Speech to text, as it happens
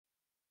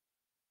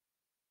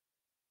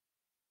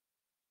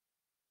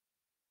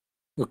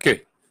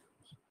Okay,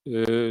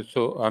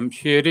 so I'm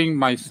sharing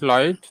my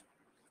slide.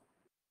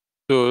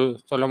 So,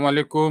 Assalamu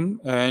alaikum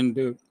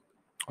and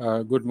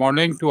good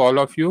morning to all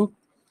of you.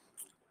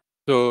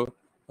 So,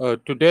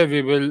 today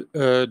we will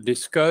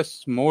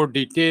discuss more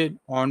detail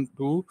on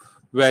to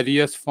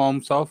various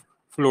forms of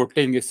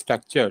floating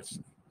structures,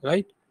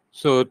 right?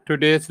 So,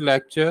 today's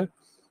lecture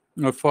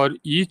for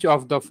each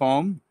of the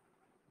form,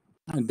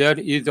 there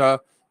is a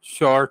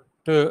short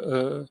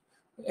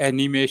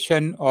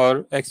animation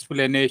or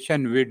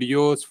explanation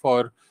videos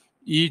for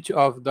each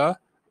of the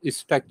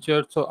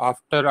structure. So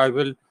after I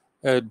will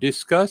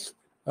discuss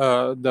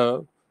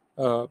the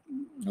uh,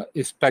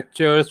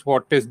 structures,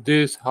 what is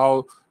this,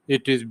 how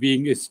it is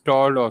being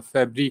installed or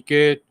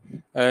fabricate,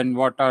 and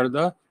what are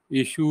the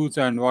issues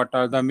and what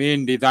are the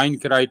main design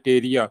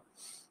criteria,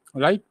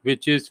 right,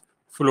 which is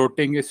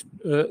floating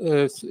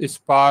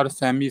spar,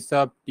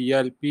 semi-sub,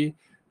 TLP.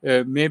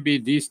 Maybe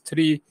these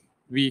three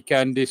we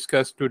can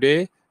discuss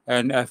today,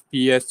 and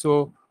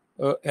FPSO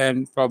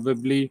and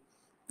probably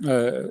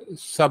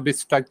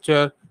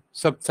substructure,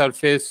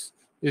 subsurface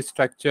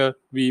structure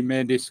we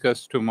may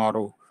discuss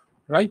tomorrow,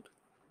 right?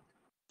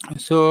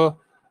 So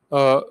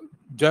uh,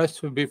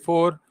 just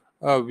before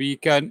we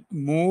can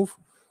move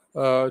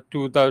to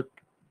the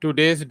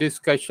today's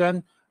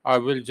discussion, I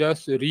will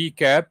just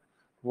recap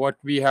what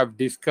we have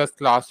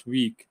discussed last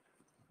week,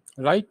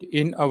 right?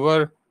 In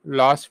our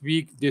last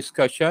week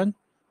discussion,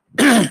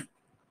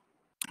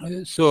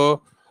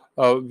 so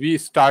we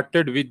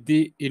started with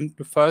the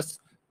first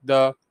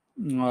the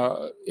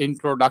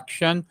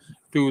introduction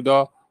to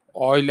the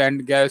oil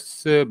and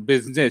gas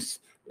business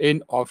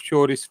in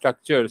offshore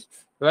structures,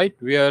 right,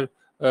 where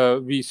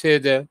we say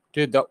that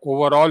the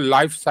overall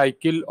life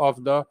cycle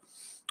of the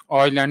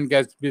oil and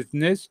gas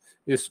business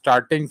is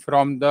starting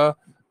from the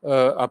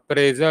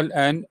appraisal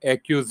and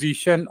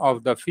acquisition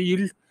of the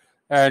field,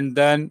 and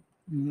then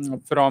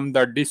from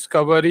the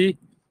discovery,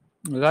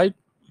 right,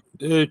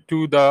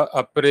 to the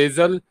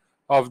appraisal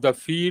of the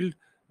field,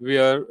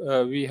 where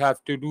we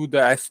have to do the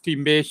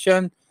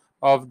estimation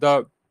of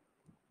the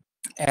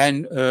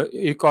and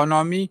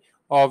economy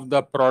of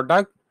the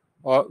product,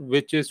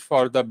 which is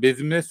for the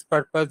business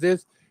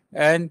purposes.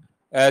 And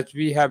as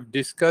we have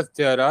discussed,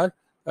 there are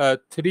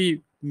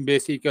three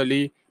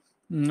basically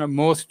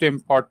most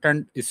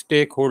important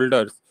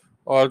stakeholders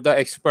or the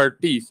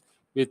expertise,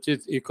 which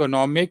is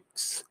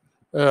economics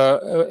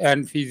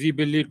and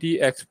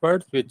feasibility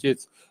experts, which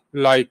is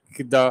like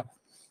the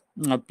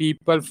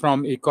people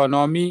from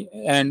economy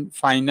and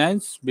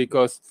finance,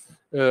 because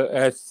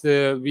as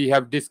we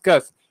have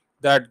discussed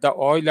that the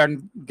oil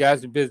and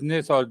gas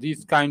business or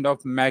this kind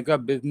of mega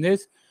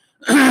business,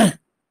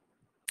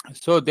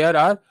 so there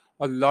are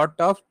a lot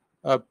of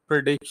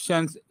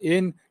predictions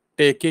in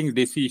taking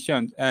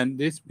decisions, and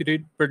this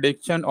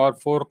prediction or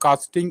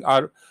forecasting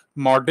or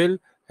model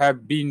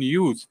have been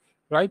used,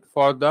 right,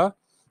 for the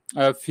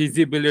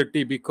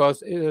feasibility,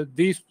 because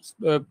these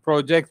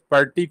projects,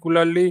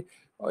 particularly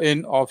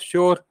in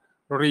offshore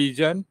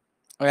region,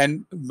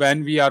 and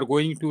when we are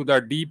going to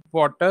the deep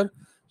water,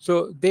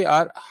 so they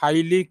are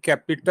highly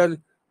capital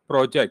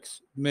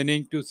projects,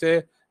 meaning to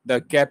say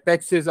the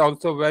capex is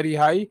also very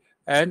high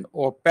and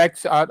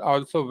opex are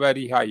also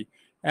very high,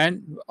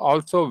 and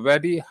also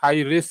very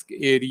high risk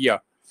area.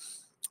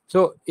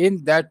 So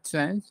in that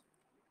sense,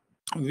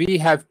 we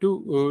have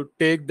to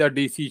take the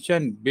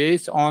decision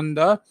based on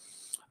the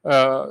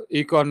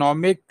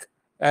economic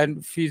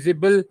and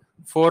feasible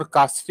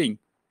forecasting,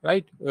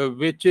 right,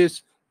 which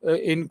is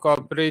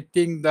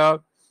incorporating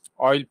the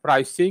oil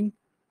pricing,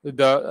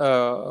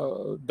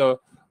 the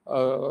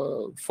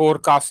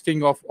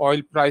forecasting of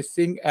oil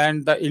pricing,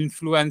 and the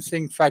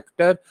influencing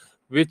factor,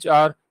 which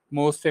are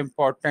most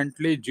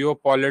importantly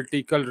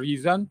geopolitical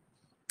reason,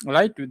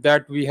 right,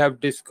 that we have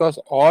discussed,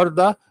 or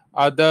the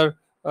other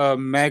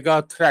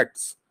mega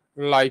threats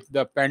like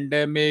the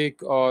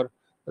pandemic or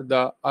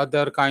the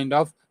other kind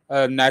of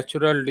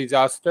natural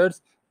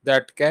disasters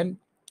that can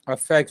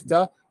affect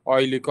the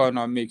oil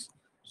economics.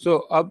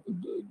 So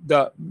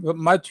the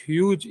much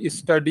huge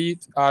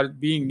studies are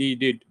being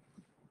needed.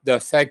 The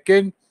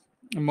second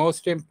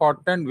most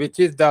important, which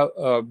is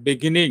the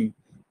beginning,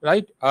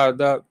 right, are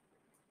the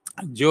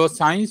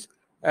geoscience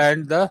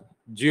and the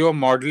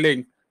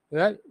geomodeling,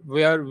 right,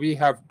 where we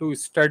have to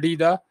study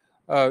the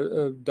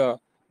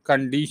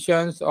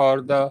conditions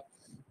or the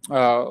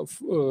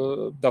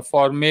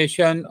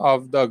formation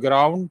of the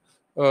ground,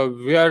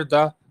 where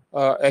the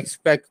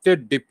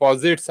expected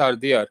deposits are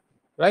there,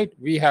 right,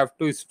 we have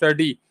to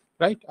study,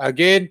 right,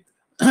 again,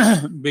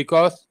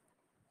 because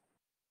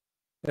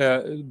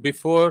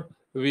before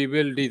we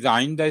will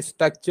design the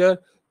structure,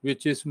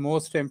 which is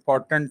most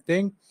important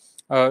thing,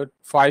 1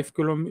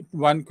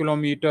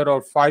 kilometer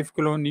or 5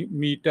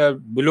 kilometer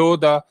below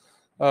the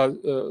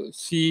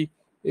sea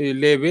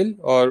level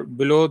or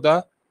below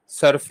the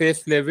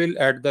surface level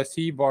at the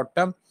sea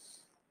bottom,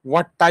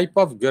 what type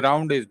of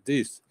ground is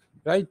this,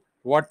 right,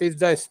 what is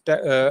the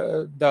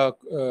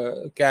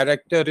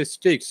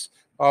characteristics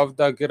of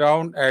the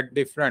ground at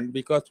different,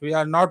 because we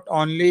are not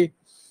only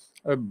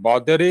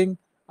bothering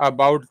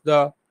about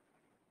the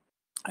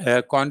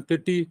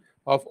quantity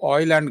of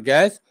oil and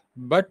gas,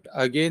 but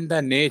again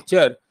the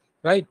nature,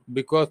 right?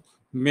 Because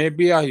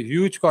maybe a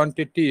huge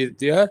quantity is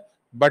there,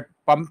 but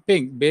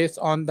pumping based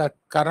on the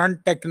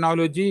current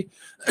technology,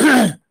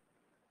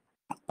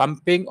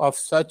 pumping of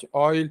such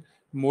oil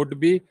would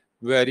be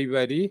very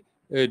very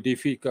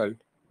difficult.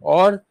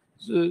 Or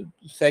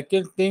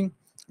second thing,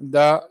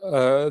 there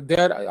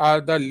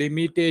are the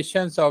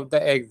limitations of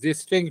the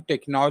existing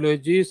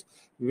technologies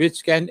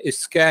which can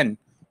scan,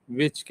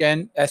 which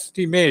can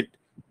estimate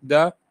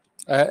the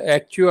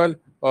actual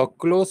or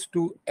close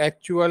to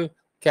actual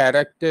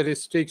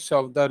characteristics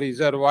of the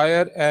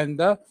reservoir and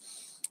the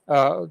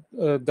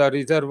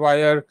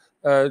reservoir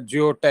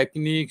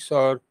geotechniques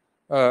or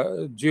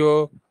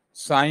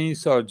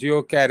geoscience or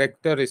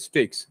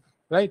geocharacteristics,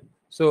 right?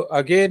 So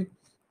again,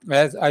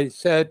 as I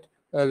said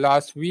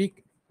last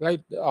week,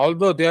 right,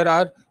 although there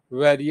are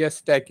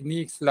various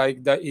techniques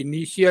like the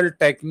initial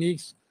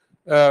techniques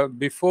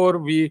before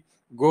we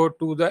go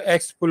to the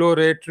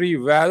exploratory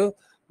well,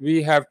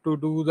 we have to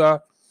do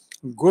the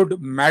good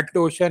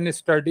metocean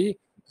study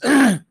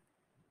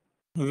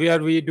where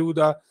we do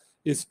the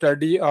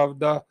study of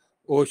the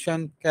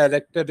ocean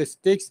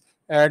characteristics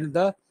and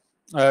the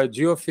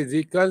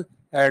geophysical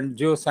and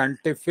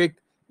geoscientific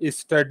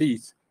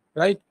studies,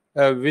 right?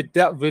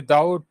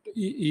 Without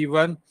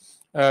even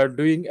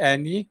doing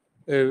any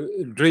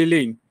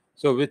drilling,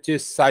 so which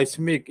is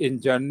seismic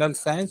in general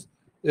science,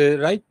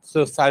 right?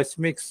 So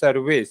seismic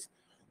surveys.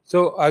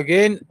 So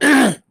again,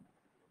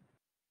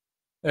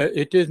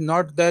 it is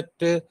not that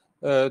the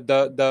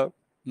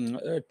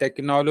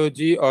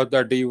technology or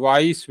the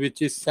device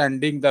which is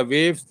sending the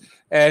waves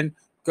and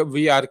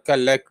we are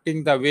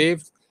collecting the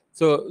waves,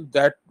 so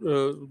that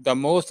the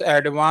most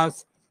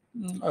advanced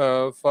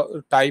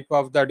type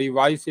of the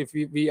device if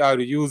we are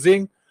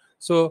using,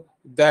 so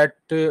that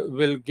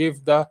will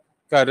give the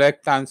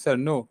correct answer,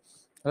 no,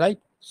 right?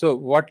 So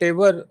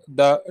whatever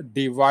the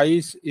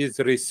device is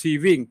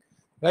receiving,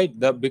 right,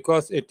 the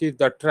because it is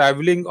the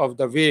traveling of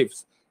the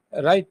waves,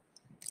 right?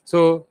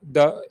 So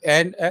the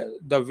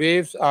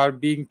waves are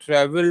being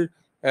traveled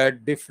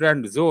at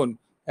different zone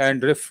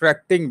and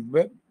refracting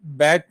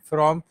back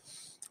from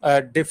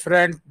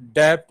different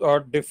depth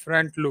or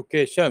different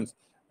locations,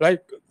 right?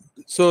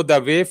 So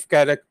the wave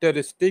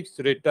characteristics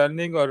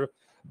returning or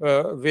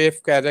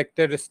wave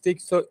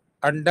characteristics, so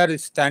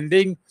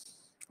understanding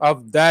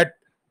of that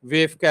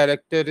wave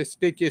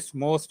characteristic is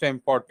most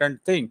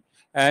important thing,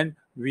 and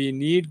we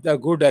need the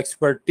good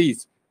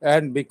expertise.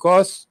 And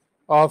because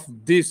of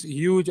this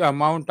huge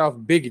amount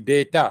of big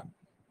data,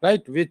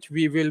 right, which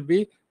we will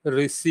be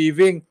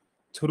receiving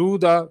through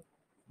the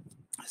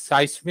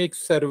seismic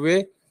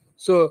survey,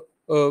 so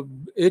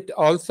it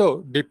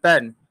also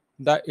depend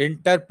the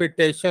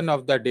interpretation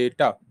of the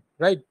data,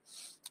 right?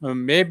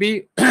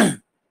 Maybe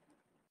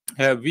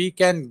we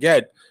can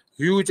get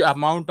huge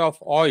amount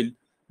of oil,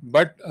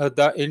 but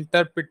the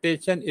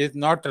interpretation is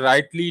not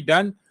rightly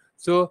done,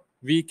 so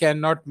we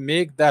cannot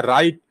make the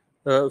right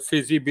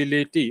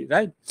feasibility,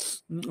 right?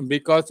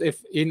 Because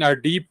if in a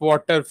deep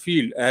water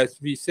field, as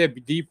we say,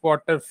 deep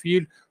water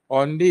field,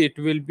 only it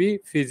will be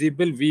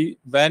feasible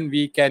when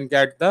we can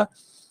get the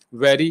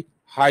very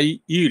high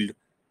yield,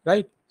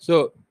 right?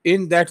 So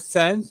in that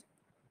sense,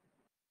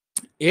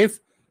 if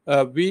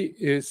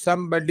we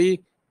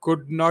somebody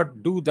could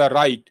not do the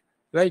right,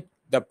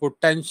 the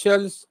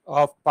potentials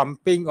of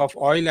pumping of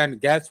oil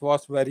and gas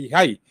was very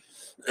high,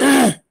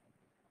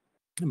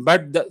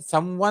 but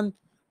someone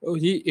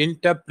he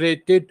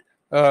interpreted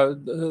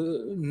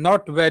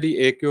not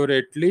very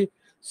accurately,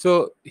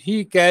 so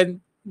he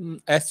can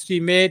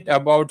estimate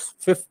about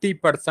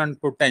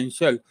 50%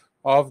 potential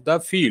of the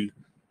field,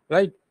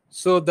 right?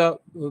 So the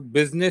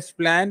business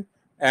plan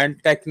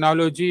and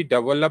technology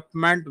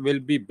development will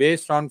be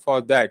based on for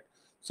that.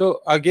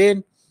 So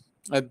again,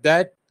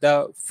 that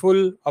the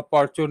full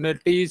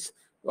opportunities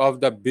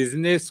of the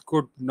business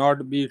could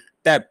not be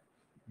tapped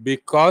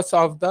because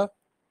of the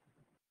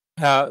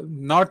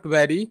not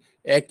very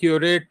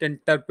accurate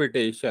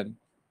interpretation,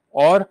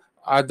 or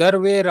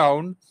other way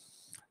around,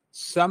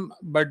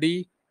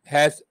 somebody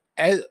has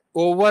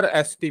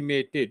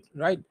overestimated,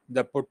 right,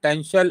 the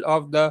potential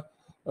of the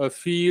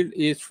field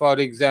is, for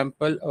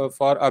example,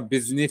 for a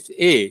business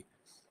A,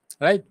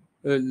 right?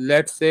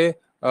 Let's say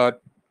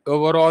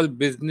overall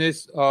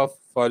business of,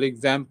 for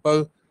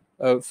example,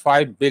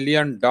 $5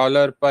 billion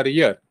per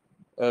year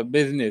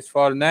business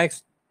for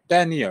next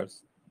 10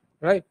 years,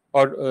 right?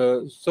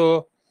 Or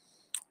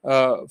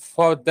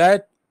for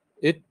that,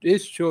 it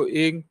is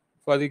showing,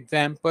 for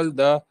example,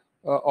 the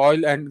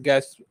oil and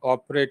gas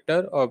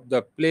operator of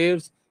the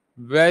players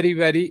very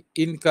very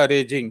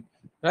encouraging,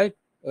 right,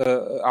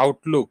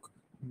 outlook,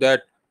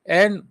 that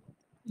and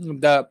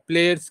the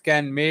players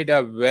can made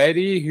a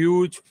very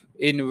huge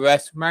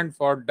investment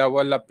for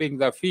developing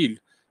the field,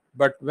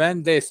 but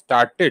when they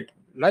started,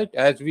 right,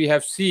 as we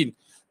have seen,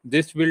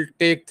 this will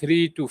take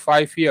 3 to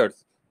 5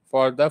 years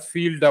for the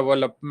field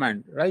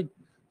development, right?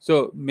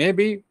 So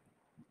maybe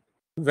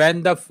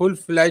when the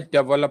full-fledged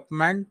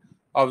development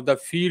of the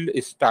field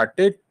is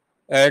started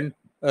and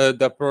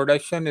the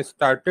production is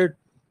started,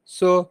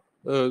 So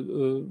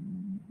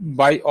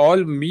by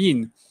all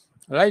mean,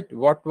 right,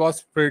 what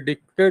was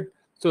predicted,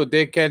 so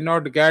they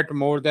cannot get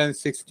more than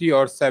 60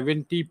 or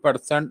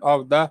 70%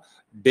 of the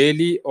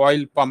daily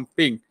oil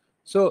pumping.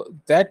 So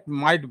that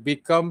might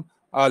become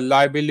a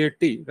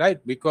liability, right?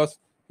 Because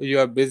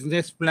your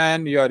business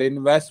plan, your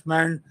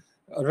investment,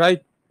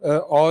 right,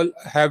 all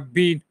have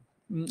been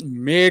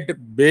made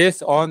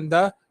based on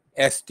the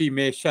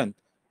estimation,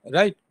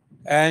 right?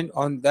 And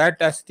on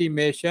that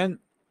estimation,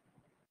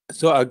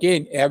 so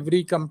again,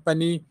 every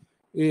company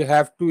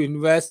have to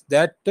invest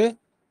that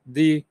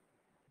the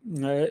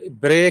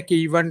break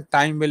even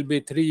time will be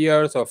 3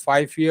 years or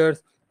 5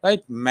 years,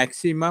 right,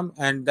 maximum,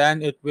 and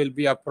then it will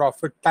be a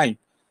profit time,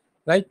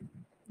 right?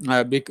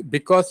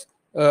 Because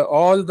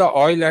all the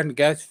oil and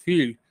gas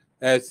field,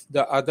 as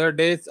the other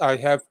days I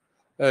have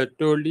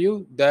told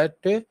you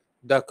that the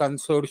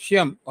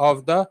consortium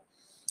of the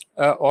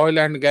oil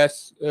and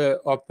gas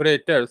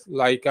operators,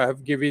 like I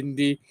have given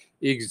the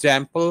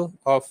example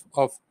of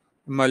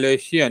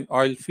Malaysian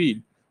oil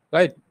field,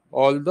 right?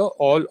 All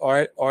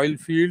oil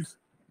fields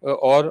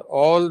or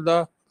all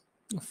the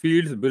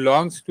fields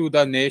belongs to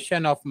the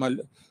nation of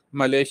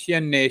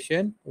Malaysian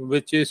nation,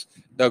 which is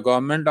the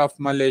government of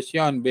Malaysia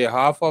on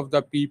behalf of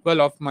the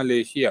people of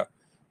Malaysia,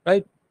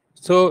 right?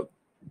 So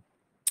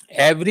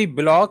every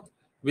block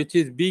which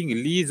is being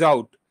leased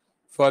out,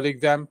 for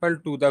example,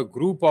 to the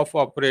group of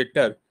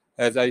operator,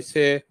 as I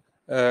say,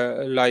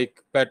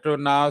 like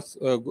Petronas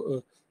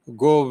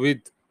go with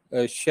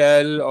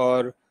Shell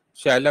or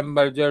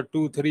Schallenberger,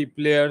 2 3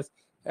 players,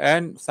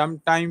 and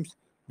sometimes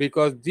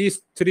because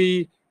these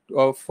three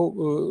or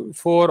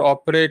four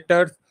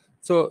operators,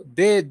 so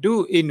they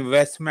do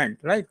investment,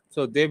 right?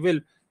 So they will,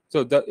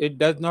 so it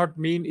does not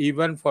mean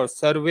even for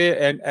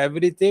survey and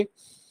everything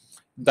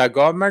the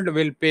government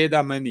will pay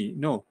the money.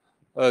 No,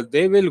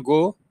 they will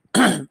go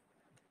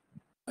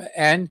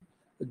and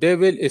they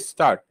will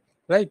start,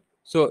 right?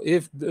 So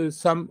if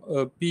some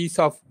piece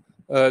of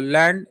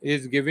land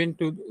is given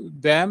to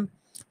them,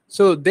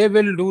 so they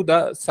will do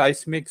the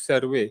seismic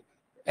survey,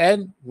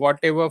 and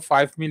whatever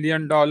 $5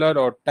 million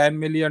or $10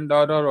 million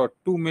or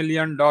 $2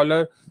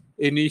 million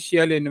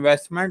initial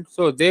investment,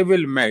 so they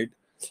will make.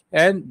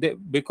 And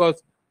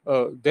because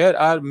there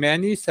are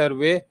many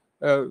survey,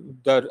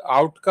 the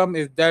outcome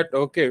is that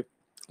okay,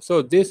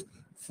 so this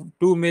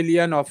 2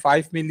 million or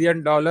 $5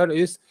 million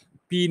is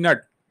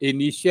peanut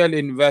initial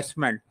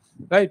investment,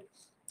 right?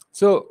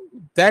 So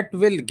that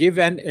will give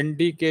an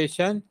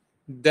indication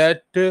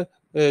that the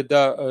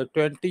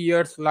 20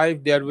 years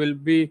life there will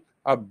be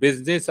a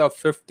business of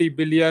 50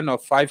 billion or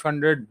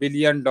 $500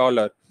 billion,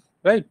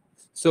 right?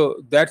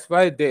 So that's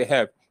why they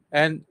have,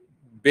 and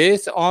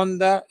based on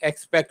the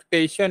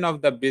expectation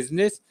of the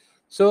business,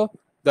 so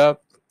the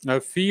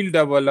field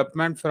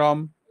development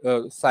from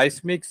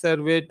seismic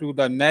survey to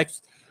the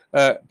next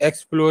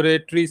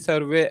exploratory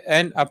survey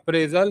and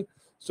appraisal,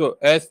 so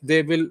as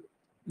they will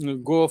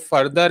go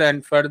further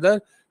and further,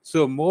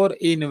 so more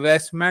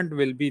investment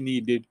will be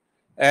needed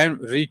and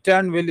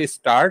return will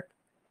start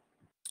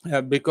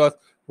because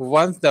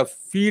once the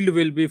field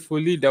will be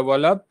fully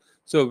developed,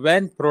 so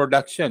when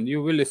production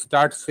you will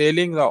start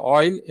selling the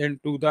oil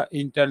into the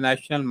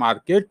international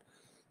market,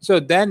 so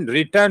then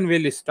return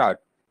will start,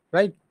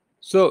 right?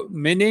 So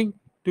meaning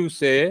to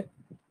say,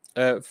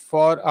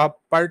 for a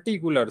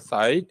particular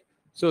site,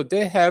 so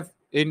they have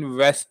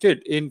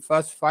invested in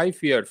first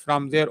 5 years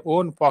from their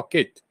own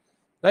pocket,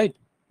 right,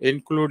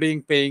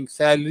 including paying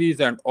salaries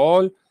and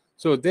all.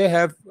 So they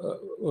have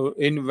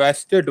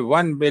invested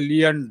 $1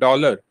 billion,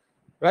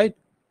 right?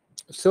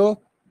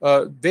 So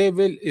they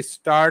will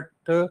start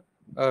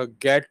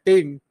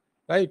getting,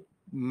 right,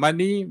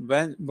 money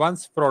when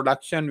once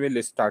production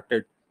will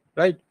started,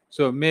 right?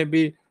 So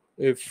maybe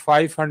if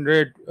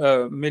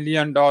 $500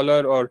 million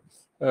or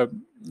uh,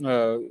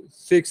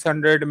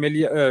 600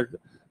 million,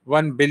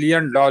 $1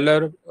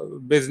 billion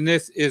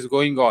business is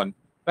going on,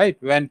 right,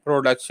 when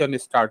production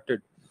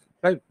started,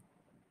 right?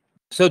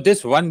 So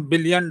this $1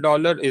 billion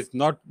is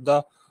not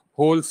the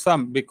whole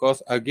sum,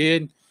 because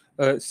again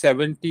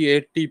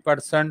 70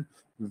 80%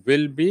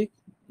 will be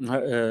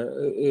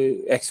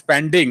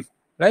expanding,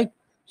 right?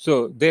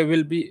 So they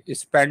will be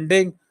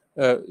spending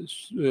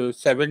 70%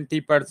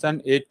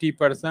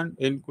 80%,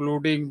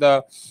 including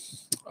the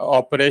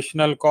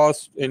operational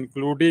cost,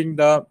 including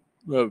the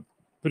uh,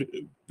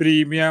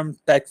 premium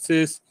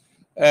taxes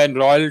and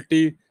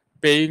royalty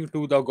paying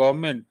to the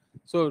government.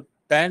 So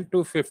 10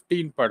 to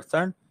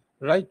 15%,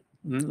 right,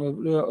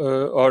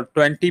 or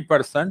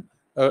 20%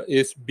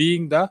 is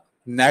being the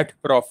net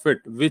profit,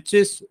 which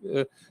is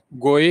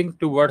going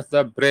towards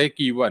the break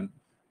even.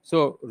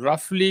 So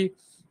roughly,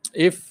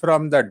 if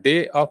from the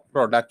day of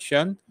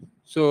production,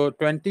 so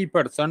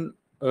 20%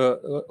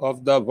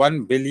 of the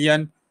 $1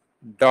 billion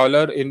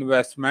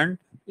investment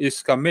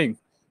is coming,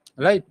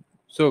 right?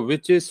 So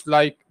which is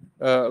like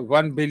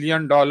 $1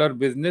 billion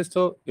business,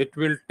 so it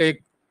will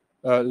take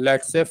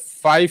let's say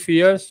 5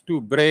 years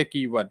to break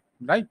even,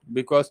 right?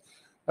 Because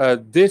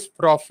this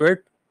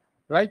profit,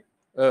 right,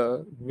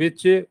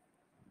 which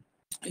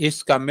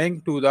is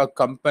coming to the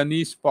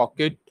company's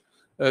pocket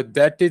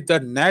that is the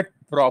net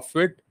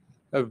profit,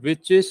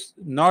 which is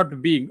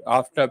not being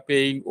after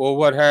paying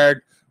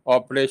overhead,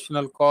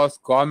 operational costs,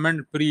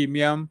 government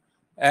premium,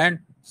 and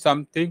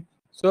something.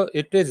 So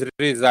it is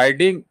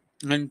residing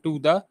into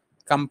the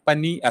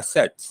company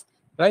assets,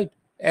 right?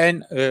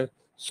 And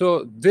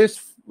so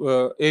this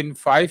in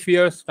 5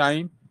 years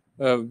time,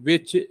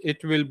 which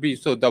it will be,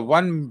 so the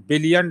 $1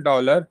 billion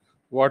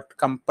what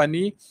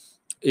company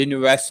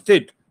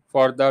invested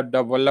for the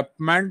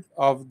development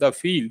of the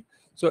field,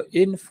 so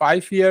in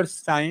 5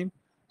 years time,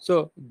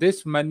 so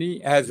this money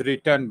has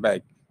returned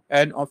back.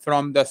 And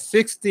from the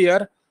sixth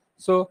year,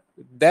 so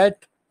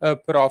that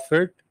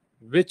profit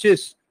which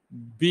is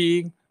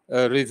being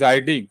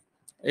residing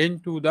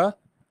into the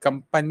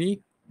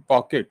company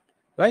pocket,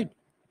 right,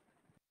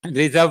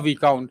 reserve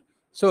account,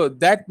 so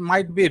that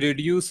might be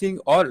reducing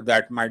or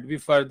that might be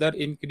further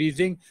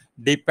increasing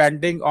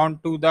depending on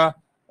to the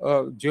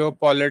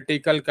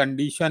geopolitical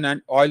condition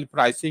and oil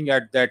pricing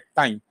at that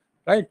time,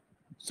 right?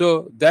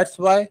 So that's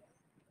why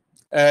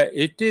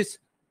it is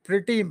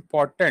pretty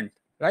important,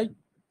 right?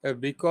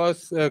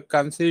 Because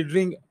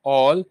considering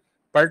all,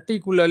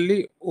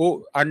 particularly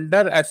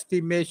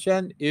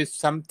underestimation is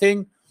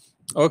something.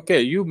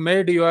 Okay, you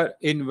made your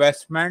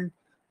investment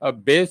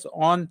based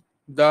on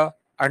the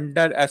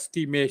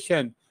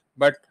underestimation,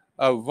 but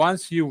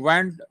once you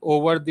went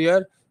over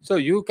there, so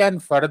you can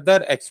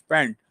further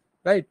expand,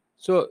 right?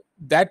 So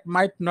that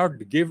might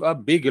not give a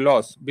big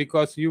loss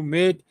because you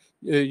made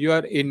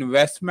your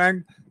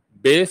investment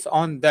based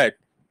on that,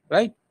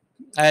 right?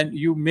 And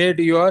you made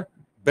your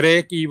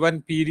break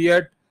even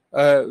period,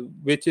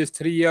 which is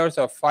 3 years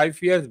or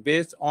 5 years,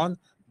 based on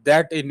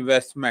that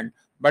investment.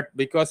 But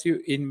because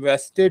you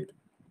invested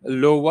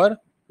lower,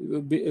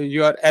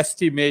 your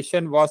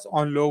estimation was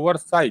on lower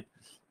side,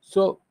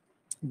 so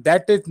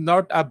that is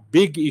not a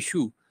big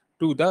issue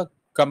to the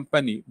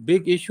company.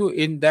 Big issue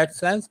in that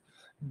sense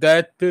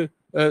that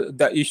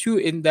the issue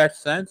in that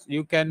sense,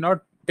 you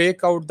cannot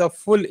take out the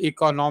full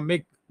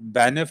economic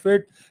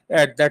benefit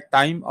at the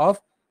time of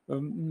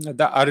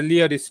the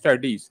earlier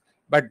studies,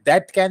 but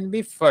that can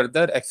be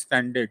further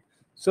extended,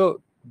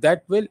 so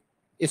that will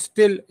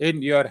still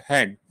in your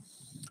hand.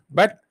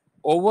 But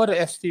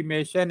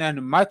overestimation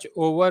and much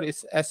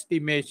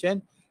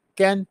overestimation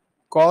can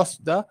cause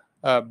the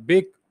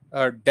big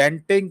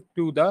denting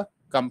to the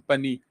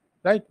company,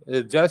 right?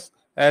 Just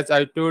as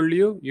I told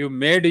you, you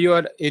made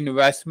your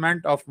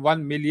investment of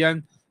 1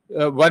 billion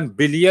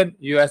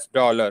US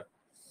dollar,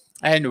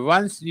 and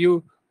once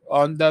you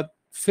on the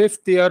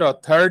fifth year or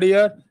third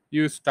year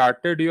you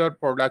started your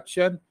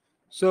production,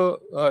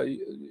 so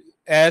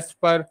as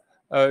per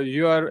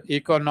your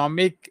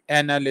economic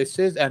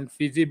analysis and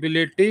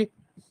feasibility,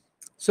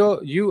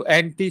 so you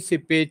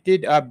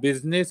anticipated a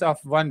business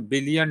of $1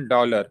 billion,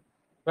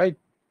 right?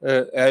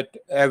 At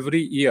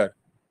every year,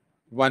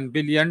 $1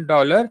 billion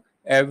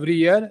every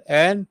year,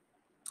 and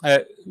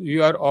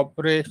your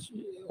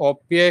operation,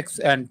 OPEX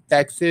and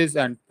taxes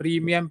and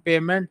premium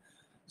payment.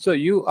 So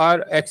you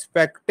are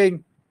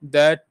expecting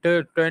that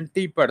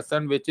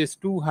 20%, which is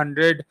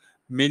 $200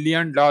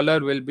 million,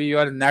 will be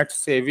your net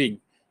saving,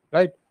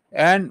 right?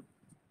 And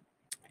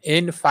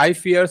in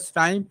 5 years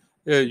time,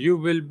 you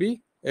will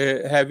be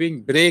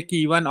having break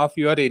even of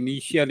your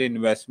initial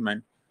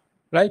investment,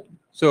 right?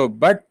 So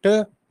but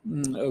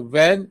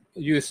when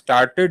you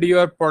started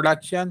your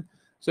production,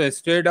 so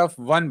instead of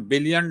 $1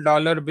 billion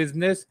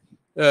business,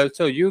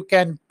 so you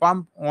can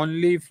pump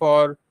only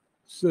for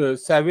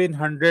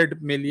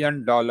 $700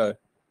 million.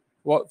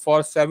 For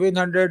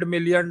 $700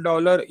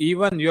 million,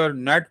 even your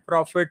net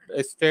profit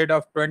instead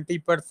of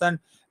 20%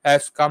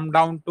 has come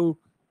down to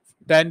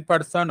 10%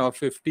 or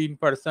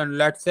 15%,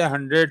 let's say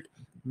 $100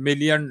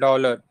 million.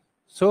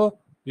 So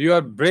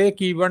your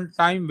break even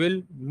time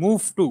will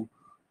move to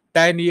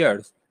 10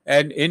 years,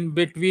 and in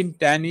between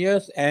 10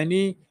 years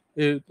any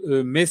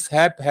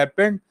mishap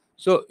happened,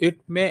 so it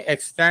may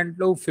extend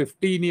to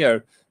 15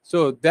 years,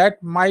 so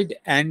that might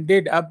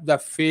ended up the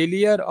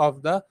failure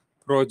of the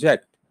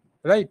project,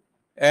 right?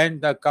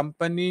 And the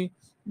company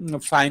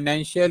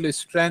financial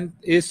strength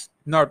is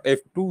not,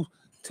 if 2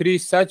 3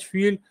 such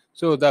field,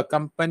 so the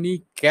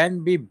company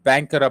can be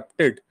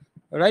bankrupted,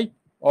 right?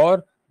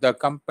 Or the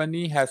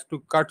company has to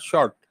cut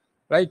short,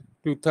 right,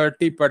 to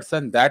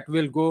 30%. That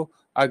will go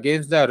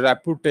against the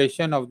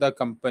reputation of the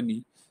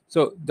company.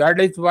 So that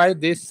is why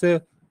this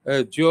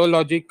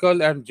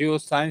geological and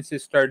geoscience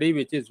study,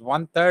 which is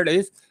one third,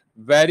 is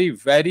very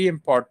very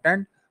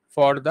important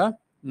for the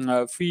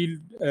field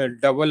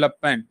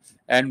development.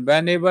 And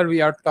whenever we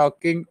are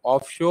talking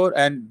offshore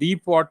and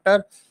deep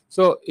water,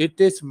 so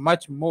it is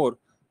much more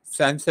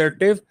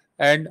sensitive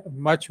and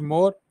much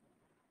more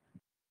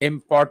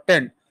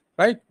important,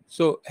 right?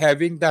 So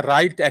having the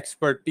right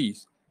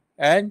expertise.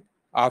 And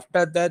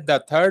after that,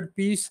 the third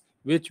piece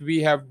which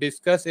we have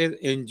discussed is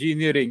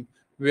engineering,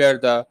 where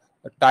the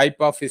type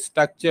of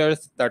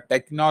structures, the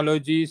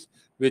technologies,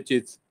 which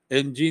is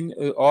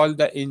all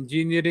the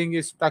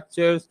engineering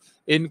structures,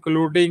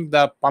 including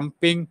the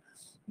pumping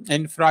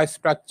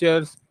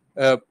infrastructures,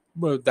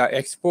 the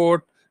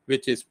export,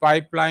 which is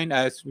pipeline,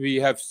 as we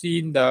have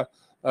seen the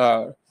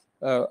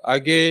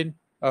Again,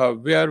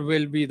 where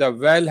will be the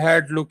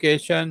wellhead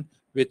location,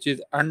 which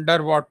is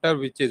underwater,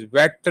 which is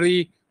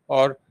wettery,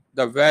 or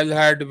the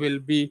wellhead will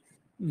be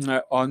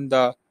on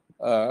the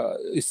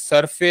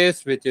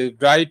surface, which is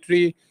dry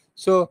tree.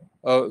 So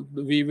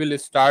we will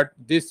start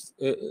this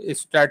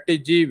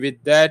strategy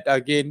with that.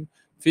 Again,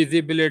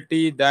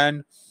 feasibility,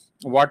 then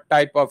what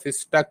type of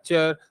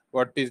structure,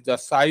 what is the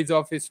size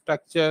of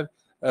structure.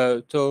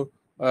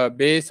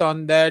 Based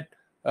on that,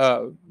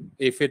 uh,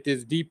 if it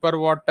is deeper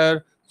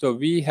water, so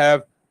we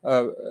have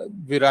a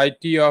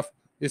variety of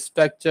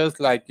structures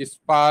like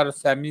spar,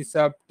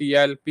 semi-sub,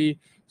 TLP.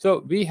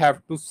 So we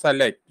have to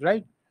select,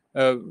 right?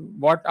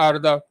 What are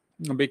the,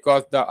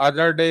 because the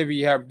other day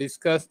we have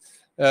discussed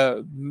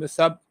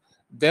sub,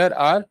 there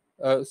are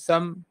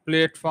some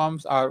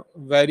platforms are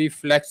very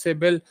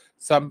flexible,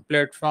 some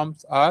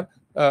platforms are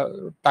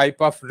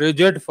type of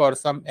rigid for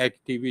some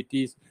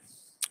activities.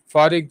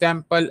 For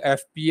example,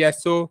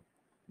 FPSO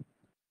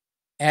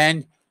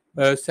and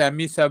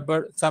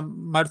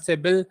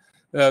semi-submersible.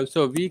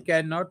 So we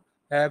cannot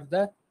have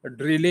the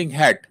drilling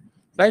head,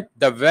 right?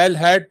 The well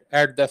head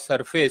at the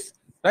surface,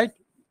 right?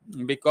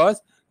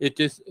 Because it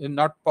is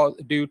not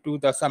due to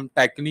the some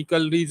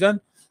technical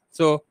reason.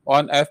 So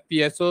on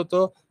FPSO,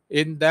 so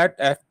in that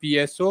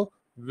FPSO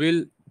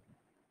will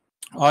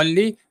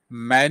only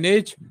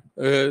manage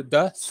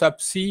the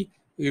subsea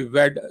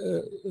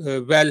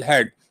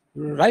wellhead,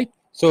 right?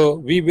 So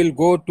we will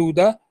go to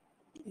the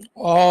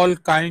all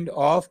kind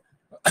of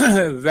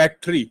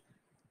factory,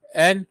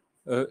 and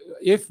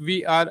if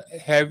we are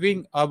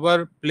having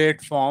our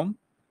platform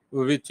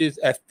which is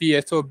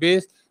FPSO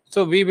based,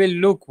 so we will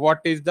look what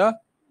is the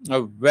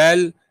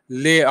well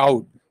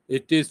layout.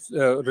 It is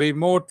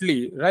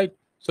remotely, right?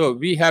 So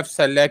we have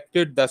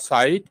selected the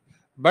site,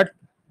 but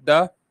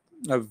the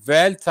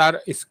wells are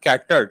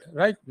scattered,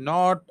 right?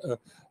 Not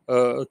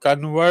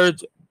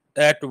converge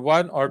at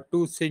one or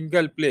two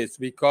single place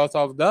because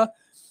of the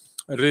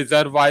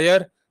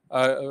reservoir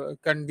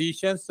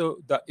conditions, so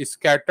the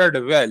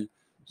scattered well.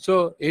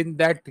 So in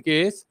that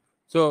case,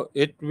 so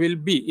it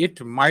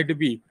might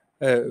be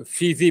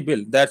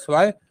feasible. That's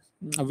why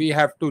we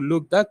have to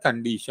look the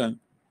condition.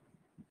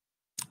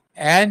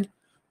 And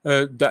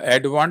the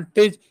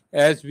advantage,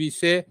 as we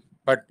say,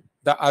 but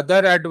the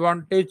other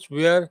advantage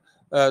where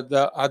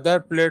the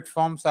other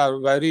platforms are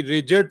very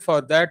rigid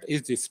for that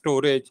is the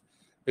storage,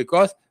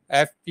 because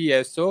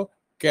FPSO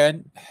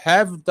can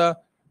have the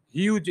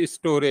huge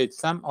storage.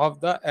 Some of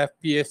the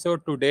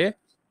FPSO today,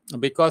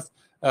 because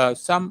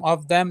some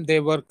of them they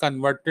were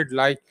converted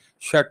like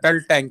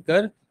shuttle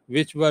tanker,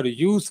 which were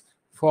used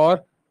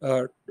for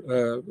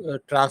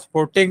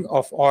transporting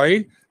of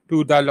oil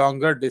to the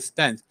longer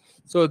distance.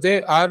 So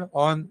they are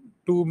on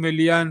 2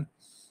 million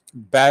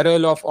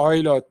barrel of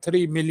oil or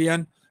 3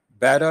 million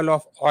barrel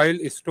of oil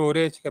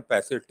storage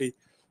capacity.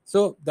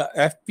 So the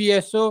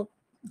FPSO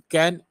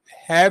can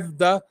have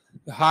the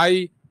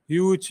high,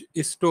 huge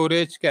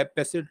storage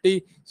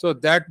capacity. So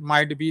that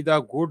might be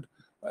the good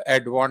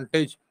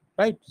advantage,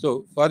 right?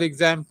 So, for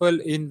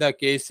example, in the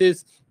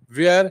cases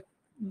where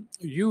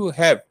you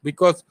have,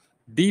 because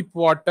deep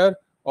water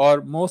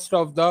or most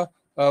of the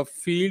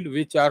field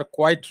which are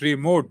quite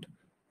remote,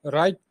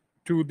 right,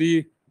 to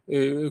the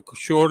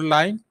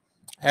shoreline,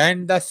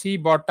 and the sea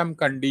bottom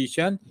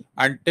condition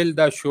until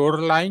the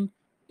shoreline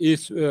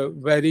is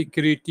very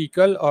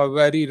critical or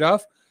very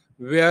rough,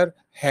 where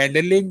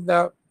handling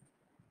the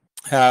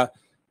uh,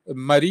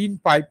 marine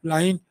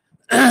pipeline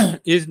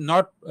is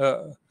not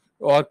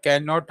or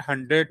cannot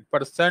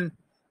 100%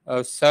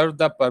 serve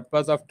the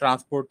purpose of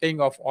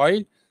transporting of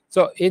oil.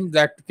 So in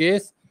that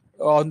case,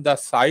 on the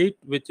site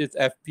which is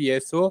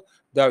FPSO,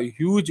 the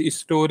huge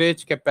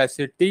storage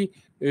capacity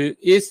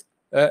is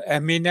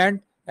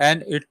eminent,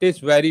 and it is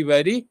very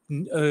very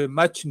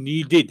much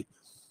needed.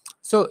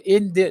 So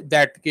in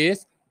that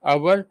case,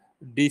 our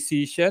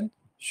decision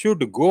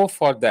should go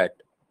for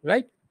that,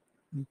 right?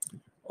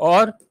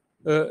 Or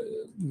uh,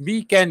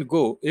 we can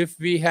go if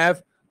we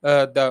have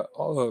the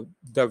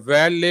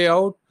well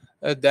layout,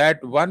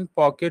 that one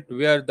pocket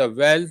where the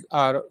wells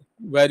are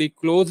very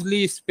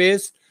closely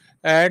spaced,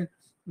 and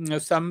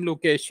some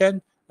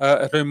location,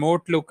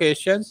 remote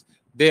locations,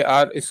 they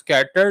are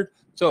scattered.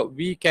 So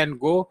we can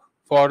go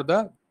for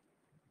the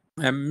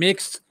a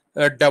mixed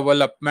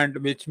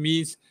development, which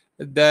means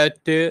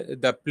that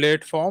the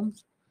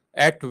platforms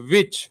at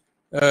which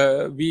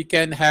we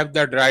can have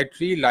the dry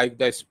tree like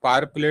the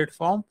spar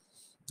platform,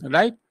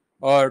 right,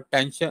 or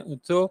tension.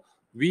 So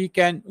we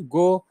can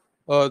go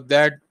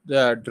that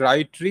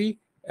dry tree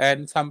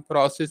and some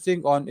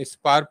processing on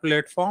spar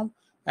platform,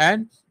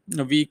 and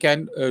we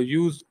can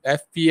use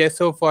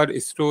FPSO for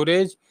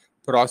storage,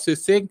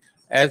 processing,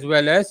 as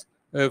well as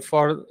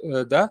for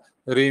the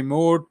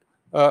remote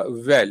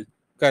well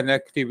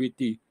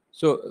connectivity.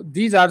 So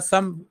these are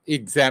some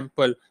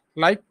example,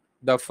 like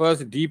the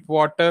first deep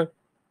water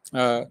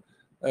uh,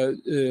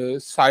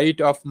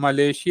 site of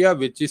Malaysia,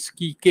 which is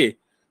Kike.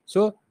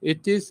 So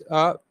it is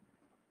a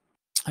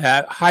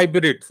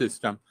hybrid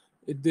system.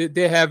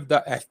 They have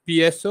the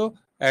FPSO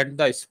and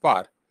the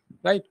SPAR,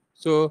 right?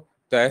 So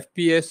The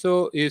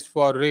FPSO is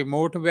for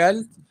remote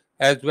wells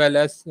as well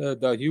as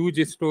the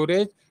huge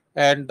storage,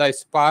 and the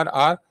spar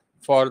are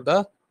for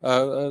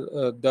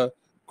the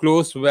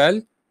close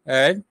well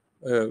and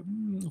uh,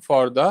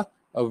 for the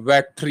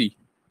wet tree,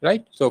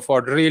 right? So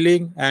for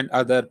drilling and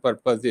other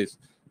purposes,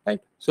 right?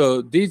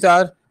 So these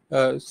are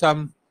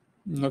some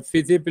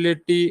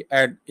feasibility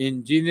and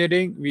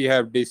engineering we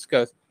have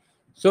discussed.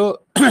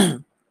 So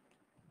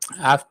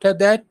after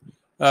that,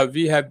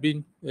 we have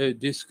been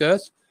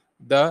discussed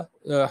the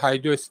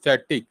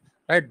hydrostatic,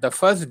 right? The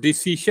first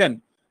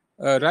decision,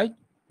 right?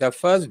 The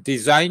first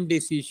design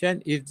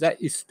decision is the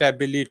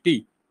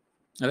stability,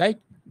 right?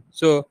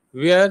 So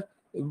where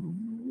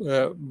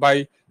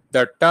by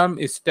the term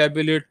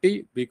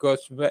stability,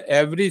 because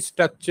every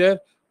structure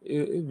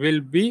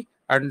will be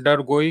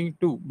undergoing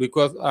to,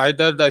 because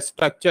either the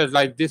structure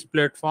like this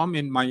platform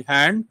in my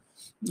hand,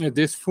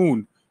 this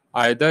phone,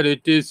 either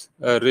it is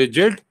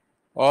rigid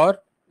or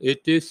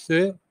it is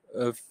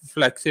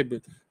flexible.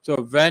 So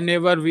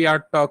whenever we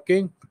are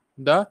talking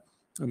the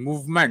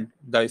movement,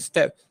 the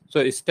step,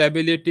 so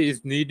stability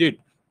is needed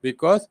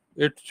because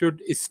it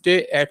should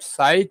stay at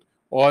site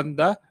on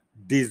the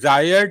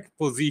desired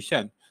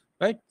position,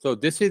 right? So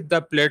this is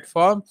the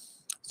platform.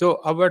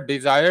 So our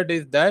desired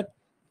is that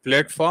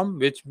platform,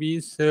 which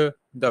means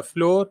the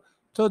floor,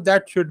 so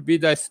that should be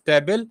the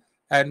stable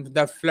and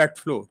the flat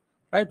floor,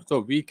 right? So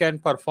we can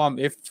perform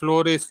if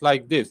floor is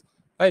like this,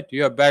 right?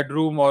 Your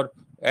bedroom or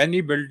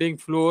any building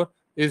floor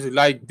is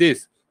like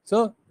this.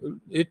 So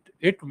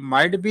it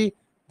might be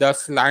the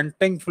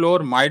slanting floor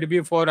might be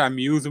for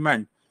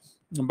amusement,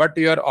 but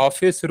your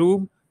office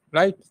room,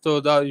 right? So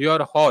the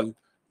your hall,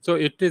 so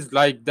it is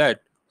like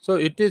that. So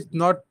it is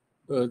not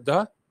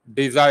the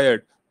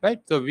desired, right?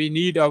 So we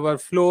need our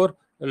floor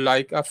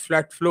like a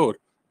flat floor,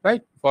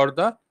 right, for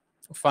the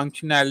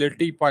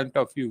functionality point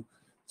of view.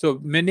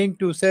 So meaning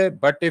to say,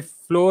 but if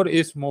floor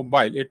is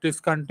mobile, it is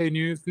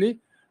continuously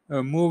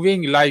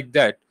moving like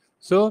that.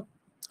 So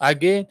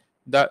again,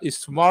 the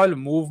small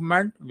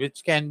movement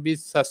which can be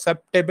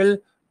susceptible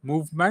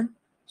movement,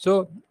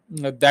 so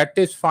that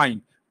is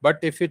fine. But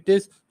if it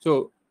is,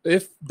 so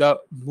if the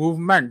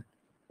movement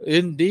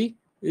in the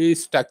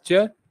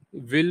structure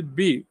will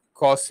be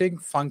causing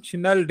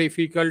functional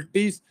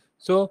difficulties,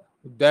 so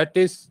that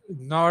is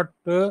not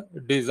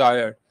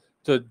desired.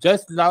 So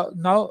just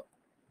now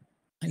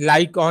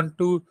like on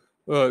to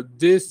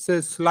this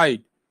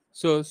slide,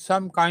 so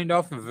some kind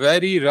of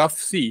very rough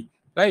sea,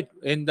 right,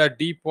 in the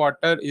deep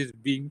water is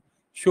being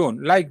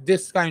shown, like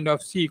this kind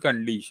of sea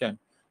condition,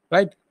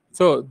 right?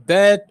 So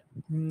that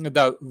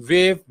the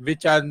wave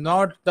which are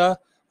not the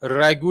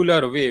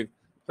regular wave,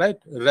 right,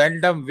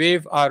 random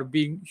wave are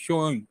being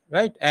shown,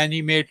 right,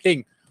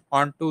 animating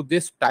onto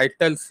this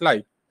title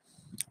slide,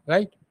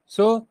 right?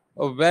 So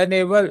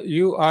whenever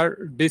you are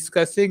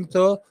discussing,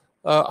 so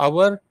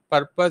our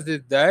purpose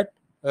is that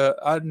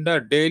under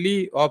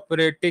daily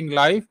operating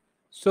life,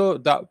 so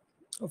the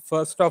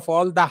first of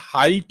all the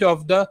height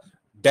of the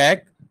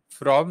deck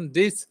from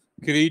this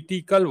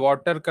critical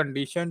water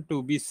condition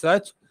to be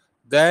such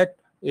that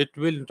it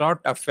will not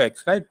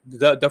affect, right,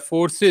 the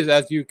forces,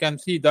 as you can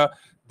see,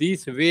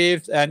 these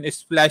waves and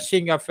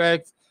splashing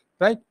effects,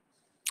 right?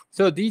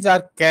 So these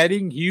are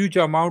carrying huge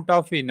amount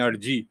of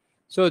energy.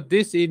 So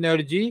this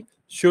energy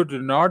should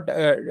not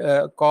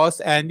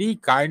cause any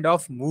kind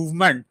of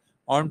movement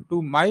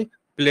onto my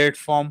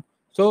platform,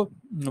 so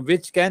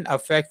which can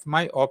affect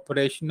my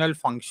operational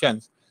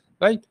functions,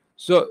 right?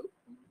 So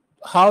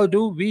how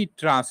do we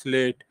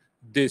translate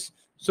this?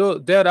 So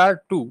there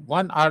are two.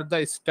 One are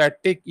the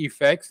static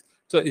effects.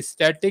 So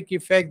static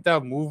effect, the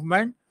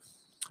movement.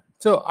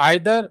 So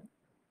either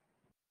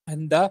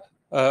and the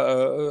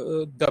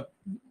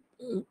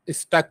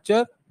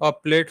structure or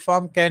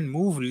platform can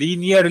move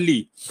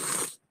linearly,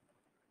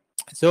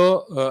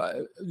 so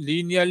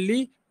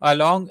linearly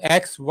along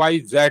x y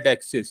z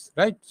axis,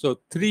 right? So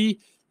three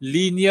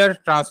linear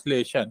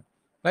translation,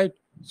 right?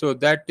 So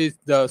that is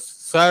the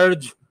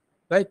surge,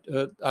 right,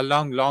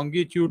 along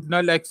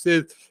longitudinal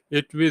axis,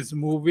 it is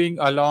moving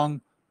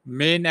along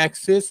main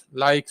axis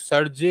like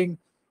surging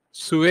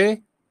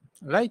sway,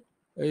 right?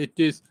 It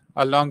is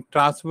along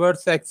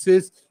transverse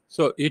axis,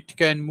 so it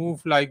can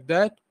move like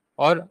that,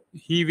 or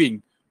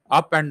heaving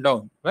up and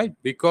down, right?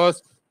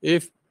 Because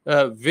if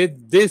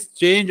with this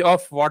change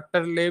of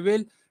water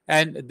level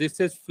and this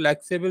is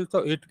flexible, so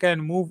it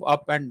can move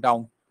up and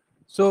down.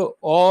 So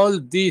all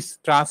these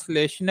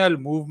translational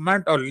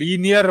movement or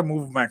linear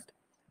movement,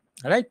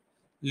 right,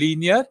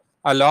 linear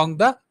along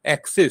the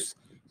axis,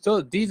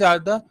 so these are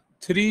the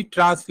three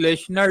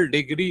translational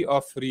degree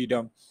of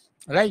freedom,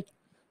 right?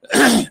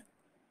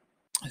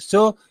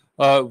 So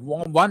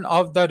one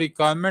of the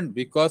requirement,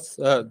 because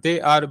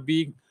they are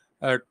being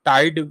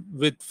tied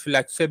with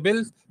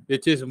flexibles,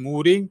 which is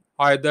mooring,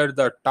 either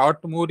the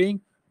taut mooring,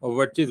 or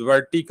which is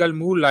vertical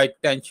move like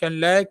tension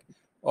leg,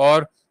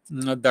 or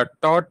the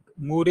taut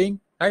mooring,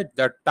 right,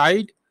 the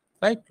tide,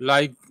 right,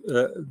 like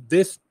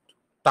this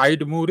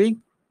tide mooring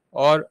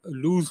or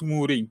loose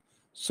mooring.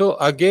 So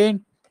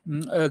again,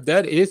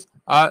 there is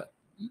a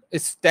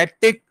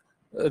static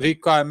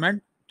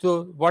requirement.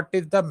 So what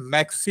is the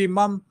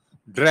maximum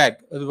drag?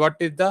 What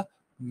is the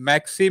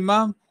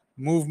maximum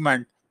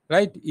movement,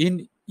 right? Uh,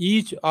 in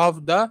each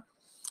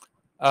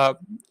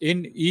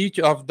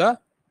of the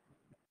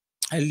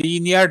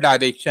linear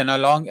direction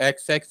along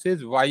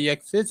x-axis,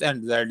 y-axis,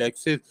 and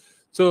z-axis.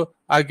 So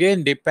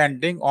again,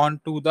 depending on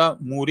to the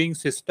mooring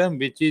system,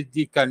 which is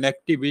the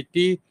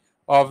connectivity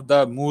of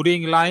the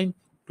mooring line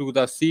to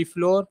the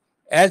seafloor,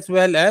 as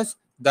well as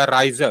the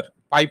riser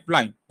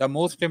pipeline, the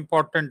most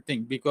important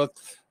thing, because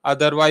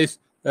otherwise,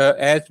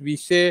 as we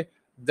say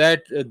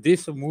that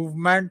this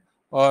movement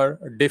or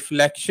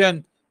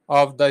deflection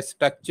of the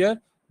structure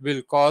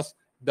will cause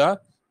the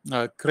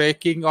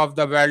cracking of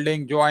the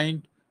welding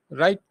joint,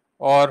 right?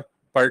 Or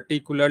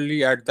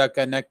particularly at the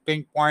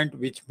connecting point,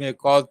 which may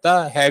cause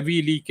the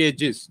heavy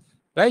leakages,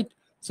 right?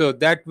 So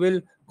that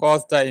will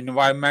cause the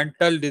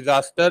environmental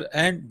disaster,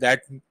 and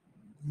that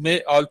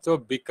may also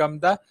become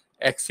the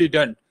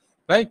accident,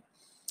 right?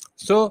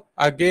 So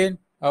again,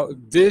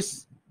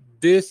 this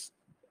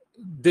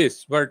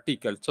this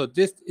vertical, so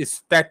this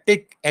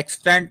static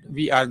extent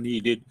we are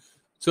needed.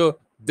 So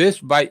this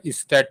by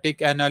static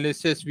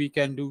analysis we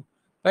can do,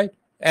 right?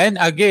 And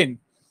again,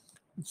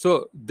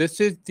 so this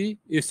is the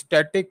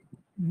static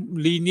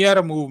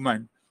linear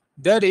movement.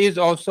 There is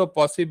also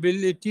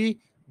possibility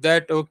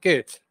that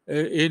okay,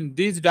 in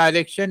this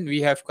direction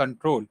we have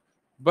control,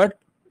 but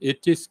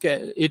it is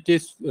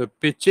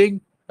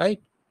pitching,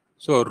 right?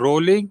 So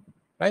rolling,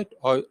 right?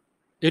 Or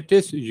it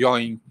is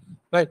yawing,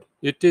 right?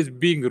 It is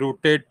being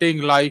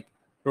rotating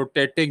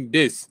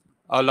this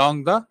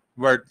along the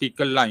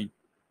vertical line,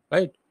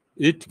 right?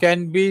 It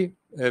can be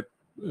uh,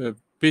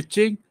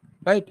 pitching,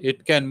 right?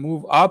 It can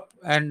move up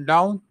and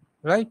down,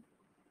 right?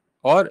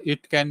 Or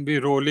it can be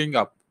rolling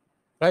up,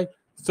 right?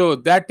 So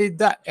that is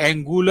the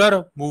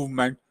angular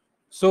movement.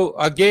 So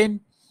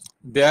again,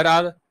 there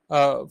are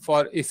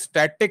for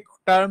static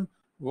term,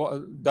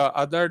 the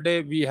other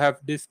day we have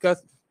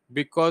discussed,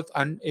 because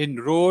in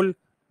roll,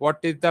 what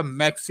is the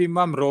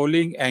maximum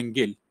rolling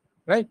angle,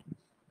 right?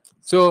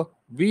 So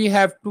we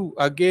have to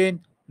again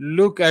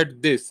look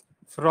at this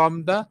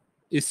from the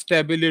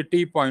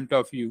stability point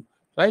of view,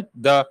 right?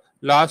 The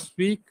last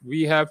week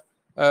we have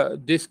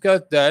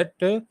discussed that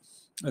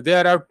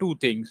there are two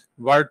things: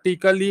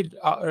 vertically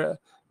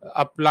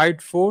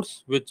applied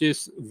force, which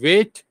is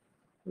weight,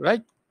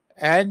 right?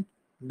 And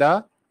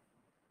the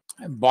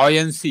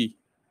buoyancy,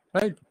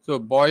 right? So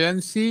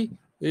buoyancy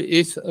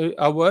is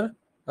our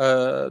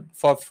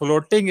for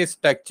floating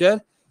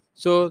structure.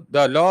 So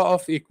the law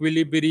of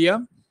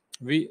equilibrium,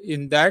 we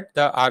in that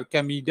the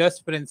Archimedes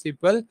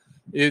principle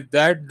is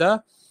that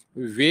the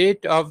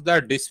weight of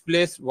the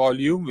displaced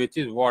volume, which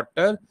is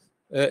water,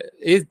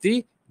 is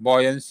the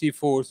buoyancy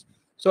force.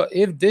 So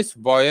if this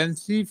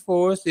buoyancy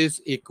force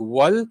is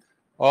equal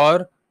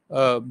or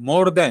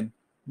more than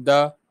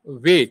the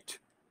weight,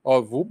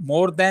 or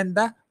more than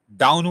the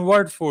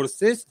downward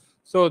forces,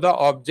 so the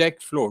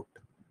object float,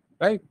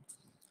 right?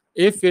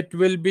 If it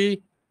will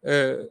be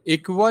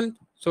equal,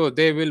 so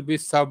they will be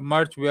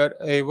submerged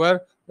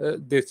wherever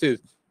this is.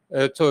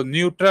 So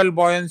neutral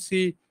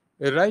buoyancy,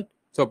 right?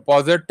 So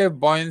positive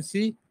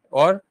buoyancy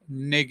or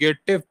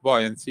negative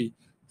buoyancy.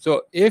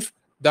 So if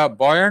the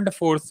buoyant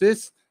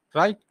forces,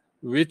 right,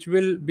 which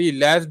will be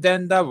less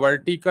than the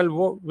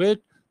vertical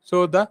weight,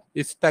 so the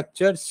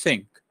structure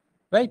sink,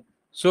 right?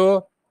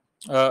 So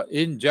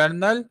in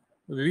general,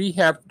 we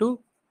have to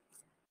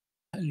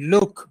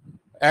look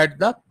at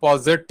the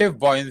positive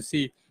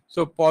buoyancy.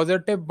 So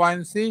positive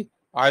buoyancy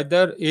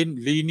either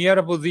in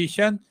linear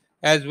position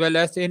as well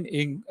as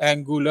in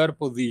angular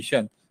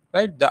position,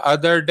 right? The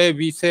other day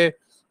we say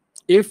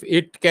if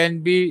it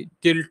can be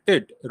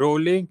tilted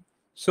rolling,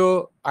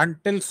 so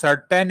until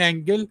certain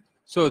angle,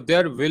 so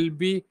there will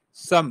be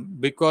some,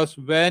 because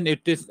when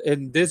it is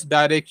in this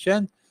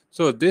direction,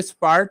 so this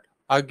part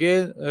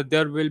again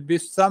there will be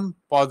some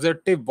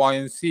positive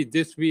buoyancy.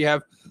 This we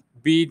have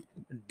been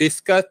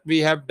discussed, we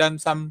have done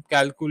some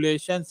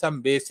calculation,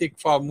 some basic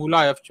formula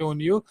I have shown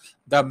you,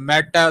 the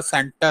meta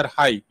center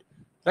height,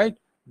 right?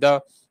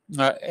 The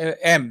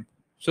m,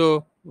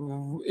 so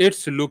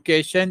its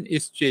location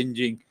is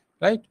changing,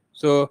 right?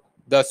 So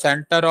the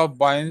center of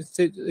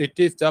buoyancy, it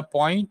is the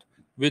point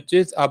which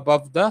is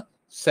above the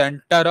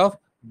center of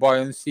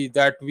buoyancy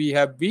that we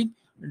have been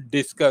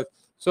discussed.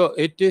 So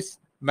it is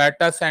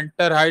meta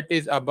center height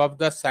is above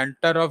the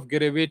center of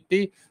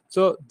gravity.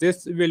 So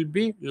this will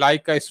be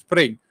like a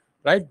spring,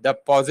 right? The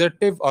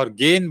positive or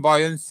gain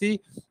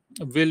buoyancy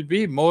will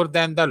be more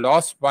than the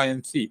lost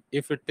buoyancy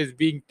if it is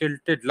being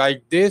tilted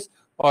like this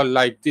or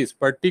like this,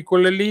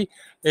 particularly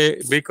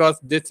because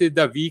this is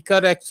the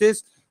weaker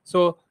axis.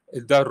 So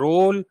the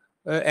roll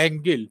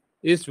angle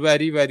is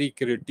very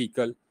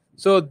critical.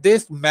 So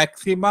this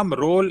maximum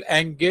roll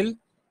angle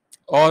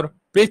or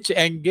pitch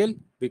angle,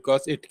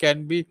 because it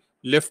can be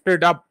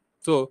lifted up,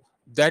 so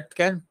that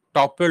can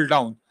topple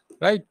down,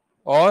 right?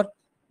 Or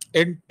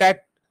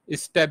intact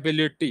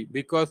stability,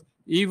 because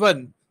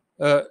even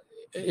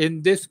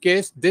in this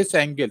case this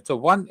angle, so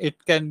one,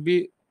 it can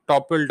be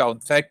toppled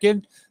down.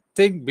 Second,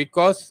 thing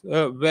because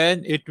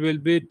when it will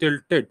be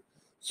tilted,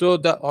 so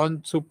the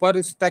on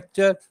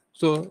superstructure,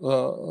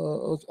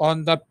 so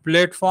on the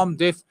platform,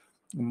 this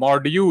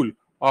module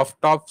of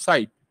top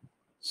side,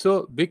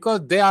 so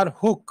because they are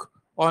hooked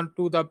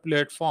onto the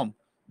platform,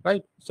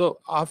 right? So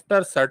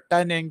after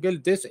certain angle,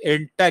 this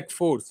intact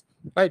force,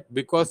 right?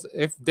 Because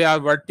if they are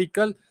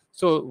vertical,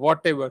 so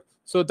whatever,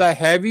 so the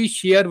heavy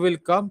shear will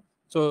come,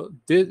 so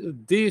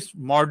this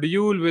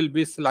module will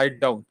be slide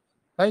down,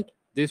 right?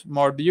 This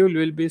module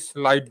will be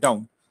slide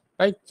down,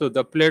 right? So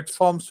the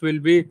platforms will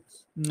be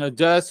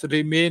just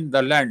remain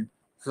the land,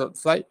 so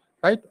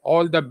right,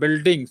 all the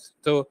buildings.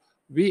 So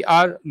we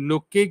are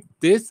looking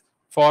this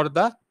for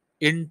the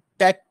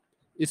intact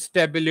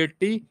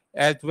stability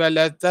as well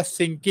as the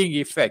sinking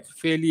effect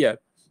failure,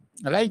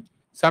 right?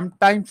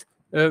 Sometimes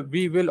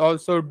we will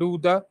also do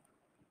the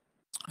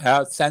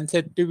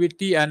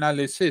sensitivity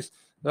analysis,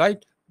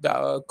 right?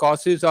 The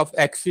causes of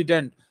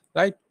accident,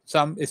 right?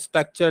 Some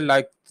structure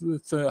like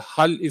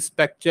hull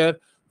structure,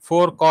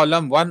 4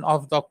 column, one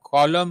of the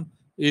column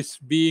is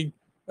being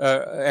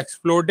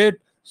exploded,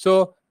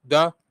 so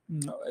the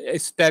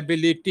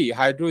stability,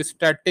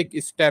 hydrostatic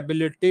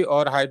stability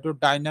or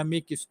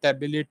hydrodynamic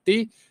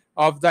stability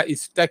of the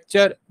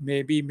structure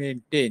may be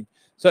maintained.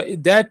 So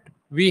that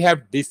we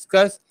have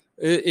discussed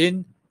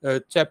in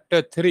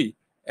chapter 3.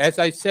 As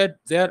I said,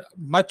 there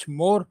much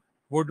more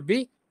would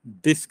be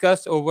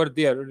discussed over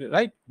there,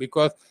 right?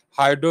 Because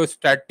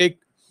hydrostatic,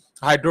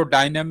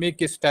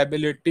 hydrodynamic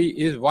stability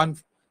is one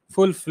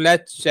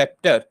full-fledged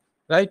chapter,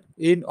 right?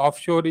 In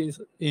offshore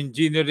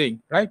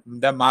engineering, right?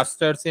 The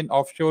masters in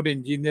offshore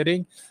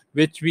engineering,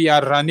 which we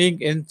are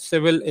running in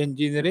civil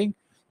engineering.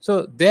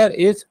 So there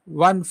is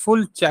one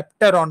full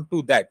chapter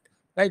onto that,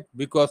 right?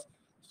 Because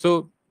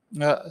so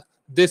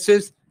this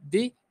is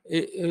the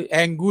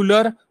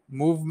angular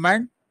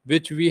movement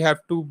which we have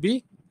to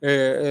be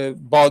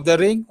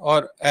bothering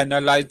or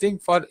analyzing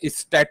for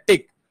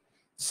static.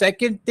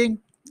 Second thing,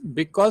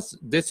 because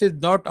this is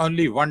not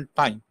only one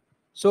time,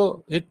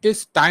 so it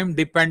is time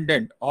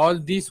dependent. All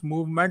these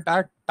movement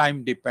are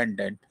time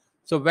dependent.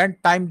 So when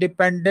time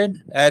dependent,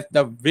 as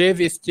the wave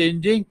is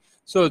changing,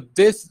 so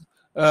this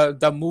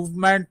the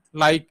movement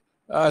like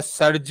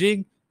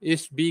surging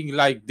is being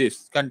like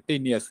this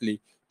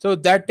continuously. So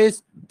that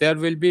is, there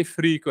will be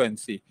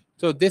frequency.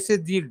 So this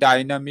is the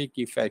dynamic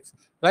effects,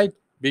 right?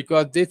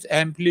 Because this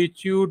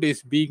amplitude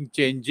is being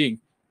changing,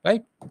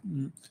 right?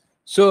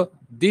 So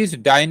these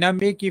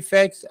dynamic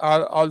effects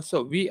are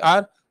also, we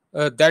are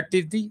that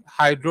is the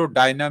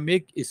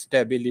hydrodynamic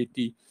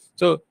stability.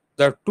 So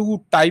the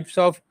two types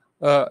of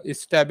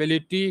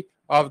stability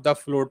of the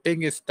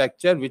floating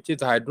structure, which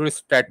is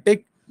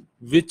hydrostatic,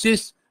 which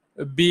is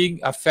being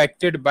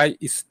affected by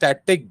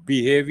static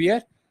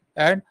behavior,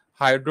 and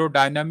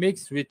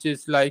hydrodynamics, which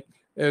is like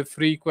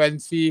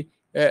frequency,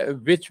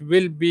 which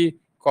will be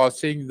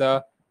causing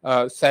the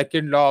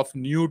second law of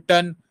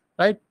Newton,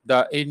 right?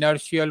 The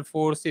inertial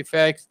force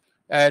effects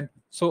and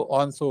so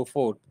on so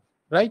forth,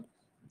 right?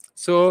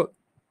 So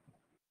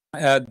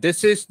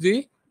this is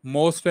the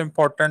most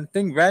important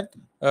thing that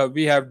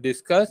we have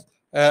discussed,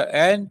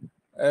 and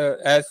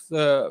as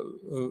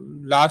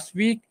last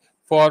week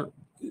for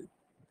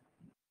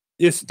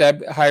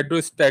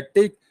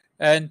hydrostatic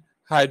and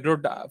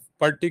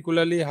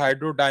particularly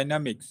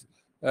hydrodynamics,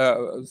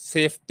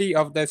 safety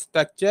of the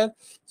structure.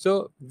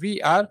 So we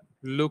are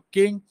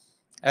looking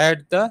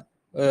at the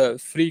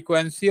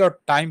frequency or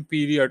time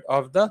period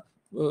of the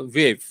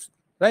waves,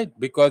 right?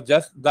 Because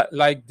just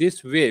like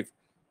this wave,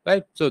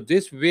 right? So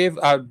this wave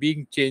are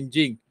being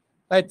changing,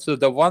 right? So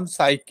the one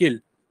cycle,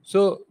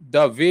 so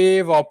the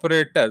wave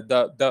operator,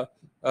 the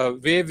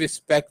wave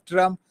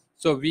spectrum,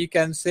 so we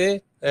can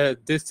say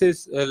this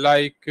is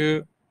like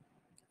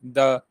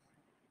the,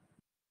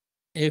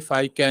 if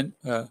I can,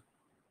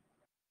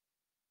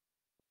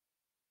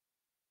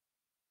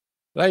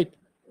 right,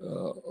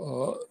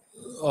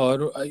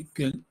 or I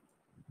can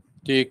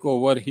take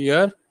over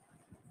here.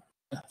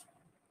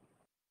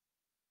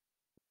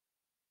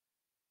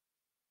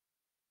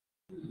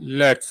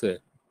 Let's say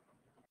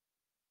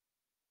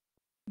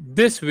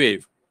this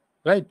wave,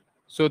 right?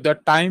 So the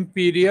time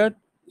period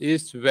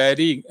is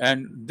varying,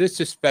 and this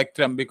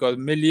spectrum, because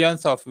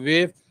millions of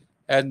waves,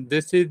 and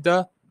this is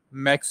the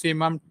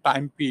maximum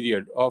time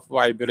period of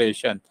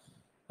vibration,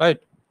 right?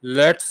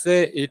 Let's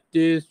say it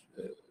is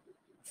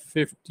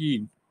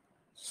 15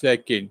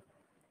 second,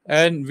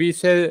 and we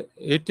say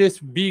it is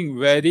being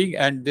varying,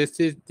 and this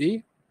is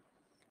the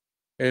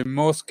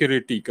most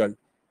critical,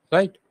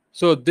 right?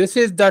 So this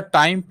is the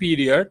time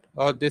period,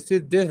 or this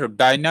is the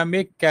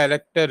dynamic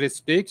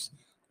characteristics,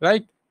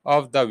 right,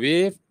 of the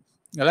wave,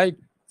 right?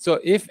 So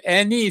if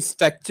any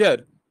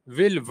structure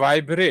will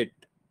vibrate,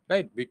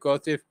 right,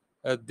 because if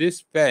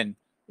this pen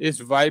is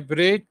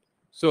vibrate,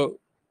 so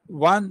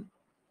one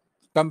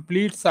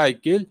complete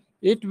cycle,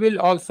 it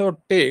will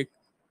also take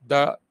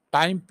the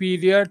time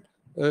period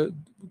uh,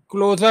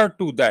 closer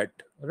to that,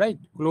 right?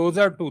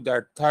 Closer to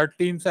that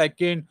 13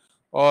 second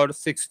or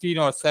 16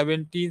 or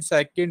 17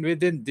 second,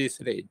 within this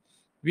range.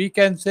 We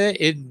can say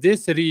in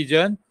this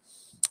region,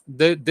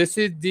 this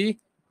is the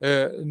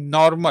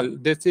normal.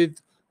 This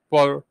is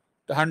for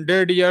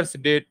 100 years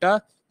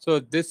data. So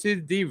this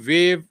is the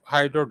wave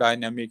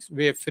hydrodynamics,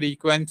 wave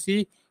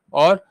frequency,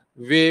 or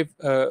wave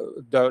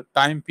the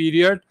time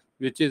period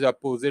which is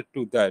opposite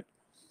to that.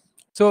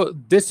 So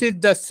this is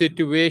the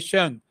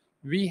situation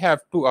we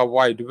have to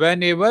avoid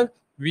whenever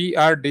we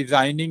are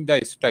designing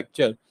the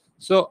structure.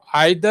 So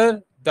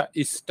either the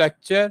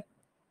structure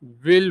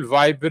will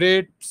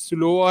vibrate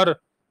slower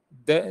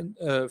than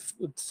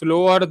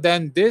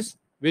this,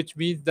 which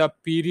means the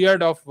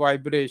period of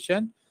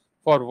vibration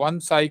for one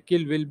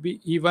cycle will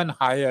be even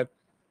higher.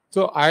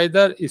 So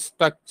either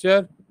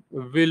structure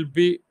will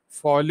be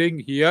falling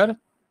here,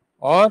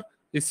 or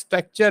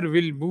structure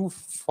will move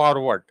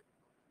forward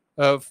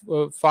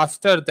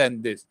faster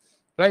than this,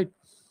 right?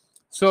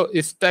 So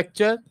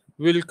structure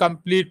will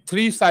complete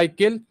 3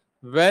 cycle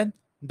when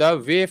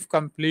the wave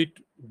complete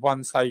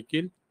 1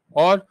 cycle,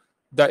 or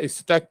the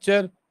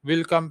structure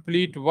will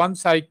complete 1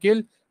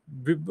 cycle.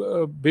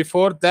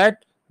 Before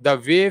that,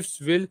 the waves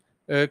will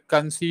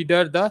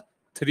consider the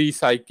 3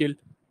 cycle,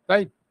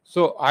 right?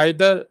 So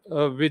either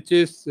which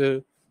is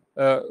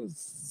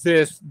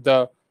says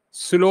the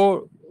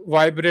slow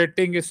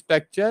vibrating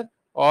structure,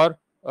 or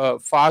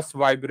fast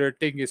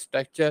vibrating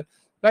structure,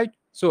 right?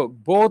 So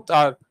both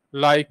are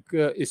like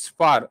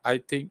spar, I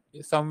think,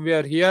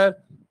 somewhere here,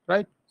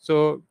 right?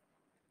 So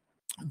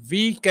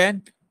we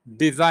can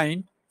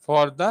design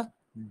for the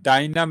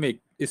dynamic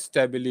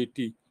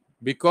stability,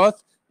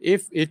 because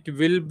if it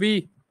will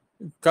be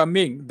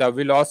coming, the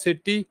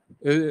velocity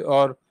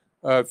or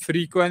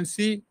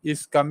frequency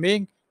is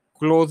coming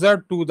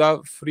closer to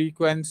the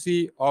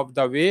frequency of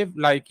the wave,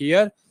 like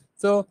here,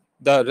 so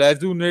the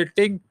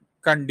resonating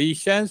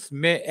conditions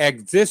may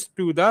exist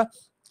to the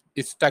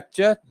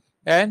structure,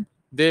 and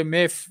they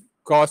may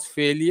cause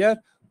failure,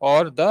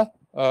 or the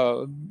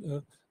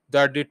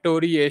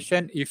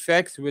deterioration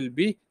effects will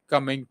be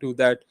coming to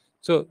that.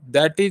 So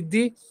that is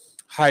the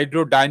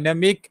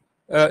hydrodynamic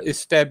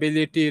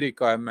stability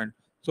requirement.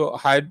 So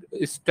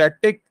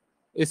static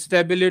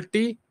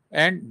stability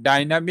and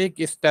dynamic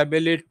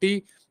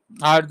stability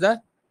are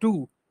the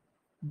two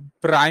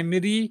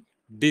primary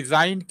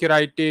design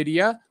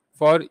criteria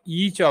for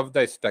each of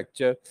the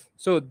structure.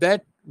 So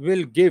that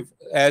will give,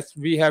 as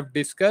we have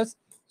discussed,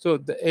 so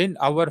in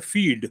our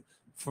field,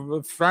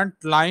 front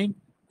line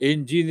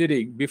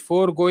engineering,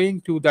 before going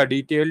to the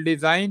detailed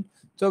design,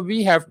 so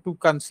we have to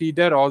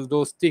consider all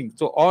those things.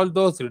 So all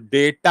those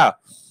data,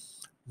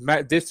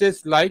 this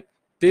is like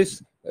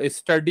this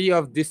study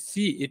of this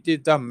sea, it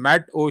is the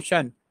mad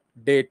ocean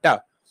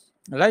data,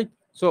 right?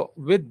 So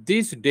with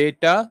this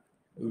data,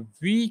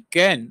 we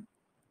can,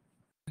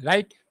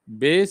 right,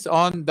 based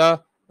on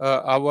the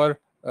our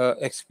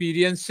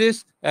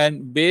experiences,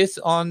 and based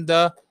on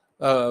the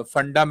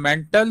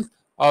fundamentals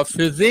of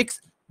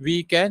physics,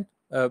 we can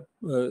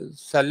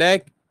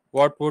select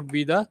what would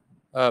be the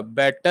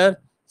better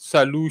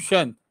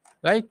solution,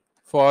 right,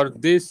 for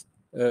this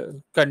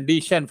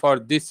condition, for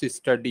this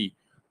study,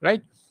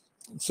 right?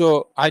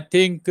 So I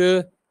think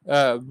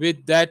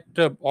with that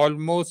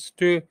almost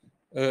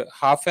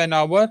half an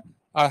hour,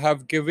 I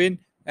have given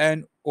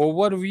an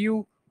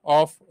overview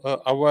of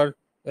our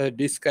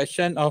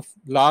discussion of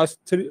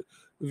last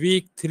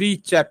week 3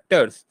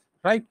 chapters,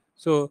 right?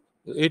 So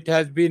it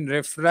has been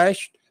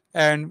refreshed,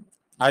 and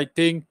I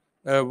think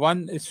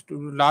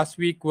last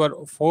week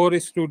were 4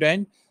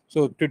 students.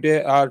 So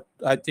today are,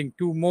 I think,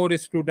 2 more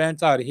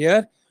students are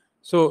here.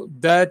 So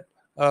that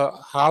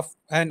half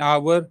an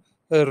hour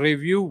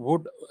review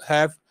would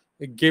have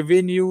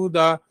given you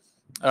the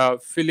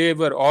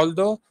flavor,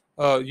 although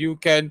you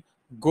can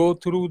go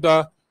through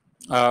the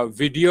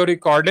video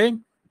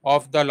recording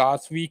of the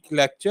last week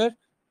lecture,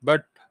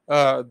 but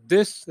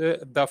this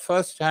the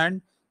first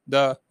hand,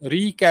 the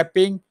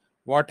recapping,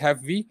 what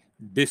have we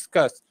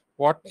discussed,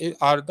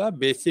 are the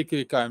basic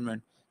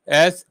requirement.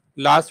 As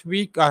last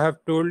week I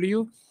have told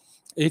you,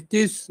 it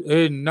is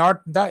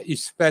not the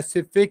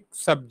specific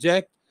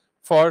subject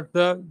for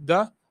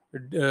the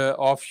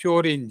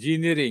offshore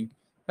engineering,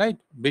 right?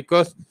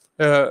 Because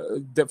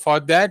for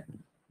that,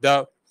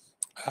 the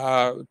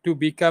to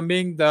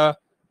becoming the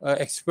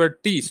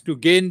expertise, to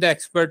gain the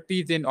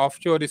expertise in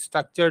offshore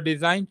structure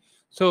design,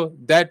 so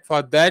that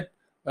for that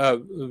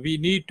we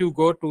need to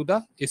go to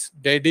the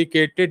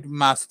dedicated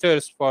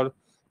masters for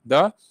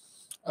the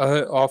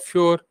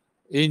offshore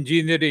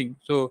engineering.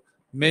 So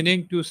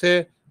meaning to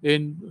say,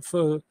 in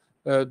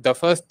the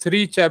first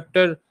 3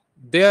 chapter,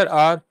 there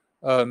are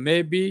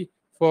maybe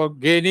for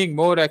gaining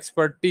more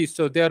expertise,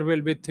 so there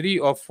will be 3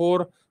 or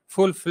 4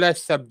 full-fledged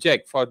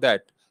subject for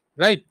that,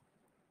 right?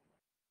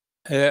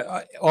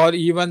 Or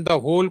even the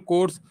whole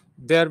course,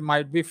 there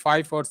might be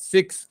 5 or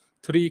 6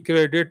 3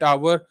 credit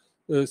hour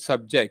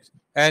subjects,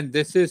 and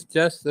this is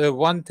just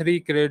 1 3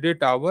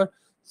 credit hour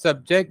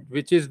subject,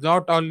 which is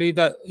not only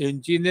the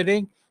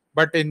engineering,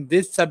 but in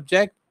this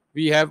subject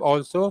we have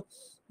also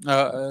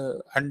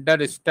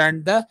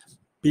understand the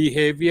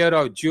behavior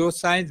of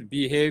geoscience,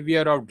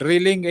 behavior of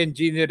drilling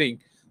engineering,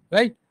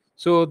 right?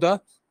 So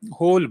the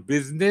whole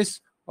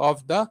business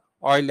of the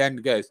oil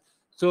and gas.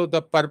 So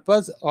the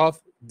purpose of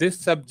this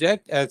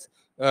subject, as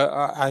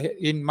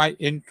in my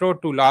intro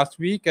to last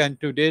week and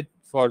today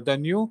for the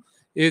new,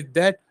 is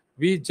that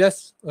we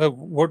just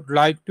would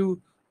like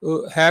to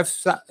have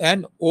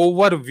an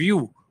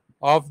overview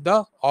of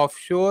the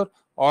offshore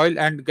oil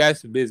and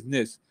gas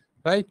business,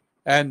 right?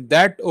 And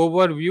that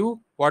overview,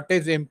 what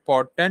is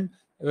important,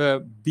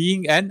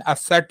 being an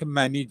asset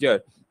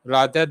manager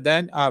rather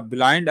than a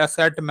blind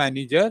asset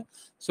manager.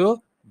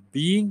 So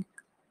being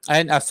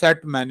an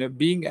asset manager,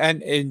 being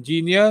an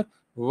engineer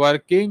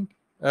working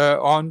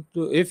on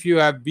to, if you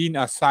have been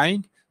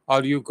assigned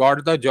or you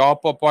got the job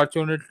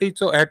opportunity,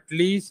 so at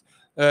least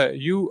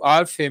you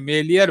are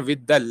familiar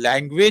with the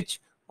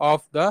language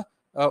of the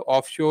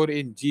offshore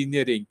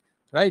engineering,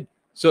 right?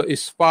 So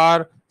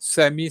spar,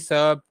 semi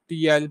sub,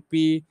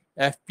 TLP,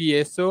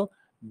 FPSO,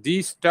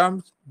 these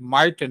terms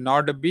might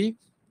not be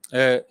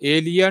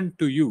alien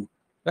to you,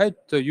 right?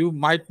 So you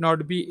might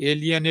not be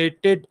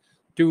alienated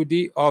to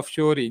the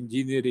offshore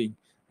engineering,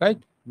 right?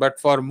 But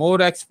for more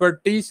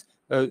expertise,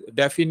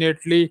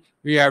 definitely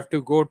we have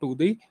to go to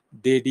the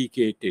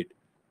dedicated,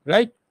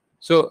 right?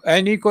 So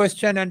any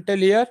question until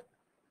here?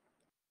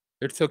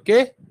 It's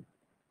okay.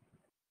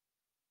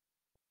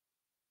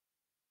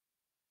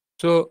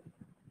 So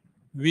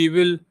we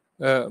will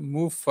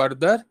move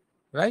further,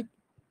 right?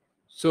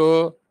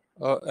 So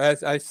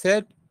as I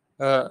said,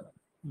 uh,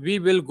 we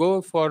will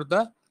go for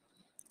the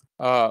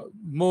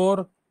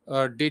more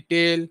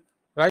detail,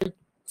 right?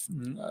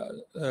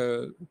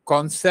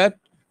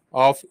 Concept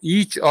of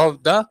each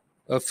of the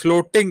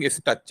floating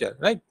structure,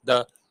 right?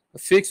 The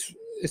fixed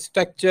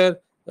structure,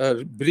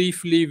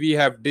 briefly we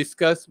have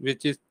discussed,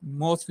 which is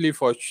mostly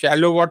for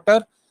shallow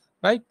water,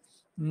 right?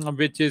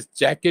 Which is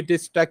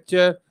jacket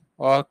structure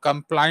or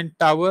compliant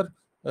tower.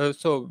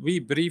 So we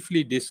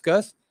briefly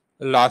discussed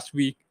last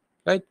week,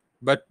 right?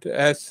 But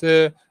as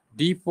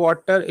deep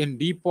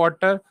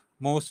water,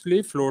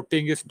 mostly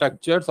floating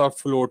structures or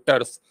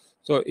floaters.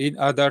 So in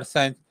other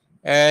sense,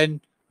 and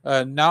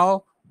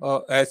now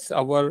as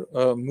our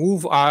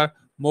move are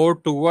more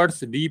towards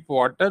deep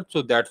water,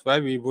 so that's why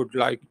we would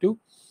like to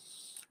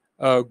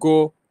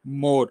go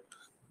more.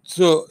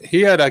 So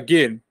here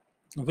again,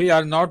 we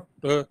are not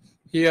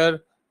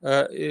here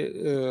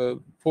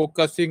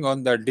focusing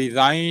on the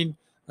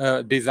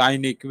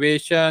design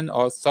equation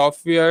or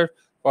software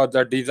for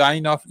the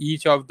design of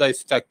each of the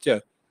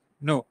structure.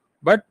 No,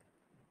 but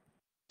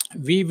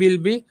we will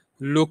be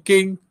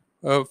looking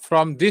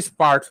from this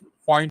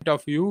point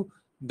of view,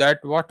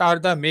 that what are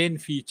the main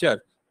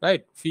feature,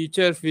 right?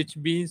 Features, which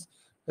means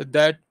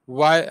that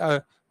why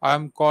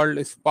I'm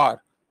called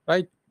spar,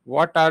 right?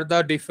 What are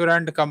the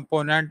different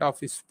component of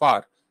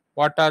spar?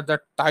 What are the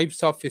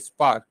types of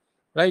spar,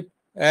 right?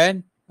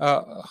 And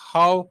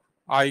how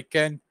I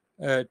can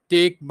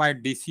take my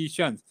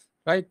decisions,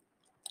 right?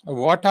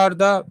 What are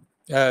the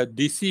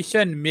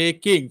decision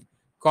making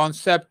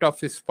concept of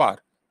spar,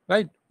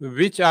 right?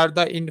 Which are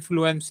the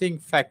influencing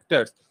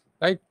factors,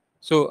 right?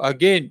 So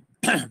again,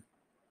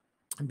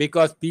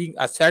 because being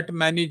asset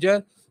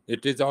manager,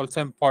 it is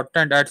also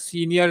important at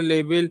senior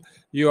level.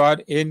 You are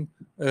in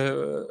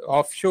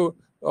offshore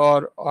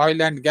or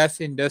oil and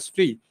gas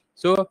industry,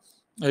 so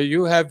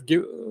you have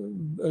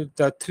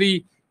the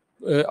three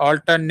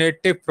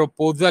alternative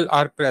proposal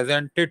are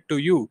presented to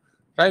you,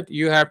 right?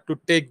 You have to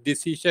take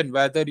decision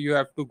whether you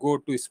have to go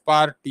to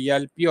spar,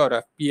 TLP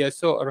or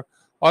FPSO,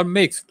 or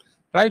mixed,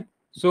 right?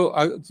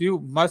 So you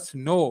must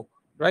know,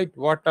 right,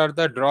 what are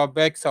the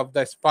drawbacks of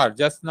the spar.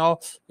 Just now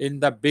in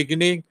the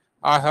beginning,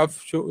 I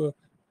have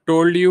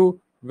told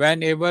you,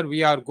 whenever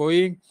we are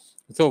going,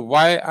 so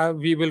why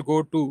we will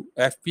go to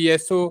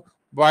FPSO,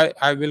 why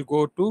I will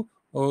go to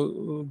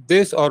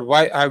this, or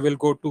why I will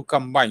go to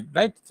combine,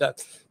 right?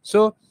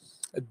 So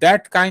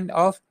that kind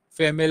of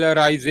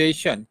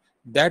familiarization,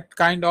 that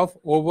kind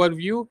of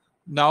overview,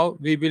 now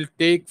we will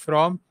take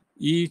from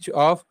each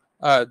of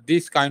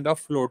this kind of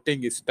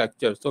floating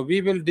structure. So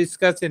we will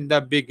discuss in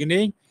the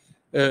beginning.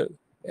 uh,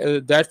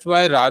 that's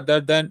why,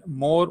 rather than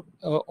more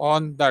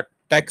on the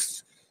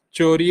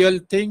textual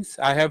things,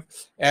 I have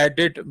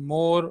added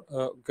more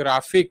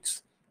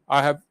graphics,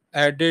 I have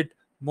added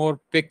more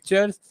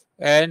pictures,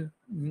 and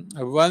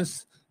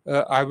once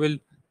I will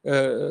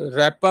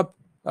wrap up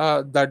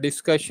the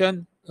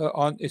discussion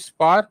on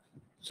spar,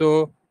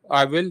 so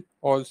I will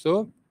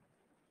also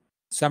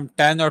some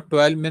 10 or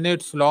 12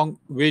 minutes long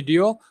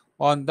video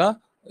on the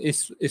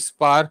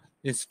spar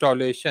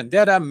installation.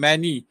 There are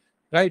many,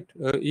 right?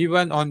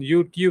 Even on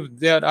YouTube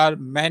there are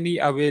many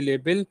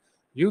available.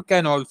 You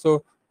can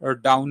also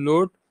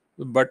download,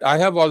 but I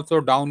have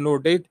also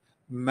downloaded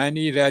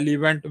many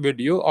relevant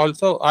video.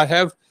 Also I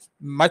have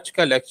much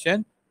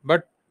collection,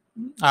 but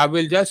I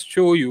will just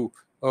show you.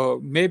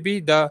 Maybe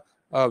the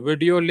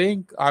video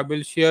link I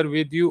will share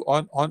with you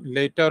on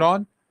later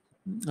on,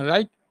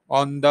 right?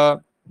 On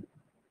the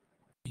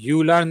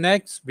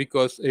ULearnX,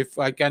 because if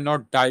I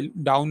cannot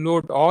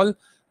download all,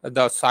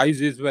 the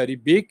size is very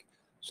big.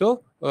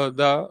 So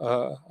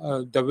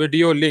the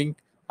video link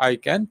I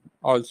can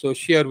also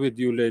share with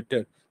you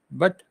later.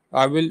 But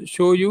I will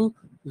show you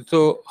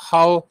so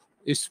how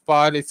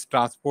spar is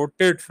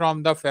transported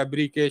from the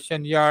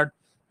fabrication yard,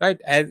 right?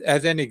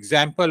 As an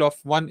example of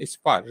one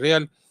spar,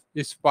 real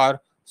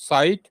spar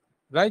site,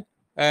 right?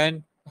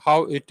 And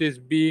how it is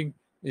being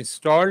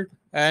installed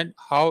and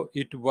how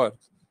it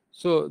works.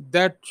 So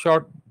that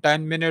short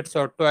 10 minutes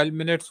or 12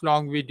 minutes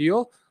long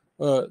video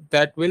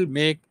that will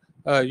make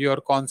your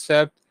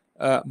concept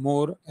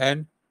more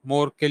and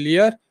more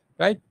clear,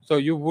 right? So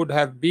you would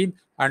have been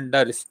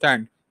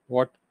understand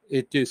what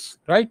it is,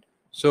 right?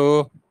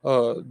 So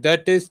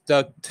that is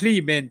the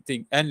three main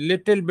thing, and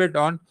little bit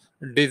on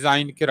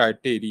design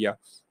criteria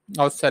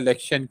or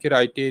selection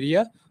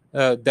criteria,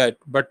 that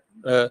but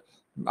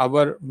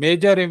our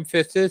major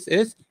emphasis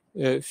is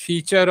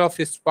feature of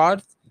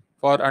spars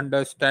for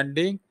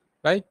understanding,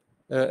 right?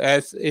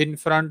 As in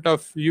front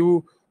of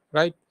you,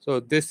 right? So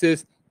this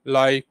is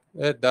like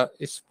the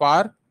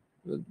spar,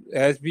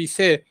 as we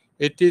say,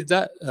 it is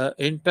the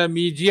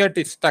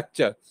intermediate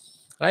structure,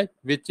 right?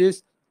 Which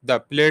is the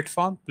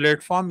platform.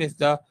 Platform is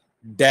the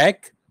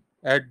deck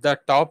at the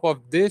top of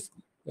this.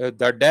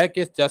 The deck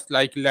is just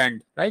like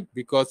land, right?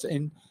 Because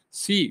in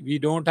sea we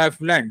don't have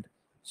land.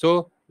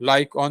 So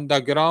like on the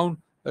ground,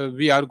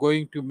 we are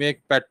going to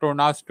make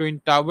Petronas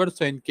Twin Towers.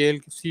 So in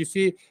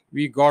KLCC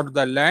we got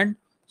the land.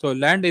 So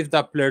land is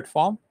the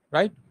platform,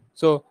 right?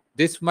 So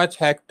this much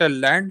hectare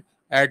land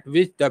at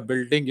which the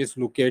building is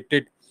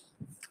located,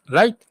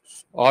 right?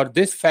 Or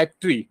this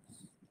factory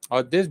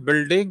or this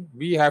building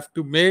we have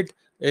to made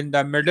in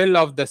the middle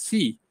of the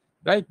sea,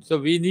 right? So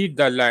we need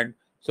the land.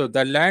 So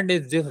the land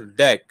is this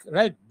deck,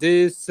 right?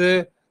 This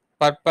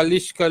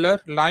purplish color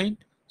line,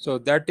 so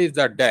that is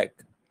the deck,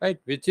 right?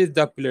 Which is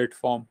the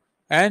platform.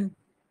 And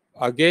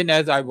again,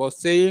 as I was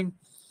saying,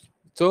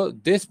 so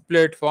this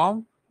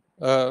platform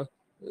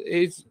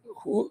is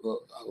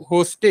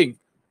hosting,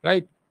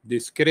 right?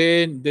 This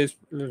crane, this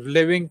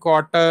living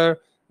quarter,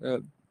 uh,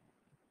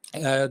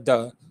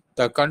 the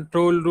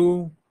control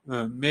room,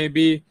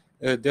 maybe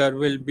there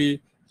will be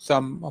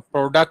some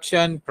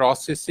production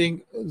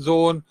processing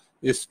zone,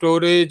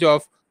 storage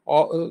of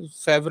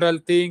several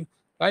things,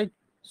 right?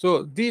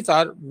 So these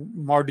are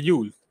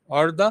modules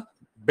or the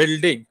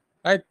building,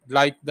 right?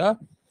 Like the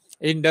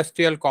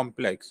industrial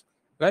complex,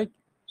 right?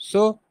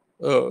 So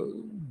uh,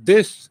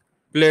 this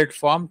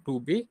platform to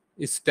be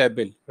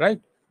stable, right?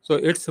 So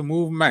its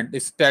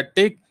movement,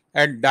 static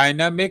and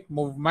dynamic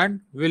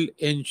movement will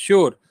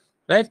ensure,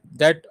 right,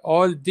 that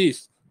all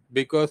this,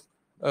 because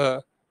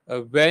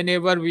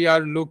whenever we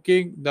are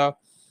looking the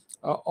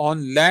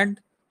on land,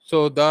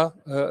 so the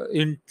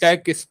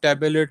intact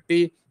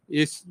stability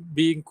is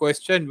being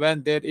questioned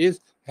when there is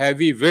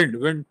heavy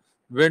wind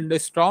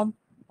storm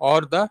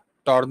or the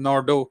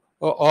tornado,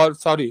 or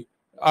sorry,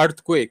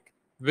 earthquake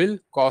will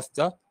cause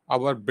the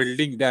our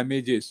building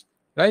damages,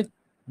 right?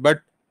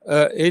 But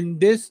in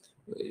this,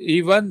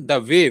 even the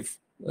wave,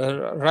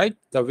 right,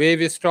 the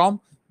wave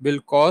storm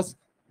will cause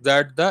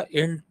that the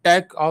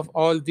intact of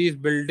all these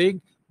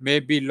building may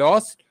be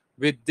lost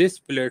with this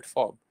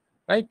platform,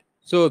 right?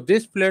 So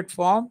this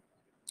platform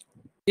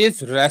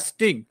is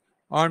resting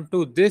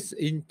onto this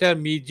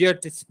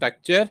intermediate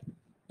structure,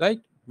 right,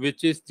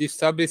 which is the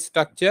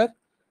substructure,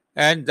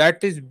 and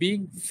that is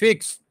being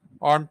fixed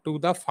onto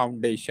the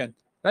foundation,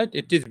 right?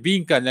 It is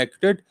being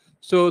connected.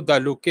 So the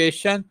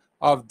location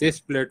of this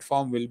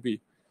platform will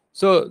be,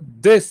 so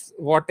this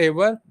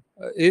whatever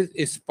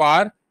is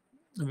spar,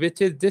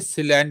 which is this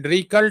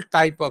cylindrical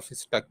type of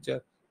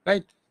structure,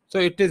 right? So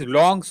it is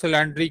long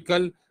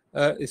cylindrical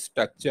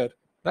structure,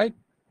 right?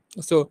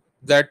 So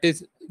that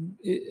is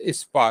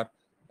spar,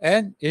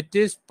 and it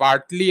is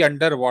partly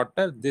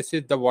underwater. This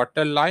is the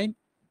water line,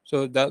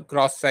 so the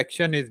cross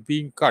section is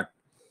being cut.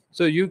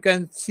 So you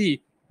can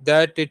see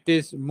that it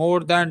is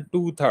more than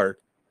two-thirds,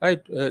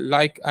 right?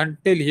 Like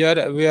until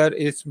here, where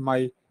is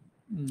my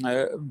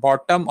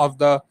bottom of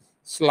the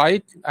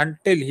slide,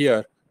 until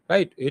here,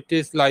 right? It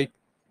is like,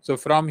 so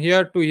from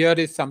here to here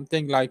is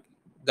something like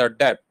the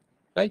depth,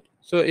 right?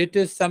 So it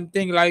is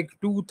something like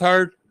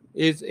two-thirds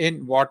is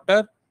in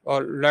water,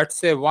 or let's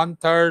say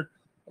one-third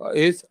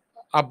is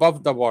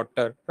above the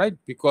water, right?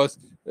 Because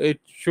it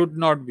should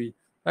not be,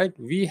 right?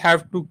 We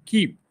have to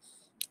keep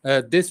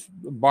this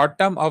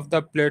bottom of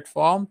the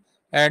platform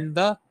and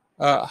the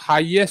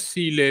highest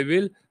sea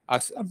level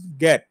as a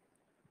gap,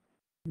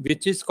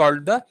 which is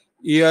called the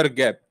air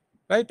gap,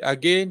 right?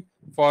 Again,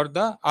 for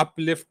the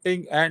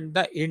uplifting and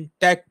the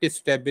intact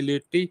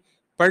stability,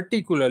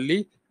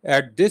 particularly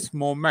at this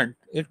moment,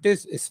 it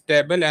is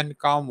stable and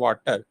calm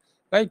water,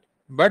 right?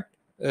 But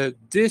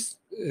this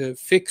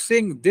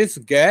fixing this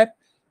gap,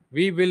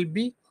 we will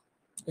be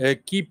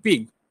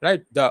keeping,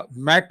 right, the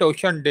mat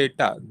ocean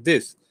data,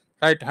 this,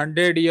 right,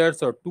 100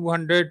 years or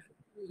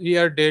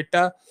 200-year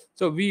data.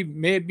 So we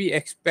may be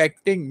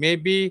expecting,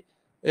 maybe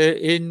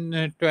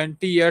in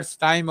 20 years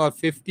time or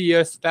 50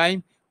 years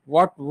time,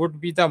 what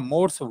would be the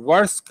most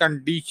worst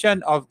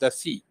condition of the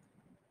sea,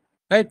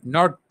 right?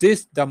 Not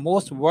this, the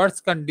most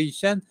worst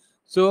condition.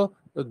 So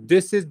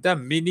this is the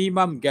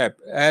minimum gap,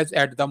 as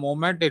at the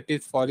moment it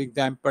is, for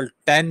example,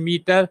 10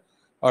 meter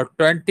or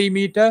 20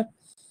 meter,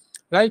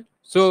 right?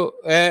 So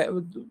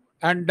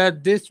under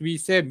this we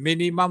say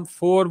minimum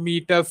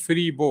 4-meter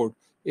freeboard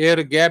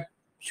air gap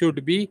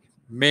should be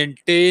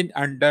maintained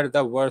under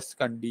the worst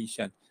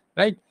condition,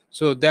 right?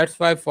 So that's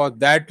why for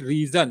that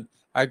reason,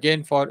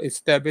 again for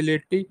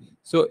stability,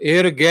 so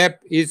air gap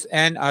is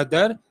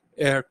another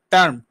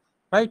term,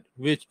 right?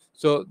 Which,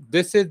 so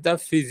this is the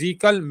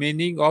physical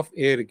meaning of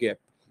air gap.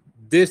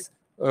 This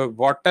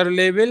water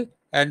level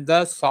and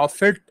the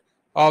soffit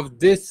of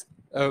this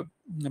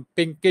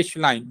pinkish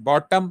line,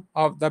 bottom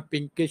of the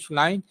pinkish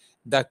line,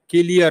 the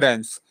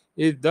clearance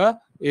is the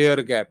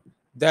air gap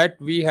that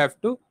we have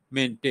to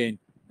maintain,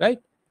 right?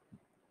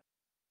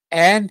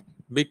 And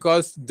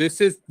because this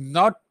is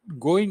not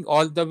going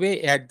all the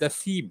way at the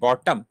sea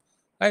bottom,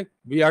 right?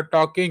 We are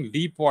talking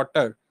deep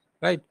water,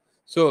 right?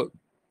 So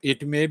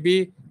it may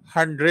be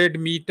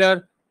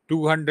 100-meter,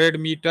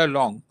 200-meter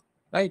long,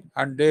 right?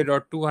 100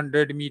 or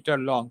 200-meter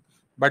long.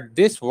 But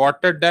this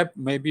water depth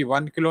may be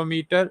 1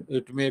 kilometer,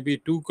 it may be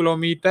 2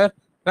 kilometer,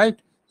 right?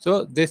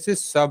 So this is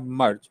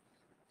submerged.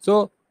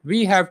 So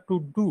we have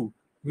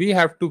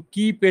to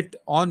keep it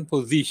on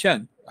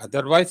position,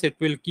 otherwise it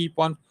will keep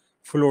on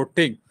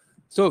floating.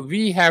 So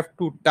we have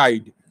to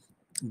tide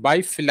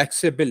by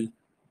flexible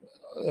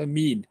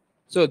mean.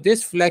 So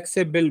this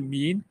flexible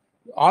mean,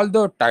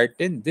 although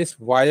tighten this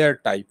wire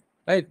type,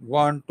 right?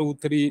 1, 2,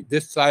 3,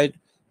 this side,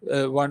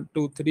 1,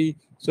 2, 3.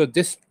 So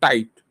this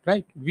tight,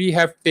 right? We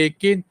have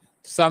taken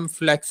some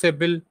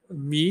flexible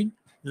mean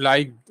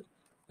like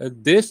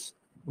this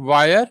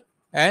wire,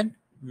 and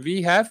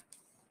we have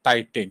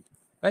tightened,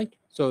 right?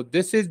 So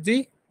this is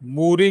the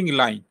mooring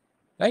line,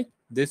 right?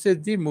 This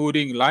is the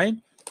mooring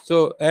line.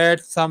 So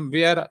at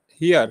somewhere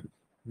here,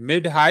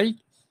 mid height,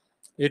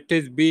 it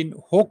is being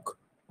hooked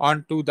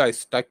onto the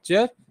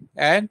structure,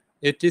 and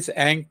it is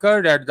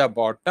anchored at the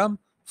bottom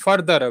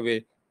further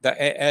away,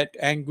 at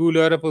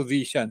angular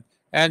position.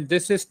 And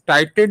this is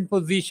tightened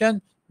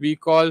position. We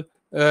call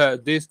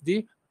this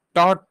the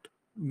taut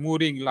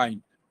mooring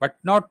line, but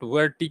not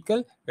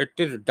vertical. It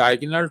is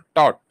diagonal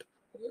taut.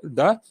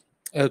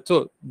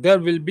 So there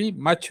will be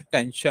much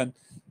tension,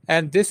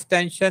 and this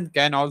tension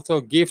can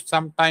also give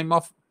some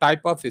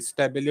type of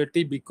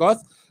stability,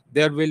 because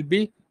there will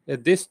be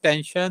this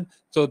tension,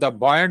 so the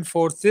buoyant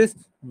forces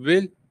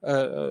will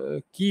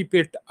keep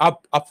it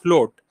up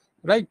afloat,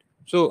 right?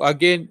 So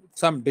again,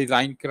 some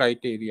design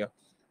criteria.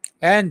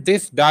 And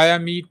this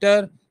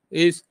diameter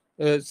is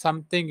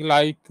something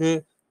like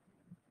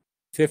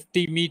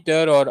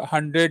 50-meter or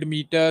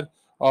 100-meter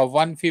or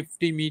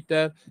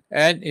 150-meter,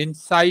 and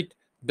inside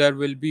there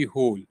will be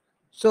hole.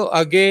 So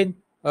again,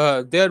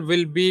 there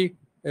will be,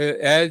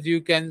 as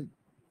you can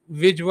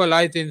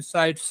visualize,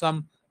 inside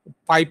some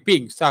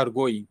pipings are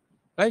going,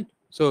 right?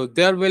 So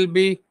there will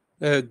be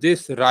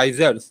this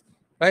risers,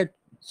 right?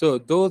 So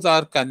those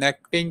are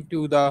connecting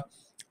to the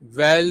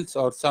wells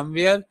or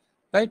somewhere,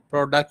 right?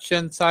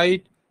 Production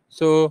site.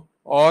 So,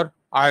 or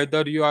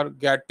either you are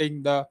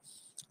getting the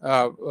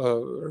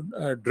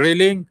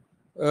drilling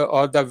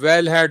or the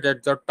wellhead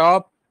at the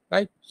top,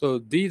 right? So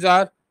these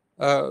are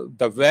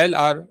the well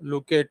are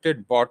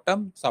located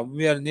bottom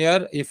somewhere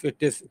near, if it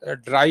is a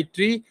dry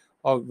tree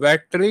or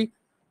wet tree,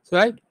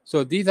 right?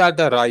 So these are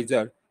the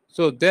riser.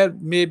 So there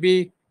may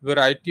be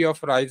variety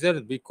of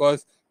risers,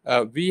 because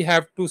we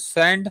have to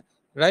send,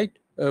 right,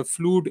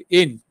 fluid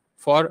in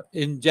for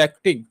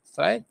injecting,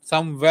 right?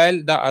 Some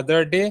well the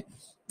other day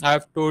I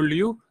have told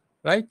you,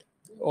 right?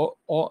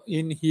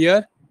 In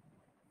here,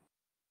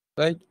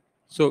 right?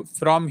 So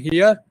from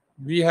here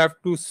we have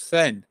to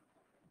send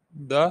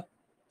the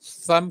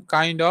some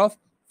kind of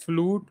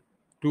fluid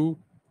to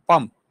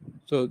pump.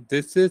 So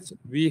this is,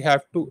 we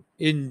have to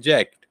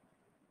inject,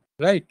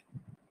 right?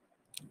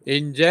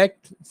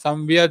 Inject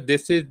somewhere,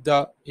 this is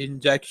the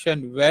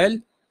injection well.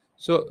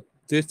 So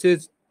this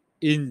is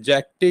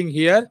injecting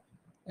here,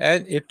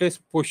 and it is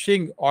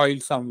pushing oil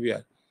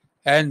somewhere,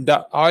 and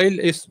the oil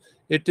is,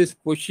 it is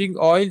pushing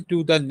oil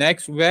to the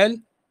next well,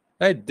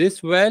 right?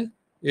 This well,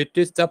 it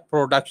is the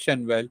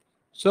production well,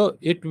 so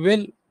it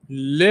will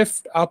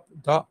lift up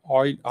the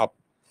oil up.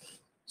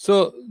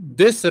 So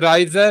this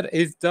riser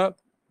is the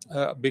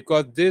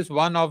because this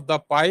one of the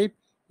pipe,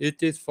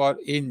 it is for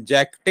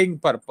injecting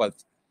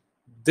purpose.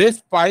 This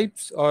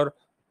pipes or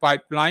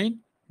pipeline,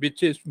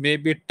 which is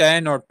maybe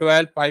 10 or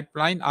 12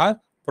 pipeline, are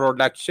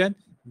production,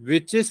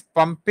 which is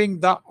pumping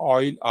the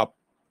oil up,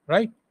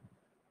 right?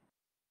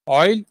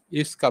 Oil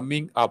is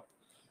coming up.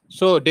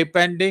 So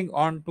depending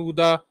on to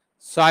the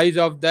size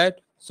of that,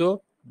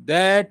 so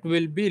that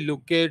will be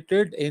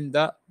located in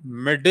the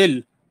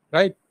middle,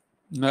 right?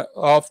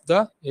 Of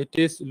the, it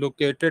is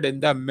located in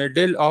the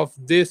middle of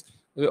this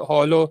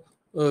hollow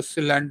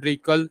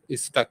cylindrical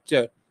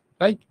structure,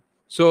 right?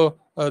 So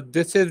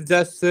this is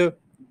just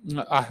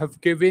I have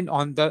given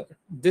on the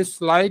this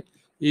slide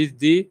is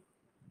the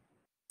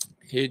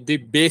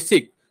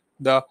basic,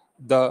 the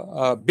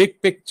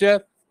big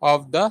picture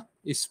of the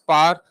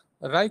spar,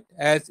 right,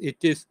 as it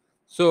is.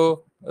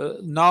 So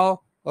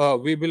now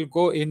we will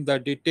go in the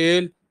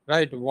detail,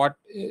 right? What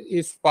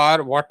is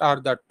spar, what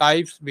are the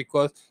types,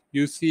 because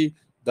you see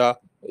the,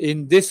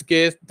 in this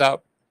case, the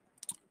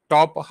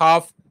top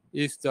half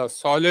is the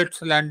solid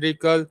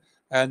cylindrical,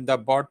 and the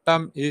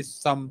bottom is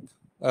some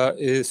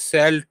is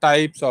cell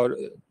types or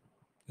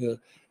uh,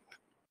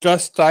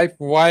 trust type.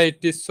 Why it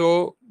is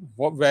so?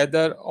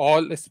 Whether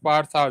all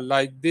spars are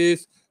like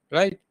this,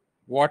 right?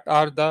 What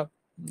are the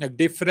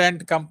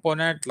different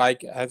component?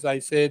 Like as I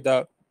say,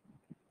 the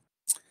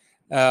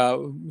uh,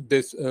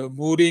 this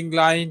mooring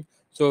line,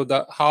 so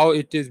the how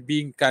it is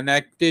being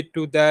connected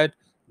to that,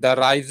 the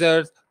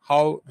risers,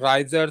 how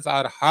risers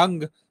are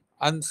hung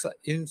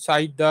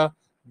inside the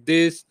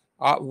this,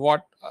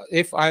 what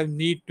if I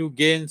need to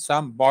gain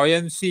some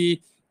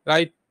buoyancy,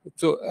 right?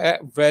 So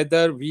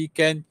whether we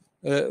can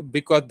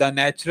because the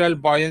natural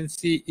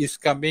buoyancy is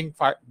coming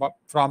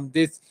from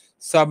this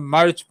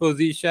submerged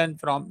position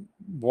from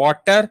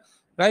water,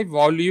 right,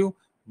 volume,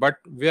 but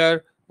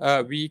where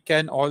we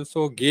can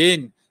also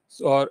gain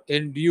or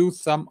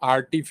induce some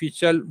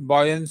artificial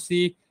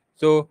buoyancy.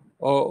 So,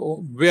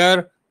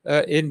 where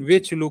in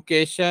which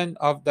location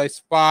of the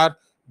spar,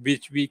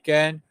 which we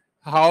can,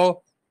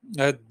 how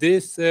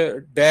this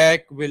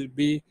deck will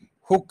be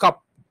hooked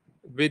up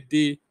with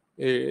the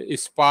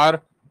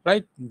spar,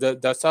 right?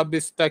 The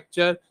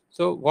substructure.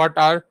 So, what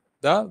are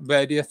the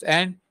various,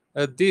 and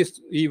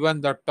this even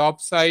the top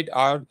side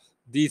are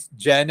these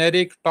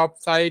generic top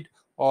side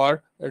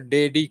or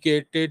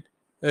dedicated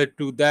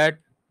to that.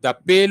 The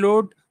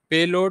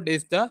payload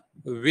is the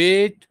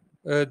weight,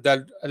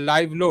 the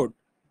live load,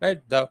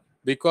 right? The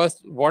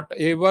because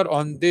whatever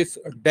on this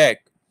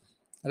deck,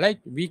 right,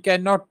 we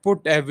cannot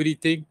put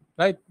everything,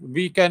 right?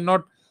 We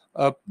cannot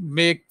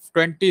make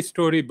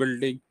 20-story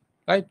building,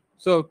 right?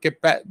 So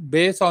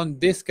based on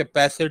this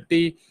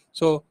capacity,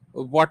 so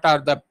what are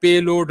the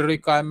payload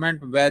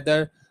requirement,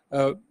 whether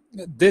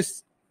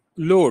this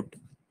load,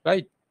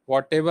 right,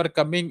 whatever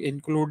coming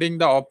including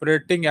the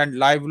operating and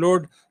live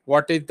load,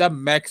 what is the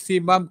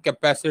maximum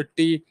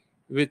capacity,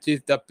 which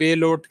is the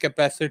payload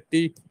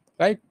capacity,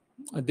 right,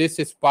 this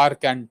spar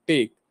can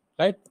take,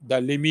 right? The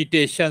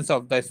limitations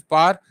of the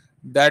spar,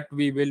 that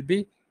we will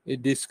be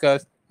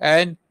discussed,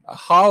 and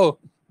how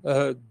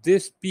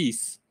this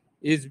piece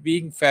is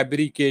being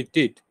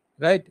fabricated,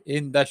 right,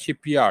 in the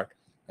shipyard,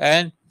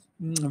 and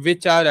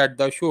which are at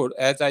the shore.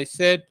 As I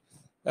said,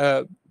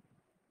 uh,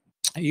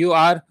 you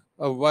are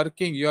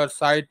working, your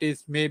site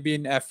is maybe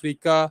in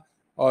Africa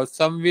or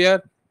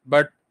somewhere,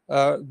 but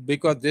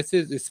because this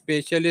is a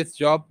specialist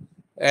job,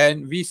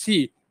 and we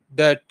see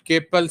that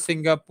Keppel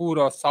Singapore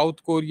or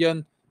South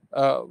Korean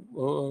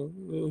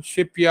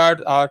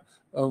shipyard are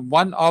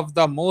one of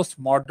the most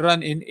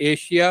modern in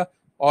Asia,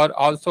 or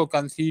also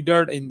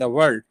considered in the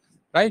world,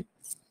 right?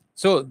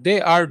 So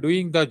they are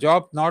doing the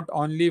job not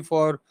only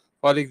for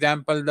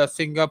example, the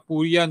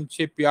Singaporean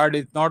shipyard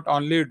is not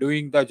only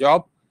doing the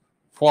job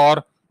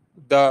for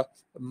the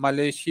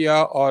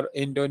Malaysia or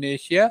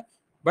Indonesia,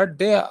 but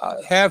they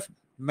have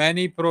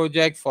many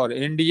projects for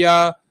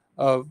India,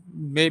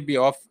 maybe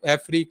of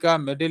Africa,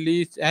 Middle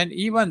East, and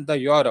even the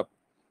Europe,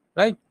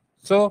 right?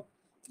 So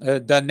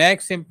the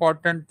next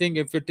important thing,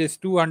 if it is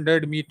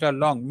 200-meter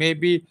long,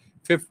 maybe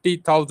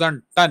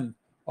 50,000 ton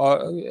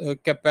or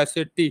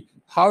capacity,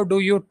 how do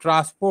you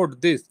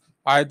transport this?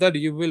 Either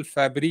you will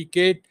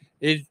fabricate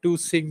into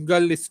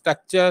single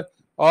structure,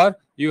 or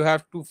you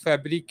have to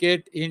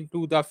fabricate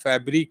into the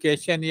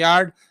fabrication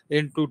yard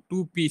into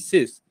two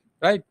pieces,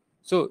 right?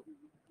 So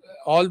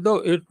although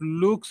it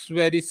looks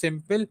very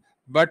simple,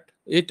 but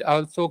it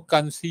also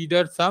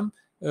considers some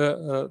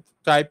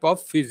type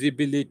of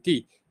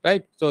feasibility,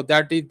 right? So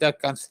that is the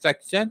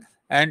construction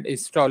and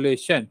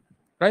installation,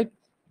 right?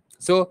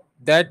 So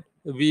that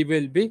we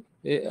will be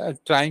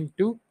trying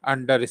to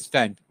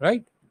understand,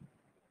 right?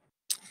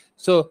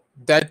 So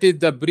that is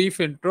the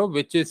brief intro,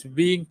 which is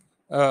being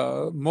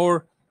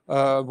more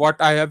what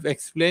I have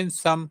explained.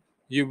 Some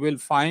you will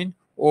find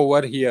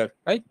over here,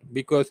 right?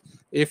 Because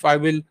if I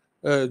will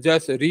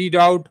just read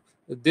out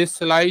this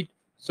slide,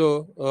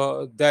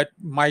 so that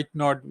might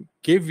not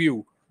give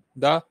you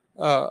the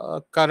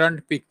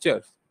current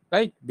pictures,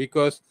 right?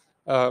 Because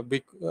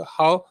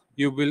how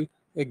you will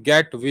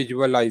get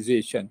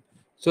visualization.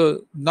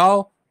 So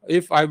now,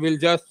 if I will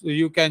just,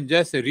 you can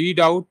just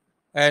read out,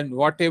 and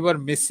whatever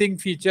missing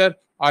feature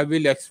I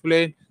will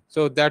explain,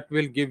 so that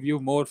will give you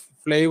more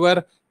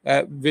flavor,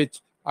 which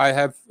I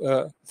have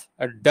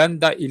done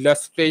the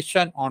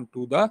illustration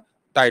onto the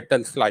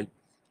title slide,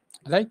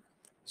 right?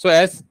 So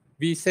as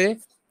we say,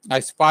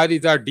 a spar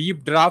is a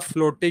deep draft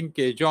floating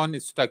caisson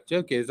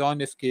structure.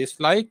 Caisson is case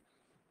like,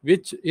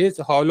 which is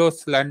hollow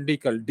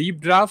cylindrical. Deep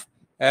draft,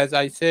 as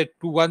I said,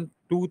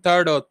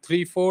 two-third or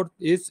three-fourth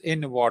is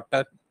in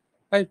water,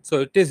 right?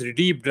 So it is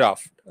deep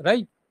draft,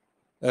 right?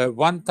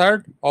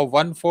 One-third or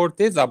one-fourth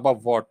is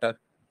above water.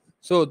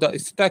 So the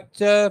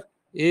structure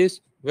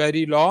is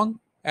very long,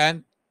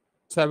 and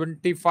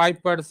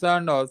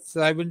 75% or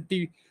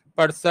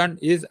 70%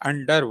 is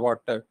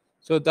underwater.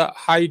 So the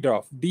high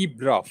draft, deep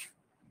draft,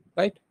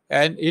 right?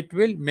 And it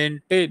will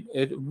maintain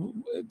it,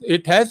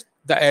 it has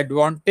the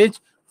advantage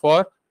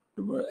for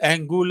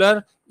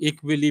angular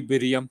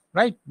equilibrium,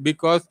 right?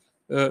 Because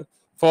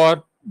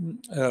for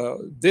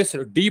this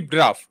deep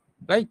draft,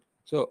 right?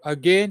 So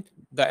again,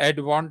 the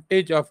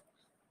advantage of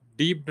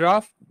deep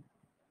draft.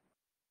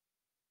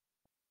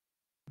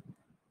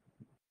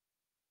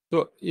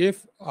 So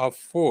if a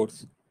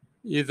force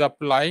is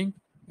applying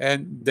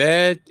and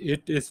that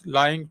it is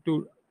lying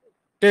to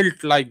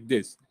tilt like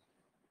this,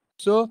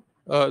 so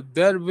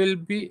there will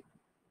be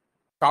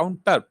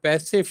counter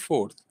passive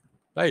force,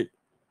 right?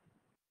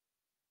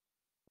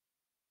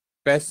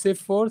 Passive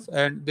force,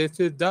 and this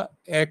is the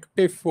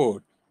active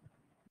force,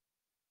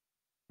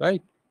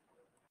 right?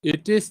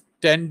 It is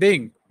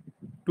tending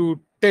to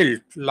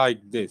tilt like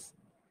this,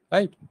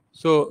 right?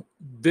 So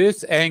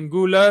this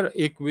angular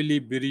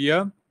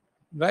equilibrium,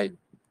 right,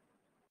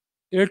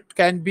 it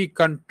can be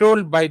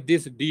controlled by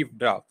this deep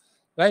draft,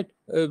 right?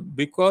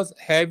 Because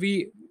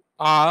heavy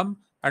arm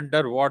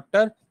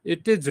underwater,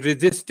 it is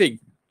resisting,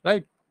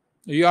 right?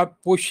 You are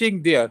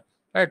pushing there,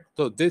 right?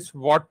 So this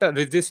water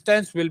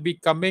resistance will be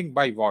coming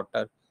by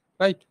water,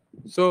 right?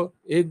 So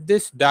in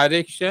this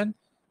direction,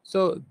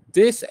 so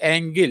this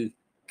angle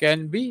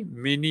can be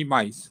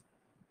minimized,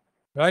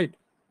 right?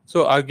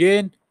 So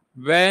again,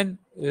 when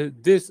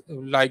this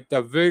like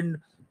the wind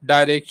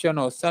direction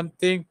or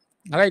something,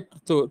 right?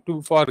 So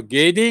to for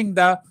gaining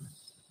the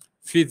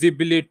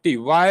feasibility,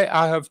 why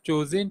I have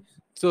chosen,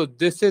 so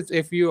this is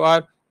if you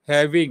are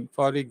having,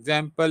 for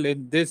example,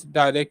 in this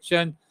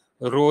direction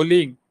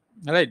rolling,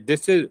 right?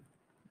 This is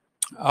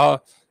uh,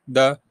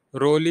 the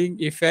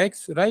rolling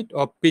effects, right,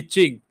 or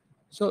pitching.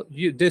 So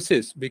you, this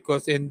is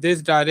because in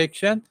this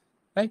direction,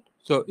 right,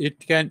 so it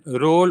can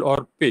roll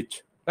or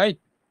pitch, right.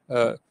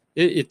 uh,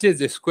 it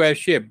is a square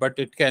shape, but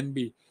it can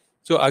be,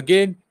 so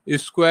again a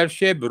square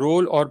shape,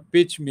 roll or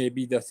pitch may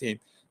be the same.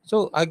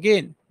 So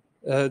again,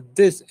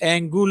 this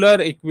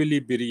angular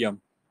equilibrium,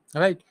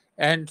 right.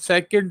 And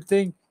second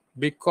thing,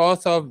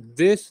 because of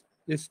this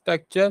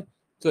structure,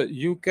 so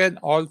you can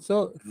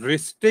also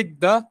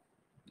restrict the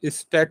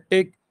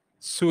static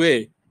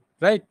sway,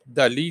 right?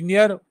 The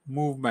linear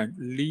movement,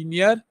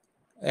 linear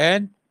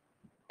and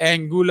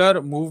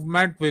angular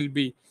movement will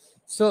be.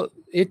 So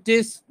it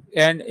is,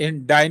 and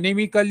in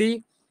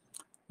dynamically,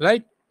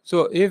 right?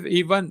 So if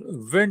even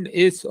wind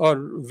is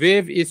or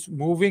wave is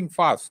moving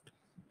fast,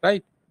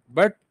 right?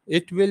 But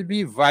it will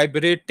be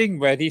vibrating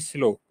very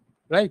slow,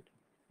 right?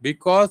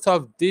 Because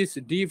of this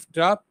deep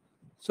drop,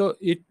 so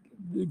it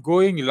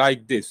going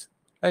like this,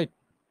 right?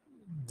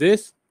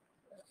 This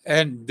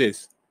and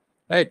this,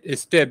 right,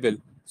 is stable.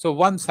 So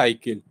one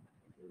cycle,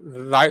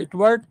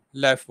 rightward,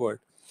 leftward.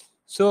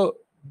 So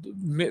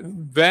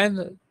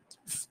when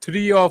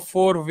three or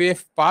four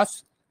wave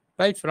pass,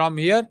 right, from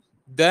here,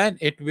 then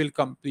it will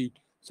complete.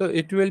 So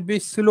it will be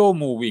slow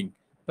moving,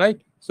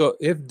 right? So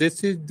if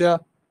this is the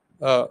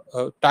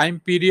time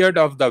period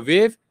of the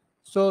wave,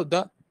 so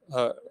the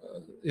uh,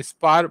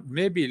 spar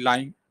may be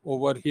lying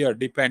over here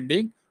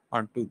depending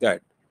onto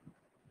that,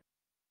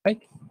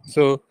 right?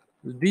 So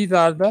these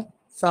are the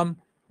some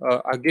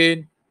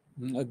again,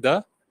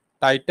 the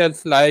title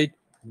slide,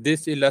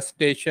 this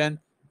illustration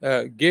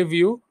give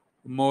you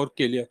more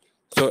clear.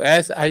 So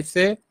as I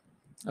say,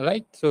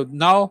 right, so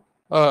now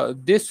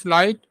this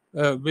slide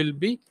will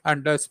be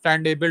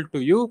understandable to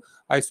you.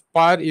 A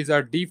spar is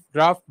a deep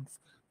draft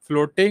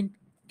floating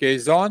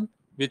caisson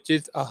which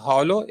is a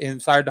hollow,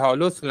 inside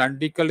hollow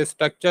cylindrical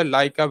structure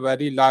like a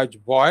very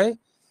large buoy.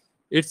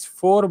 Its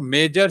four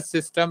major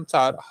systems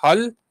are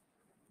hull,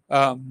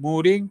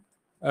 mooring,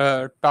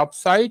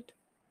 topside,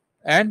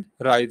 and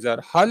riser.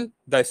 Hull,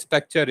 the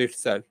structure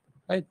itself,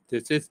 right?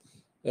 This is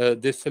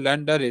this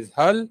cylinder is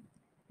hull,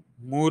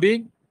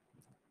 mooring,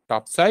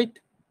 topside,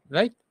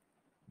 right,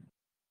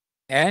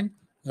 and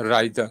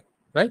riser,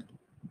 right.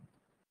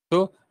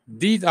 So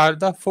these are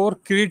the four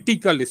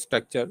critical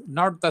structure,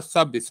 not the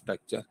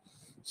substructure.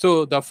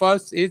 So the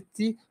first is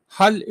the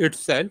hull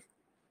itself,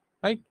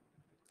 right.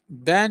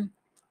 Then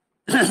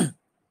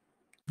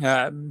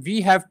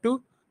we have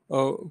to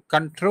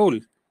control,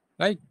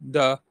 right,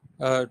 the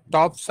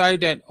top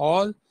side and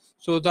all.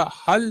 So the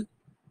hull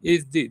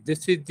is the,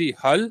 this is the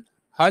hull.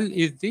 Hull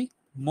is the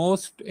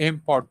most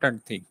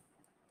important thing,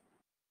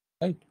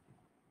 right.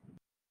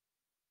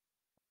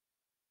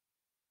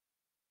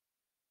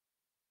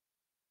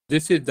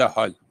 This is the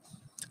hull.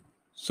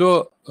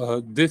 So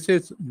this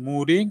is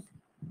mooring,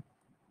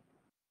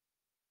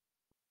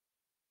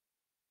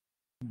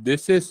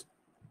 this is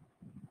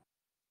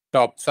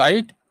top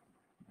side,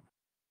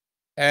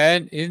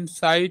 and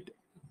inside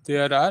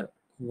there are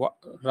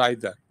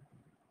riser.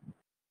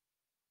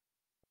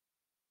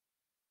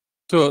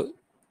 So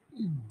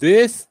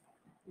this,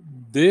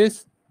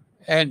 this,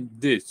 and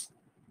this,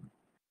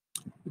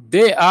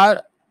 they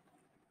are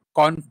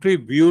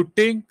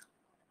contributing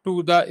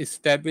to the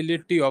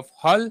stability of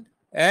hull,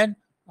 and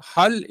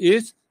hull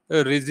is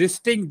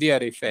resisting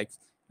their effects,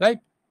 right,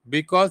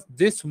 because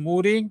this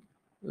mooring,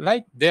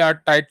 right, they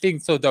are tightening,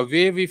 so the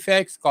wave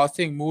effects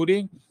causing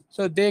mooring,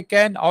 so they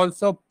can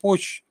also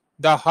push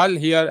the hull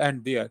here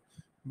and there.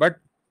 But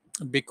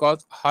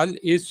because hull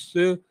is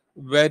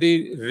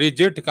very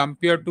rigid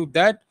compared to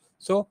that,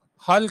 so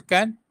hull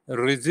can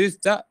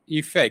resist the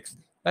effects,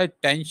 right,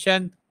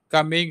 tension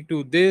coming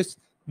to this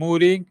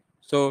mooring,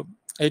 so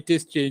it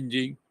is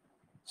changing,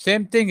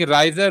 Same thing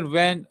riser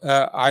when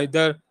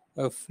either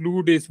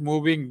fluid is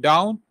moving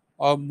down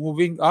or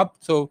moving up.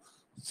 So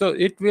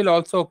it will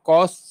also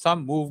cause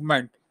some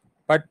movement.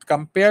 But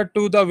compared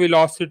to the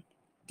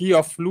velocity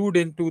of fluid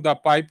into the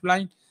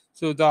pipeline,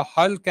 so the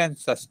hull can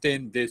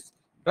sustain this,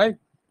 right?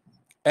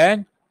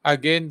 And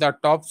again, the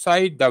top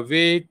side, the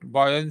weight,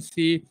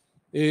 buoyancy,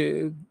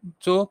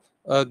 so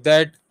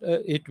that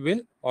it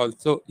will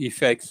also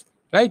affects,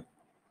 right?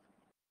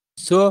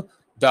 So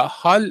the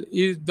hull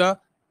is the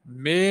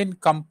main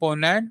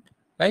component,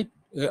 right?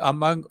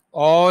 Among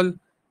all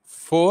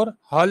four,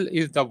 hull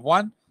is the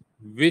one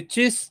which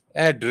is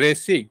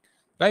addressing,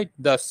 right?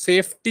 The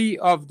safety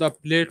of the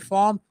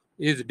platform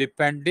is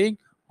depending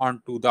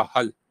onto the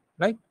hull,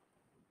 right?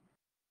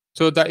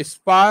 So the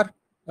spar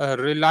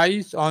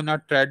relies on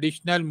a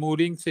traditional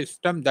mooring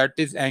system, that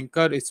is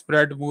anchor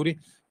spread mooring.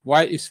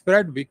 Why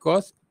spread?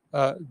 Because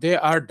they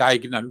are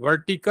diagonal.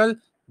 Vertical,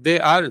 they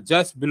are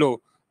just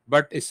below.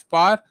 But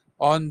spar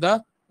on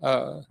the,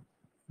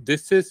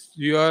 this is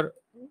your,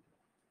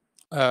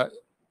 uh,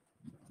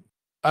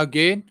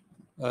 again,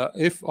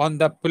 if on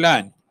the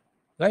plan,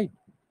 right?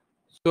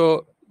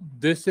 So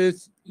this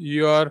is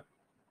your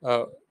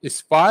uh,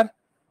 spar,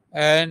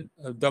 and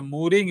the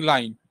mooring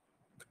line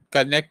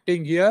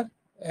connecting here,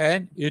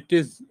 and it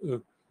is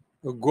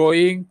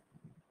going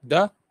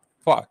the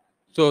far.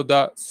 So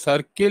the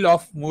circle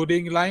of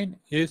mooring line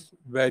is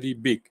very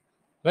big,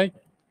 right?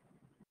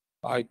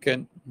 I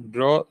can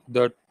draw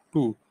the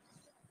two,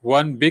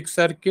 one big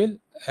circle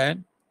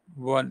and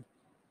one.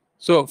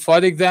 So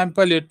for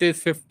example, it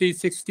is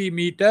 50-60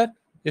 meter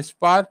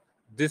spar.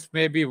 This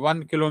may be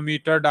 1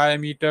 kilometer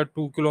diameter,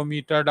 2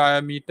 kilometer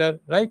diameter,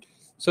 right?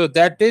 So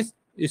that is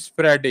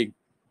spreading.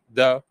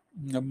 The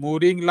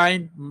mooring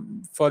line,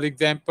 for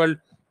example,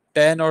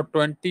 10 or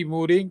 20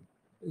 mooring,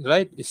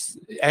 right, is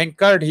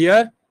anchored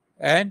here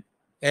and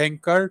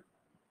anchored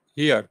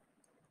here,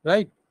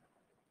 right?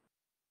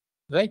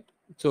 Right.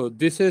 So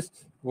this is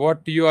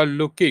what you are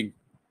looking,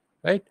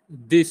 right?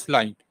 This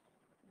line,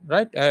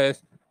 right?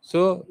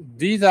 So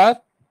these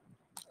are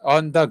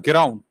on the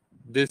ground.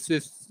 This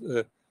is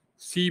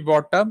sea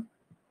bottom,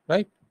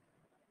 right?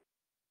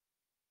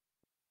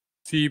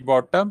 Sea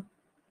bottom.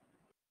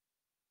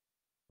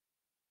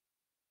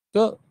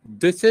 So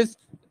this is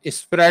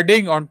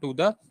spreading onto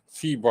the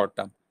sea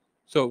bottom.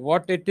 So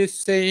what it is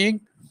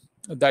saying,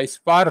 the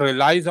spar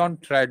relies on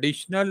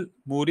traditional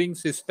mooring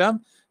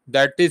system,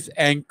 that is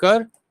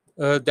anchor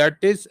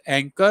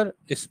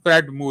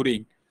spread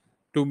mooring.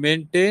 To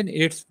maintain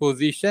its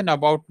position,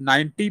 about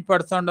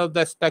 90% of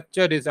the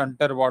structure is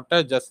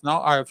underwater. Just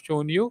now I have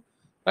shown you,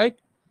 right?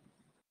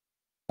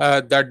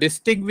 The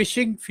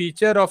distinguishing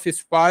feature of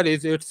spar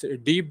is its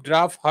deep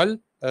draft hull,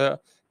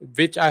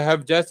 which I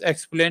have just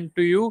explained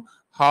to you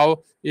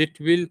how it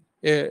will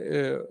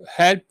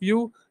help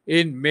you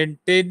in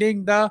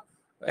maintaining the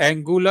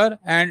angular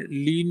and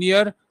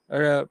linear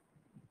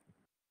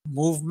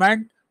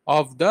movement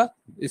of the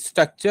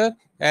structure,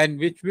 and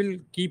which will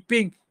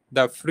keeping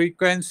the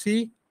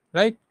frequency,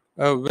 right,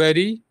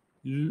 very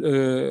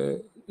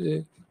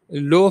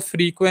low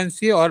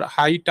frequency or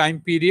high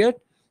time period,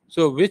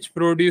 so which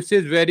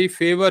produces very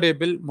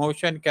favorable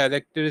motion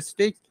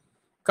characteristics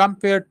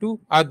compared to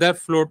other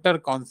floater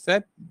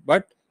concept,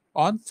 but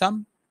on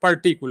some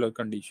particular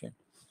condition.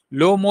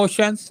 Low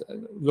motions,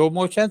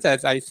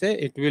 as I say,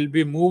 it will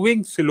be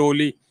moving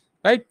slowly,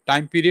 right,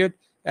 time period,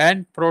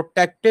 and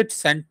protected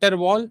center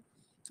wall.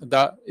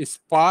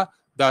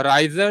 The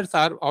risers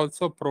are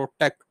also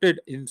protected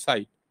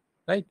inside,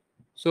 right?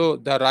 So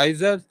the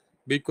risers,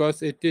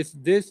 because it is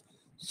this,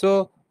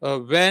 so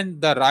when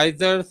the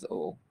risers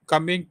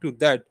coming to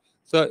that,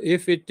 so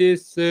if it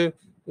is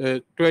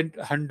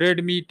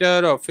 100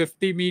 meter or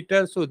 50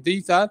 meters, so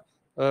these are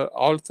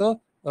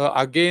also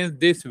against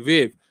this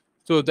wave.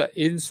 So the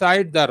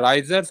inside the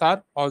risers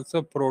are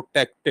also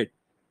protected,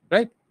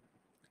 right?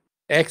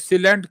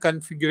 Excellent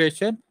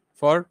configuration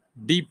for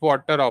deep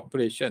water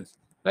operations,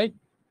 right?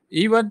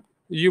 Even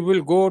you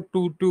will go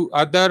to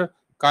other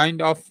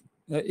kind of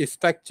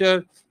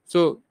structure,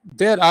 so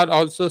there are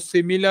also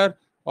similar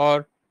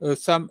or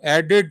some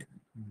added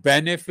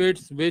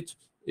benefits which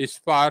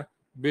spar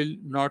will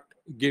not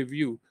give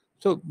you.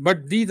 So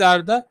but these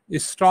are the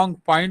strong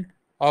point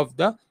of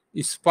the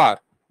spar,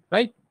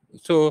 right?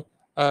 So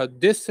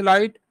this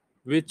slide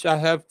which I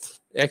have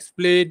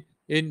explained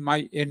in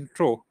my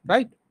intro,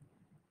 right?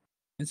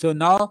 So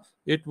now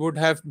it would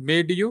have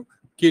made you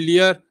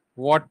clear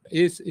what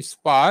is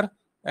SPAR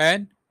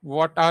and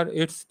what are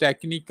its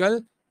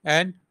technical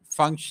and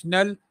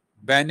functional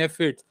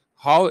benefits,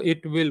 how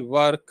it will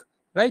work,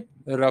 right?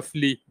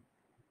 Roughly.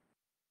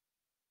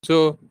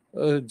 So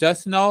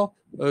just now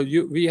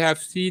we have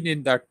seen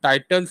in the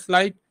title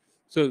slide.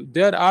 So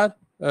there are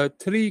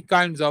three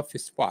kinds of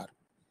SPAR,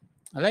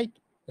 right?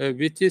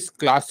 Which is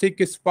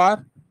classic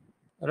SPAR,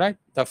 right?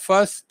 The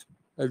first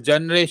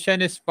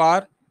generation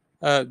spar,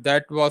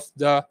 that was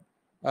the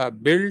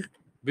build,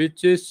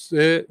 which is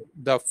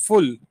the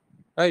full,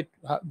 right?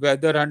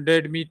 Whether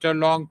 100-meter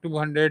long,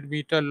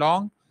 200-meter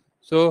long.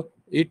 So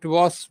it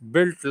was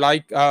built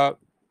like a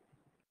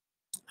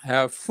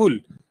full,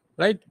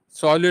 right?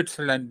 Solid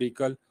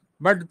cylindrical.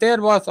 But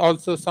there was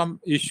also some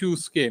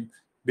issues came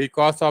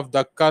because of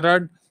the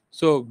current.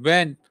 So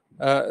when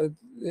uh,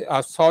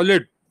 a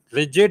solid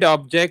rigid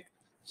object,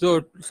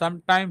 so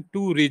sometimes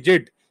too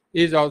rigid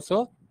is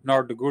also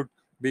not good.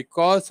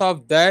 Because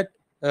of that,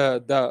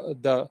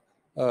 the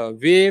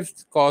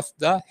waves cause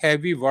the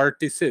heavy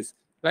vortices,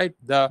 right?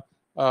 The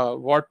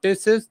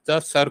vortices, the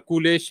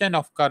circulation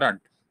of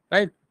current,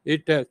 right?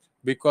 It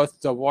because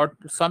the what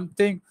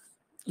something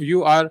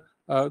you are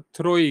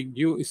throwing,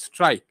 you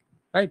strike,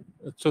 right?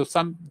 So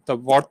some the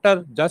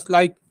water, just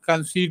like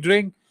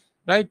considering,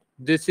 right,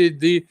 this is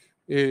the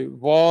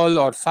wall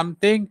or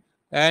something,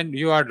 and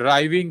you are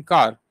driving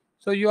car,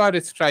 so you are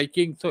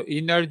striking, so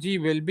energy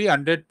will be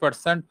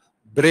 100%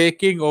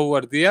 breaking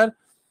over there.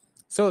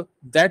 So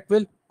that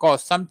will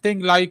cause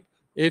something like,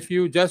 if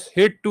you just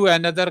hit to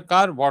another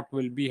car, what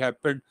will be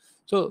happened?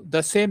 So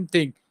the same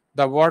thing,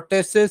 the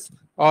vortices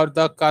or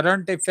the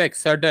current effect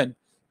sudden,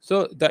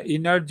 so the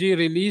energy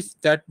release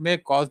that may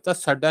cause the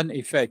sudden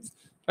effects,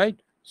 right?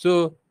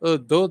 So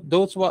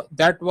those were,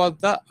 that was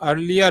the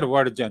earlier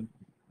version,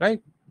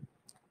 right?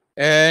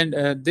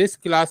 And this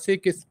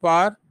classic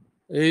spar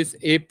is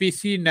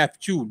APC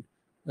Neptune,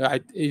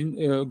 right,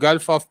 in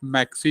Gulf of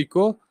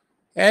Mexico,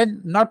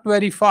 and not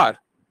very far,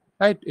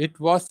 right? It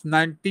was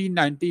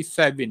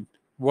 1997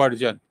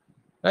 version,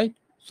 right?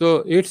 So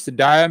its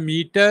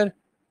diameter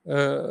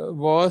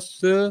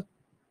was uh,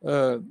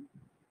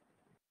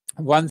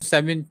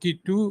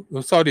 172,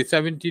 sorry,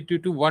 72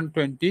 to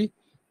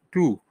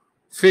 122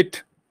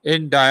 feet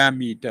in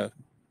diameter,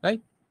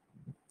 right?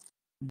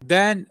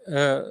 Then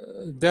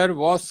there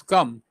was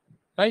come,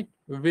 right,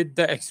 with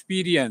the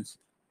experience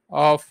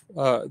of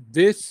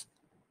this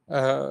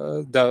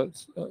the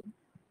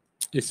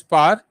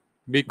spar,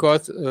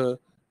 because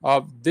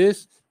of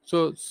this,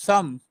 so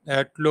some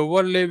at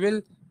lower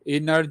level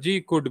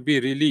energy could be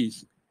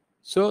released.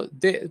 So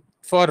they,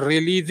 for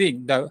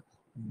releasing the,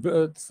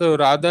 so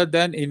rather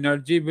than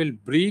energy will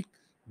break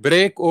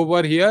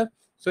over here,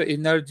 so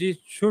energy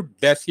should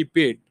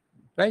dissipate,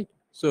 right?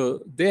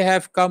 So they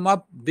have come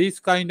up this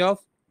kind of,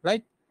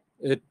 right,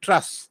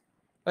 truss,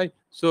 right?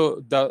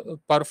 So the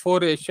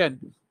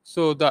perforation,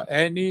 so the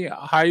any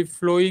high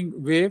flowing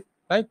wave,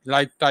 right,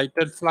 like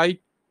tidal slide,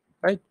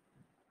 right,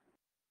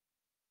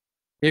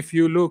 if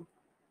you look,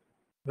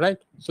 right,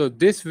 so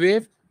this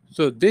wave,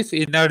 so this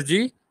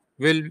energy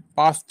will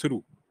pass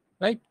through,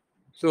 right,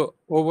 so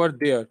over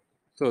there.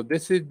 So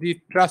this is the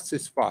truss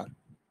spar,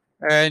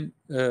 and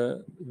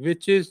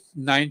which is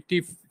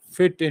 90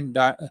 feet in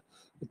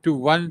to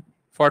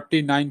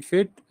 149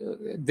 feet,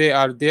 they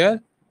are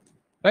there,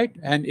 right?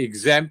 An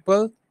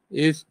example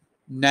is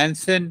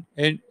Nansen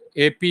and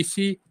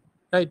APC,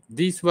 right?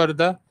 These were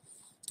the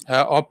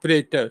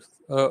operators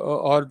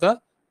or the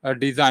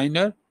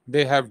designer.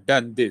 They have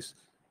done this,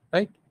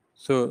 right?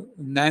 So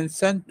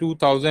Nansen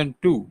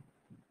 2002.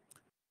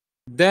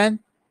 Then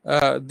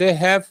they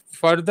have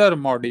further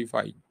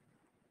modified,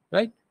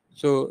 right?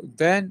 So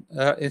then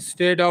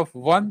instead of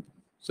one,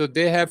 so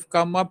they have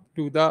come up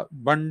to the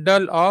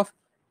bundle of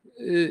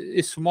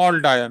small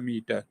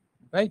diameter,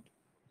 right?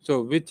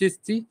 So which is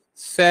the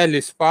cell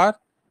spar.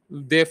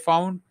 They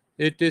found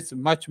it is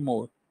much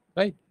more,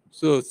 right?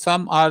 So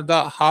some are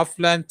the half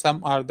length,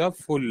 some are the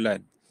full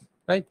length,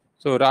 right?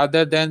 So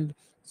rather than,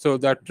 so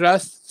the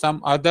truss,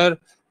 some other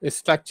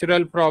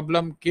structural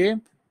problem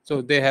came,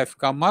 so they have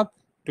come up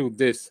to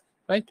this,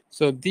 right?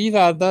 So these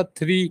are the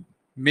three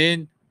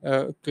main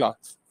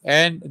class,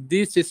 and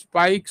these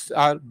spikes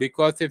are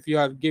because if you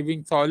are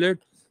giving solid,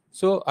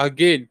 so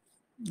again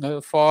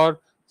for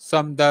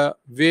some the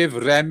wave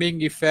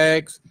ramming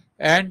effects,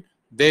 and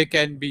they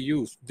can be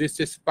used, these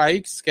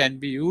spikes can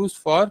be used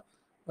for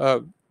uh,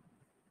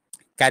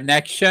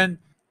 connection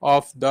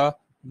of the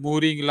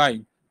mooring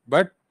line.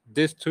 But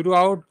this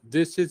throughout,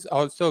 this is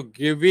also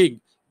giving,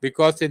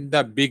 because in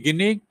the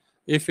beginning,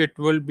 if it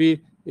will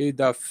be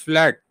the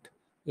flat,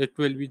 it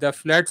will be the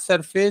flat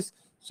surface,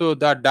 so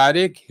the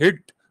direct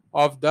hit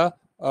of the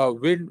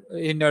wind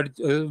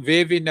energy,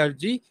 wave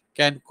energy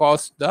can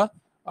cause the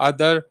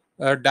other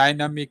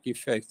dynamic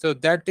effect. So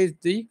that is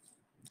the,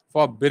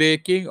 for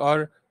breaking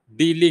or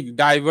dealing,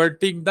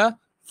 diverting the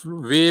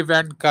wave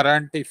and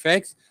current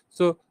effects.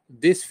 So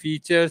these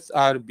features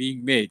are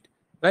being made,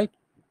 right?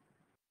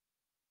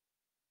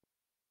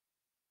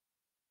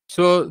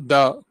 So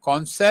the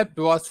concept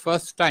was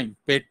first time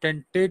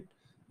patented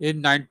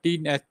in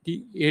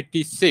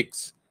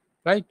 1986,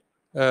 right?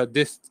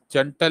 This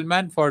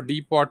gentleman for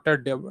deep water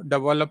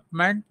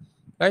development,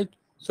 right?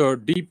 So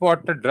deep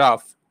water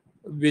draft,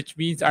 which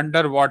means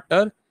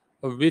underwater,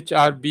 which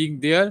are being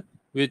there,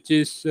 which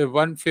is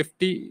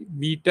 150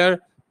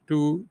 meter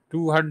to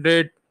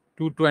 200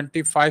 to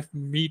 25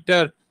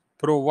 meter,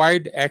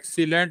 provide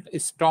excellent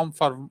storm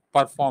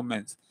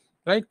performance,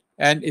 right,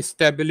 and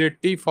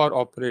stability for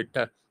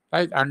operator,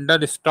 right,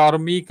 under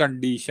stormy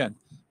condition,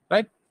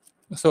 right?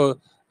 So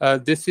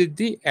this is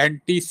the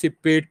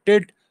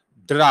anticipated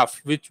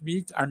draft, which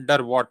means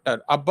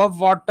underwater,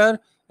 above water,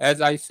 as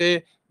I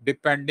say,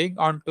 depending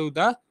on to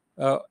the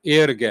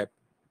air gap.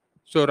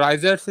 So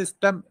riser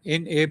system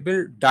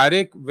enable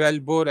direct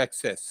wellbore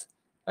access,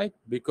 right?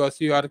 Because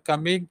you are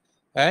coming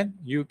and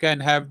you can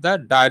have the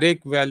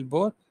direct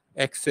wellbore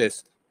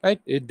access,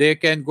 right? They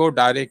can go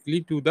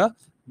directly to the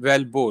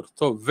wellbore.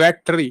 So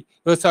wet tree,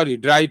 oh sorry,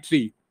 dry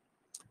tree.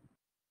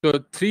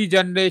 So three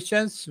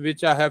generations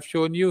which I have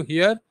shown you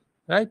here,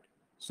 right?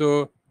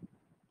 So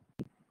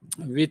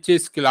which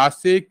is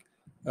classic,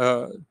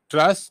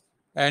 truss,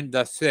 and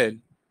the cell.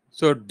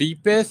 So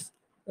deepest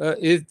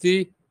is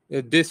the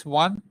this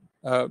one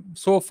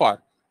so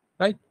far,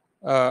 right?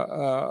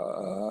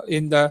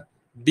 In the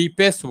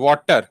deepest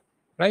water,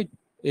 right,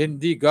 in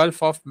the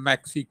Gulf of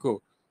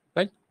Mexico,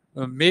 right?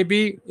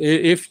 Maybe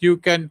if you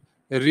can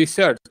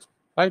research,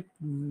 right?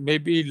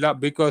 Maybe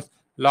because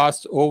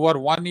last over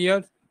 1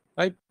 year,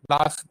 right?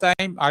 Last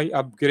time I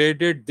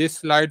upgraded this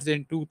slides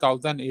in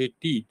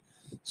 2018.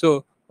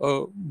 So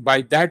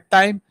by that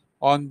time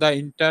on the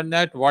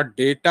internet what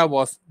data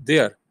was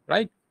there,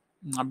 right?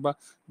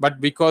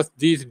 But because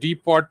these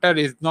deep water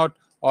is not,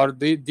 or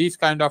these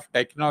kind of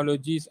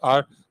technologies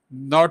are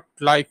not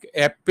like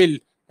Apple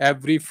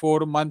every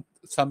 4 months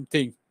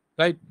something,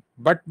 right?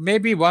 But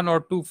maybe one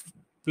or two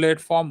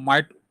platform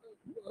might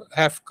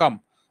have come,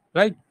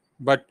 right?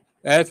 But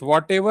as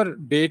whatever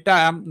data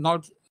I'm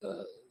not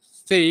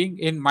saying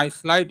in my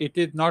slide, it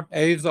is not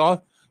as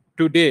of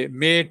today,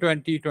 May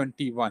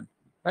 2021,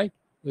 right?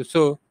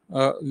 So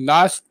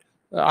last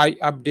I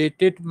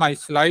updated my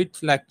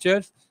slides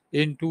lectures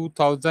in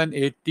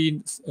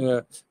 2018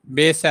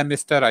 May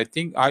semester. I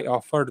think I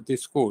offered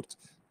this course,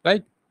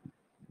 right?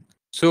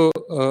 So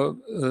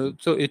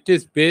so it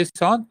is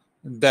based on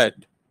that,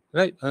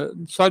 right?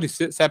 Sorry,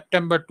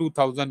 September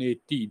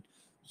 2018.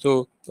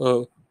 So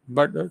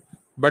but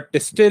but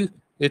still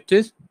it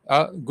is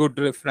a good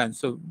reference.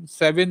 So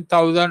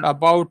 7,000,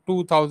 about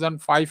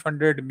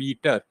 2,500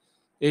 meter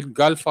in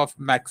Gulf of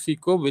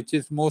Mexico, which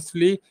is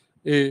mostly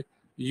a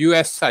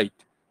US site,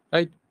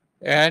 right?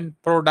 And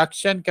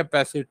production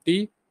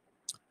capacity,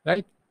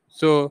 right?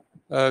 So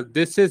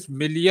this is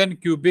million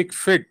cubic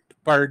feet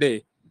per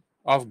day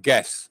of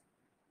gas,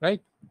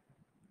 right?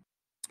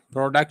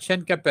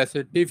 Production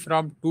capacity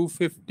from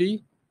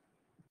 250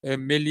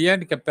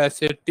 million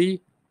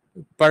capacity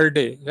per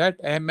day, right?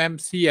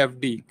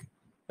 MMCFD,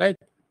 right?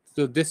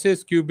 So this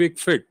is cubic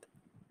feet,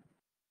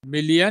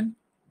 million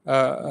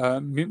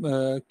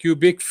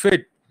cubic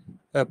feet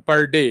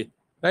per day,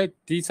 right?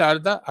 These are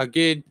the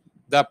again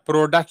the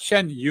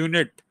production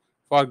unit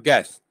for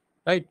gas,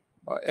 right?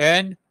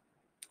 And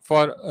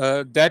for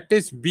that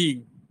is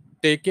being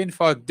taken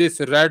for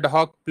this Red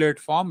Hawk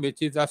platform,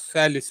 which is a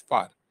cell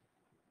spar,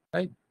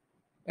 right?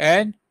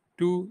 And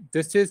to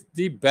this is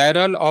the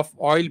barrel of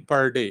oil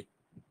per day,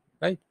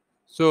 right?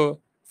 So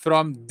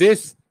from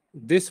this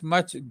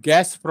much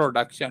gas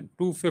production,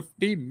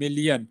 250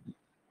 million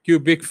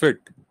cubic feet,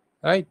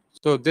 right?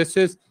 So this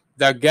is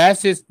the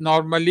gas is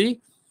normally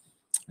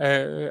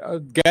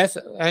gas,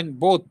 and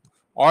both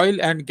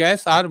oil and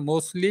gas are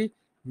mostly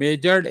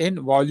measured in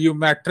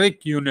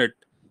volumetric unit,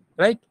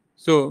 right?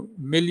 So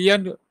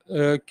million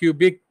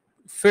cubic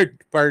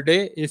feet per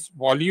day is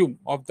volume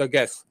of the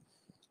gas.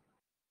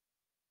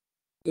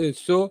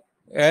 So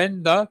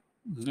and the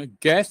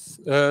gas,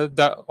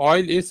 the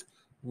oil is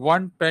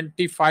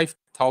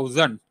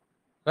 125,000,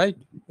 right?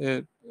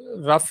 Uh,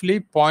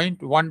 Roughly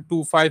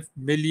 0.125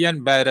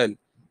 million barrel,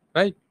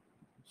 right?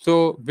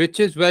 So which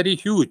is very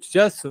huge,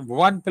 just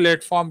one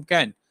platform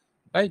can,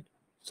 right?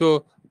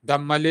 So the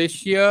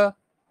Malaysia,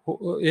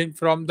 in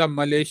from the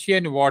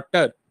Malaysian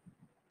water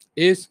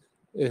is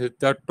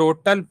the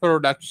total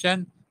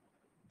production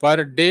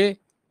per day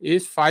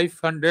is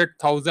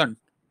 500,000,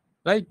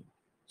 right?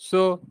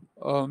 So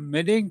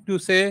meaning to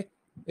say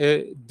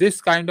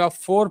this kind of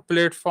four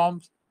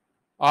platforms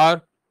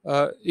are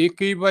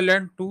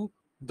equivalent to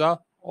the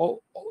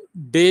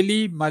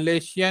daily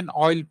Malaysian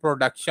oil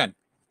production,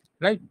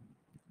 right?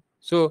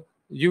 So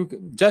you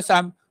just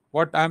I'm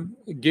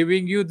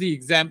giving you the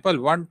example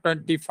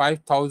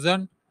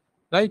 125,000,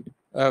 right?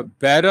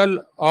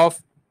 Barrel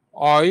of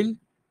oil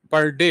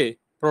per day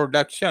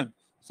production.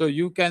 So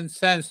you can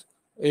sense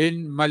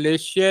in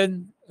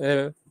Malaysian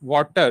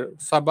water,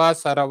 Sabah,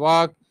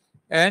 Sarawak,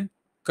 and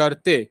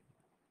Karte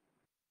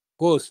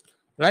coast,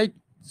 right?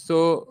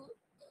 So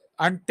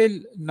until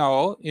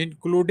now,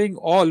 including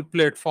all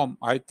platform,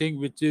 I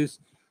think, which is,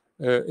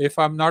 if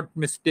I'm not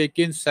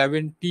mistaken,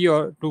 70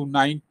 or to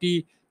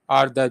 90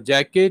 are the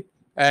jacket,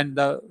 and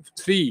the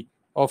 3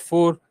 or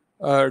 4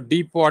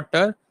 deep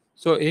water.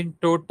 So in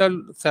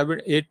total,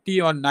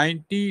 80 or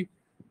 90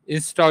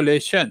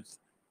 installations,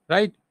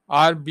 right,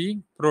 are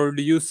being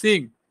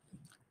producing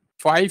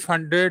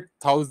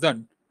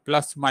 500,000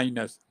 plus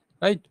minus,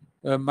 right?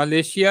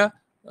 Malaysia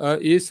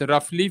is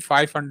roughly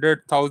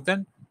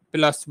 500,000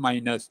 plus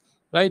minus,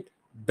 right?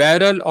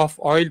 Barrel of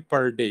oil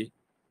per day.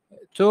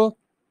 So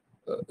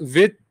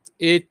with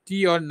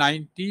 80 or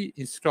 90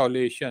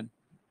 installation.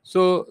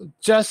 So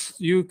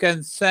just you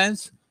can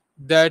sense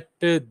that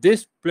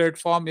this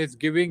platform is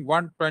giving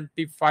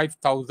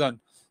 125,000.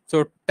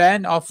 So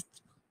 10 of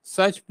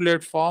such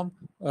platform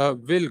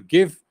will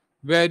give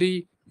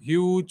very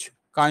huge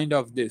kind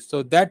of this.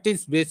 So that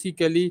is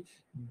basically,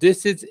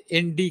 this is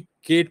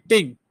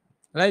indicating,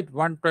 right,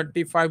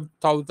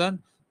 125,000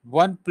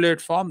 one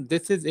platform.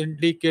 This is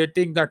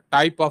indicating the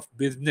type of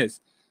business,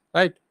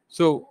 right?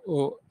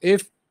 So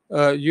if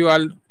you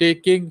are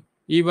taking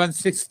even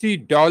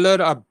 $60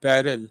 a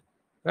barrel,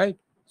 right?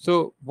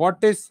 So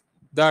what is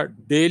the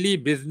daily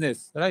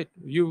business, right?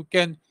 You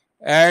can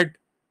add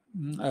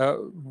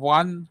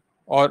one,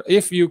 or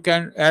if you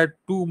can add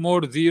two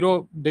more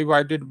zero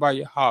divided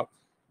by half,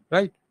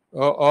 right?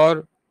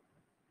 Or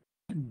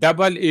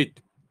double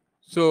it.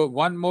 So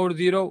one more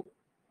zero.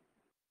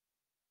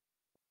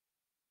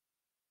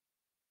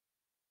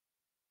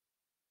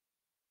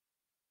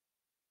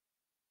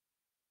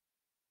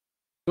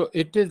 So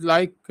it is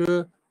like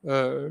uh,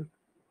 20,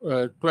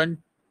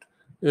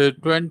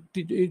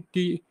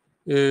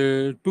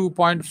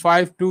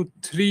 2.5 to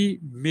 $3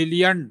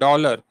 million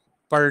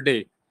per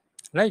day,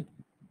 right?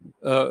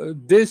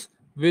 This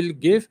will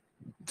give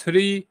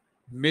 $3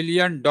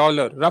 million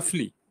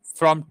roughly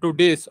from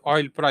today's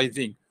oil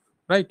pricing,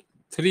 right?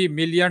 $3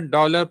 million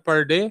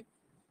per day,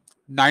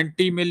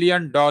 $90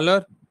 million,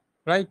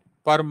 right,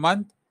 per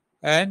month,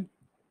 and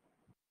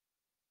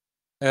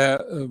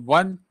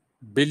 1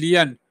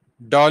 billion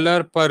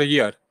dollar per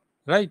year,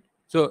 right?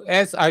 So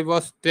as I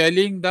was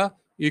telling the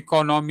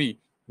economy,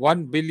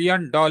 $1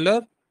 billion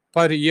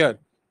per year,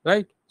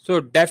 right? So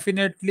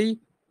definitely,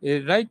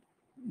 right,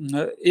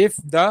 if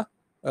the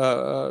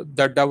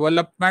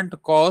development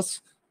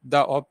cost,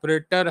 the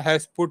operator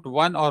has put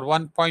 1 or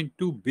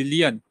 1.2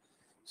 billion,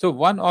 so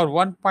 1 or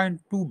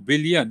 1.2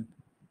 billion,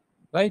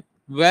 right,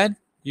 when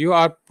you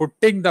are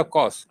putting the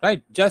cost,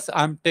 right, just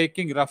I'm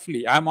taking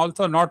roughly, I'm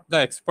also not the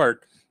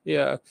expert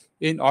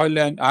in oil,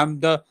 and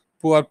I'm the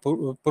poor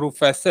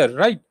professor,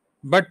 right?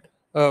 But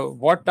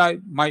what I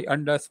my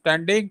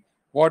understanding,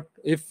 what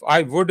if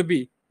I would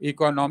be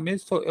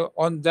economist, so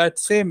on that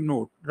same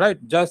note, right,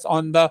 just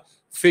on the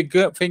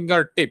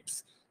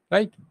fingertips,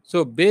 right?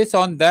 So based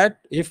on that,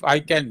 if I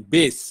can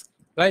base,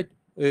 right,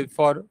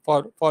 for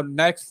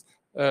next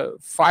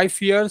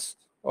 5 years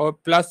or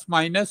plus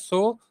minus,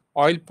 so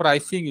oil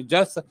pricing,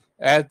 just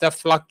as the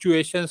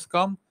fluctuations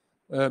come,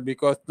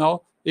 because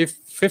now if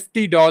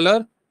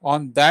 $50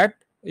 on that,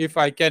 if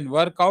I can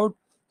work out,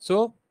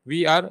 so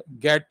we are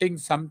getting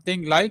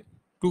something like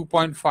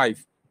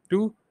 2.5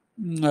 to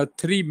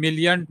 3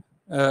 million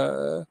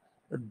uh,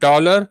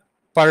 dollar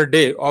per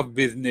day of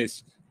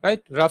business,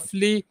 right?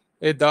 Roughly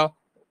the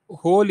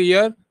whole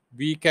year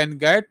we can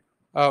get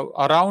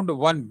around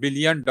 $1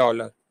 billion,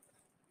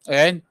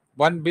 and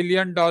 $1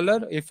 billion,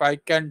 if I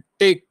can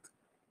take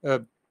uh,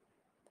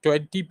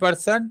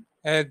 20%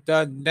 as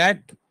the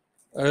net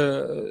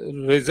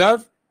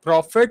reserve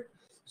profit,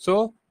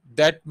 so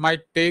that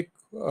might take,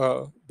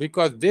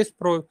 because this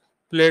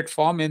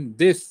platform in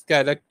this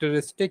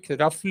characteristic,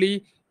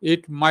 roughly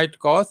it might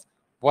cost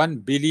 1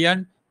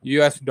 billion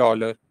US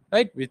dollar,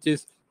 right, which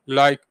is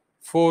like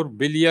 4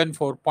 billion,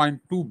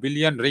 4.2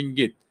 billion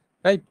ringgit,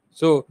 right?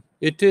 So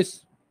it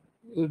is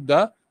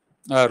the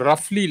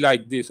roughly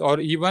like this,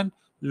 or even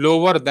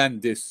lower than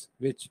this,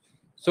 which,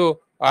 so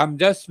I'm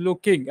just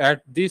looking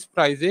at this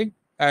pricing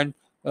and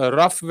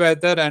rough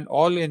weather and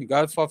all in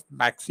Gulf of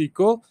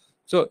Mexico.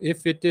 So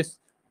if it is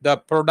the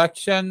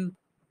production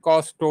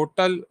cost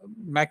total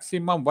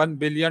maximum $1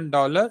 billion,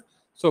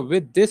 so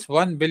with this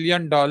 $1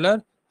 billion,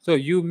 so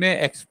you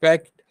may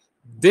expect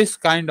this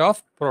kind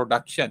of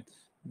production,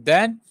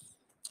 then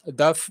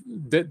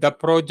the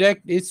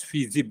project is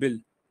feasible,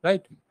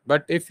 right?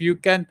 But if you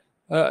can,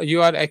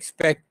 you are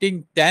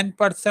expecting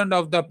 10%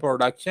 of the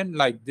production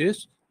like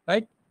this,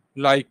 right?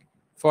 Like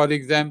for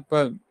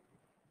example,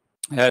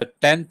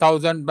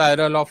 10,000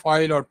 barrel of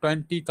oil or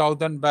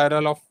 20,000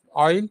 barrel of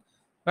oil,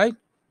 right?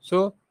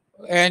 So,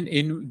 and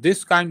in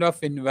this kind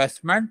of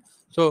investment,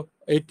 so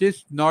it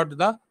is not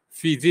the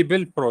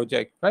feasible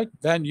project, right?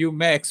 Then you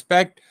may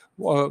expect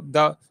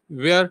the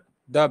where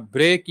the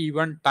break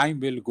even time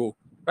will go,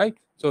 right?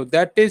 So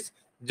that is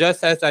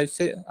just as I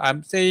say,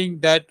 I'm saying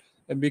that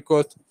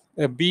because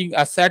being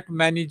asset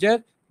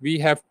manager, we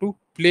have to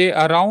play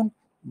around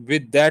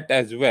with that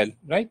as well,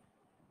 right?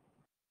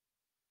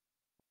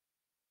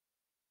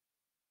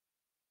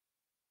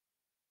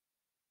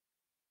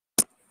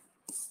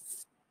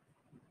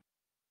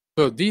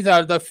 So these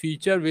are the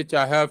feature which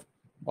I have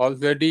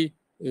already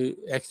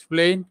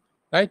explained,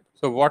 right?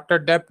 So water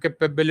depth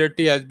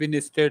capability has been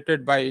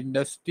stated by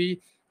industry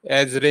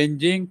as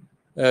ranging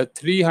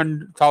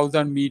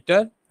 300,000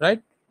 meter,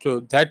 right?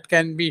 So that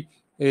can be,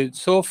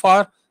 so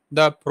far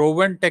the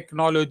proven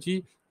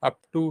technology up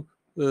to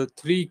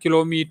 3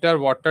 kilometer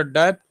water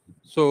depth.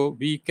 So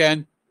we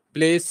can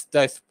place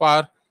the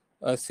spar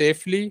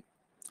safely.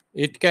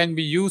 It can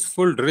be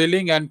useful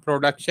drilling and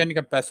production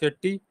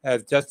capacity,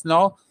 as just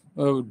now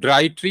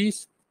dry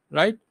trees,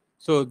 right?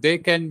 So they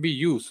can be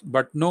used,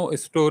 but no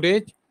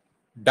storage.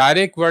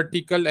 Direct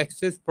vertical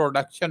access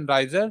production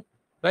riser,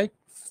 right?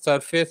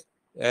 Surface,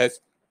 as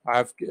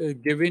I've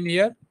given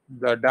here,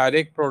 the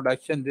direct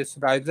production, these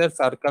risers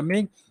are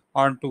coming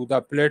onto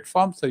the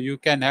platform. So you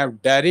can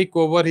have direct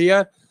over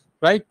here,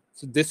 right?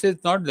 So this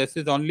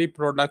is only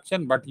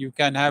production, but you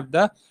can have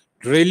the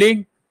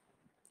drilling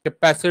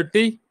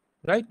capacity,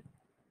 right?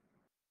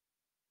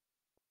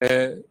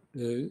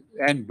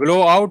 And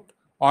blow out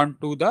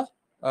onto the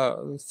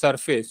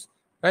surface,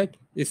 right?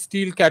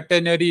 Steel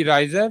catenary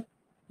riser,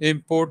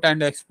 import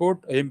and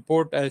export.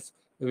 Import as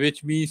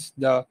which means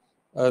the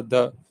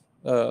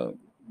uh,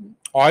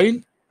 oil,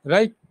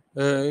 right?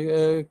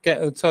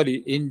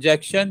 Sorry,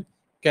 injection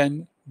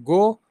can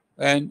go,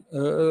 and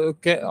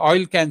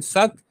oil can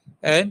suck,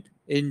 and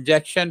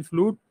injection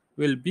fluid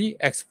will be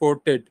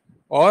exported,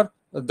 or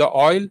the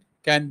oil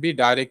can be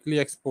directly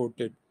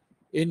exported.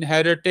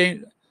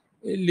 Inherently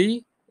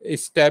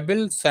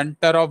stable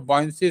center of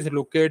buoyancy is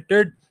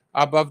located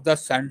above the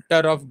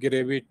center of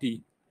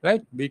gravity,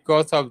 right?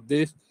 Because of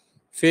this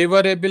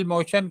favorable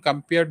motion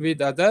compared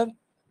with other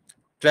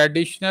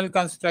traditional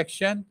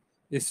construction,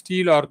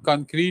 steel or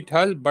concrete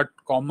hull, but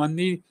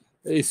commonly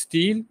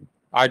steel.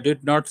 I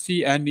did not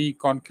see any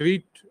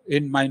concrete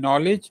in my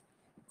knowledge.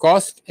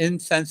 Cost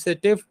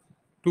insensitive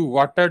to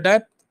water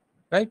depth,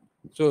 right?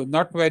 So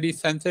not very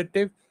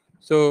sensitive.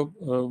 So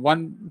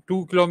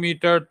 2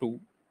 kilometer to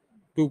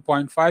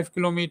 2.5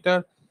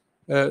 kilometer.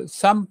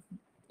 Some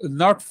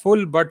not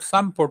full, but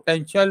some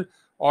potential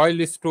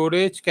oil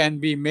storage can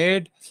be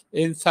made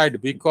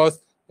inside, because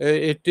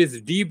it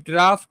is deep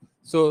draft.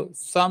 So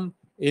some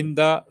in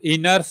the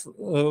inner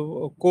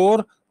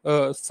core,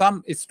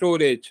 some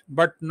storage,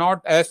 but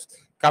not as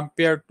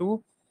compared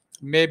to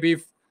maybe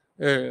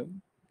uh,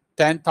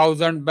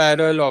 10,000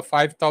 barrel or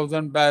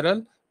 5,000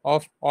 barrel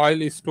of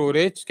oil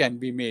storage can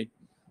be made.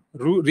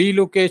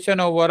 Relocation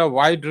over a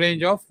wide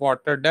range of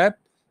water depth,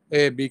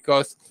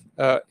 because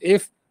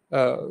if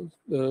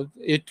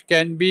it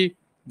can be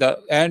the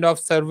end of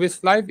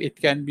service life, it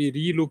can be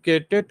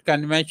relocated,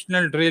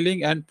 conventional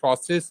drilling and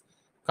process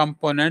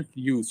component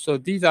use. So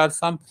these are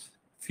some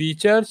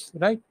features,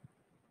 right?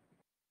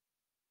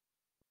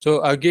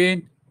 So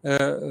again,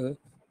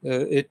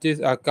 it is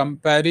a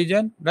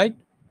comparison, right?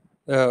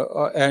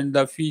 And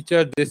the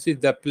feature, this is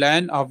the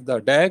plan of the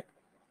deck,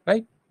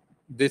 right?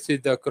 This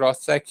is the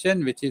cross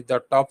section, which is the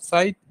top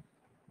side.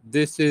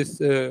 This is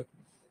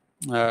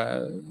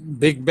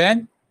Big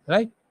Ben,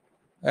 right?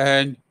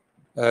 And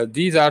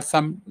these are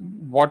some.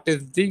 What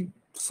is the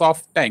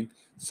soft tank?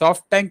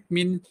 Soft tank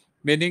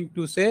meaning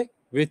to say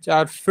which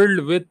are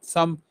filled with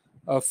some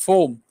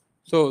foam.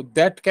 So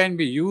that can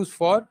be used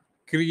for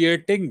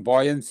creating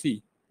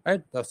buoyancy,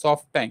 right? The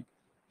soft tank.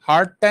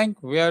 Hard tank,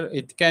 where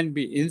it can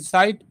be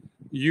inside,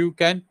 you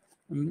can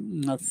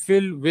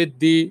fill with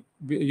the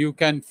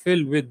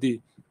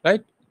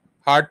right.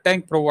 Hard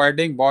tank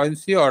providing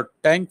buoyancy, or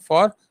tank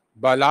for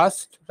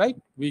ballast, right?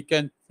 We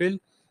can fill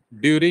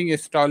during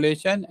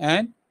installation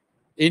and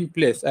in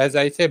place. As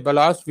I say,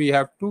 ballast, we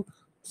have to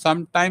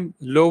sometime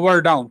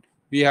lower down,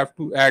 we have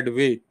to add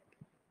weight.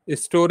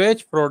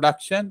 Storage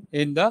production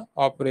in the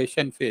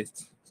operation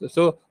phase.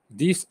 So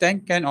these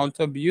tank can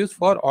also be used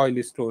for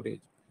oil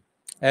storage.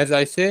 As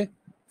I say,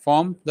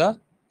 form the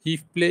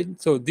heave plane.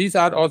 So these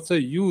are also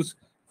used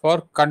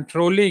for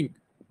controlling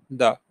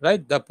the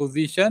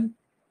position,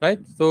 right?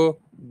 So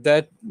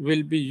that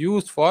will be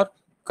used for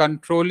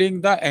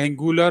controlling the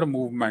angular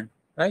movement,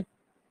 right?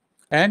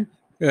 And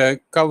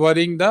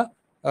covering the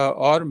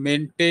or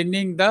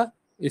maintaining the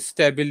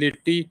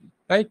stability,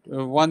 right?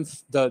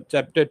 Once the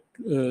chapter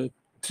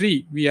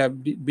 3 we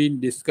have been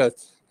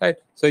discussed, right?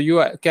 So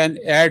you can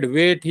add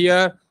weight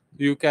here,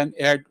 you can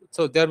add,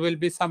 so there will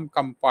be some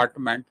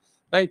compartment,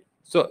 right?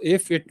 So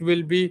if it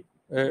will be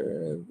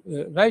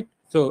right,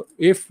 so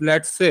if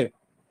let's say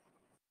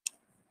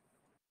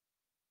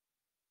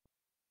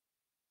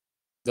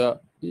the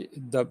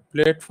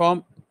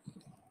platform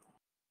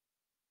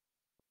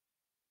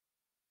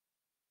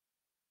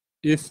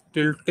is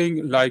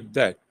tilting like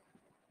that,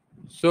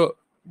 so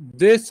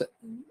this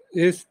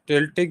is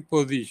tilting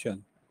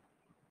position.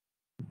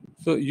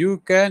 So you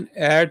can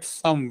add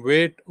some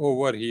weight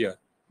over here,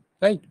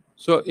 right?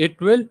 So it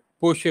will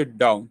push it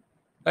down,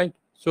 right?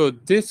 So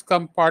this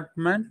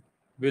compartment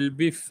will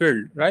be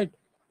filled, right?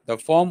 The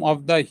form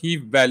of the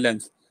heave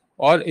balance,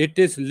 or it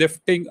is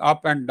lifting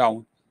up and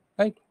down,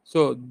 right?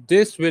 So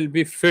this will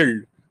be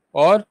filled,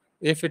 or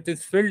if it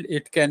is filled,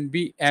 it can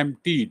be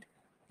emptied,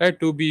 right?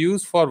 To be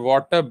used for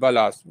water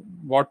ballast.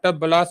 Water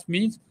ballast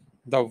means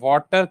the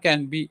water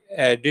can be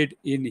added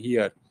in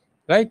here,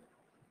 right?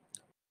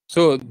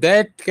 So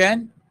that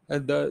can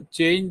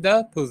change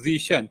the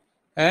position,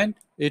 and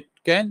it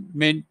can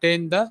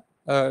maintain the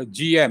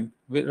GM,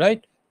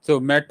 right? So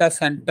meta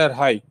center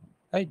high,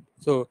 right?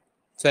 So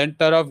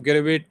center of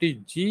gravity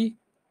G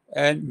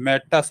and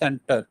meta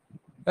center,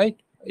 right?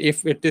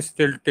 If it is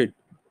tilted,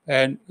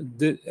 and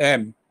the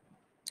M,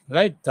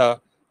 right?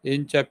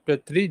 In chapter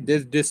 3,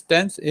 this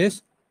distance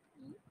is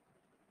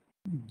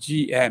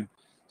GM.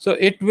 So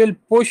it will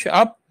push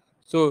up.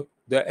 So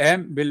the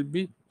M will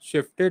be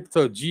shifted.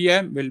 So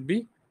GM will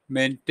be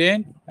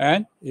maintained,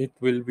 and it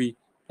will be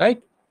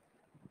right.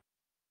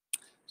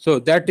 So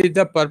that is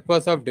the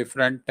purpose of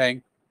different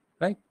tank,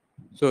 right?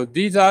 So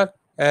these are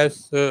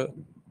as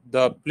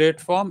the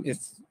platform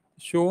is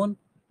shown,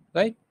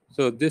 right?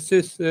 So this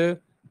is a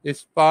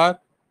spar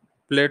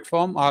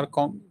platform.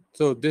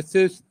 So this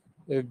is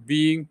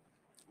being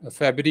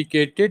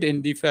fabricated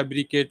in the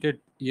fabricated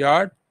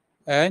yard,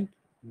 and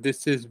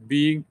this is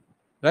being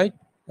right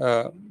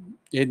uh,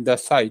 in the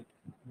site.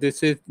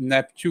 This is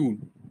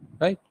Neptune,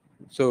 right?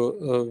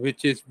 So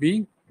which is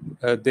being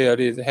there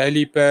is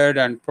helipad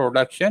and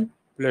production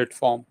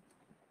platform,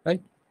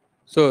 right?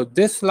 So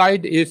this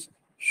slide is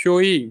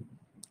showing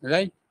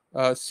right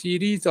a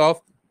series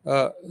of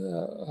uh,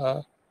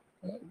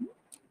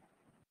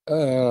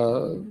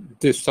 uh,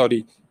 this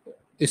sorry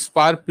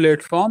spar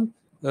platform,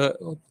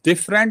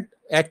 different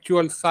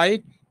actual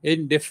site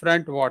in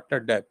different water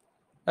depth,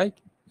 right?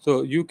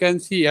 So you can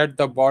see at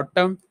the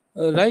bottom,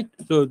 right?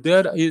 So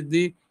there is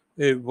the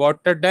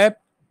water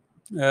depth,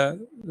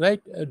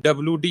 right?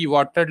 WD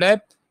water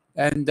depth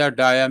and the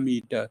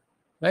diameter,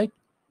 right?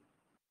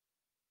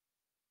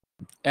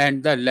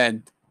 And the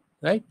length,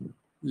 right?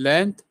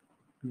 Length,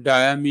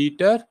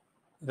 diameter,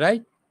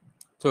 right?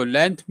 So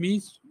length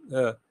means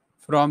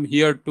from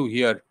here to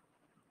here,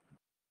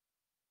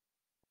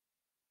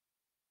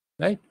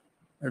 right?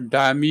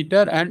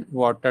 Diameter and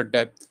water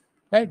depth,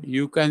 right?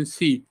 You can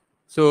see.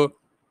 So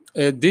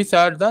these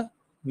are the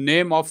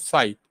name of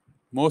site.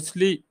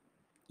 Mostly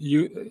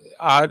you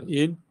are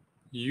in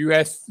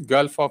US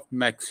Gulf of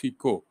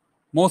Mexico,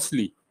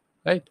 mostly,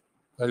 right?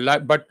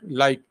 But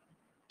like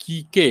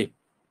Kike,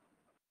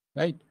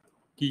 right?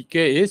 Kike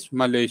is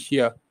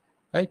Malaysia,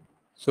 right?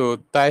 So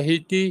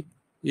Tahiti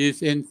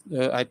is in,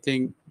 I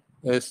think,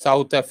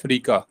 South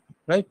Africa,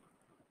 right?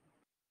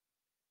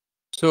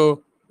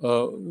 So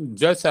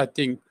just I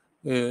think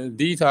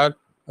these are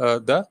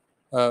the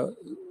uh,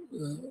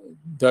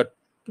 the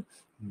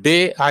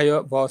day I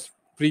was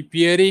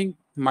preparing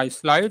my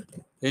slide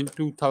in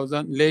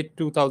 2000, late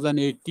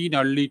 2018,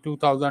 early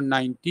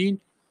 2019.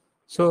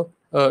 So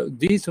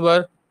these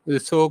were the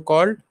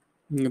so-called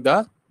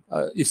the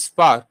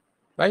spar,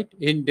 right?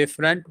 In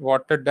different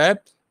water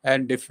depth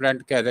and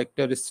different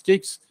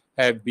characteristics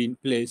have been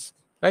placed,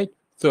 right?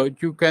 So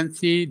you can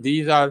see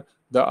these are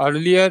the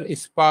earlier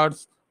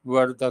spars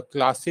were the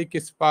classic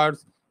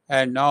spars,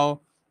 and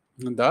now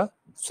the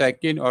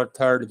second or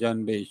third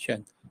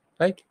generation,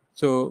 right?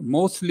 So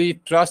mostly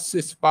truss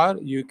spar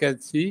you can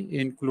see,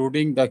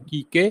 including the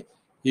Kike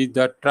is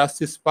the truss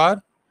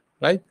spar,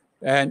 right?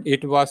 And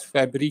it was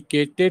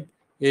fabricated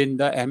in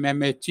the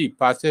MMHE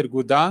Pasir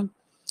Gudang,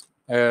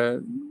 uh,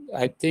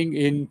 I think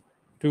in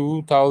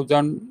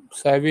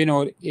 2007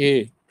 or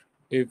 8.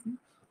 If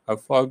I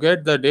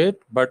forget the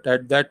date, but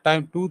at that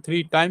time,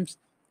 2-3 times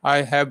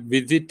I have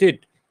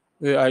visited.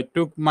 I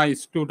took my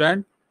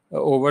student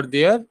over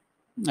there,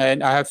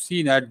 and I have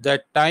seen at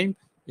that time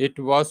it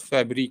was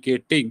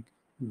fabricating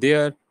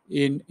there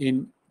in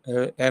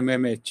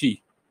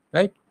MMHE,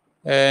 right?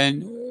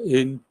 And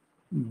in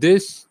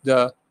this,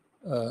 the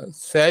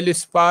cell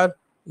spar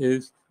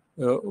is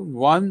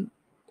one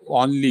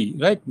only,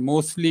 right?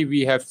 Mostly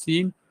we have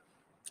seen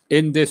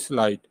in this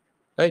slide,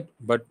 right?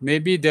 But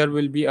maybe there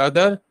will be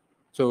other.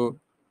 So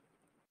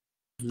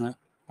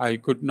I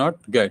could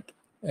not get.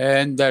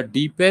 And the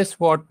deepest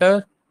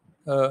water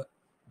uh,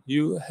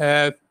 you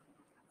have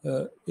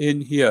in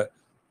here,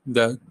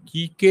 the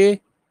Kike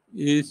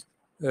is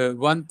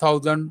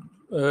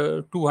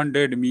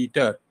 1,200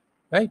 meter,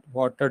 right?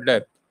 Water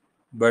depth,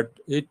 but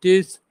it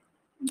is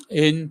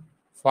in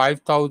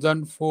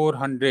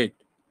 5,400.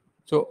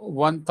 So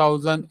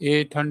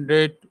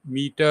 1,800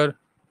 meter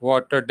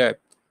water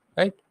depth,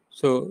 right?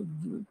 So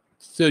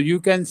you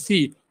can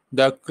see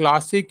the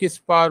classic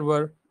spar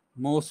were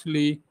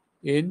mostly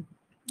in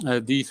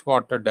these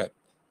water depth,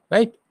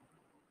 right?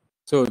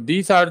 So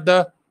these are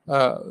the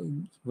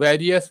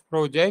various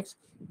projects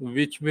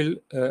which will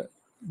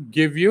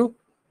give you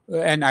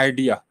an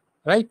idea,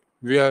 right?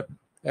 Where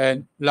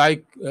and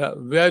like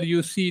where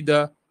you see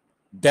the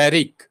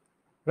derrick,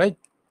 right?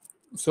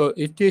 So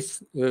it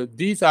is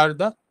these are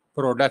the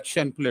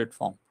production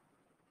platform.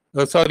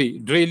 Sorry,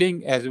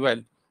 drilling as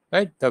well,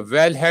 right? The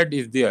wellhead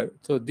is there.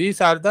 So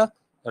these are the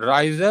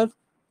risers,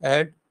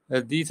 and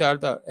these are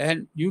the,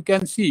 and you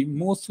can see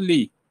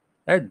mostly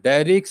right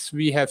derricks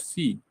we have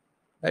seen,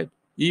 right?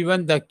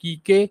 Even the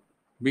Kike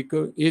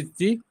because is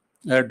the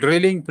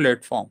drilling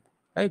platform,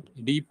 right?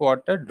 Deep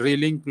water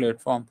drilling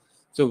platform.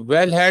 So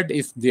wellhead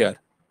is there,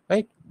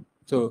 right?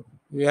 So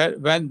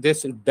when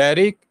this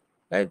derrick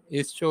right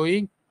is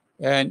showing,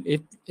 and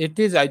it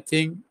is I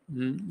think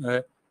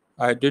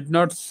I did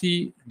not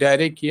see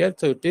derrick here,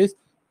 so it is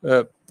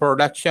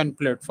production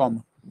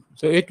platform.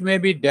 So it may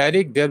be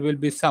derrick, there will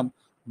be some,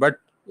 but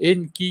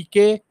in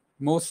Kike,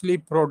 mostly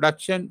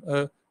production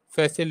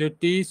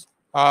facilities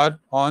are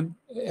on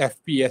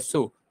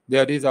FPSO.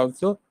 There is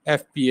also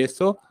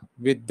FPSO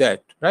with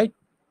that, right?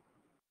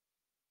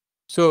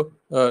 So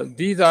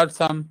these are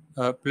some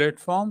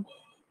platform.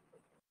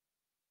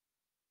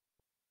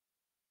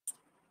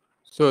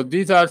 So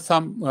these are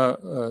some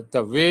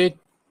the weight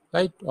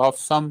right of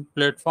some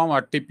platform.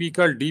 A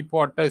typical deep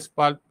water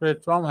spar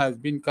platform has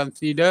been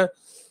considered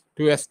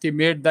to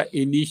estimate the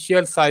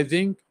initial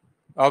sizing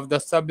of the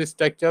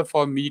substructure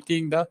for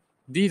meeting the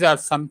these are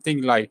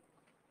something like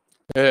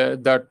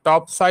the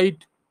top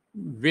side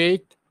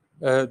weight,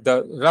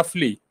 the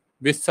roughly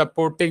with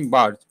supporting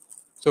bars.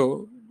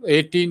 So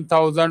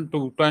 18,000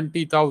 to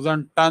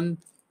 20,000 ton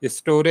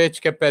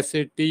storage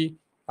capacity,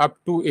 up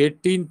to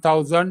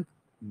 18,000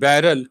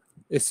 barrel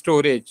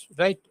storage,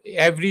 right?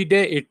 Every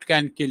day it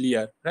can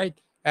clear, right?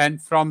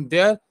 And from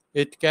there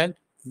it can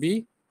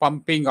be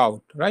pumping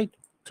out, right?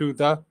 Through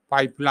the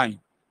pipeline,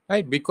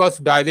 right? Because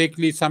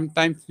directly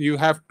sometimes you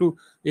have to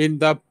in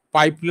the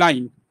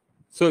pipeline,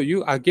 so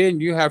you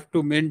have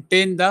to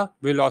maintain the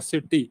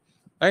velocity,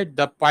 right?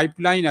 The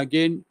pipeline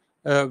again,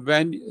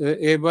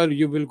 whenever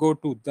you will go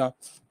to the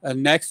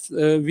next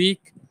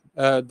week,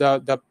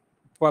 the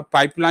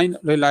pipeline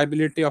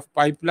reliability of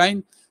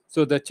pipeline.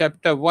 So the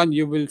chapter 1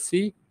 you will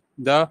see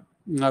the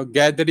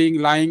gathering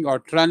line or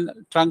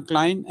trunk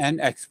line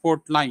and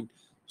export line.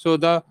 So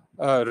the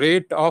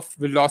rate of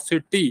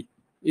velocity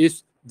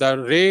is the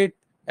rate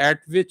at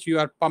which you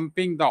are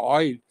pumping the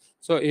oil.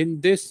 So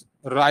in this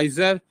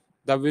riser,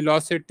 the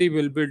velocity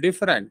will be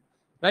different,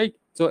 right?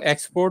 So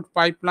export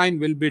pipeline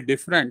will be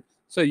different.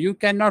 So you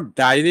cannot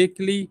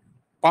directly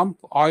pump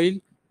oil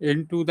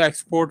into the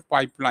export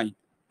pipeline,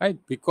 right?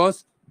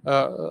 Because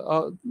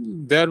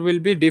there will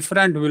be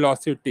different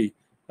velocity,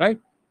 right?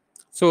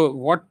 So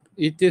what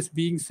it is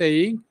being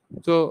saying,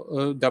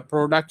 so the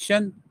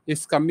production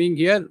is coming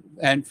here,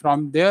 and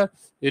from there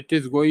it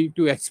is going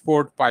to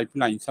export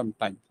pipeline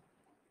sometime.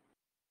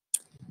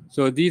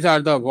 So these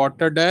are the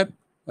water depth,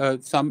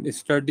 some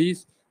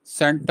studies,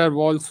 center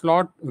well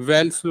slot.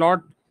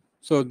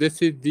 So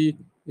this is the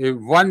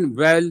one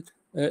well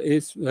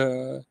is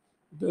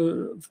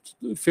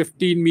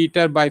 15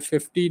 meter by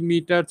 15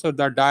 meter. So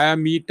the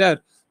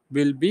diameter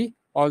will be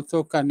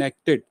also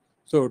connected.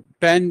 So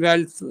 10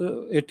 wells,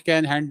 it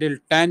can handle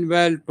 10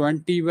 well,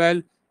 20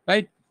 well,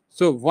 right?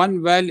 So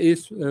one well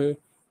is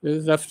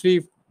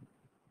roughly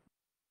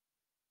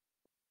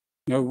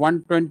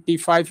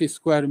 125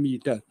 square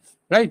meter,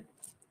 right?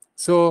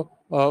 So,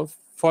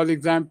 for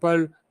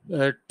example,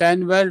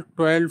 10 well,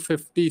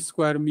 1250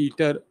 square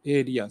meter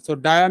area. So,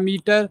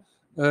 diameter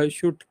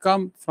should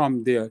come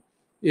from there.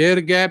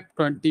 Air gap,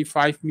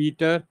 25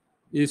 meter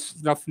is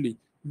roughly.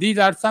 These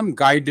are some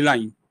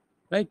guideline,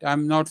 right?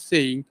 I'm not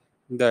saying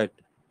that.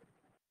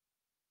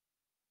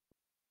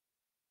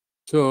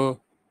 So,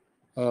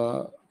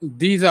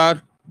 these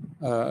are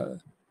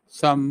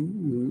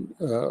some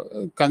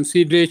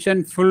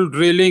consideration. Full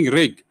drilling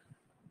rig,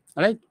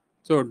 right?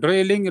 So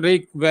drilling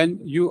rig, when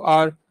you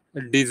are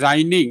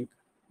designing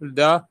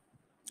the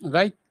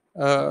right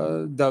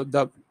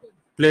the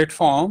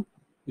platform,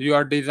 you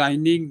are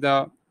designing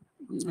the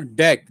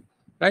deck,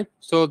 right?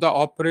 So the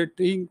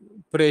operating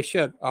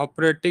pressure,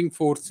 operating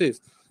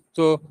forces,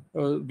 so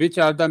which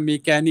are the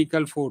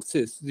mechanical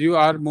forces, you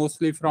are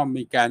mostly from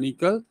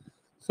mechanical.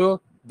 So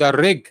the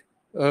rig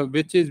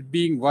which is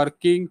being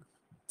working,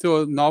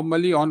 so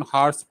normally on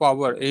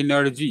horsepower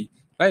energy,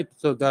 right?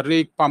 So the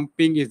rig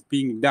pumping is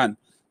being done.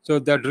 So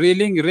the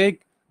drilling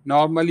rig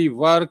normally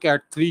work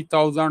at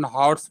 3000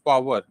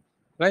 horsepower,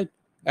 right?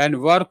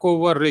 And work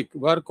over,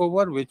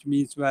 which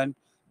means when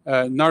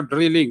not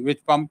drilling, which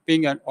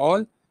pumping and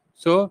all.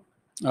 So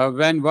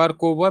when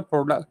work over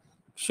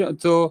production,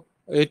 so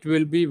it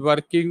will be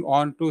working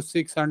on to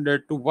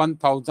 600 to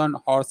 1000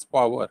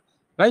 horsepower,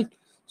 right?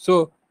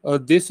 So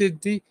this is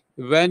the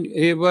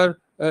whenever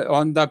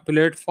on the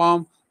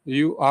platform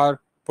you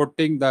are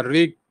putting the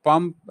rig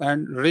pump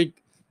and rig,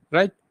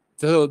 right?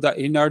 So the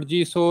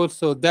energy source,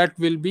 so that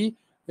will be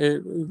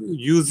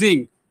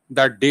using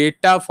the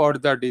data for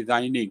the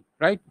designing,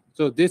 right?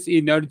 So this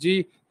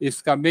energy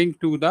is coming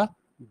to the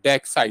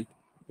deck side,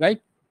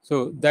 right?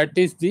 So that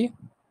is the,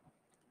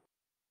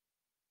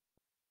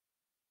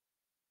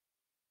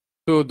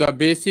 so the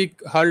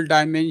basic hull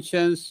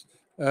dimensions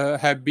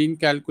have been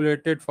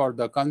calculated for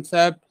the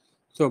concept.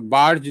 So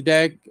barge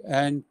deck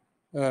and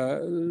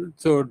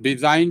so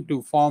designed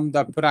to form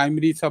the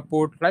primary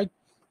support, right?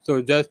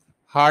 So just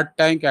hard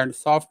tank and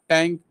soft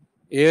tank,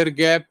 air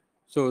gap.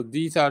 So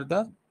these are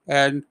the,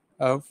 and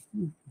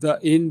the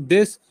in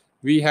this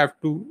we have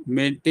to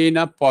maintain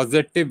a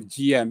positive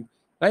GM,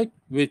 right?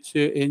 Which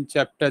in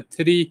chapter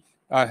 3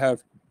 I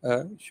have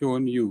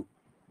shown you.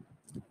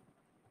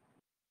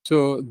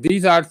 So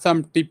these are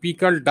some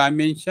typical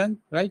dimension,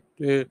 right?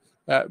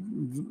 Uh,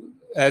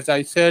 as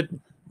I said,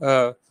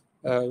 uh,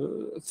 uh,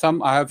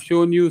 some I have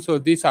shown you. So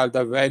these are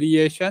the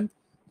variation.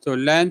 So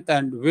length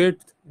and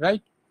width,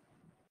 right?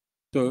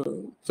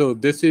 So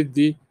this is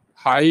the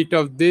height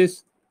of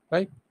this,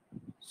 right?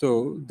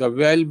 So the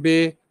well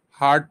bay,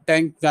 hard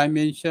tank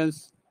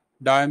dimensions,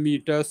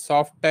 diameter,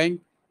 soft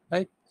tank,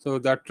 right? So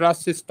the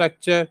truss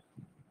structure.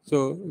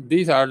 So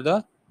these are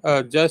the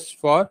just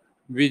for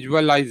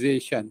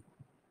visualization.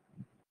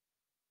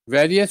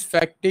 Various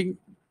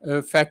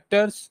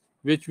factors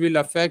which will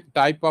affect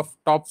type of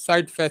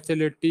topside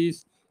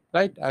facilities,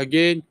 right?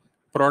 Again,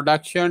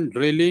 production,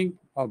 drilling,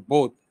 or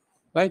both,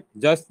 right?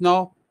 Just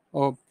now,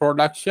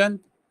 production,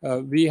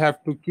 we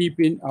have to keep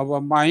in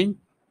our mind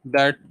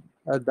that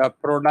the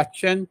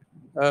production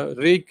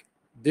rig,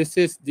 this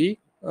is the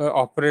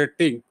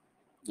operating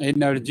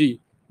energy,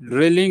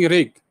 drilling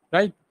rig,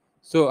 right?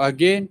 So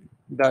again,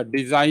 the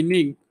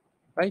designing,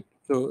 right?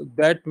 So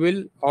that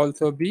will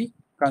also be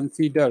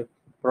considered.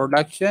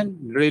 Production,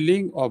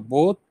 drilling, or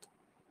both.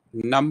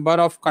 Number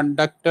of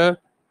conductor,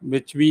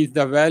 which means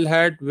the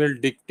wellhead will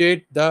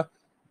dictate the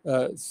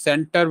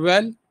center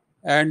well,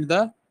 and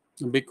the,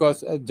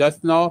 because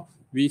just now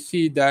we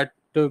see that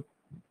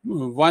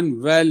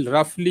one well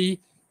roughly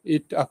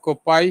it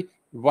occupy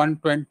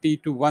 120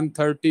 to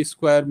 130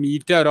 square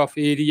meter of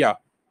area,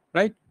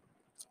 right?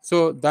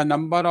 So the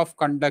number of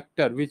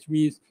conductor, which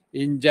means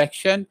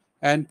injection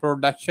and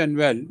production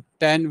well,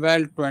 10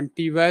 well,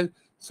 20 well.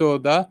 So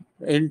the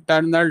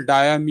internal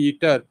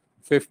diameter,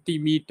 50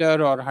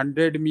 meter or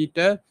 100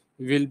 meter,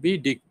 will be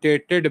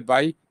dictated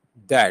by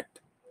that,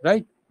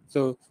 right?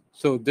 So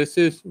this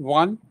is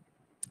one.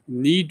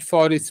 Need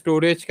for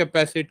storage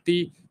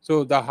capacity.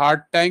 So the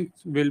hard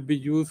tanks will be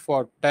used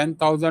for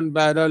 10,000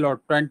 barrel or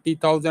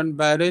 20,000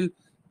 barrel,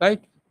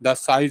 right? The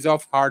size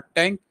of hard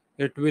tank,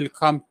 it will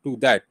come to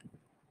that.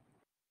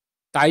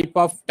 Type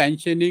of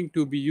tensioning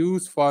to be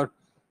used for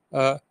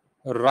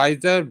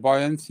riser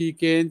buoyancy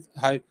canes.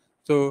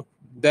 So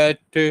that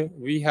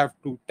we have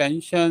to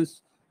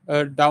tensions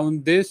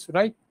down this,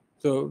 right?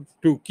 So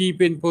to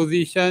keep in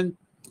position,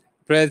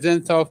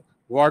 presence of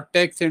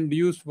vortex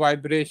induced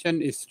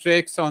vibration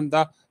strakes on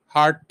the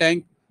hard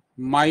tank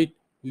might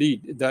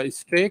lead. The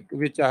strake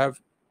which I have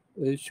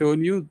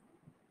shown you,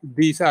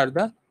 these are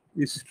the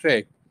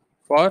strake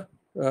for,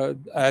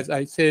 as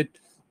I said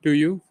to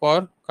you,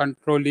 for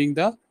controlling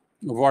the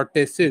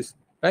vortices,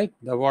 right?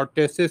 The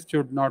vortices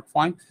should not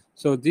find.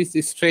 So this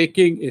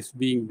straking is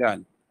being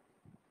done.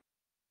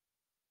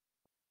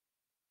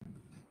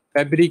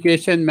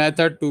 Fabrication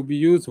method to be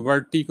used,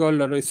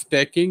 vertical or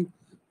stacking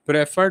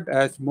preferred,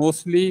 as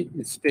mostly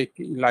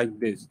stacking like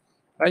this,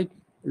 right?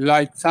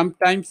 Like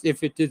sometimes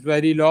if it is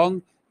very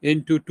long,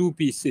 into two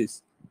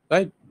pieces,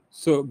 right?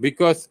 So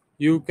because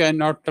you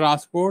cannot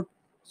transport,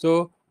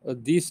 so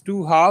these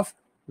two half,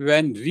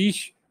 when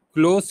reach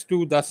close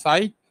to the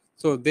site,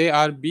 so they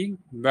are being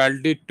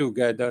welded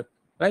together,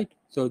 right?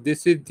 So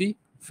this is the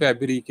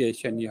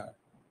fabrication here.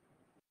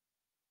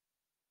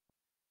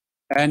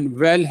 And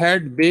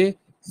wellhead bay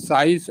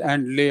size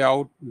and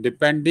layout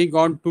depending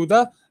on to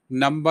the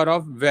number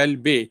of well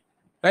bay,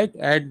 right,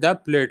 at the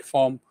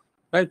platform,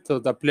 right? So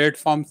the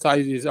platform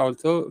size is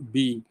also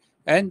being,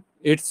 and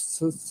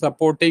its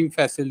supporting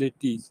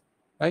facilities,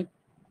 right?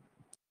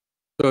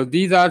 So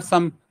these are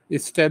some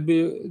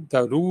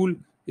the rule,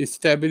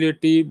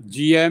 stability,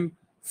 GM,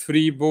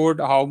 freeboard,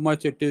 how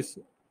much it is,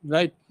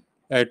 right?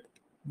 At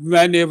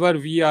whenever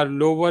we are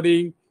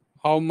lowering,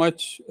 how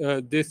much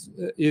this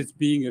is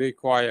being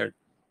required,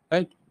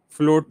 right?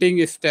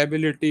 Floating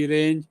stability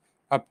range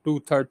up to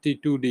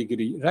 32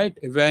 degree, right?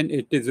 When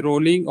it is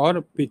rolling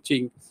or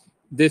pitching,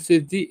 this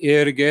is the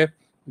air gap.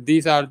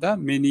 These are the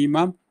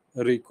minimum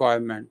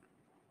requirement.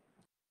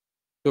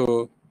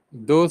 So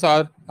those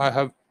are I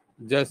have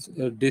just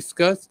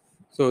discussed.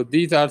 So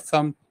these are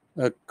some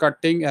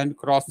cutting and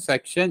cross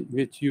section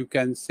which you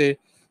can say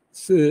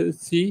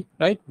see,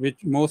 right,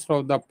 which most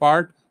of the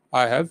part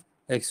I have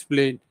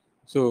explained.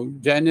 So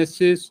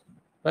genesis,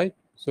 right?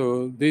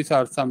 So these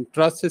are some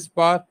truss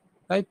spar,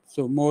 right?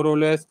 So more or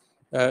less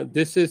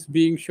this is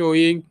being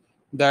showing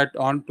that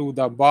onto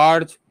the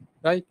barge,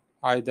 right?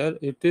 Either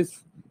it is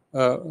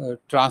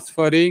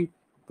transferring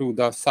to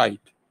the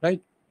site,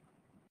 right?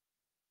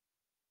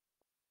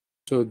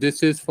 So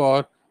this is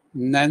for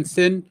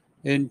Nansen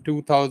in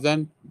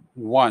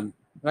 2001,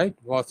 right?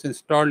 Was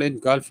installed in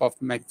Gulf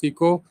of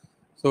Mexico.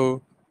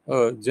 So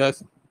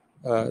just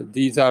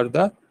these are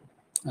the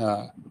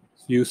uh,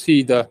 you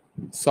see the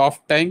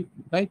soft tank,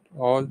 right?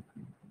 All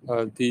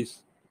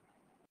these.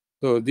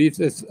 So this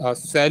is a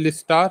cell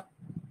star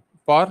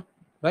par,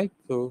 right?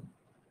 So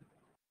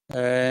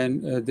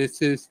and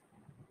this is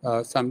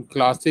some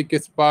classic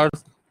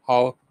spars,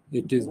 how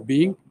it is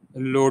being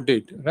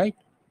loaded, right?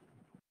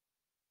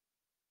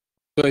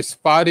 So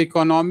spar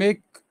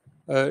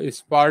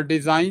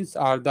designs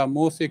are the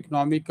most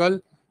economical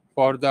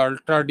for the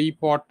ultra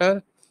deep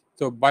water.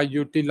 So by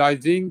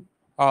utilizing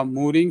a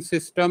mooring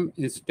system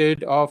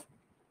instead of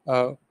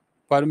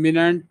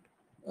permanent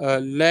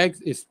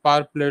legs,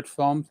 spar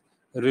platforms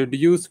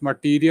reduce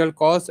material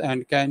costs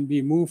and can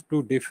be moved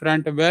to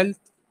different wells,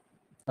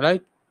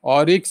 right?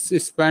 Oryx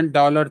spent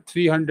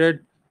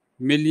 $300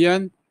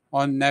 million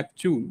on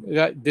Neptune.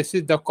 Right? This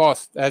is the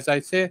cost. As I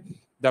say,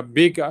 the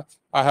big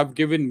I have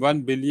given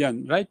 1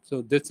 billion, right?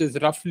 So this is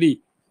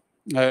roughly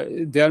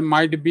there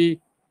might be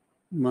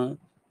not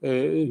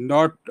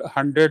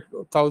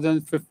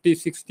 100,000, 50,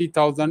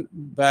 60,000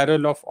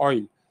 barrel of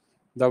oil.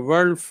 The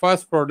world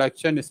first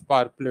production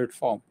spar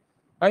platform,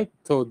 right?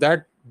 So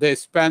that they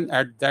spent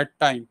at that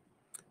time.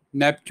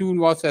 Neptune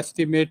was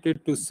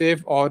estimated to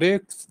save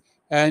Oryx,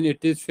 and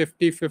it is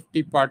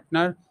 50-50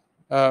 partner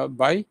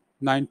by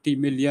 90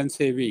 million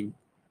saving.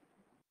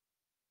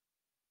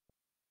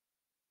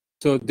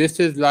 So this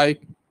is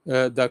like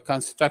the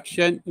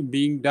construction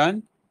being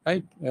done,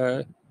 right?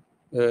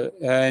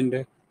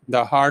 And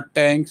the hard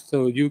tanks.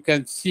 So you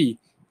can see,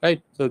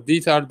 right? So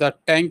these are the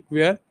tank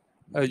where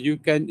you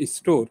can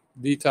store.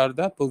 These are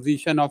the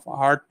position of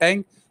hard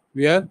tank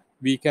where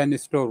we can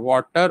store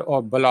water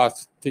or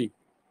ballast thing,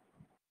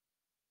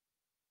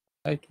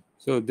 right?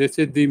 So this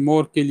is the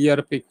more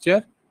clear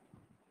picture,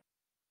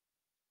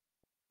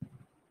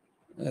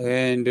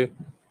 and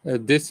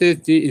this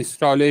is the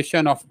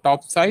installation of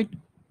topside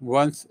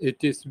once it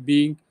is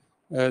being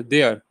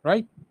there,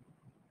 right?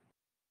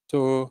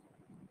 So,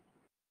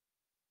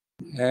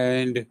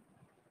 and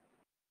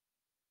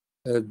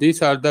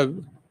these are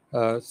the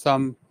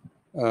some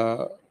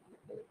uh,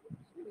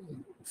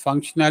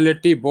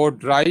 functionality: both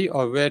dry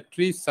or wet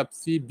trees,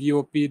 subsea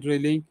BOP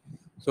drilling.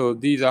 So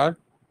these are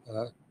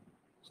uh,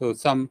 so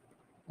some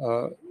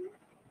uh,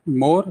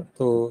 more.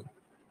 So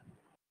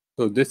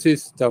this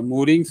is the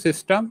mooring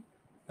system,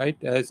 right?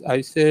 As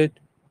I said,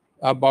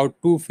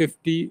 about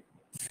 250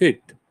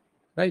 feet,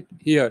 right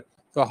here.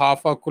 So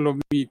half a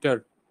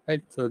kilometer,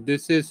 right? So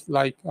this is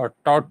like a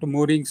taut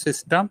mooring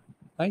system,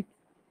 right?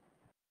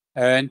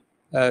 And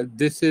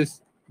this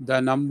is the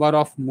number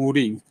of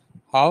moorings,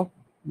 how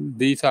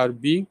these are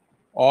being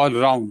all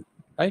round,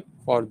 right,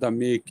 for the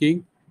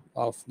making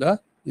of the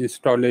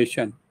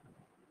installation.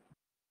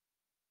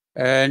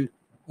 And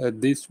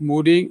this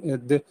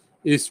mooring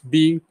is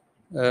being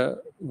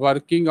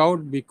working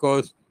out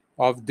because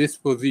of this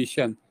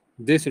position,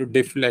 this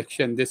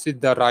deflection. This is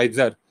the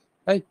riser,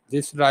 right?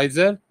 This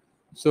riser,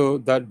 so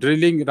the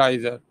drilling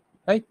riser,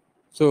 right?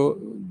 So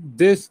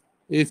this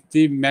is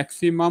the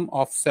maximum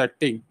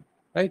offsetting,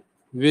 right,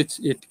 which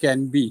it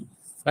can be,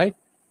 right?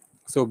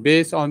 So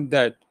based on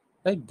that,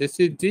 right, this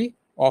is the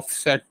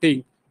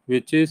offsetting,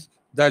 which is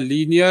the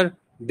linear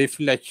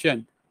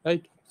deflection,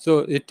 right? So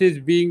it is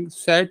being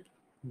said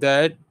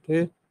that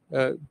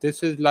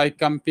this is like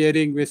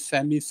comparing with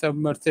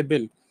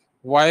semi-submersible.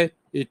 Why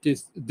it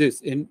is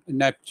this in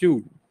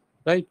Neptune,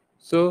 right?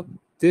 So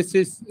this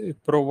is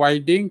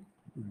providing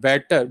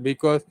better,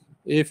 because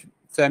if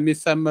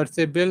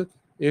semi-submersible,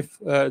 if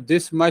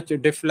this much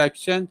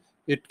deflection,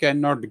 it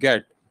cannot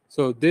get.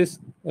 So this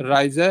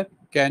riser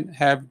can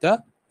have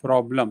the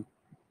problem,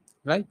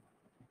 right?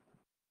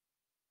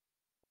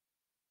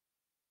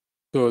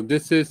 So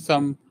this is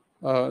some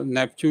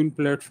Neptune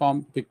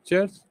platform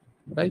pictures,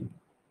 right?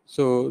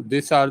 So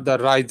these are the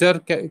riser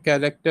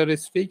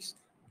characteristics,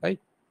 right?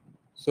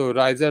 So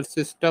riser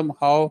system,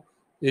 how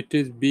it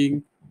is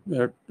being,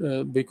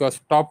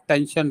 because top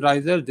tension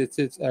riser, this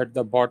is at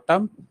the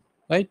bottom,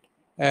 right?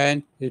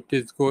 And it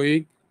is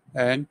going,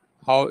 and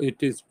how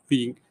it is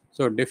being.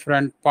 So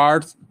different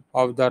parts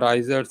of the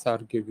risers are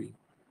giving.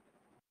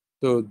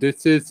 So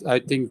this is, I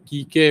think,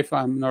 TK, if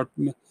I'm not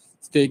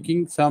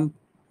mistaking, some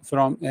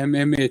from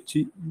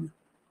MMHE.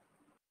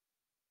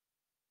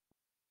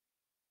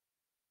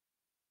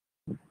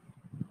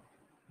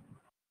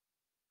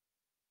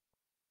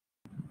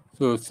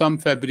 So some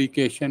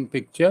fabrication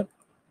picture,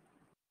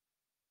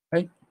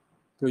 right?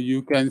 So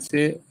you can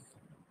say,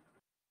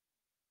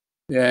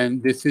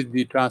 and this is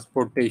the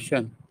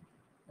transportation,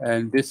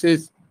 and this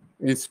is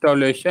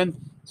installation.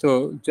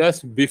 So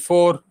just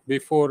before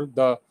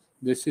the,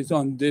 this is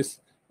on this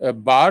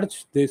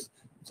barge, this,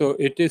 so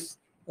it is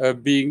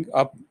being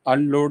up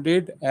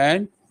unloaded,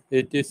 and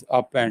it is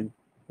up and,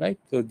 right?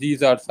 So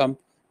these are some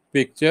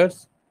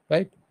pictures,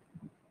 right?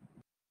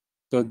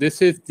 So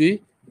this is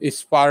the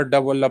spar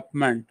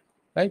development,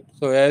 right?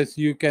 So as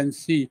you can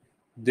see,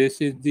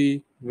 this is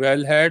the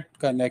wellhead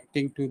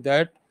connecting to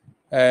that,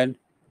 and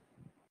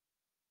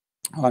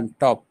on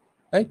top,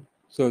 right?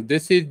 So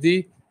this is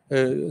the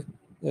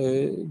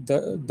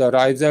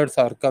risers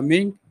are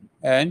coming,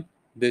 and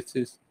this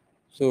is,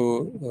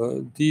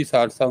 so these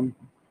are some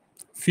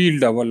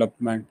field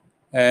development,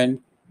 and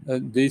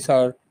these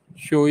are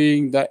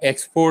showing the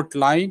export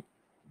line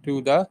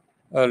to the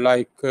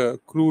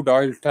crude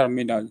oil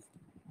terminal,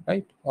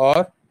 right?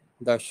 Or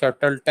the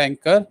shuttle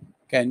tanker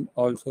can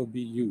also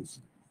be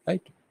used,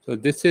 right? So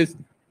this is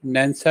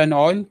Nansen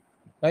oil,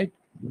 right?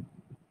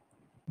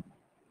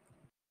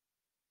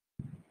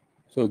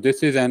 So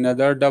this is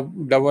another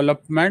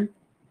development,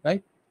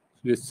 right?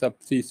 This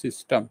subsea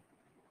system.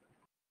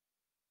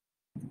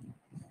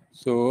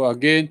 So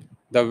again,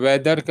 the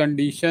weather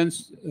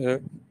conditions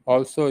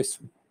also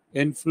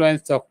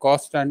influence the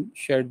cost and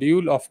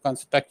schedule of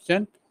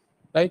construction,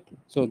 right?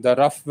 So the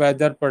rough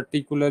weather,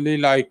 particularly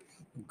like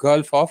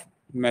Gulf of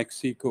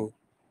Mexico,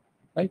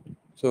 right?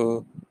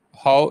 So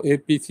how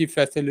APC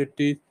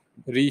facilities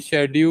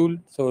reschedule.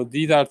 So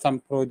these are some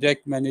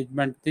project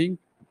management things,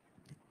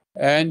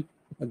 and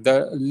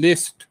the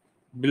list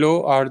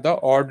below are the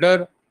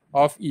order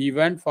of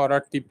event for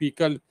a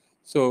typical.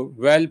 So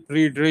well,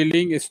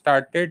 pre-drilling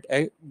started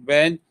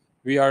when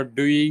we are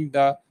doing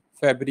the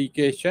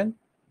fabrication,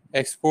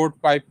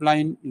 export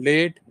pipeline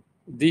laid.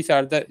 These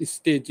are the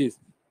stages: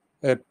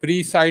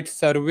 pre-site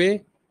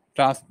survey,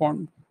 transport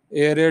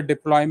area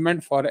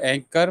deployment for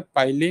anchor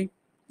piling,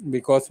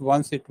 because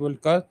once it will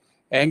come,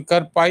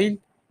 anchor pile,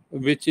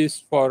 which is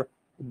for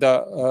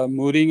the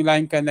mooring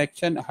line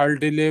connection, hull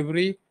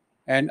delivery,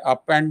 and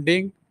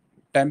upending,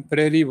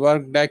 temporary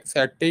work deck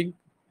setting,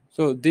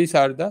 So these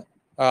are the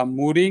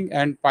mooring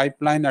and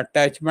pipeline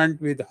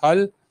attachment with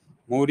hull,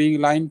 mooring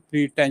line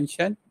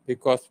pre-tension,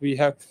 because we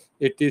have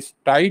it is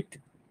tight,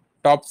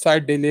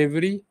 topside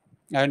delivery,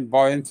 and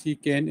buoyancy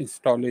cane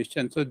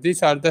installation. So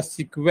these are the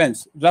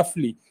sequence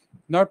roughly,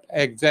 not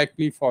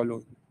exactly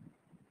followed.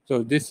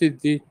 So this is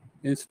the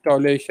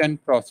installation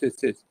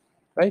processes,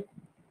 right?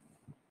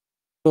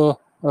 So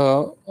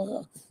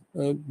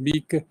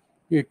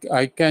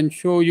I can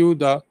show you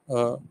the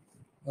uh,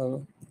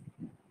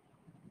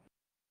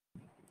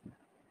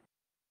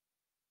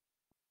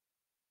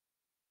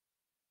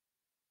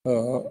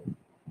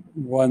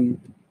 one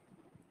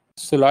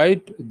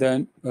slide,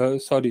 then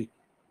sorry,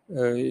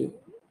 uh,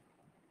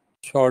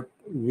 short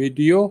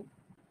video.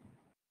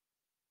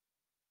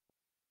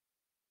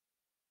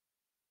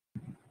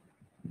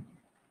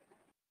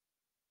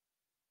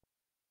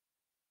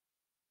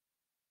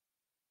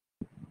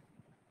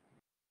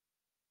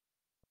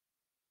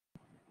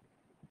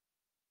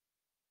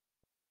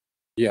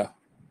 Yeah.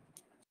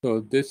 So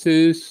this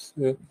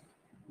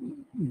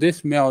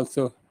may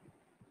also,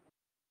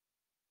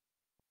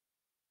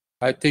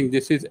 I think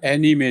this is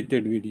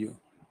animated video.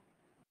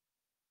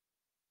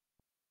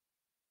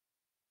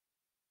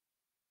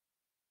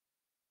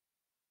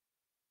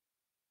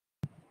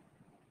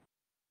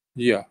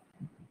 Yeah,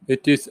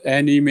 it is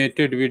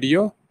animated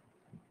video.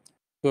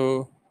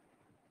 So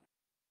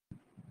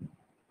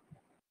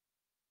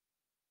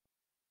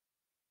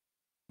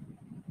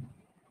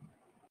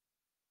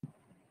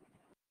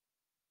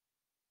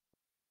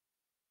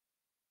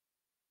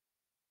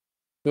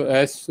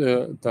as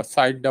the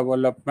site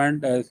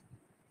development, as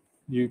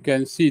you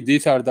can see,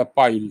 these are the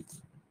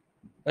piles,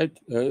 right?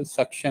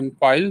 Suction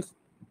piles,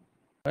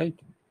 right?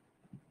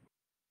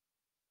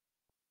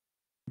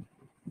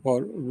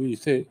 Or we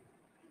say,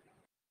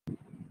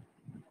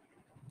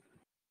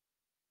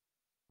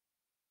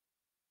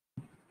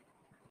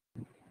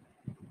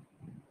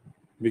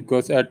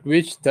 because at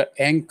which the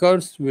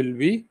anchors will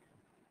be,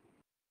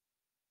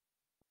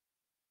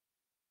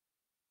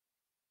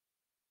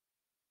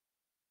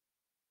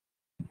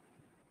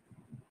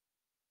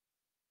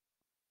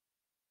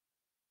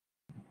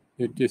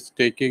 it is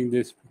taking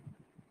this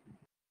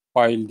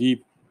pile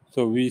deep.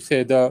 So we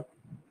say the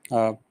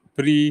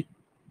pre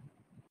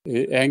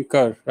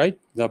anchor, right?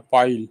 The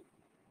pile,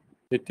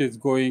 it is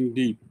going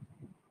deep,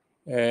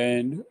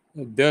 and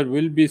there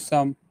will be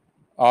some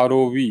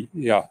ROV.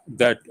 Yeah,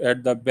 that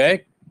at the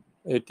back,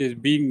 it is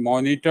being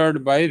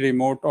monitored by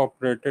remote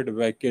operated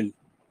vehicle,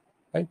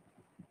 right?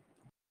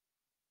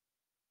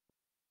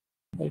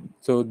 Right.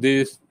 So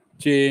this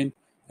chain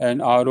and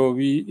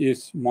ROV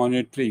is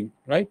monitoring,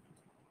 right?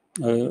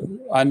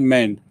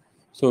 Unmanned.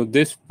 So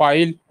this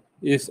pile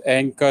is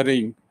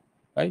anchoring,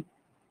 right?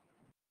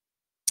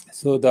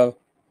 So the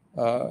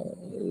uh,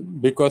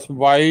 because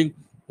while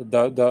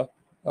the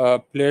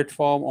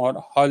platform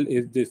or hull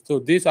is this, so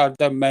these are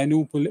the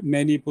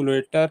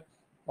manipulator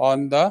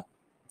on the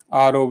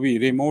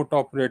ROV, remote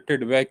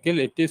operated vehicle.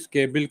 It is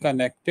cable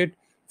connected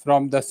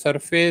from the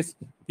surface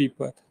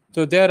people.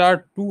 So there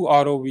are two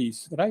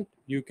ROVs, right?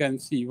 You can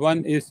see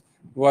one is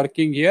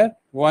working here,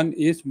 one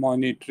is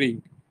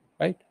monitoring,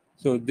 right?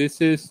 So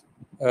this is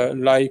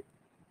like,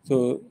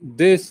 so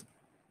this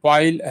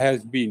file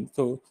has been,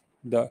 so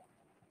the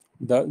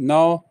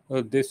now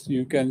this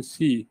you can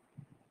see,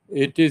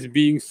 it is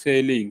being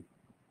sailing,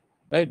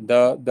 right?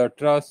 The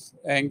truss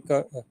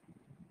anchor,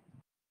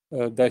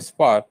 the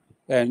spar,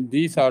 and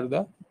these are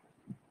the,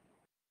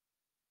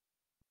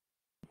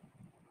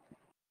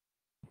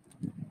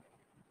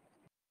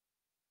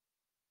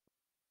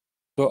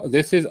 so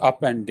this is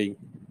upending,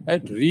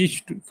 right?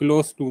 Reached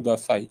close to the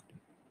site.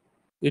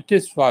 It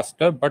is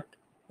faster, but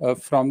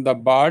from the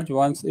barge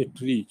once it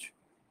reach,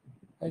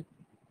 right?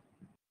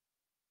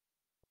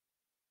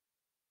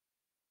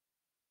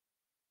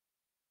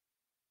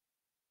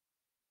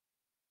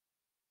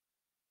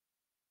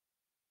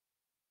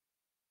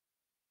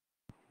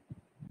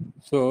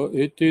 So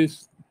it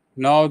is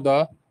now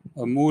the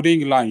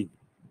mooring line,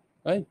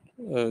 right?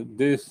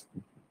 This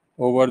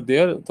over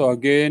there. So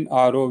again,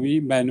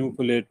 ROV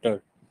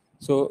manipulator.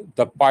 So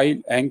the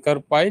pile, anchor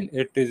pile,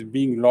 it is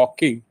being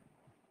locking,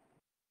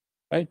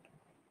 right?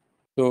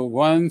 So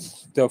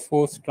once the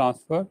force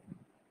transfer,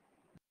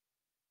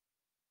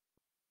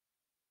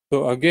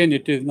 so again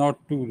it is not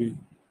too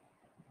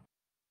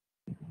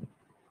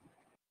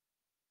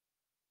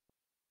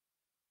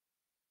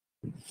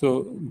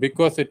so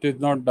because it is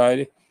not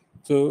direct,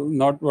 so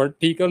not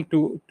vertical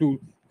to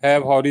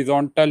have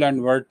horizontal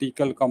and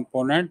vertical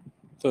component.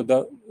 So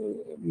the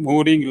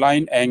mooring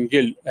line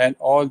angle and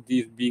all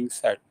these being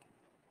set,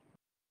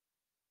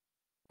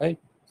 right?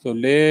 So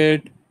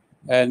laid,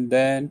 and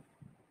then,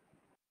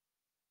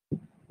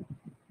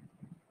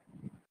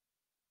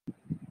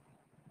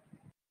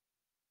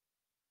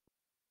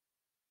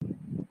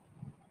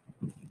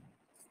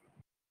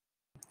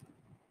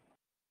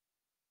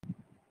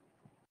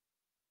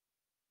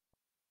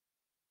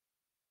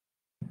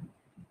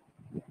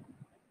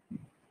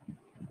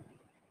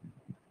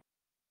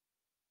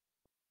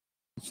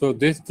 so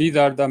these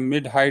are the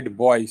mid height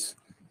buoys,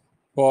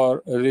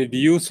 for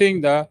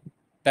reducing the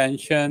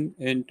tension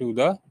into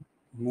the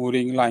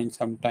mooring line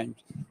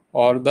sometimes,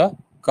 or the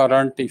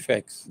current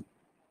effects.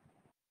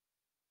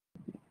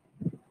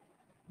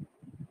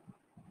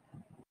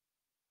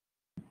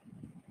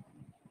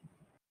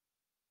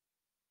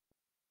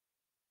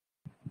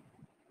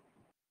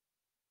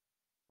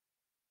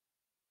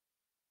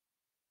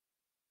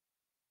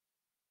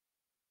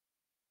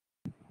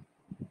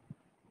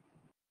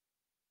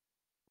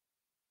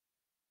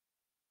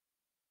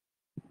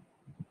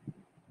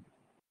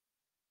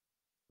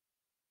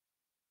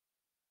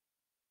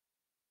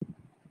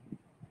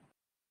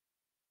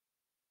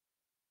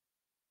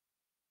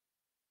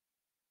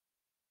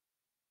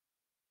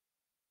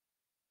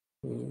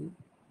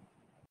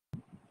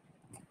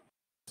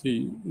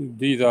 See,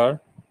 these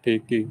are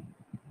taking.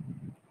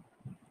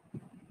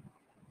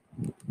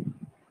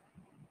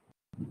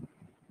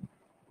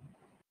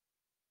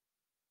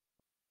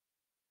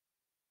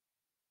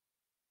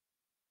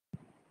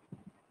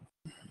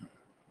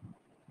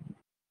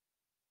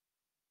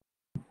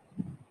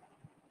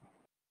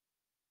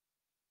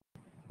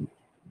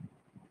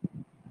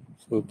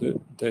 So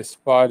the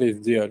spar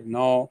is there.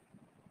 Now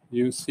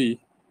you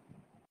see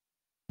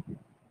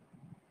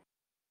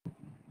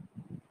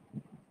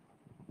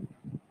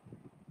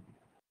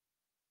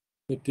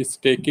it is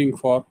taking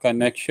for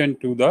connection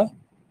to the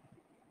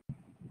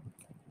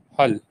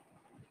hull.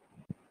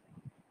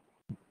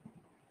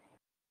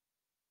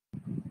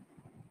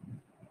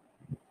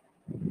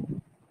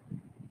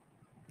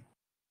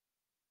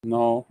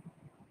 Now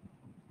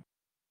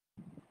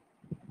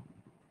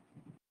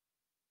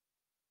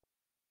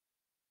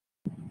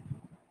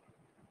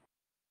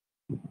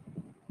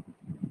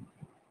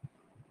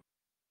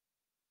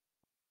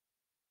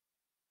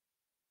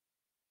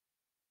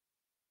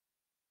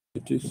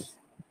it is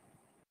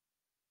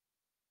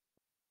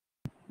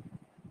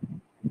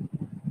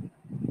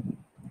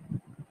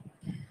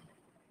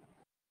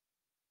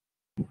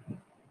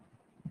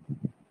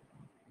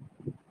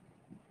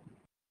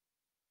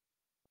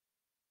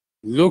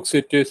looks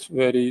it is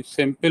very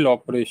simple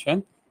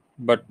operation,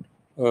 but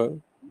a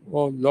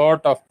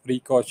lot of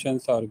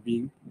precautions are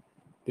being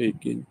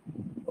taken.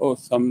 Oh,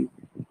 some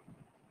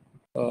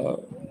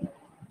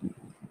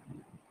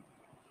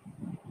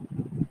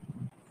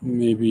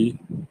maybe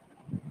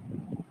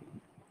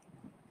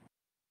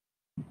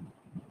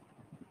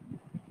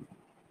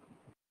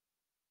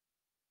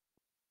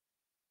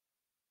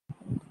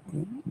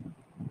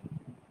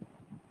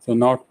so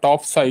now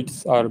top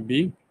sides are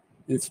being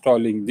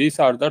installing. These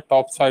are the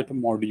top side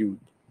module,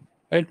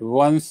 right?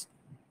 Once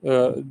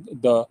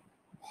the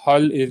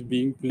hull is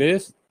being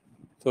placed,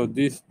 so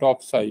this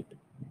top side.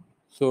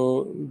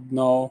 So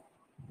now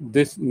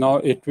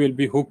it will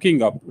be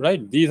hooking up,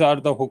 right? These are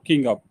the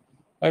hooking up,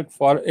 right,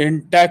 for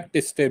intact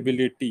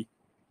stability,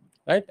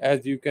 right?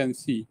 As you can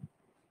see.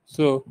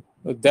 So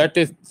that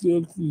is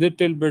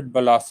little bit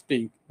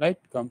ballasting, right?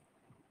 Come.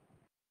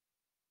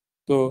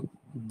 So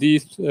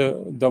these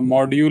the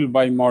module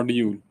by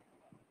module,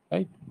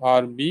 right,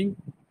 are being.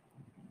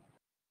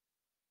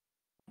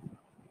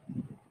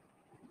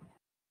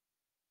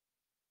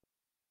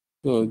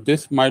 So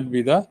this might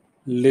be the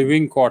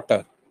living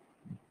quarter.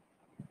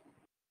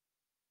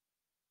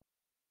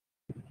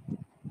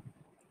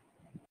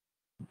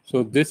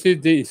 So this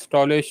is the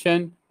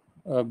installation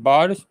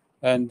barge,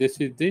 and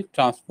this is the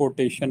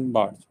transportation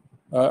barge,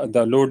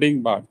 the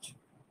loading barge.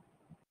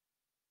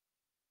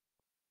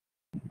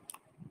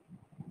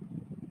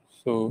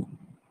 So,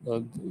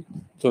 uh,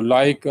 so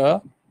like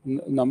a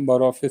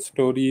number of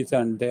stories,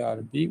 and they are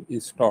being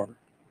installed.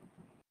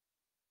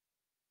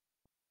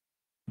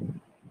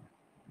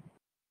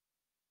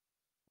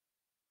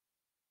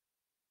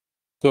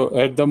 So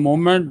at the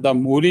moment, the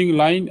mooring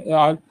line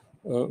are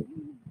uh,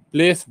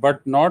 placed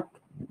but not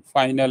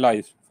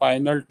finalized.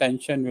 Final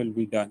tension will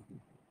be done.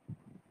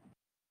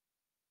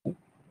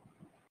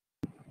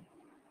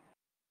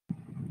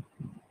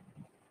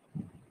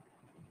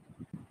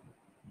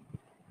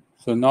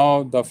 So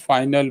now the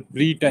final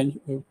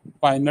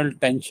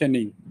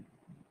tensioning,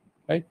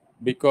 right?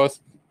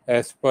 Because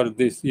as per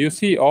this, you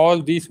see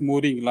all these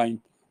mooring line,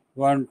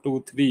 1,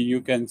 2, 3,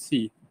 you can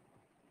see,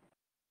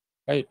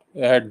 right,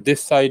 at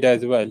this side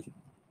as well,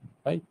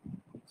 right?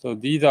 So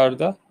these are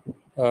the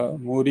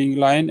mooring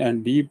line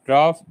and deep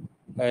draft,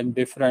 and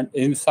different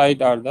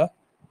inside are the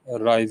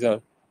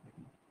riser.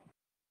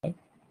 Right?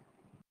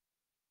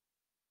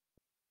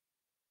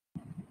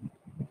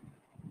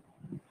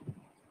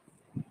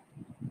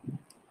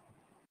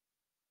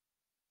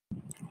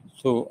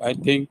 So I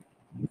think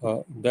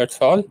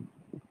that's all,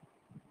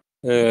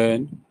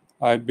 and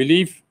I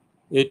believe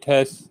it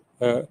has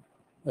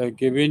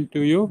given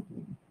to you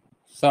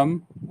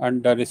some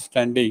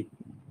understanding,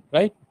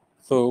 right?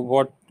 So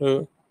what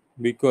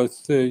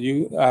because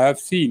you I have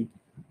seen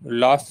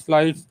last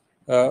slides,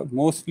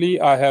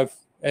 mostly I have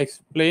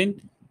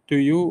explained to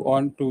you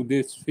on to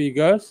these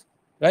figures,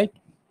 right?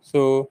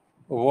 So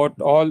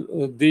what all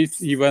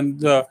this, even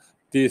the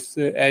this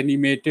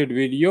animated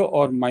video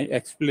or my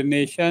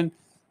explanation,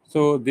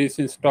 so this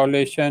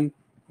installation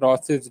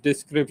process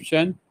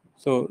description,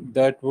 So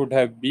that would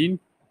have been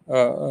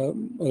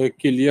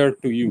clear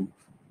to you,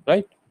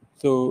 right?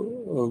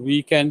 So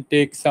we can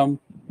take some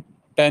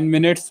 10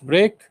 minutes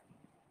break.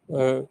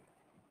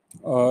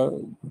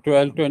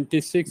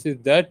 12:26 is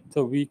that,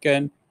 so we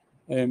can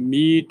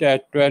meet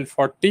at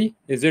 12:40.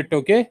 Is it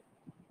okay?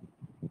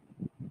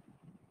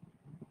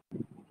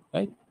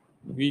 Right?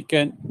 We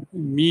can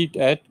meet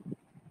at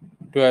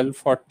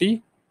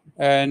 12:40,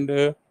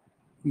 and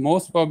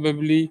most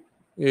probably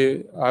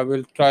I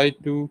will try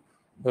to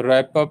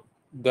wrap up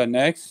the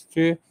next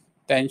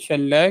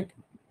tension leg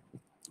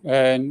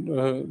and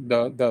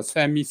the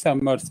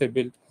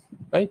semi-submersible,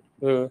 right?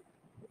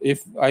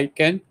 If I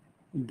can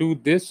do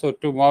this, so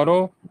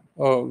tomorrow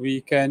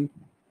we can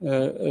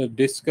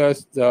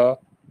discuss the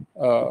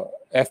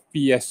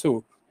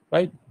FPSO,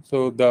 right?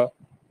 So the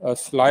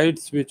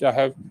slides which I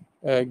have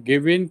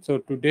given, so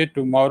today,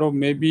 tomorrow,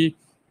 maybe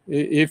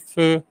if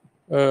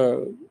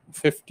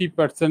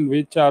 50%,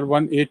 which are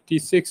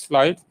 186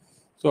 slides,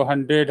 so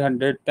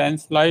 110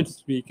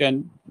 slides we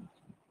can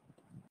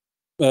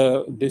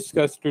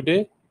discuss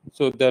today.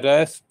 So the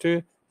rest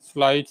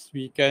slides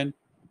we can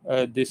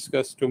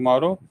discuss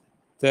tomorrow.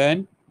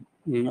 Then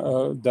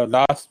the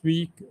last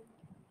week,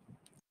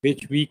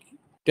 which week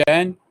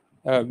 10,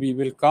 we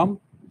will come,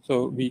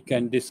 so we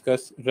can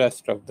discuss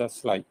rest of the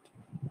slide.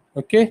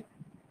 Okay.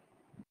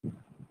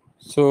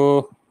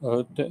 So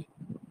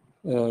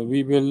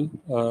we will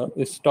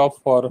stop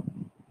for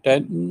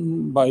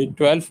 10. By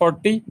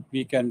 12:40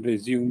 we can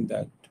resume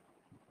that.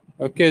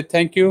 Okay,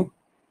 thank you.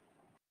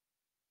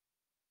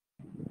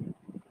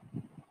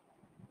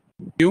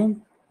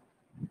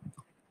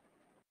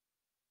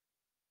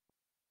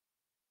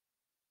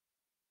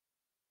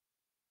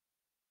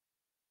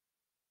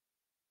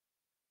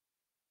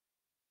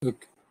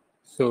 Okay.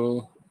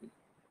 So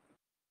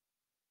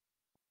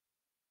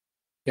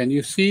can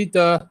you see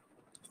the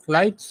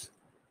slides?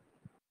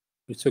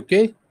 It's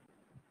okay.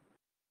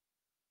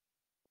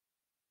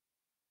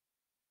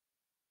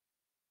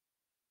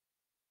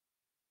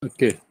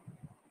 Okay.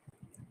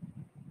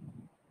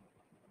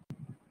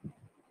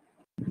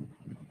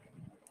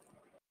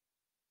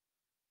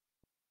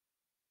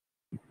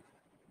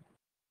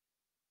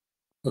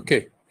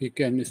 Okay, we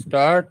can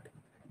start.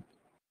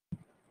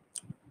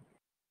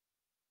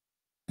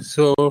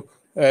 So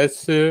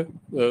as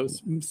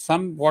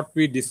some what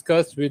we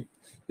discussed with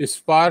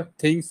Spark,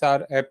 things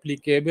are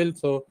applicable.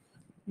 So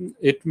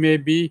it may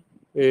be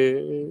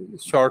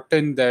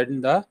shortened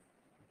than the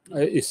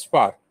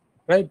Spark,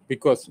 right?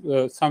 Because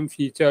some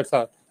features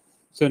are.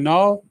 So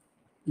now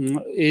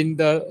in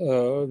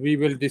the we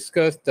will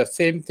discuss the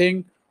same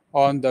thing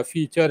on the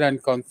feature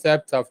and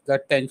concepts of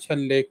the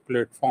tension lake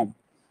platform,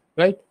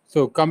 right?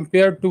 So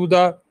compared to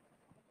the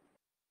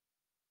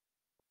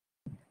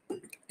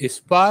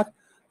Spark,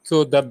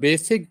 so the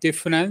basic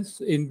difference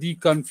in the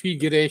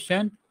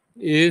configuration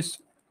is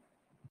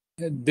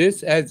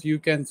this, as you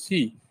can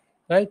see,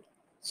 right?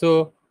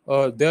 So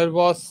there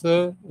was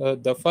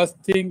the first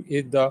thing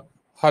is the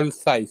hull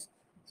size.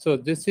 So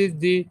this is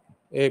the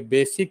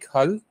basic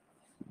hull,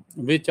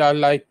 which are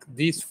like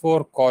these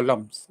four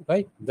columns,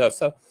 right?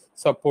 The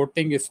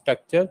supporting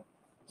structure.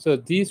 So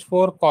these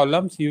four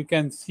columns you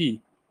can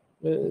see,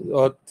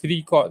 or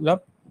three column,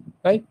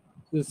 right?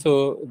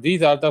 So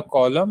these are the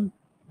column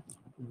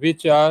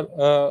which are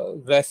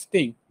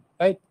resting,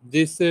 right?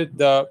 This is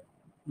the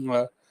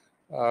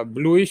uh,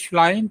 bluish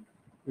line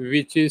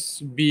which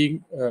is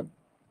being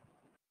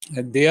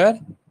there,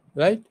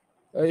 right,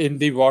 in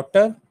the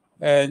water,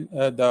 and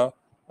the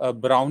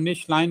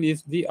brownish line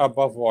is the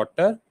above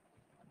water,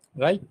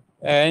 right?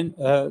 And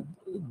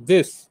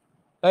this,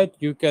 right,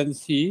 you can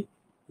see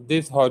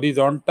this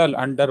horizontal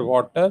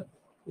underwater,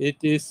 it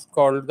is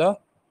called the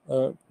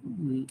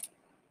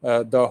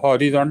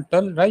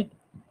horizontal, right,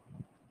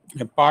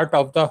 a part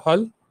of the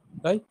hull,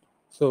 right?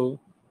 So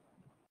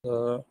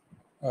uh,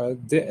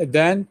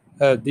 then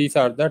these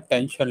are the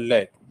tension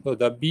leg. So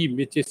the beam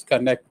which is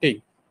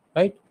connecting,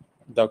 right,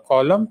 the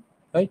column,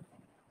 right?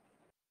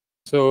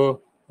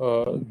 So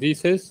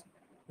this is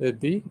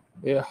the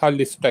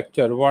hull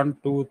structure. 1,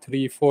 2,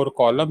 3, 4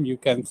 column you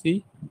can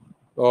see,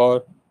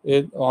 or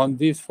on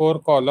these 4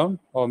 column,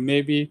 or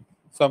maybe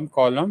some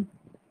column.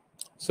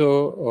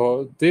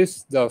 So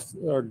this the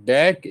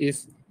deck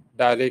is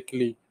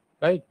directly,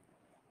 right,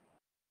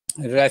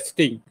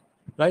 resting,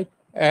 right,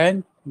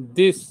 and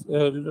this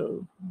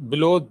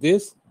below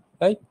this,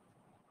 right.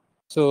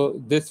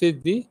 So this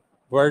is the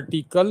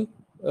vertical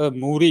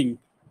mooring,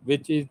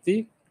 which is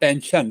the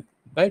tension,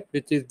 right,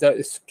 which is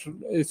the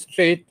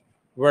straight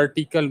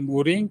vertical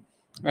mooring,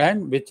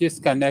 and which is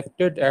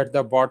connected at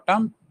the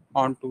bottom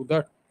onto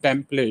the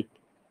template.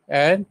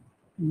 And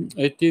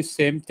it is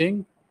same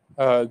thing.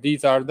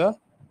 These are the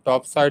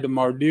topside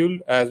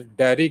module, as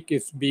Derek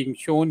is being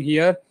shown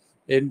here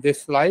in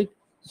this slide.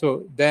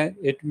 So then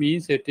it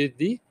means it is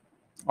the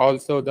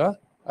also the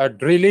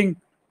drilling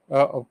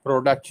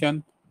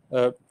production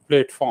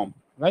platform,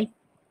 right?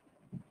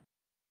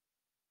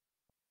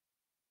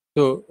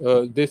 So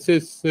this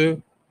is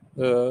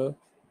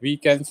we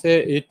can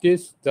say it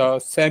is the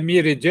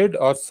semi-rigid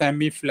or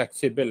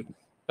semi-flexible,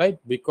 right?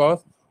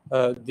 Because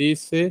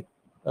these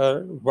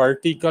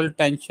vertical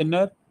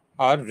tensioner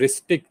are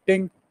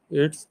restricting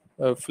its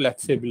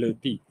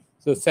flexibility.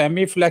 So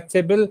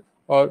semi-flexible,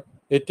 or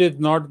it is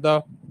not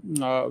the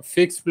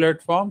fixed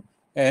platform,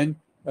 and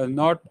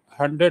not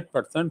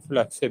 100%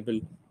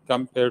 flexible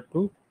compared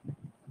to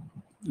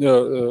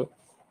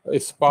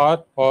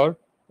spar, or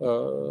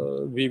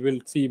we will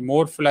see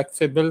more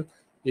flexible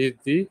is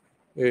the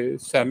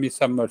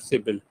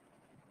semi-submersible.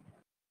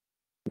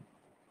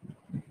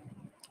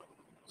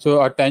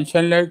 So a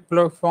tension-led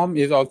platform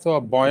is also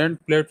a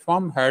buoyant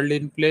platform held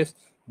in place.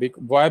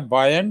 Why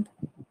buoyant?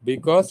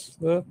 Because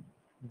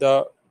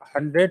the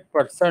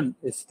 100%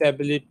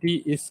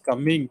 stability is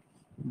coming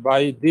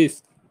by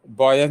this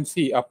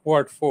buoyancy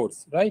upward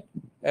force, right?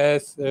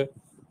 As the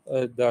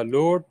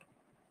load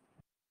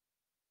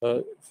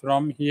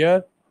from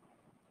here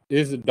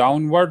is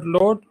downward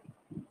load,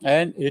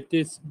 and it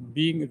is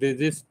being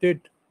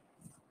resisted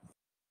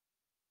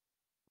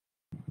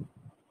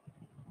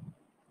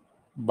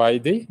by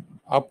the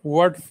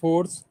upward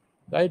force,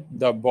 right?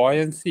 The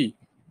buoyancy,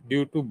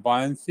 due to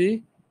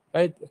buoyancy,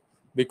 right?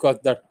 Because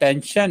the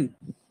tension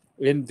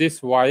in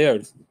these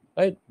wires,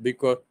 right?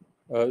 Because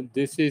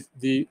this is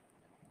the,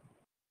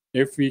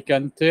 if we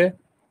can say,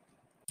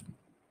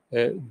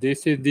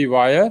 this is the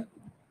wire,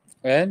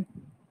 and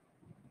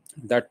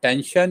the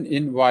tension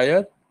in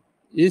wire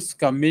is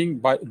coming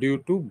by due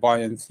to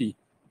buoyancy,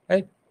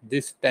 right?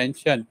 This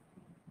tension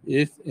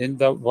is in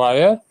the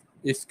wire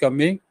is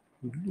coming.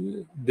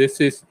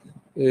 This is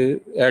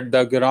at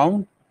the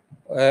ground,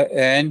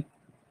 and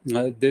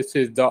this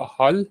is the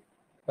hull,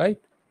 right?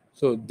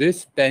 So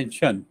this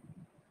tension,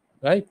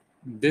 right?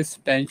 This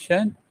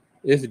tension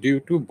is due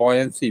to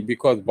buoyancy,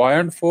 because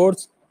buoyant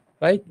force,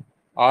 right,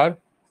 are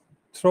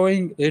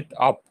throwing it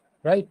up,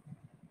 right?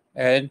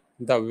 And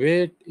the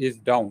weight is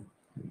down.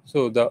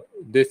 So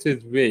this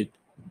is weight,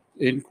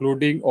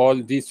 including all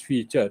these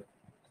features.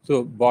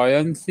 So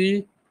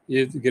buoyancy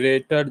is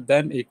greater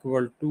than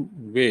equal to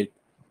weight.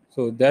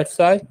 So that's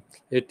why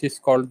it is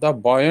called the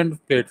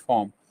buoyant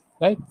platform,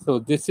 right? So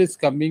this is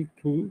coming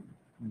to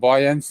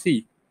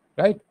buoyancy,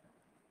 right?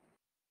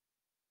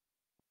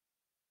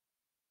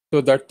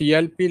 So the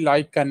TLP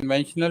like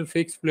conventional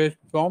fixed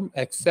platform,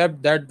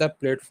 except that the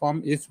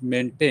platform is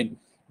maintained.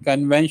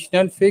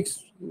 Conventional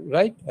fixed,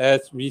 right?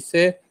 As we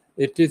say,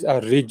 it is a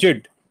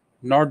rigid,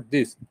 not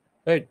this,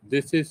 right?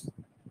 This is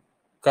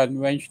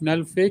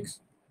conventional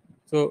fixed.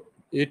 So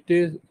it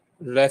is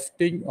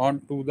resting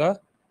onto the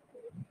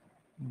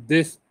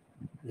this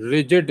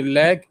rigid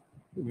leg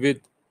with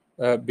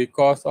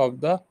because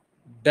of the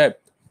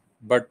depth,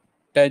 but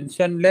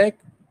tension leg,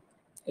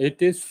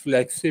 it is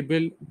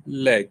flexible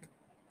leg,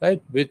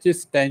 right, which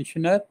is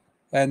tensioner,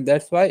 and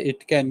that's why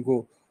it can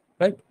go,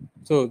 right?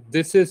 So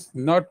this is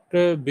not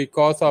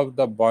because of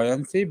the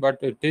buoyancy, but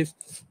it is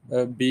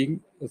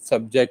being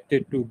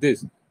subjected to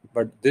this,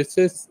 but this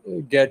is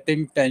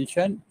getting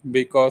tension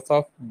because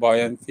of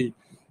buoyancy.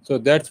 So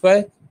that's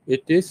why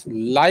it is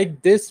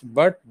like this,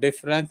 but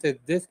difference is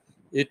this: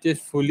 it is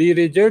fully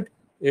rigid,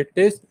 it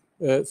is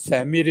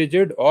semi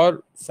rigid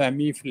or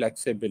semi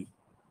flexible.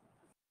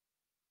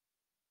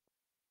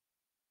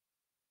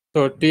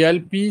 So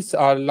TLPs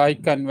are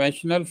like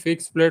conventional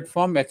fixed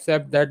platform,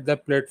 except that the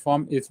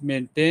platform is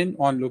maintained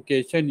on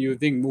location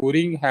using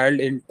mooring held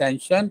in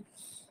tension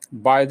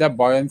by the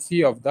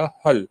buoyancy of the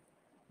hull,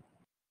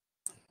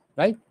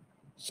 right?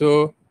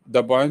 So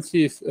the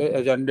buoyancy is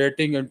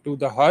generating into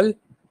the hull.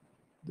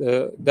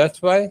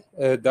 That's why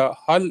the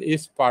hull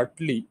is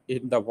partly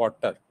in the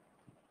water,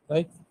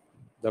 right?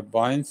 The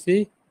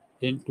buoyancy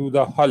into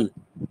the hull,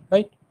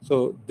 right?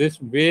 So this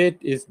weight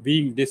is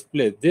being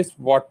displaced. This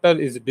water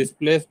is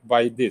displaced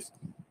by this,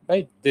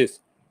 right? This.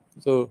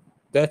 So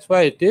that's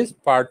why it is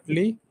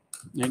partly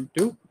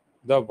into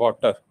the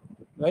water,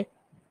 right?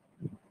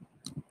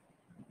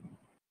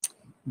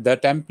 The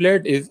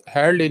template is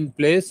held in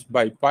place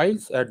by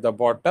piles at the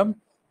bottom,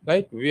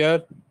 right?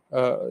 Where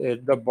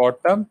at the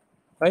bottom,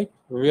 right?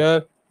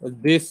 Where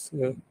this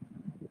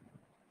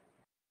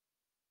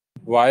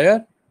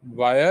wire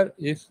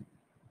is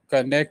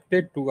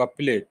connected to a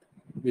plate,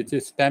 which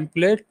is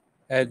template,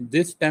 and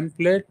this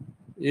template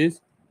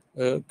is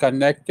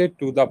connected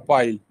to the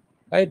pile,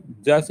 right?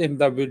 Just in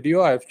the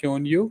video I have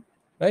shown you,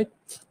 right?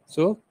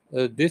 So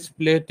this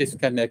plate is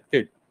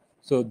connected.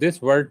 So this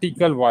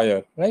vertical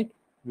wire, right,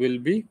 will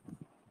be,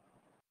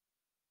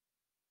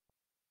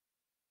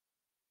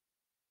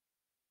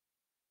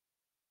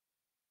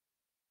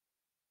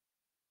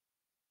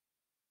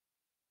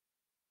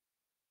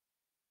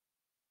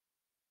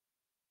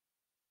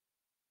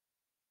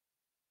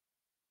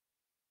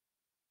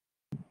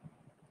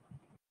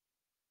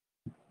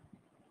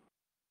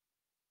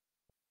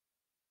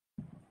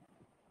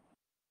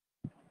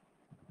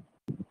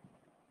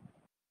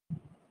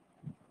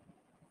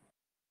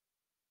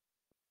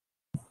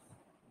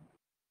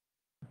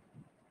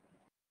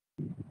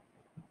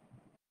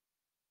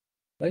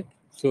 right?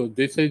 So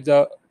this is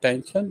the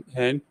tension,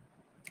 and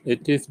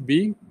it is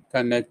being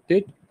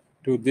connected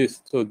to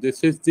this. So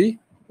this is the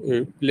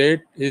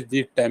plate is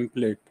the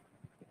template.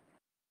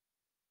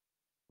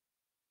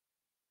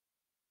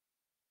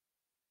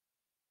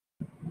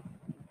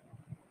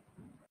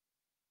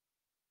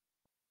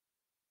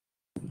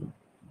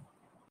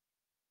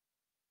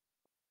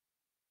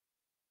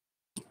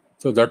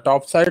 So the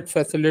topside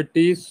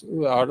facilities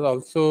are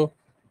also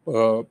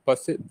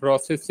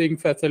processing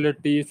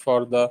facilities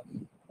for the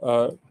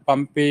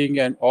pumping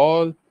and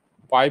all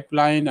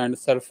pipeline and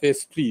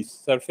surface trees.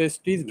 Surface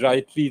trees, dry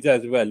trees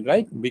as well,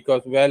 right?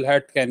 Because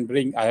wellhead can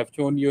bring, I have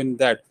shown you in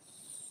that,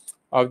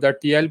 of the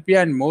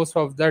TLP, and most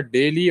of the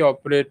daily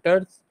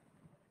operators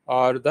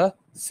are the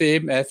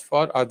same as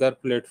for other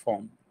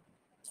platform.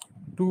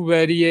 Two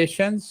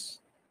variations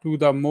to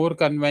the more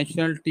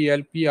conventional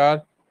TLP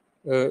are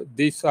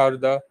these are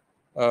the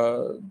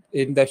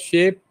in the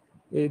shape,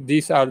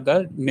 these are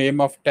the name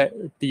of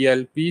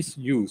TLPs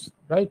used,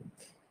 right?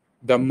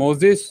 The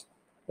Moses,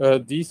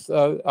 these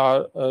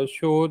are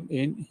shown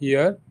in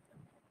here.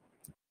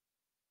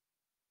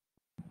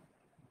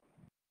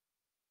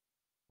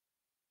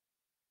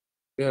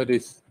 Here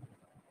is,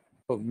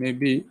 so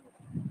maybe,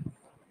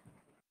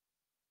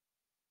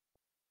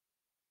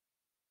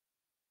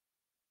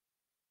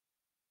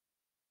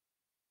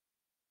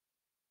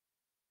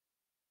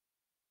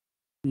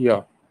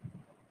 yeah,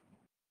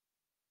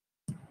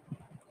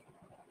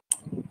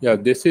 yeah,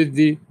 this is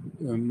the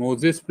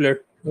Moses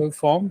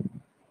platform.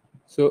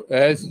 So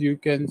as you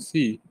can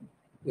see,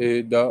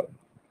 the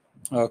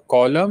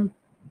column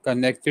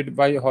connected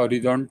by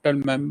horizontal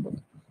member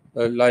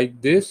like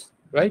this,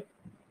 right?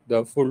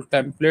 The full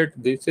template,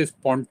 this is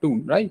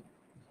pontoon, right?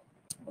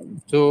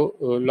 So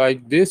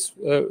like this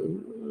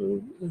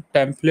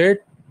template,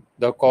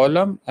 the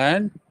column,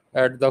 and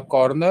at the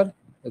corner,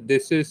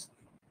 this is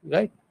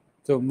right.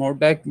 So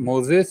Modak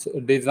Moses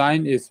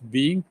design is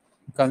being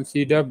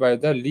considered by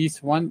the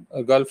least one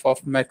Gulf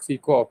of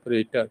Mexico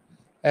operator,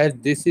 as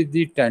this is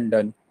the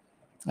tendon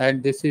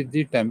and this is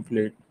the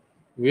template.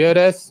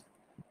 Whereas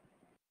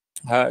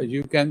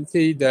you can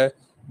see that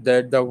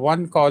the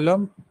one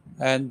column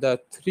and the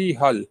three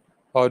hull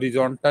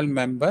horizontal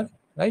member,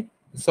 right?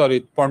 Sorry,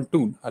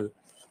 pontoon hull.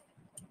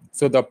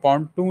 So the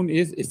pontoon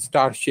is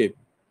star shape,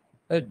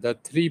 right? The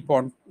three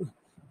pont,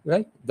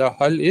 right? The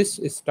hull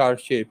is star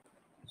shape.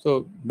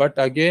 So, but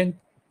again,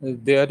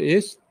 there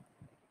is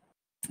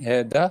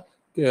the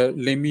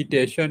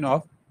limitation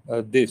of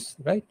this,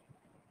 right?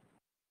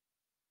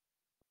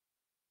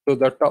 So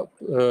the top,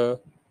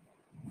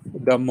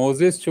 the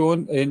Moses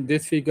shown in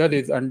this figure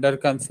is under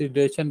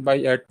consideration by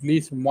at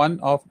least one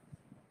of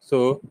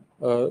so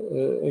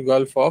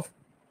Gulf of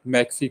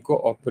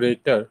Mexico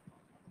operator.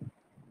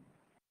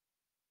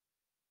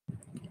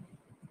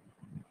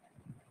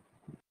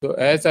 So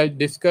as I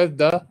discussed,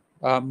 the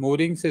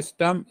mooring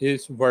system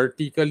is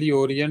vertically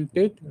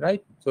oriented,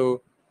 right?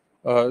 So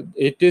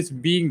it is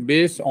being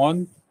based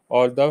on,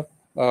 or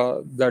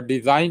the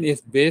design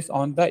is based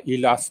on the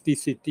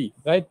elasticity,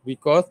 right?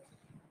 Because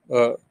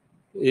uh,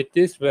 it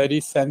is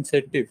very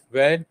sensitive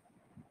when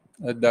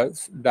the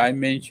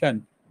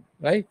dimension,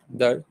 right?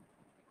 The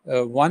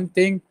one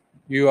thing,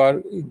 you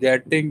are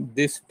getting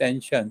this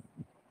tension,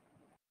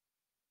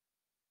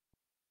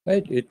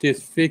 right? It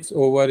is fixed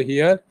over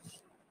here,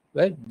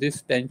 right?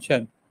 This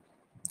tension.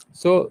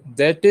 So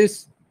that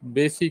is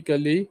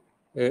basically,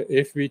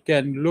 if we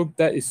can look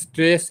the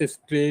stress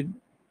strain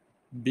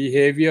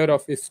behavior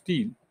of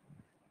steel.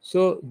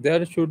 So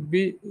there should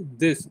be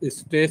this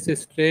stress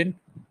strain,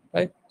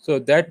 right? So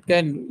that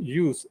can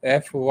use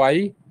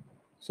Fy.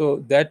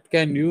 So that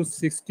can use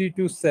 60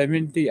 to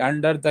 70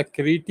 under the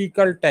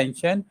critical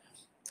tension.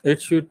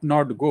 It should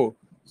not go.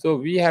 So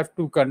we have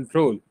to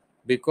control,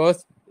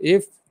 because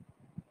if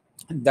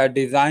the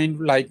design,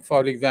 like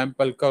for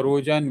example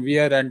corrosion,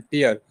 wear and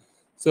tear,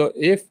 so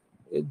if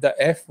the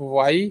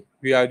Fy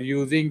we are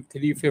using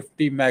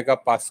 350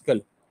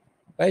 megapascal,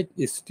 right,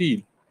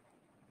 steel,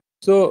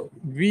 so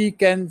we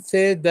can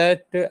say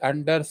that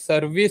under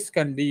service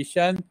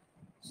condition,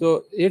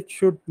 so it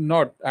should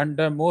not,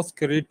 under most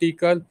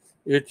critical,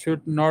 it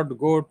should not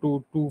go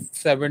to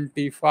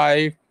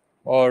 275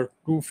 or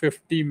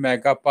 250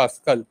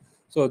 megapascal.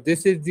 So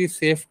this is the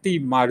safety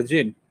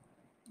margin,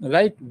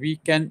 right, we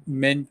can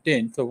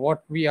maintain. So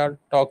what we are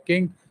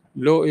talking,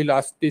 low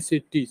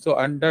elasticity, so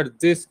under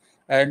this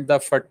and the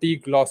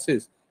fatigue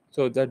losses,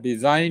 so the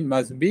design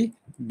must be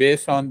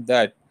based on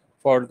that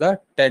for the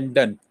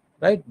tendon,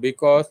 right,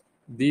 because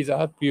these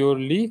are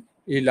purely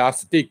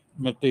elastic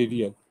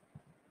material.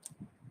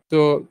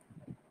 So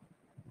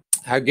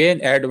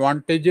again,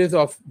 advantages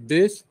of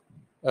this,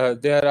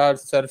 there are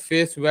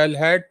surface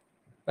wellhead,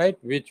 right,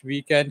 which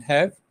we can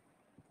have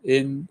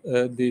in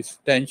this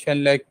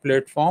tension leg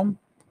platform,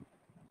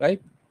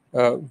 right?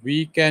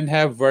 We can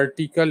have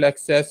vertical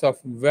access of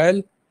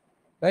well,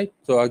 right?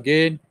 So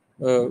again,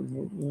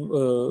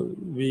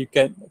 we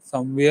can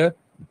somewhere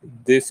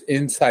this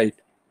inside,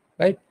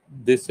 right?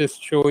 This is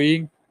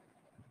showing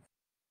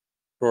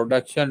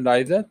production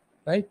riser,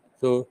 right?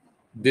 So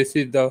this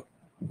is the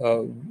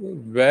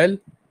well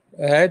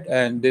head,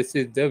 and this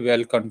is the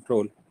well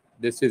control.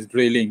 This is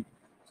drilling.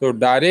 So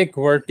direct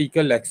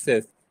vertical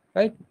access,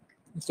 right?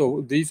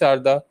 So these are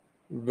the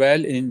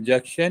well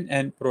injection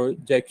and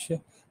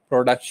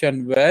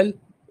production well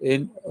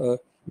in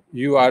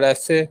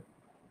URSA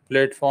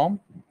platform.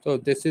 So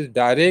this is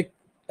direct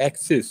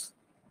access,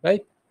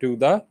 right, to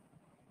the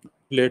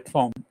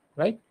platform,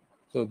 right?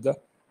 So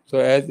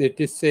as it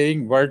is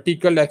saying,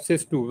 vertical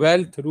access to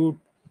well through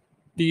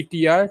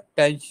TTR,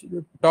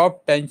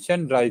 top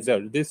tension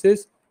riser. This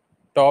is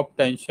top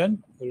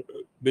tension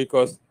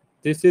because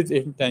this is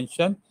in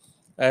tension,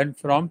 and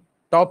from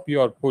top you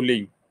are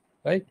pulling,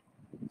 right?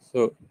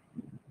 So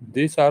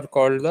these are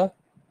called the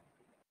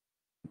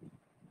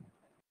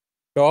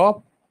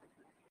top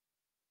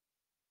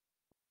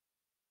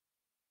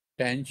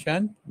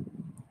tension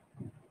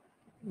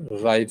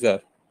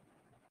riser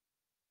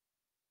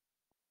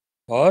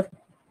or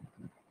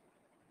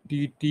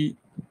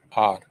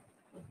TTR,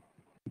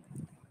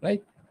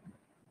 right?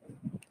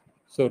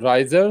 So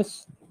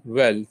risers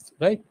wells,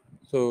 right?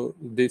 So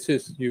this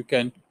is, you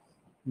can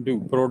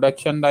do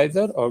production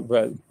riser or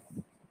well.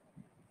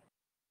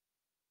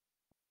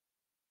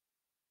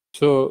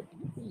 So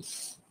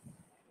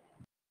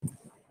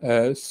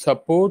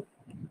support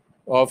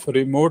of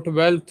remote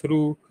well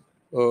through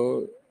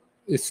so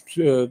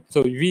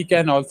we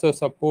can also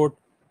support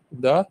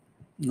the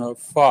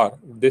FAR.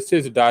 This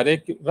is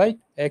direct, right,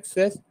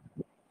 access,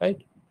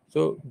 right?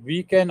 So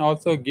we can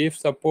also give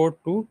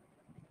support to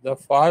the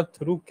FAR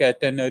through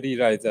catenary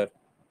riser,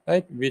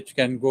 right, which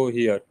can go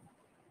here,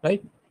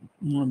 right?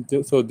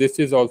 So this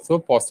is also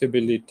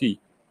possibility.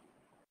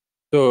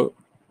 So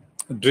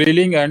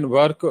drilling and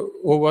work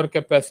over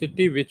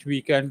capacity, which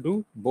we can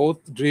do both.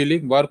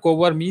 Drilling, work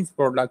over means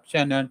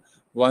production, and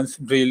once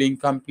drilling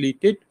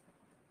completed,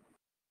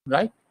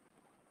 right,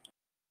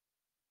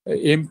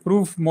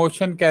 improve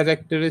motion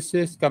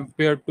characteristics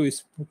compared to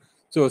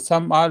so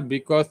some are,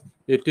 because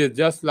it is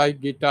just like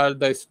guitar,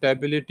 the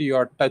stability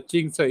or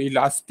touching, so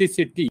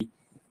elasticity,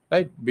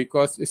 right,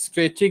 because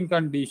stretching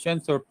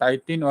conditions, so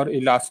tighten or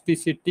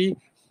elasticity,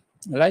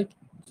 right?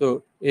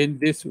 So in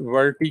this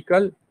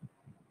vertical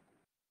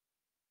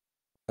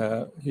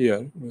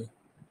here,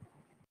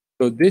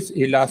 so this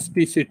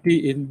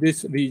elasticity in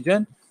this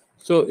region,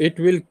 so it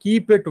will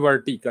keep it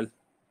vertical,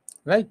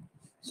 right?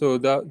 So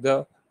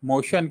the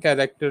motion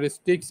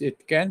characteristics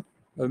it can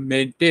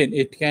maintain,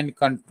 it can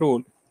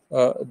control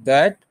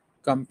that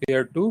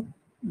compared to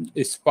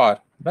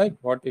spar, right?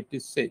 What it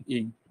is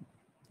saying,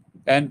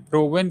 and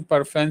proven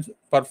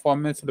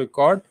performance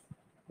record,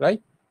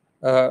 right?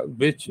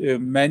 Which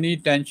many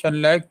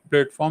tension lag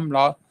platform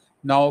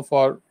now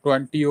for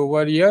 20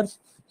 over years,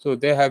 so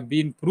they have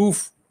been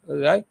proof,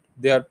 right,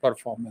 their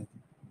performance.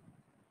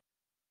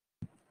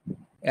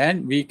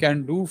 And we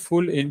can do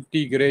full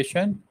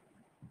integration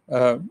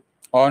uh,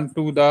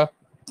 onto the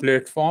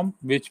platform,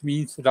 which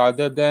means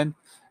rather than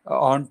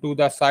onto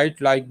the site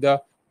like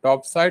the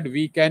top side,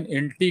 we can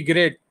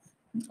integrate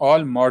all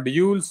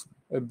modules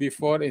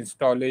before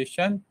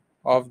installation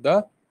of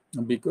the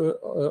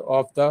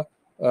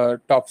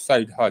top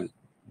side hull.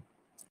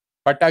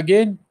 But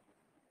again,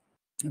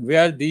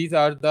 where these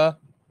are the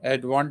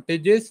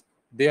advantages,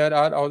 there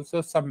are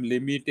also some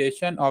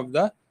limitation of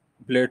the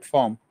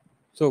platform.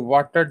 So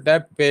water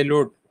depth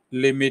payload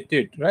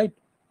limited, right?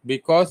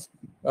 Because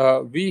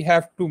we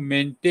have to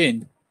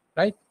maintain,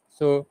 right?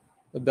 So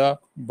the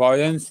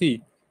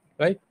buoyancy,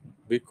 right?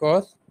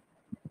 Because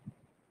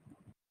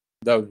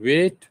the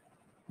weight,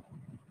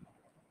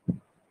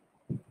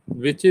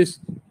 which is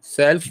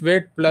self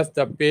weight plus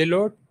the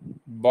payload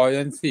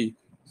buoyancy.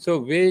 So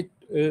weight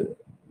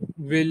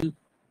will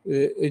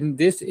in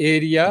this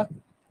area,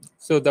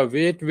 so the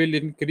weight will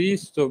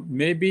increase, so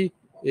maybe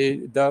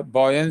the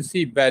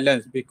buoyancy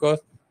balance, because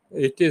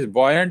it is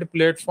buoyant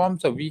platform,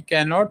 so we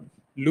cannot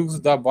lose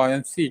the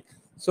buoyancy,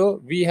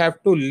 so we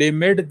have to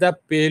limit the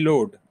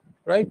payload,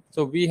 right?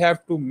 So we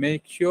have to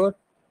make sure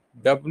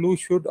W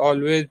should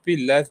always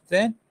be less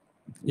than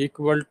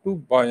equal to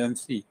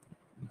buoyancy,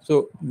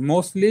 so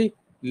mostly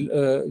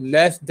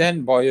less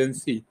than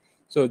buoyancy.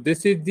 So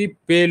this is the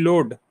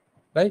payload,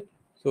 right?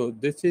 So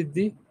this is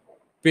the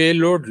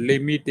payload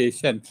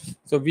limitation.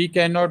 So we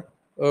cannot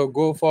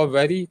go for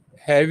very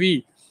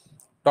heavy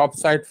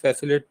topside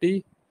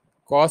facility.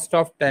 Cost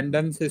of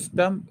tandem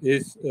system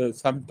is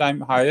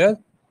sometime higher.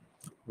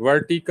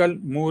 Vertical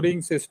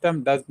mooring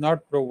system does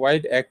not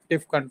provide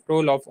active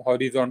control of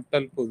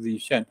horizontal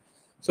position.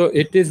 So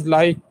it is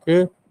like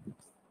a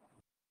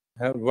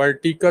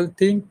vertical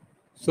thing.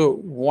 So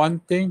one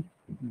thing,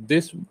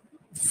 this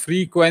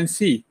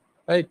frequency,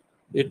 right?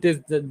 It is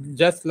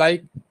just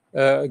like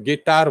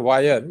guitar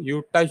wire.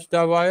 You touch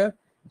the wire,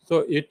 so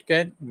it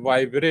can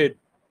vibrate,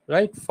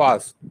 right?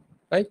 Fast,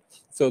 right?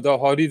 So the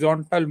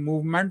horizontal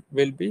movement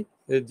will be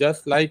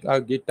just like a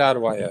guitar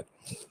wire.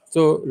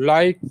 So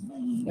like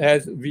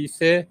as we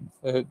say,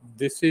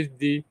 this is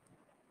the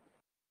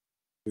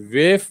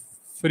wave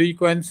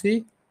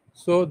frequency,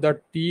 so the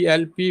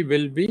TLP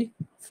will be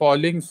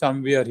falling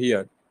somewhere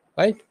here,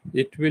 right?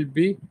 It will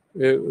be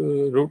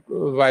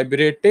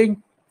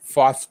vibrating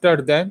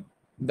faster than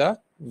the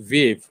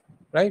wave,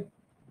 right?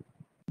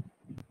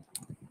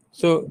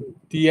 So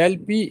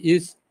TLP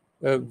is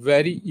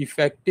very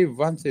effective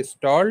once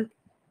installed,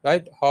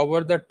 right?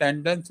 However, the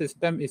tendon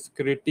system is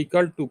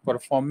critical to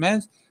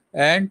performance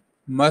and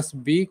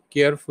must be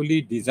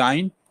carefully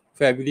designed,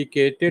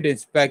 fabricated,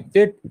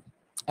 inspected,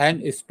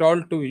 and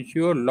installed to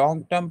ensure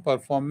long-term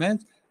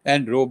performance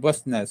and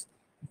robustness.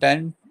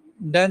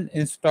 Tendon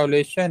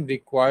installation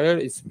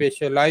requires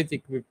specialized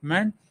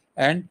equipment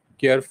and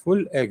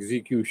careful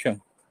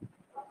execution.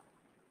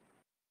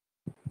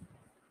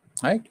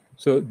 Right,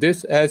 so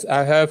this, as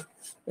I have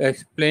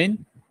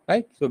explained,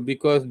 right, so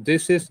because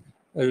this is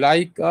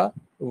like a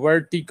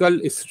vertical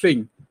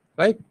string,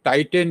 right,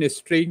 tightened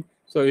string,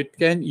 so it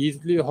can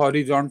easily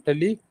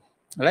horizontally,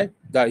 right,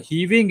 the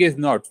heaving is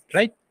not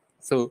right.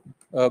 So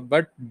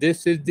but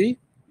this is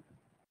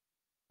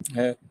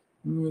uh,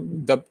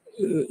 the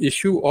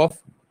issue of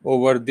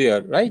over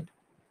there, right.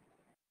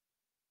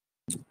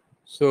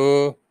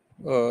 So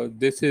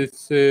this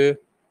is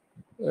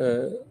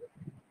uh,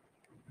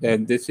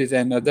 and this is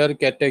another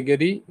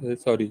category,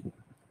 sorry,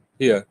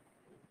 here.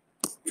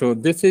 So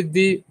this is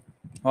the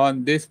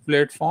on this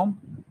platform.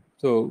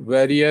 So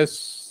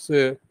various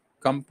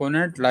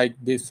component like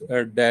this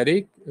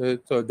derrick.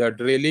 So the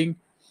drilling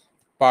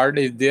part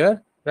is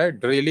there, right?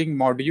 Drilling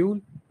module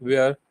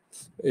where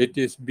it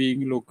is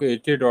being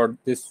located on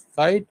this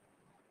side.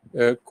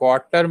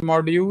 Quarter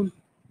module,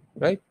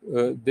 right?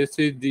 This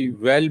is the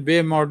well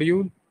bay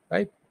module,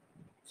 right?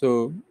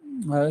 So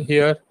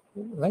here,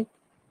 right?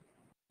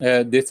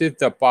 This is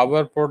the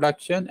power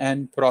production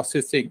and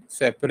processing,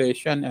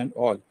 separation and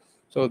all.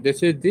 So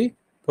this is the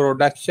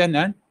production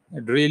and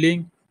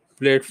drilling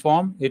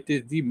platform. It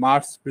is the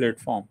Mars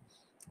platform,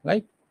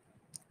 right?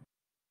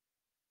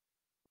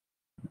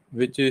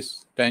 Which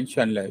is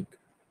tension leg.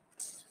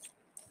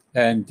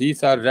 And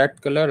these are red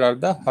color are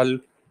the hull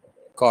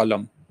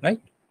column,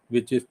 right?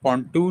 Which is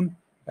pontoon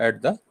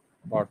at the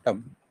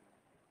bottom.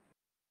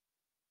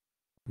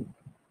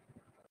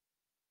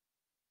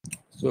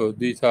 So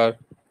these are,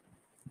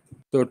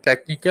 so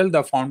technical,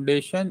 the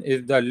foundation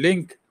is the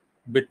link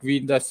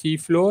between the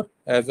seafloor,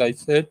 as I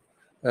said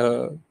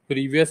uh,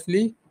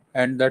 previously,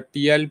 and the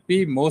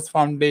TLP. Most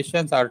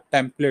foundations are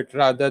template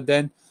rather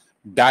than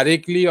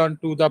directly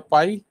onto the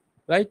pile,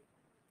 right?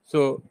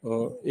 So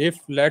if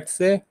let's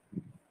say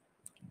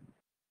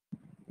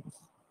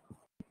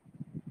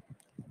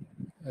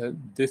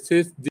this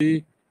is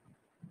the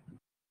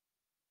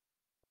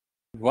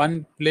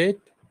one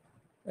plate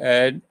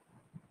and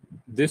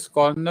this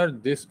corner,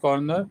 this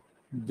corner,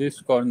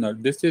 this corner,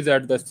 this is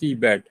at the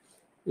seabed.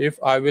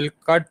 If I will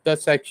cut the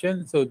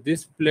section, so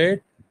this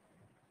plate,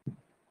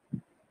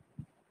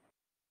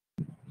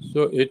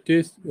 so it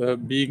is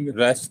being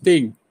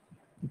resting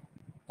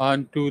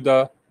onto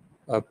the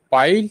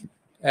pile,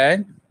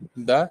 and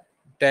the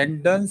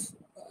tendons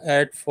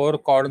at four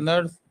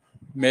corners,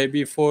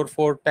 maybe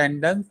four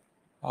tendons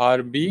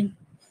are being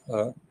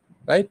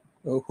right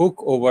hook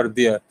over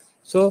there,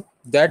 so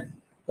that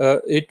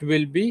it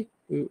will be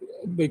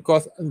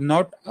because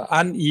not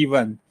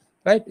uneven,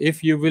 right.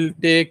 If you will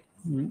take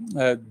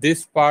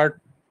this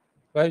part,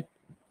 right,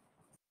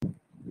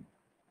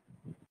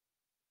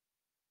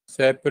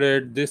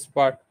 separate this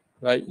part,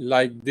 right,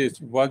 like this,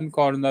 one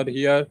corner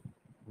here,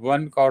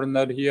 one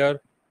corner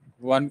here,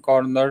 one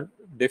corner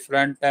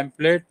different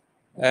template,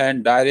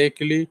 and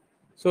directly,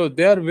 so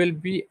there will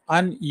be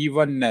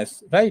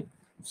unevenness, right.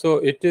 So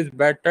it is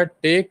better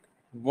take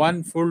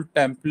one full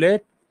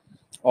template,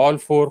 all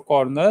four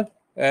corner,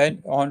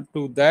 and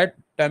onto that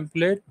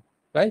template,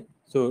 right.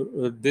 So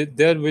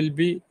there will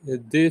be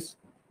this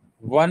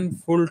one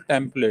full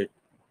template,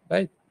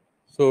 right.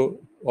 So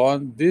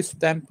on this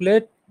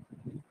template,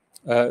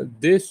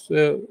 this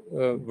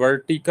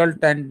vertical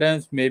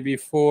tendons, maybe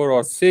four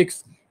or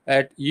six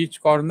at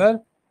each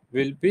corner,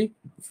 will be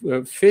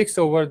fixed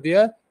over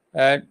there,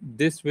 and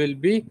this will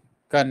be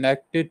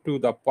connected to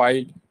the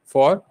pile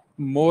for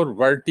more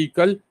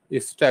vertical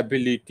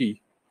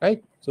stability,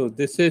 right. So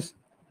this is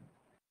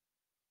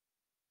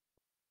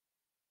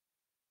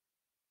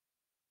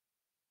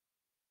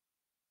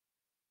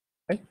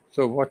right.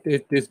 So what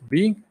it is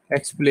being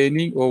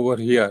explaining over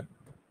here,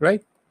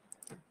 right.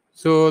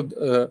 So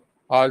the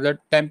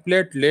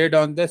template laid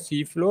on the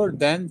seafloor,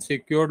 then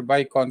secured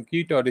by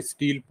concrete or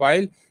steel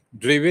pile,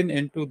 driven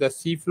into the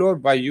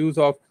seafloor by use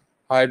of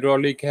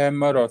hydraulic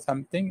hammer or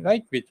something,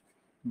 right? Which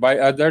by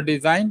other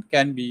design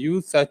can be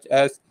used, such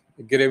as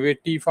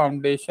gravity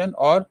foundation,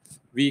 or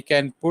we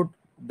can put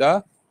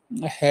the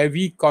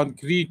heavy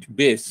concrete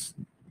base.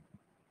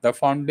 The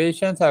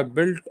foundations are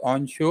built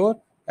on shore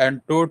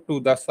and towed to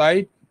the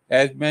site.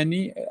 As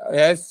many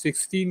as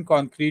 16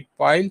 concrete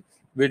piles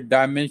with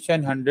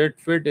dimension 100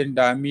 feet in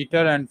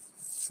diameter and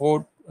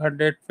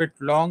 400 feet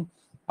long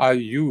are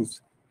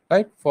used,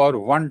 right, for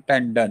one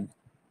tendon,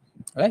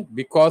 right?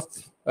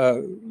 Because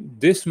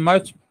this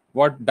much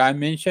what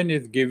dimension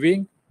is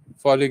giving,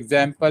 for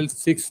example,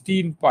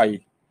 16 pile,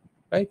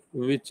 right,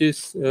 which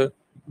is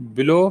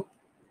below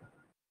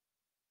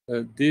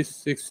this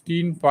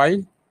 16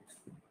 pile.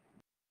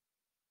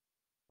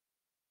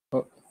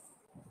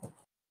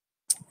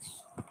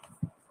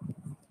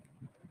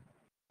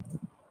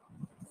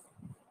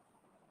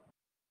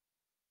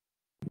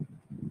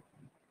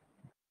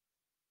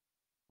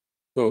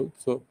 So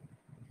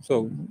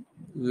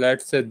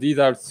let's say these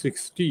are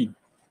 16.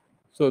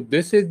 So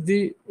this is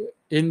the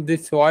in the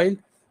soil.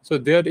 So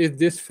there is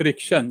this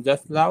friction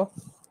just now.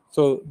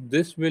 So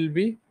this will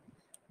be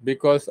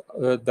because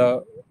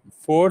the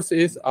force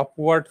is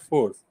upward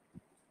force,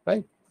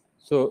 right?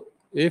 So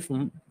if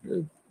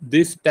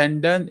this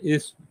tendon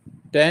is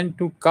tend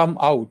to come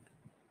out,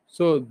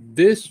 so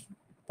this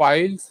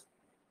piles,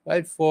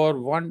 right, for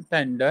one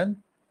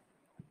tendon.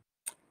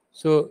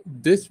 So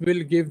this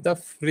will give the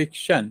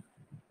friction,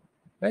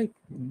 right,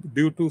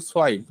 due to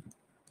soil,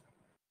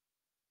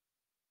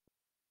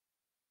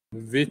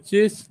 which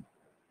is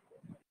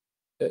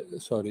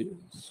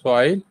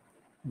soil,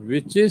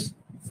 which is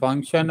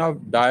function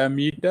of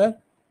diameter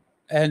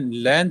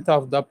and length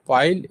of the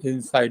pile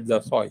inside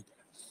the soil.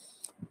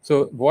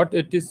 So what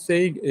it is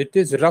saying, it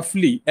is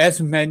roughly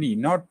as many,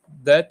 not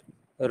that,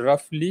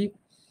 roughly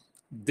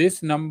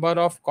this number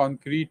of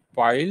concrete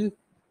pile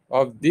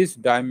of this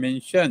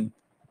dimension.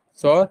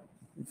 So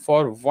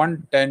for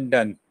one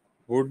tendon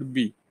would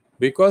be,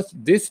 because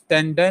this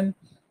tendon,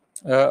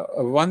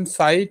 one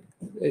side,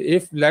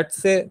 if let's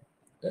say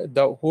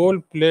the whole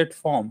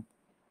platform,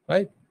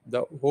 right,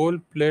 the whole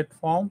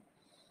platform,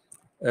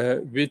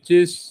 which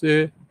is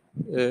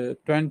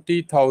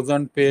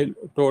 20,000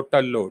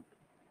 total load,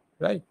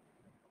 right,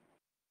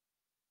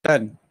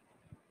 ton,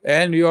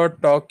 and you are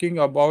talking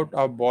about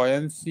a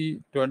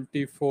buoyancy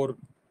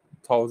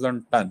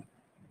 24,000 ton,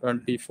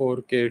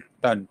 24K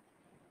ton,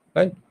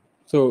 right?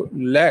 So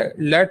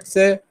let's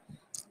say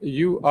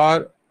you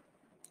are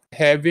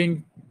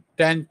having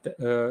 10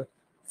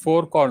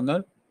 four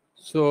corner.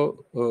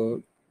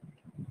 So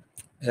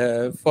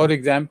for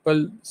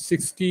example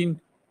 16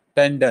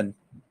 tendon,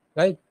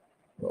 right,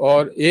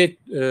 or 8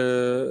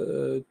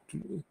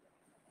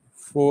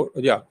 4,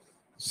 yeah,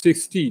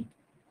 16.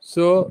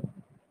 So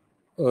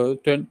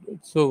 20,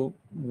 so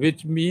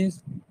which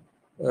means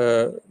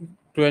uh,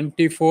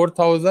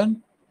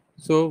 24,000.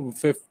 So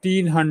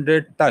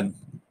 1,500 ton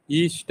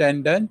each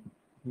tendon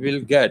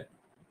will get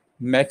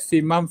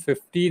maximum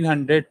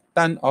 1,500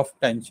 ton of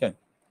tension,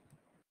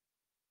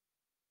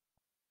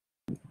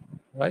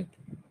 right?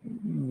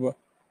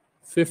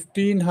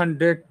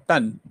 1,500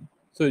 ton.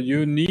 So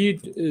you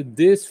need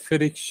this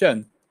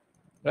friction,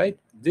 right?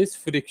 This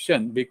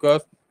friction,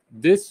 because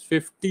this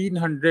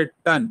 1,500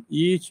 ton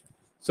each,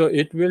 so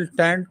it will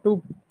tend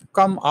to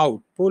come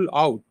out, pull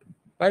out,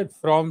 right,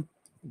 from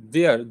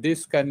there,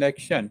 this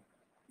connection,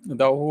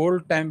 the whole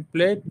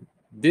template,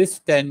 this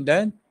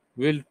tendon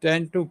will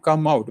tend to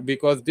come out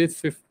because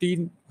this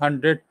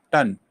 1,500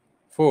 ton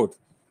force.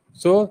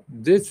 So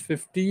this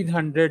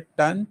 1,500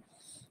 ton,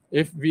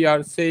 if we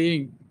are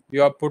saying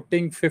you are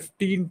putting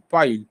 15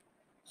 pile,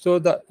 so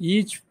the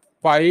each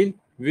pile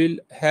will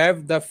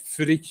have the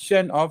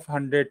friction of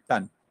 100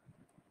 ton,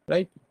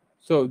 right?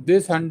 So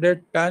this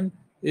 100 ton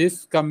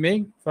is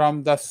coming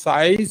from the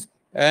size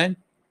and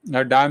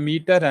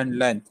diameter and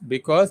length,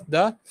 because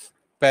the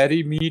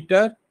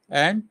perimeter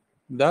and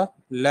the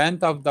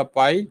length of the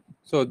pile,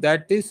 so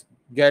that is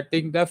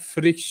getting the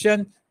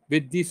friction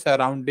with the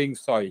surrounding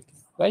soil,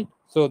 right?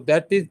 So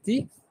that is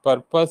the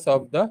purpose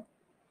of the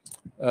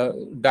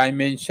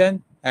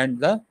dimension and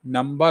the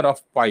number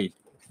of pile,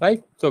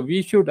 right? So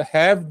we should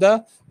have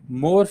the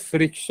more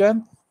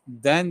friction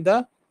than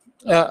the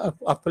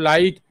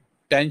applied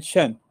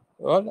tension,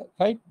 all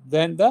right,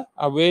 than the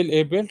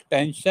available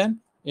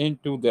tension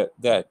into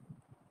that,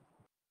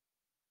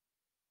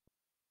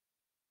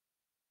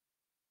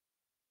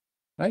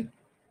 right?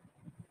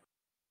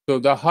 So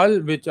the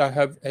hull, which I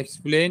have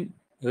explained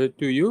to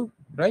you,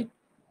 right,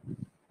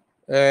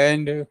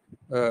 and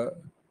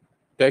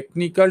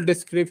technical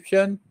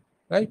description,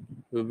 right,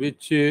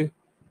 which that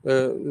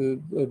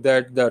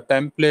the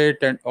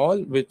template and all,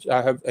 which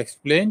I have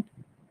explained,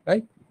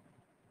 right.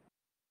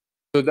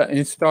 So the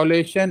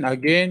installation,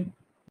 again,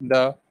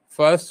 the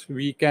first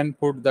we can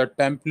put the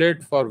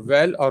template for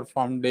well or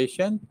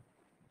foundation,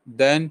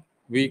 then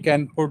we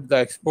can put the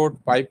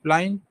export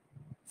pipeline,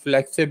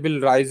 flexible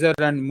riser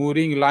and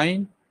mooring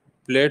line,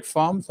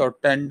 platforms or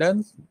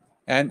tendons,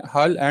 and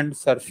hull and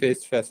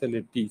surface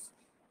facilities,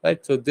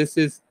 right. So this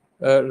is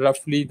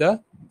roughly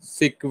the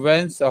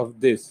sequence of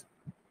this.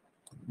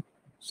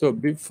 So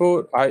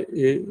before I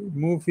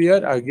move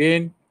here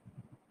again,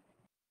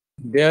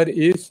 there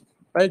is,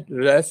 right,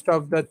 rest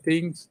of the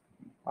things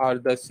are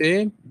the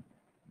same,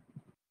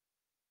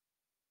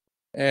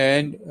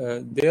 and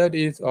there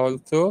is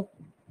also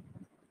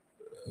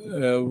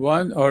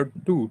one or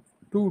two,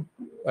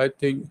 I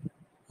think.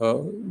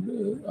 uh,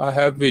 I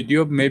have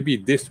video, maybe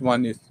this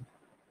one is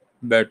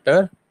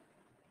better.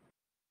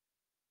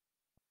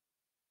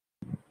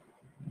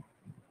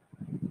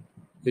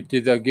 It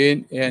is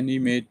again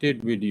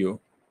animated video,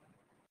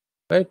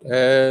 right,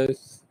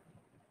 as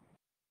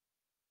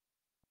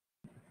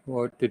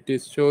what it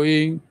is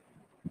showing,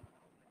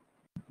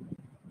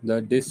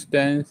 the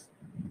distance.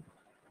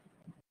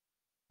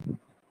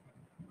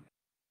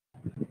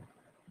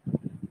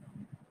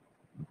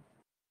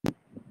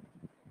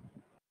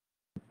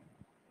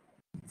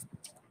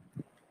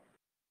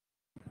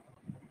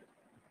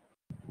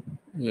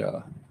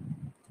 Yeah.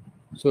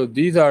 So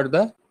these are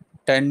the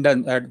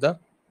tendon at the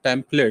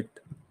template,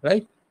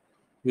 right?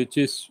 Which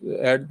is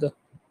at the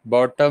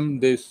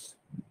bottom. This.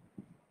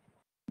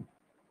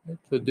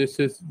 So this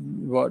is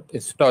what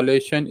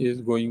installation is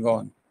going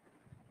on.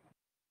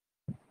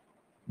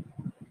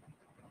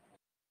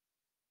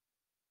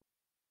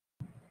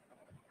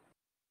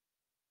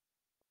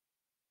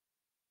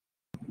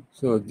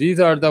 So these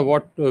are the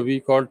what we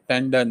call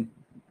tendon,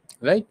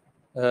 right?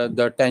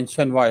 The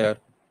tension wire,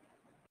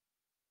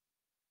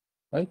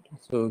 right?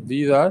 So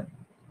these are,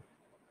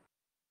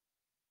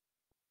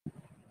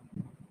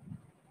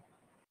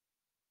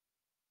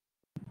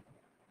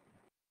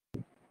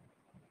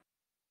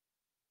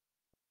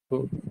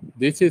 so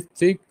this is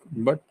thick,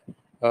 but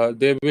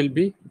they will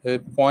be a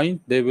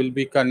point. They will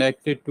be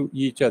connected to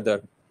each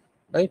other,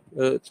 right?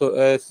 So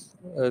as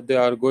they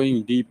are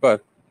going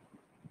deeper,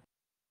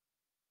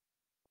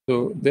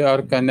 so they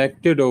are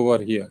connected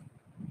over here.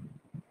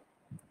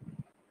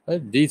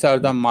 Right? These are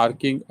the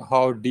marking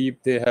how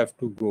deep they have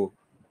to go,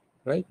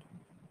 right?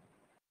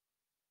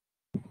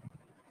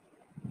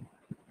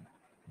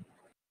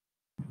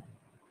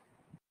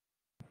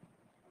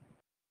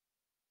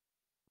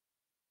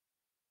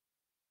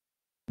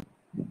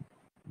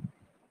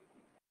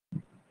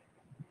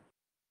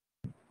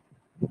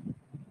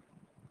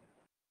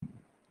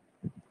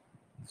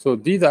 So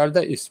these are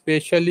the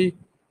specially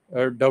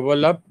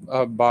developed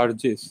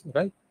barges,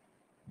 right?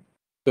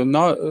 So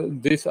now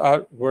these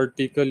are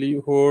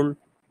vertically hold,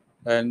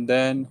 and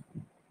then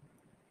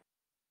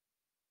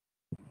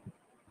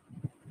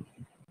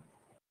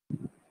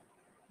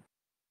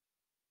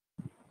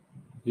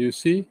you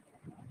see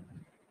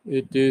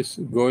it is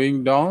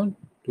going down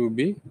to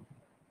be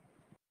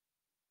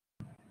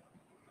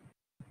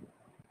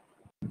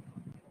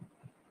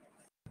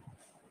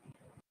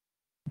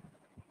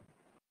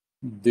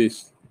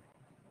this.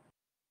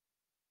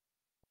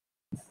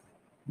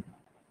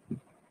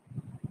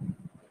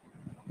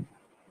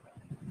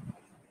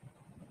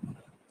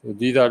 So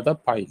these are the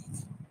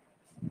piles.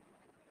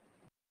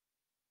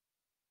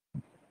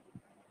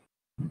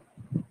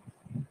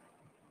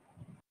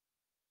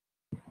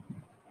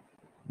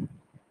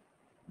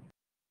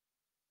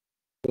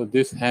 So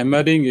this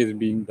hammering is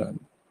being done.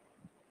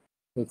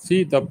 So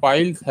see the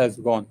piles has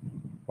gone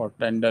for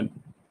tendon.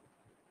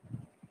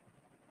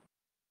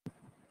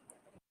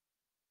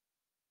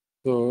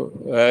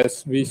 So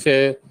as we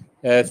say,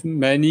 as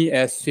many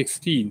as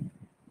 16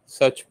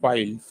 such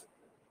piles.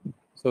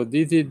 So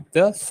this is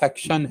the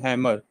section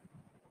hammer.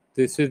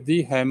 This is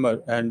the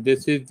hammer, and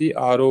this is the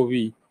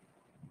ROV,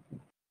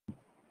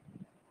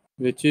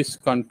 which is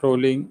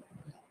controlling.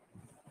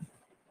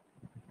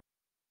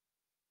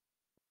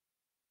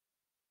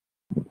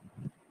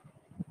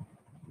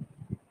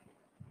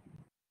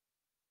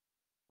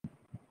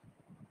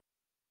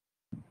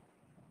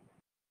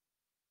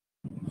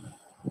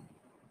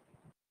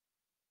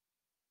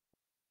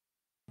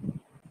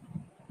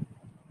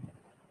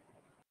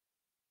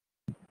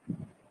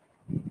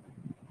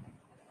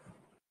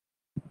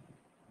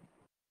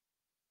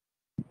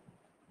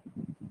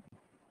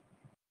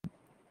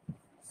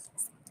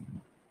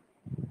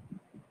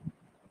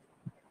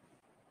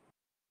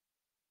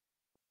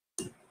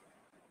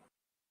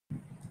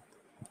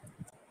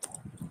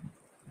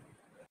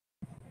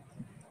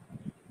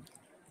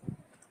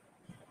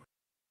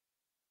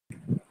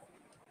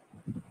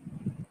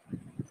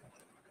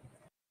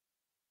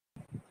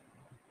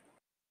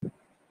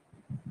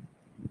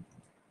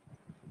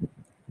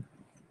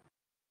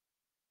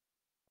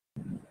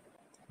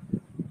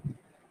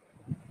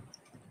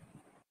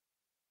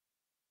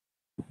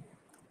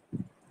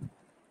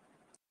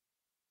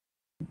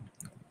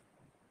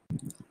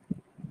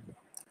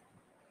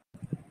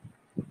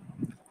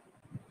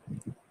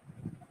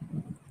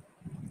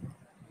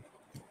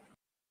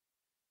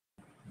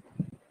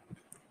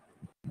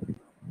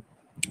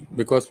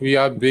 Because we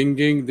are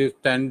bringing this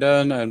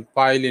tendon and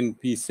pile in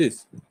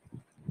pieces,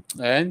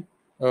 and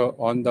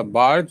on the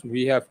barge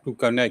we have to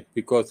connect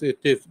because it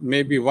is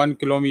maybe 1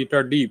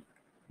 kilometer deep.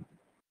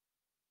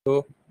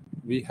 So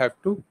we have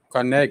to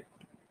connect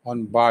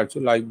on barge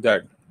like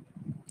that.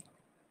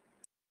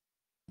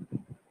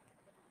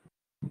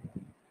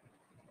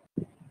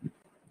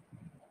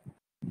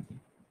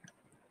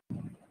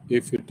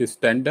 If it is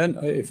tendon,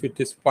 if it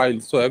is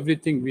pile, so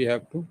everything we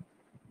have to,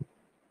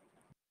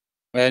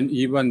 and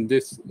even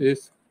this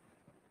is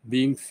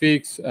being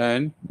fixed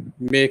and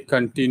make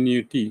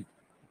continuity,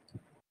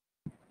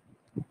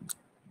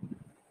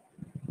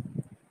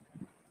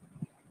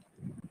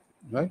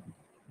 right?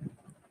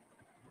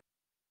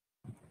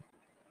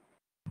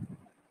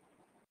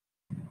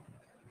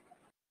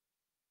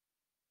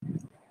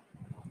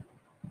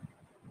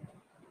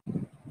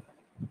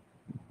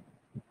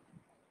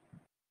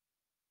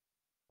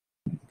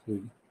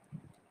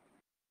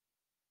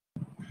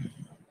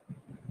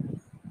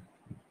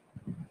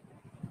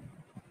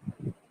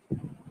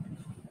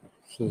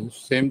 So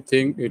same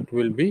thing, it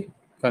will be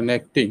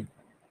connecting.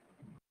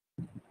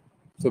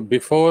 So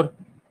before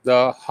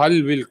the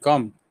hull will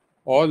come,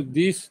 all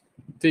these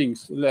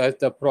things as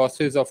the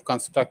process of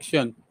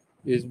construction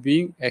is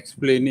being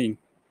explaining.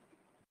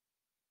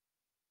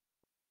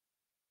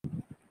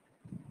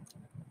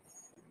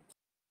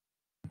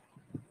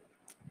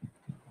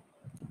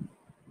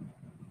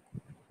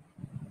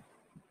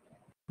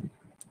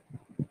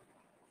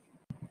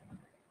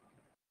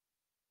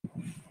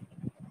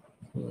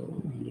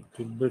 So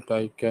little bit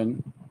I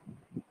can.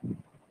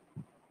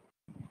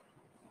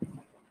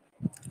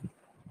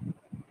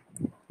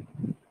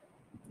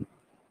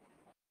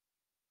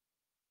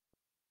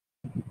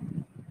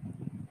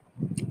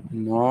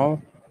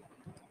 Now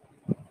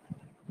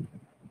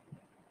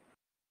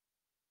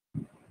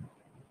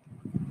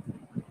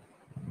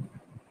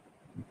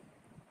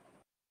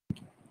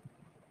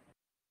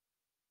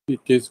it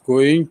is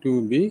going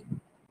to be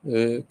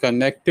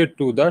connected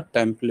to the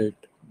template.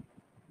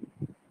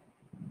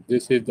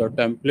 This is the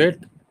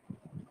template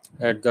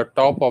at the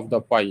top of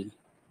the pile,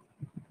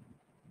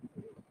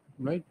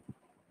 right?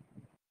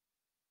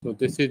 So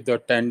this is the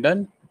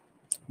tendon.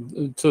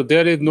 So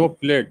there is no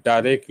plate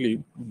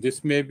directly.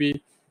 This may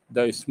be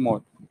the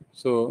small.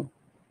 So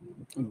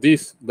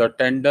this, the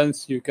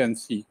tendons you can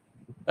see,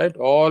 right?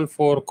 All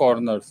four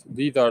corners.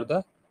 These are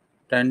the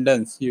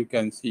tendons you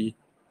can see,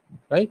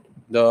 right?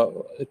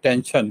 The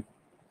tension.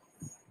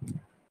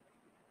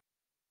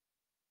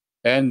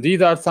 And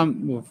these are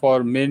some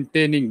for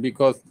maintaining,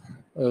 because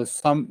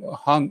some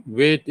hung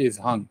weight is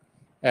hung,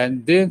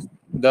 and then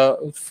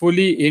the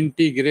fully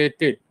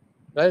integrated,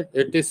 right,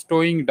 it is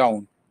towing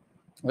down,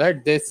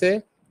 right? They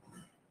say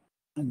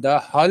the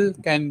hull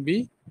can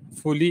be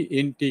fully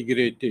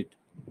integrated,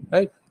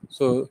 right?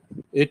 So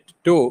it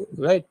tow,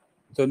 right?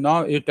 So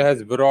now it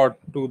has brought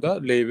to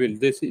the level.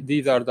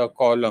 These are the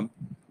column,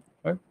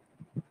 right?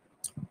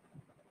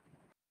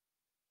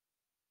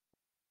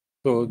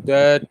 So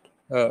that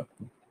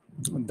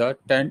the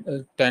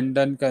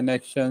tendon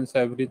connections,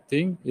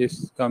 everything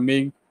is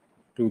coming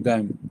to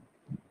them,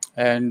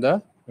 and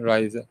the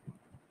riser.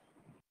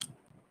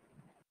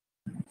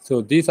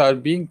 So these are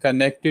being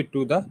connected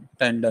to the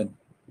tendon.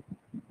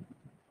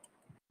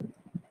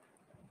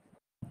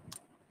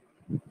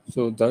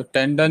 So the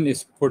tendon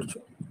is pulled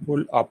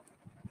up.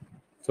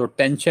 So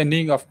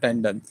tensioning of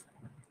tendons,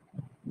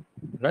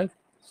 right?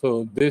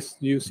 So this,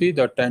 you see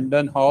the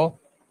tendon, how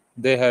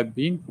they have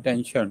been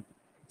tensioned.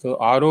 So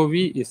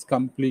ROV is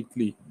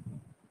completely,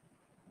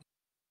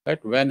 right?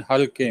 When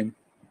hull came,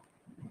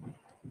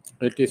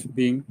 it is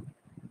being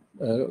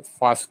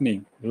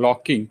fastening,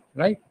 locking,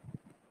 right?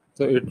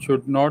 So it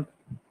should not.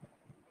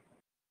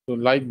 So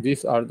like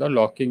these are the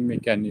locking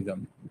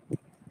mechanism.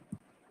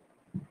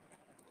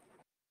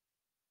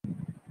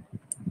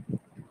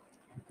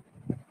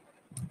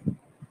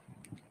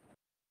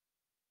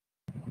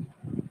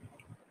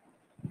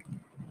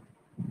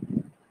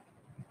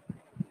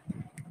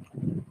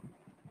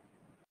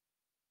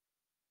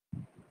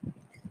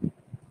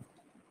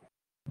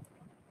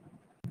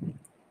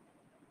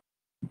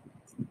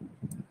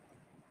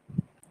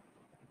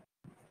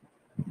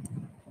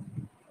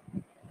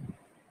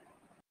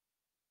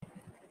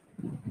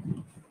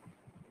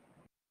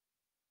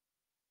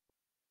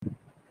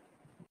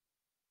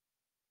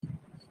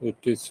 It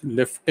is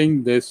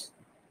lifting this.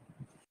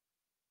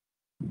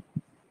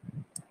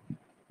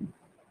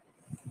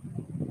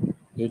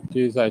 It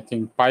is, I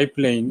think,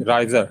 pipeline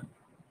riser.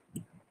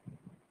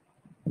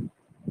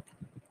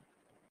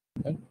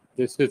 Right?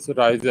 This is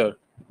riser.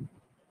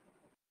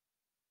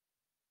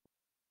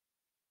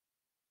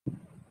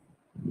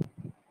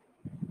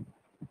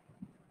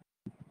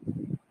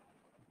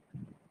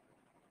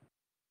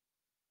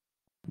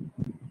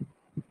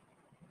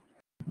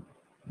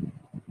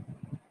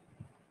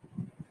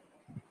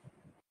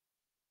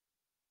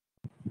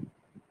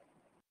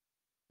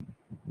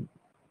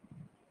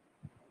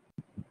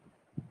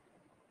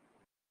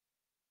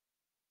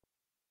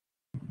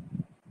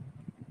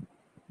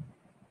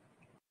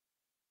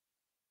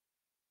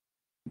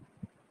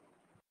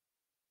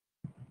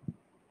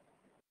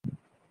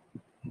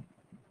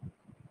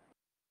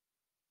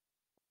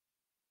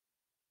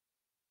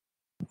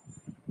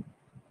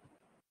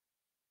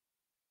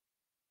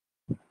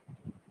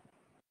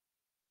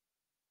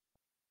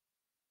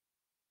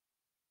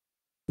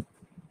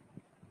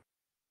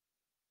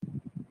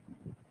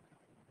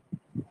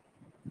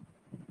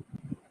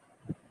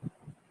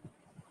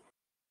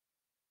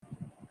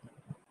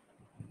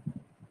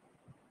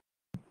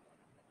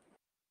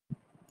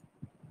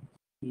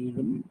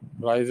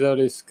 Riser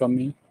is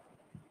coming.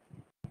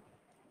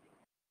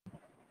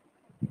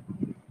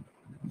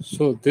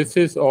 So this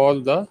is all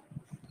the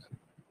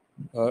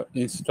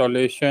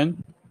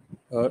installation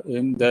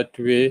in that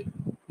way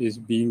is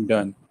being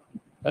done,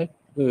 right?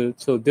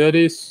 So there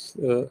is,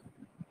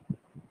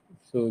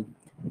 so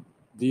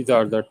these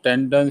are the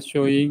tendons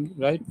showing,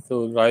 right?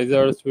 So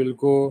risers will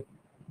go,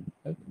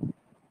 right?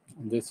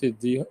 This is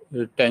the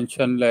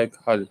tension leg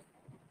hull.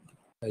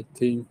 I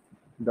think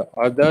the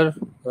other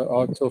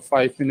also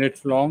 5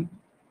 minutes long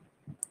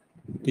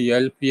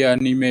TLP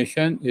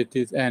animation. It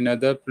is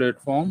another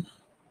platform.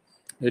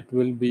 It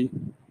will be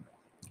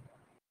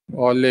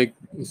Oleg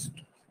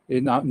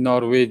in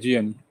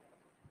Norwegian.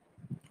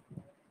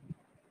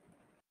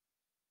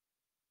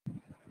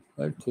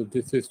 Right, so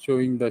this is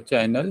showing the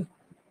channel.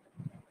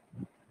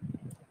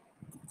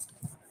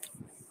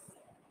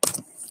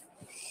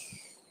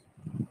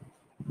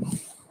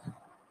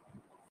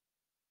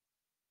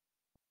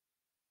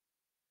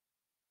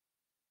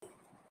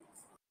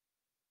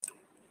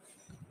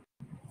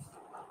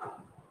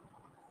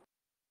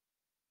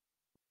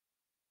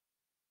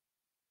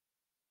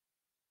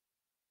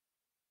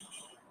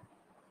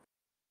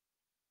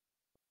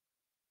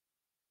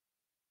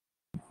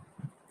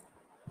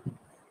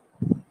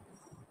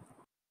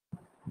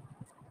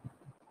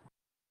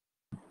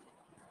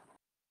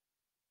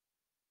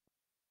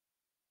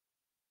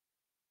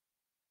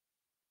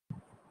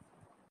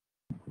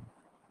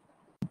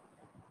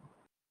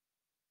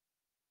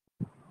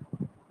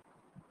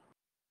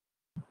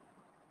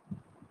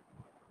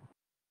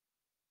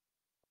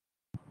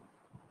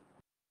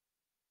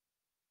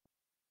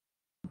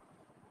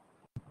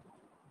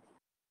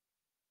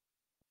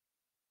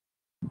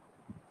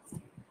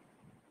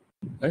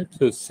 Right,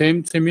 so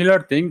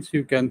similar things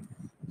you can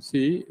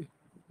see,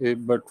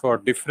 but for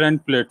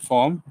different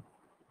platform.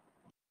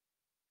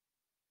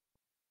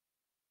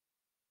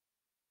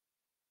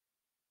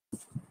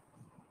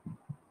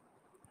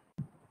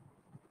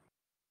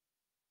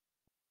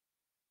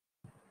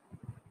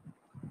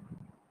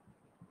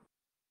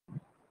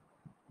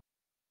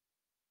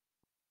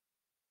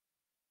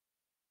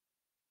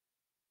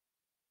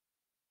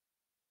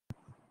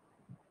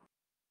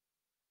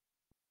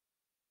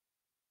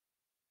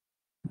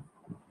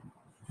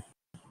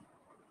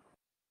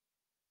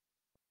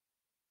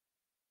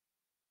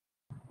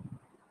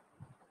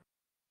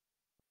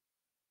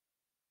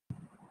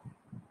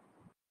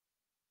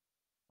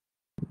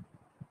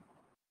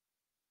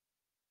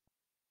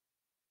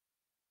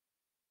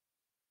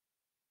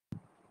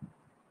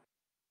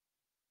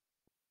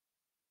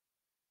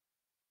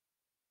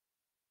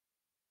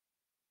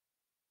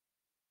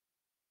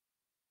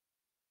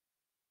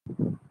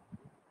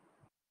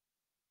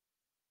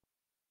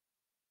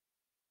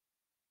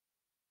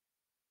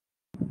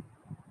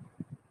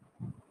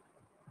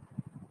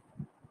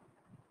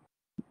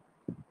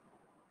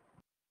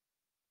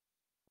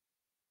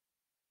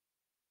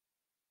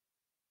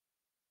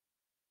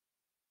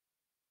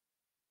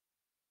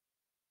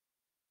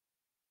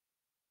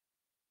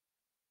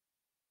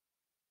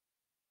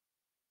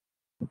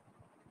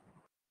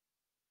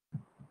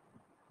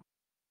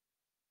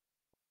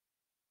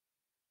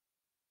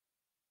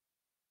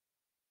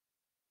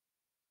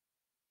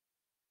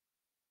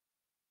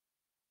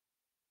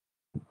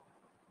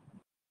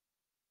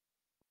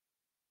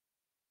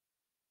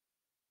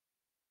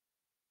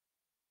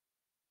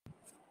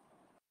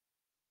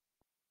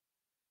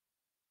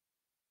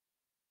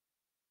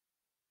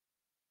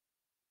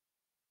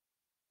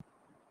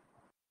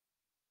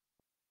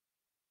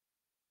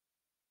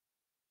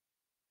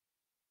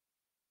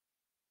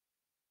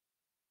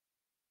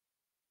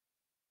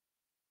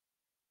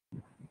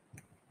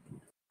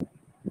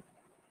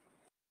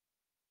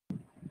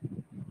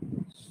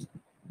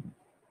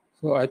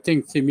 So I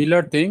think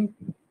similar thing.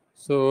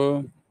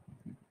 So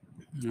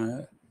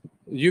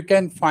you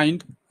can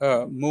find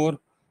more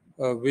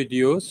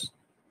videos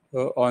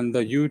on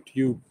the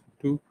YouTube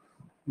to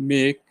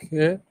make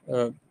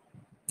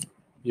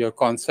your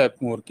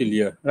concept more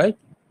clear, right?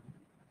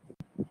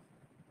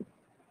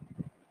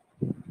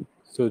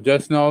 So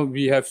just now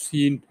we have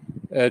seen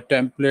a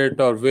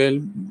template or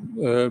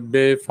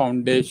Bay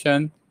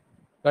foundation,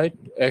 right?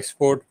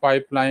 Export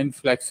pipeline,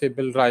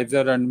 flexible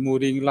riser and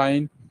mooring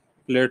line,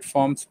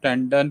 platforms,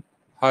 tendon,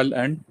 hull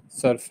and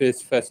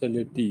surface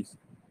facilities.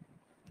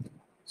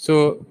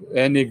 So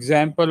an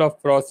example of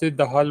process,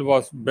 the hull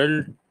was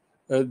built.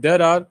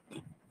 There are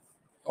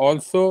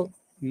also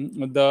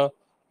the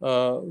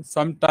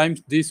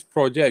sometimes these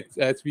projects,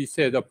 as we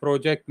say, the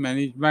project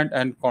management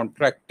and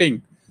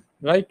contracting,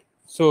 right?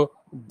 So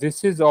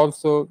this is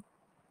also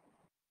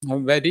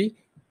very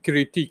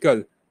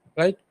critical,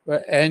 right?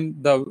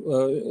 And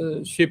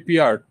the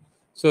shipyard.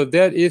 So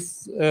there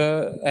is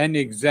an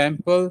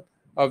example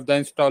of the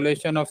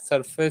installation of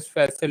surface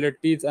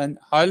facilities and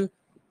hull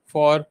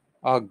for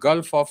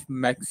Gulf of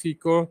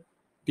Mexico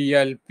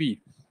TLP,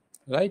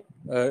 right?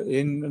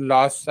 In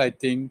last, I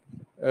think,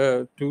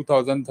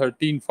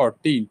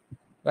 2013-14,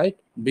 right?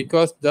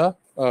 Because the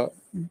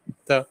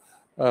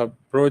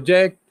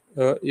project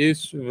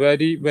is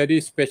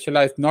very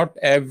specialized. Not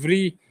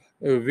every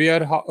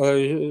where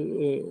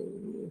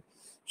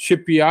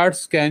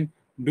shipyards can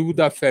do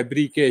the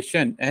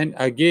fabrication, and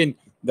again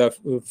the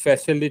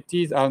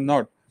facilities are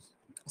not.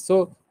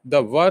 So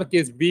the work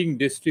is being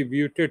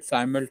distributed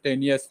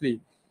simultaneously.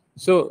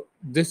 So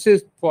this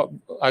is for,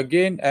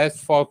 again,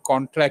 as for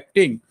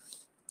contracting,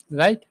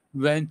 right?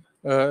 When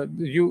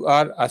you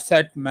are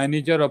asset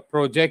manager or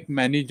project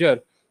manager,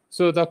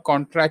 so the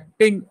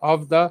contracting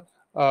of the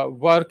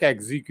work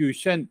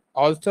execution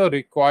also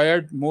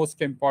required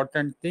most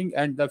important thing,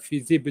 and the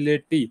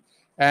feasibility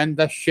and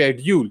the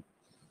schedule,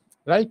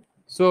 right?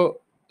 So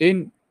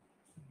in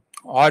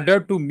order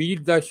to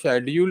meet the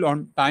schedule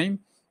on time,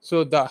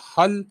 so the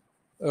hull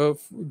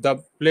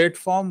the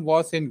platform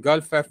was in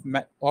Gulf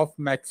of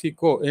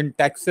Mexico in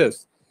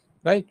Texas,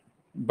 right?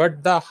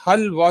 But the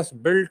hull was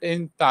built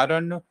in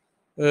Taranto,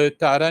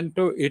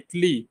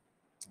 Italy,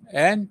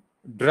 and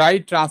dry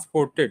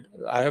transported.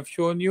 I have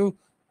shown you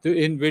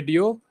in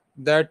video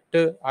that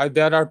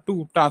there are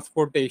two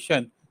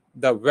transportation: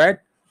 the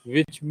wet,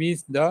 which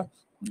means the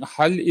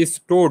hull is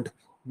towed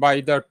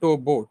by the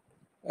towboat,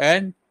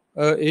 and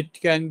it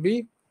can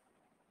be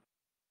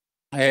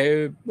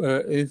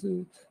is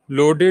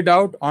loaded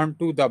out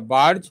onto the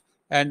barge,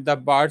 and the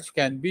barge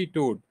can be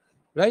towed,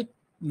 right?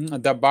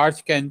 The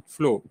barge can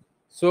flow.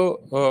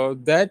 So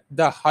that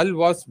the hull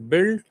was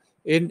built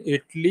in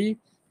Italy,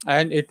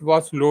 and it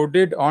was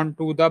loaded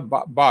onto the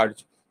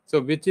barge.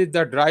 So which is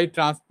the dry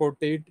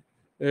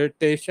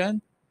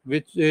transportation,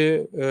 which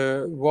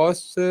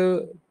was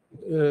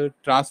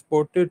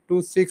transported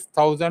to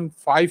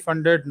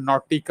 6,500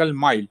 nautical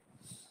mile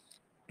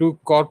to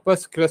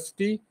Corpus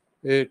Christi,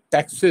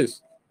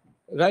 Texas,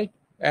 right?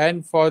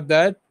 And for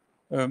that,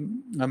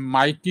 a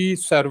mighty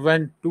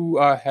servant to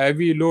a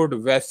heavy load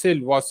vessel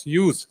was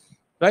used,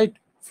 right,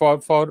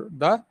 for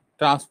the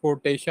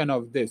transportation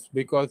of this,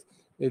 because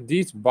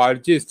these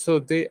barges, so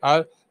they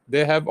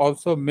have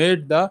also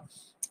made the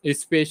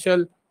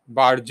special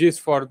barges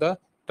for the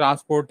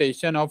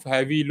transportation of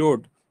heavy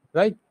load,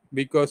 right?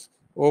 Because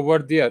over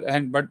there,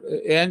 and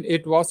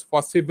it was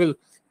possible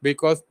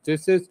because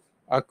this is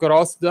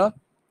across the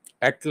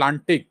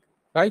Atlantic,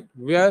 right,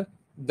 where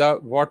the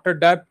water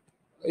depth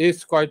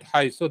is quite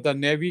high. So the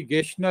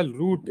navigational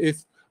route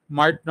is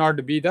might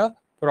not be the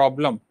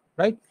problem,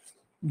 right?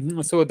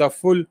 So the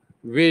full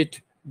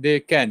weight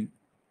they can.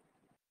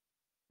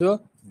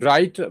 So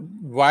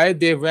why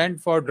they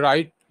went for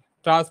dry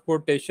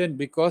transportation?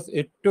 Because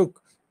it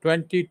took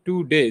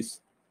 22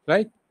 days,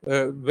 right?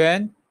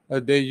 When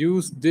they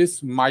used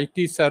this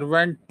mighty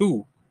servant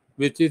 2,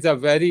 which is a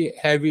very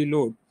heavy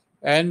load.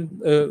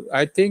 And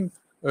I think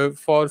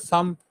for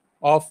some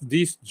of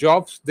these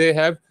jobs, they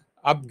have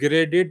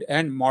upgraded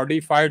and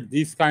modified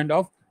this kind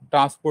of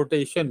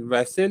transportation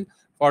vessel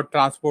for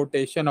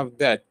transportation of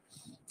that.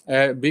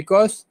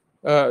 Because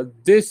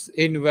this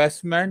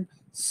investment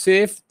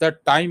saved the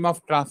time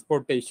of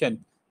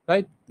transportation,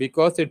 right?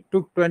 Because it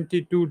took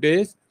 22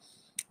 days,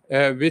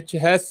 which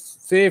has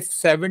saved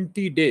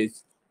 70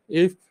 days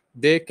if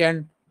they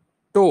can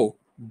tow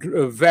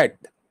wet,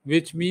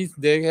 which means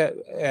they have,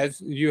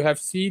 as you have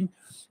seen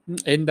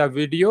in the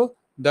video,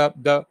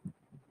 the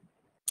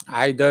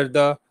either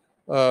the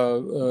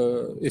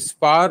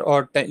spar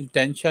or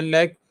tension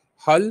leg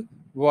hull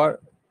were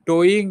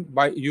towing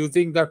by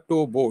using the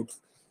tow boats.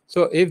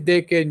 So if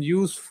they can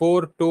use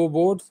 4 tow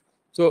boats,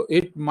 so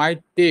it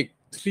might take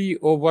 3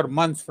 over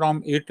months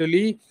from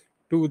Italy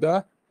to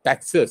the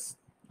Texas,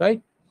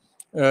 right?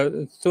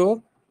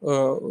 So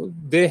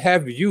they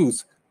have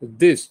used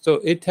this, so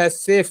it has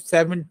saved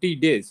 70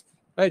 days,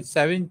 right?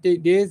 70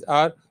 days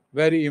are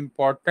very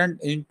important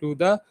into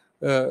the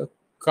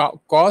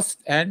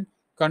cost and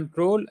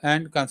control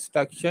and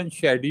construction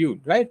schedule,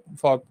 right,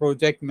 for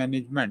project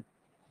management.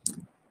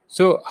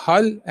 So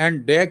hull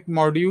and deck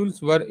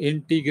modules were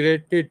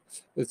integrated.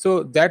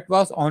 So that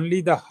was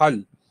only the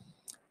hull,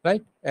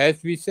 right?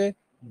 As we say,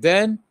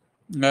 then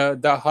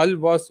the hull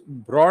was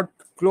brought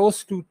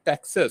close to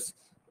Texas,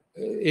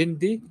 in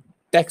the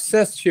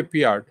Texas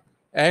shipyard,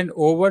 and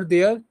over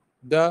there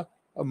the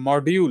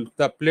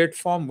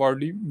platform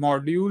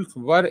modules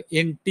were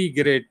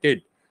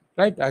integrated,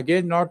 right?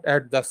 Again, not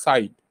at the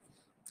site,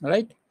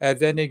 right?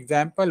 As an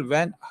example,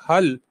 when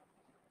hull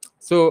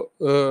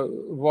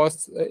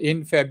was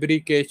in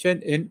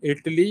fabrication in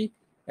Italy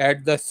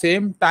at the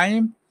same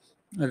time,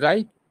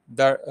 right?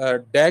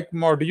 The deck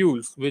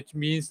modules, which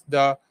means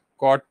the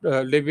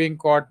living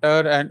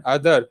quarter and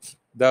other,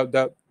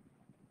 the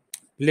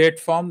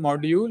platform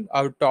module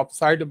or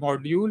topside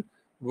module,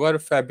 were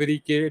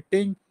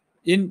fabricating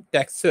in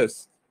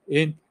Texas,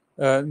 in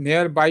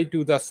nearby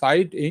to the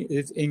site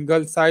is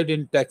Ingleside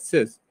in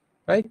Texas,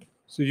 right?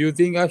 So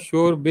using a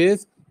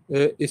shore-based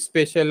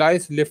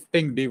specialized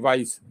lifting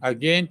device.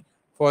 Again,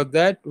 for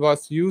that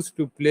was used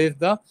to place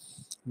the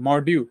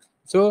module.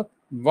 So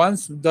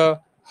once the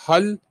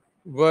hull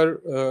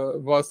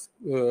was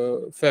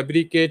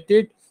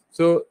fabricated,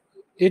 so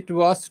it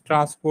was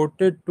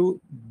transported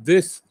to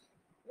this,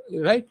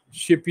 right,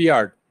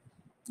 shipyard,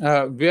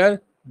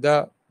 where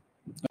the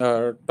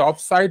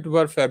topside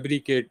were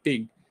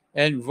fabricating.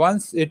 And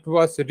once it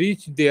was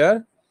reached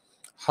there,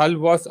 hull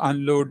was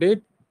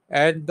unloaded,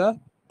 and the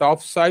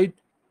topside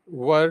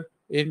were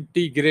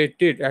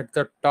integrated at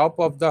the top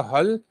of the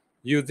hull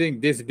using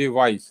this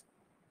device,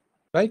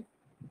 right,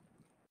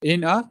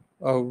 in a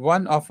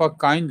one of a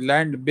kind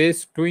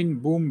land-based twin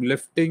boom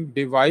lifting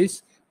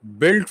device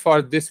built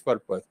for this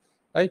purpose,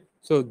 right?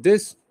 So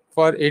this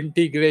for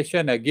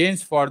integration,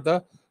 against for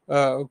the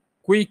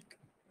quick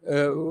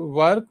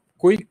work,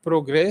 quick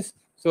progress.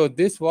 So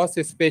this was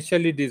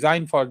especially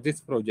designed for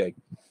this project.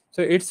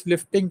 So its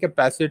lifting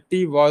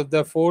capacity was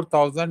the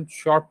 4,000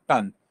 short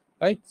ton,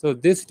 right? So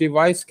this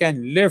device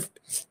can lift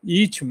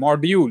each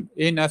module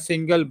in a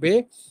single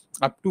bay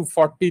up to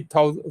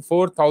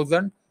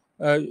 4,000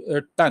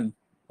 ton,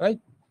 right?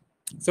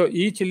 So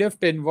each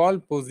lift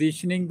involved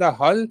positioning the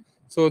hull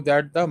so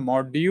that the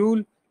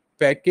module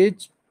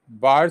package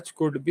barge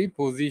could be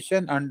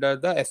positioned under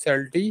the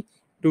SLT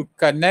to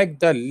connect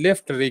the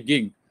lift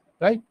rigging,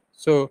 right?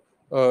 So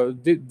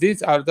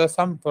these are the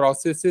some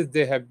processes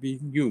they have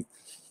been used.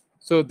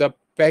 So the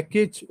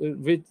package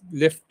which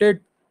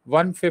lifted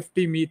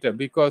 150 meter,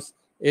 because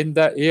in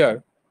the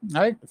air,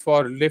 right,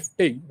 for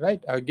lifting,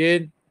 right,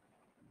 again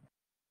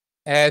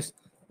as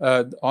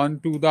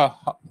onto the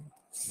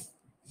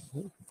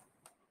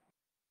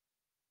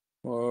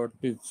what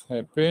is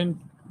happened,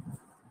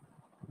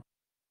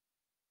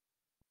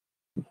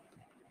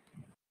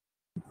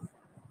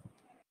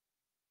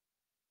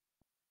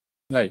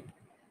 right?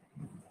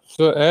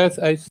 So as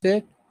I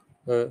said,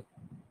 uh,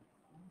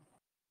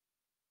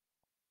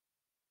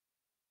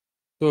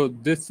 so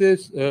this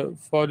is,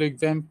 for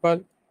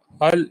example,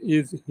 hull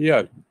is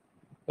here,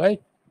 right?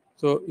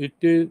 So it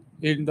is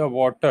in the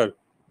water.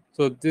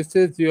 So this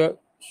is your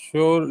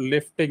shore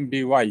lifting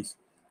device,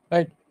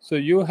 right? So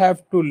you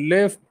have to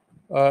lift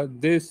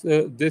this.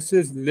 This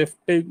is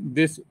lifting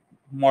this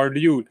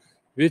module,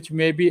 which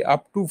may be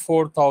up to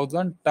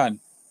 4,000 ton.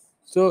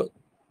 So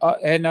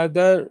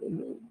another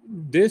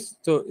this,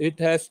 so it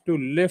has to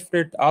lift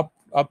it up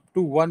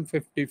to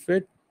 150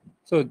 feet.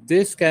 So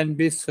this can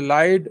be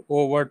slide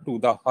over to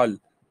the hull,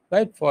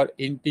 right, for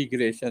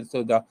integration.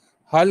 So the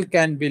hull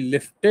can be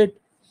lifted.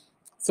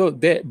 So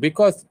they,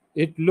 because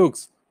it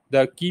looks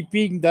the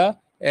keeping the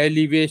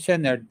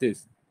elevation at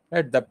this,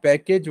 right, the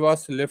package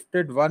was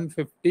lifted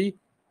 150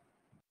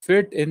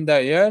 feet in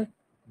the air.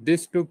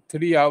 This took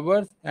 3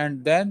 hours,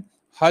 and then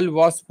hull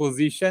was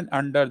positioned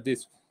under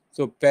this.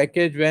 So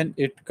package when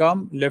it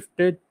come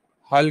lifted,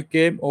 hull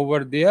came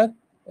over there,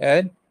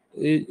 and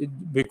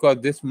because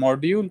this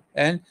module,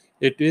 and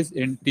it is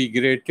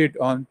integrated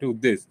onto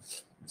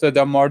this. So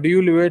the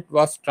module weight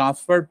was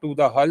transferred to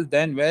the hull.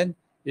 Then when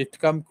it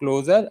come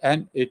closer,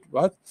 and it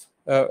was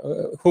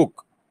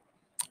hooked.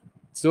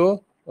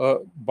 So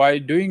by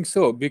doing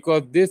so,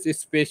 because this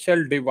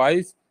special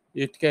device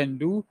it can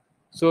do,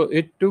 so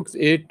it took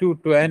 8 to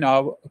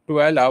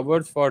 12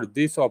 hours for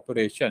this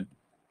operation,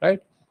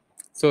 right?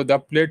 So the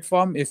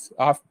platform is,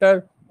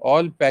 after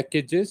all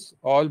packages,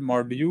 all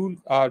modules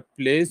are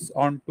placed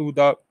onto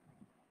the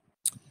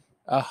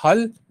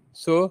hull.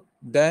 So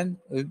then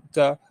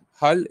the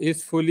hull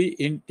is fully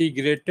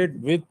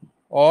integrated with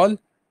all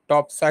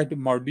topside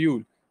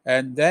module,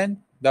 and then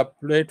the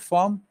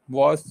platform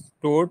was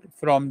stored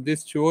from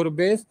this shore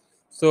base.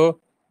 So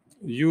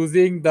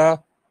using the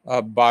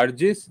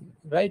barges,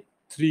 right,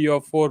 3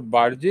 or 4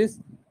 barges,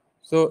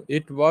 so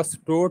it was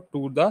stored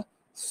to the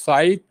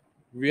site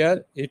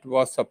where it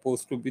was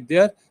supposed to be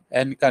there,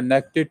 and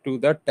connected to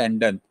the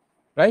tendon,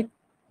 right?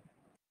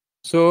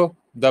 So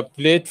the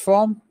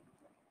platform,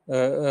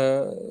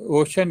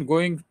 ocean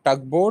going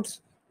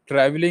tugboats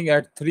traveling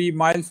at 3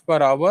 miles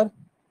per hour,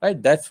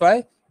 right? That's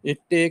why it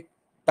take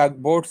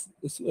tugboats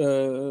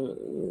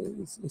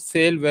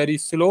sail very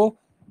slow,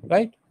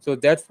 right? So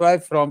that's why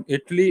from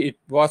Italy it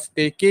was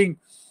taking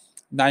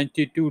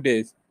 92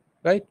 days,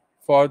 right,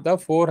 for the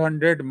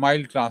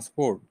 400-mile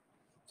transport.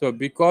 So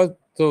because,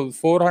 so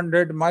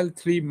 400 mile,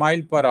 3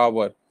 mile per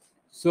hour.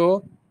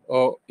 So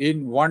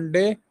in one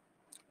day,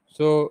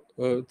 so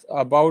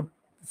about,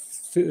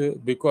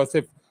 because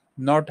if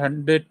not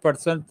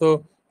 100%,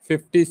 so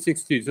 50,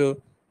 60.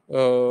 So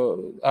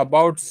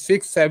about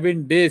 6,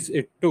 7 days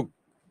it took,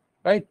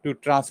 right, to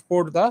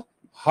transport the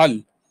hull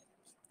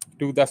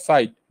to the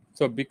site.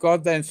 So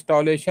because the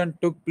installation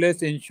took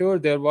place ensure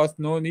there was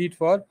no need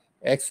for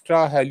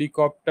extra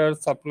helicopter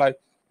supply.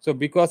 So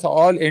because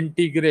all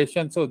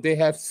integration, so they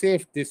have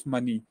saved this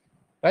money,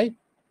 right?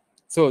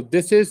 So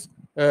this is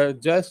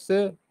just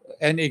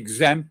an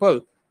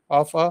example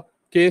of a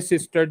case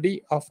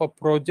study of a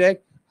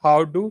project.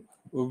 How do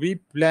we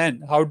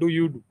plan? How do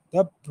you do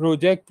the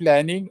project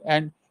planning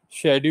and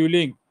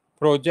scheduling,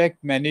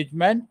 project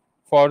management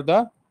for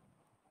the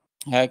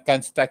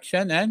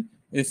construction and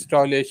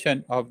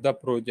installation of the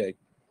project,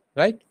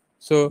 right?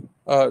 So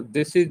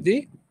this is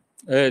the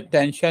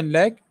tension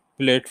leg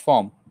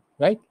platform,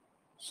 right?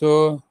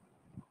 So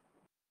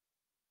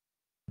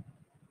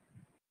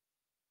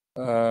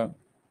uh,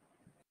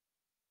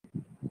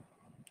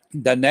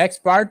 the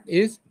next part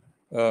is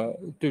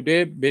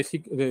today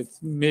basic,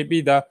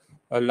 maybe the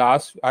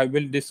last I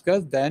will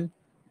discuss, then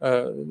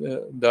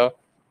the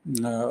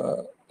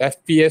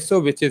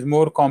FPSO, which is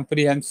more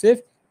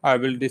comprehensive, I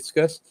will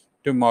discuss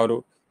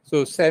tomorrow.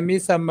 So semi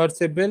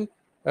submersible,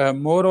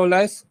 more or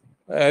less,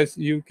 as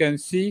you can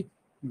see,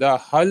 the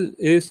hull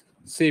is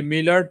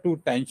similar to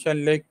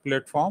tension leg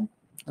platform.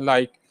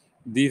 Like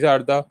these are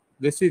the,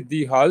 this is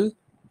the hull,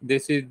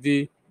 this is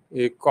the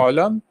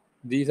column,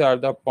 these are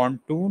the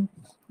pontoon.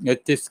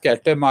 It is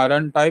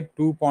catamaran type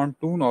 2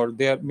 pontoon, or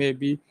there may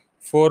be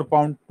 4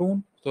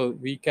 pontoon. So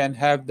we can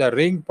have the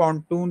ring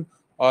pontoon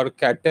or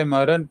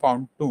catamaran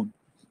pontoon.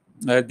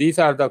 These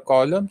are the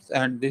columns,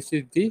 and this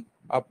is the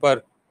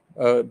upper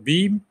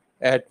beam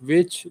at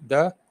which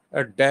the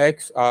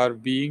decks are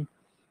being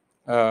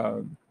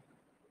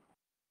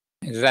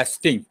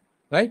resting,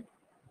 right?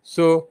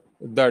 So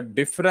the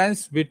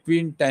difference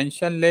between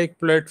tension leg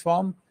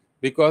platform,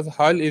 because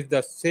hull is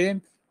the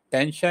same,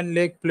 tension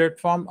leg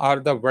platform are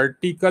the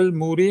vertical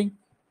mooring,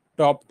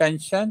 top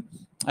tension,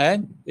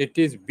 and it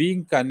is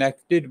being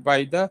connected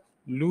by the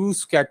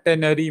loose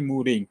catenary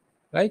mooring,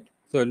 right?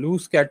 So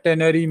loose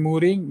catenary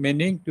mooring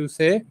meaning to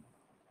say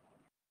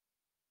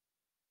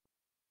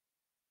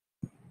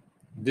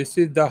this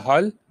is the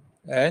hull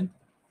and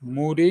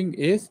mooring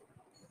is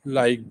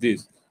like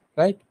this,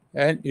 right?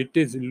 And it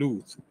is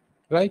loose,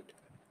 right?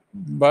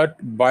 But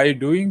by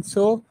doing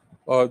so,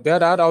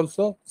 there are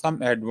also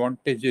some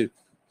advantages.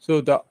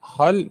 So the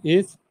hull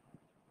is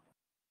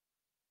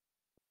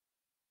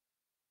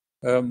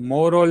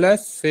more or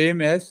less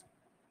same as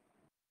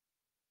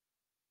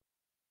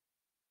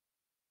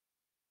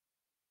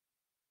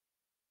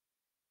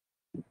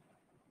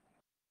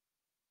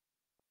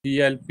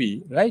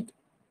TLP, right?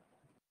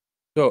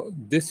 So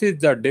this is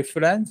the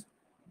difference.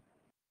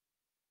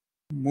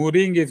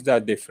 Mooring is the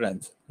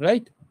difference,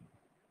 right?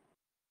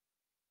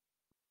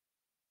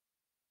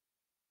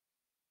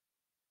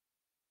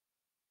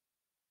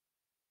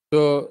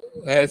 So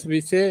as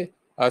we say,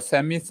 a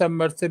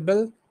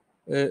semi-submersible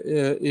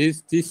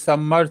is the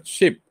submerged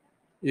ship,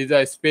 is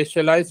a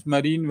specialized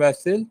marine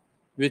vessel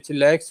which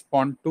lacks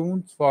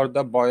pontoons for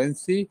the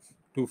buoyancy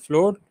to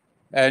float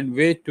and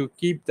way to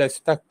keep the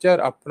structure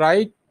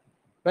upright,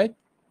 right?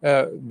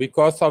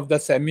 Because of the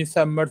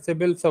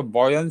semi-submersible, so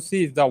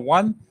buoyancy is the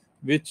one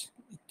which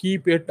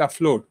keep it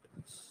afloat.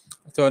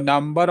 So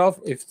number of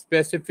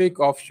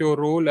specific offshore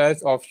role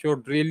as offshore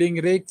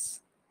drilling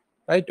rigs,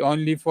 right?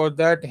 Only for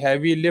that,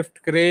 heavy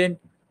lift crane,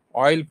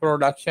 oil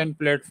production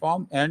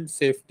platform, and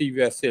safety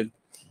vessel.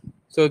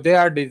 So they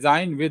are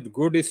designed with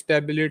good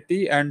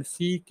stability and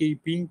sea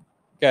keeping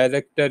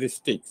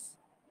characteristics.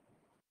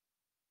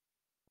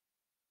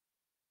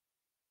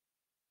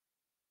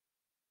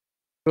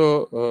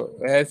 So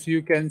as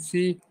you can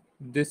see,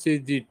 this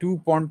is the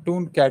two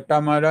pontoon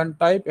catamaran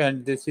type,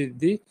 and this is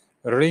the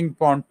ring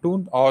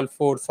pontoon, all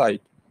four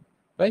side,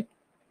 right?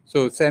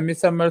 So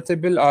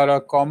semi-submersible are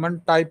a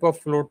common type of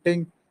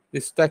floating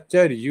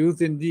structure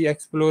used in the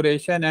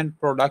exploration and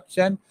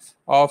production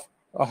of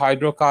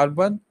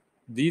hydrocarbon.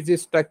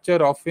 These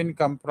structure often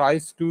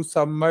comprise two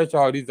submerged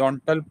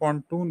horizontal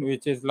pontoon,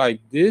 which is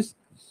like this,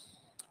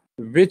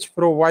 which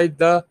provide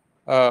the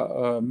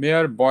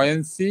mere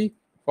buoyancy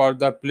for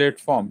the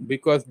platform,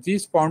 because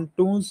these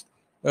pontoons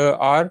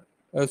are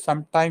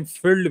sometimes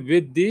filled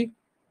with the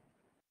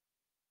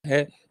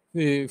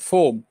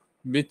foam,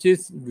 which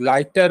is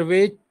lighter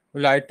weight,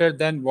 lighter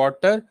than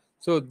water.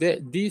 So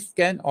these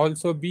can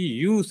also be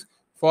used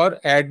for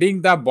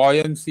adding the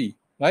buoyancy,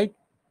 right?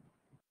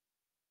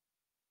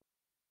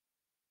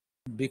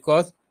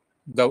 Because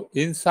the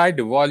inside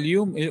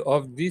volume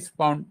of this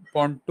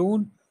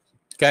pontoon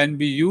can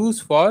be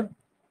used for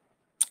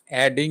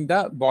adding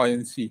the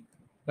buoyancy,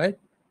 right?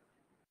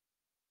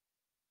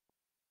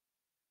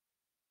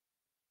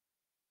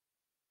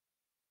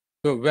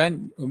 So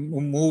when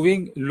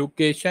moving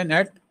location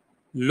at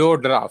low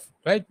draft,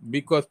 right?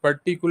 Because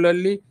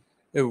particularly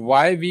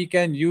why we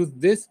can use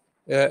this,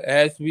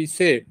 as we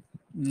say,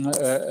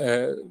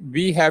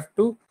 we have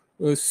to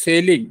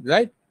sailing,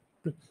 right?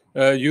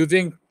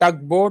 Using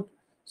tugboat.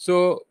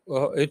 So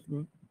it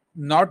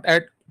not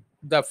at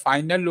the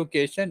final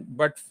location,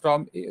 but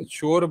from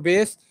shore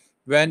base,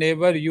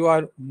 whenever you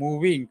are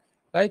moving,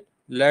 right?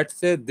 Let's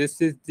say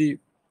this is the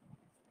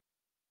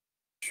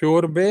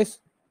shore base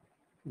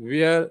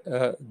where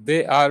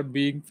they are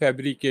being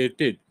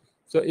fabricated.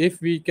 So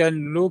if we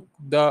can look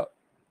the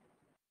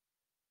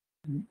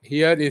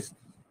here is,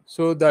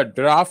 so the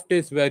draft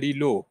is very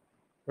low,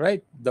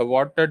 right? The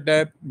water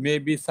depth may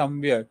be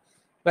somewhere,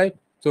 right?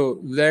 So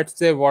let's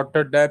say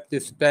water depth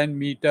is 10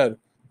 meter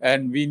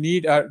and we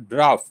need a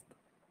draft.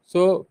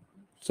 So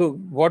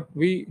what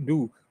we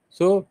do,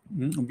 so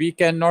we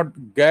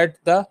cannot get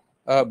the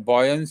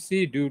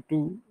buoyancy due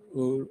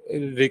to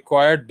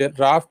required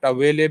draft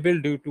available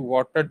due to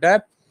water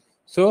depth.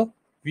 So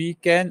we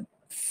can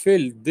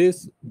fill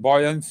this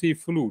buoyancy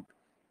fluid,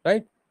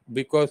 right?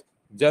 Because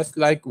just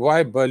like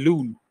why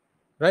balloon,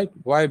 right?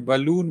 Why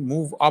balloon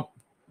move up,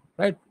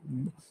 right?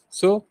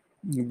 So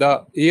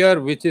the air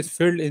which is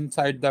filled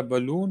inside the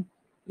balloon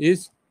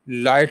is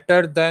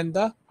lighter than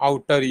the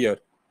outer air,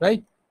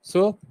 right?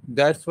 So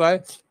that's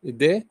why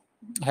they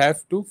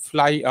have to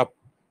fly up,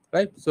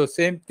 right? So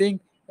same thing,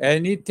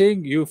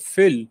 anything you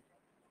fill,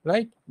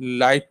 right,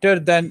 lighter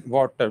than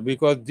water,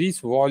 because this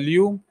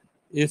volume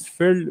is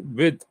filled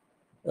with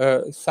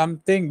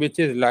something which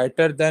is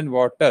lighter than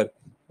water,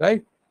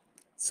 right?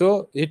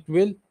 So it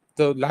will,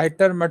 the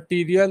lighter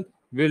material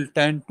will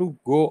tend to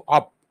go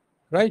up,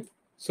 right?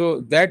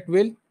 So that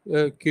will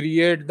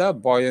create the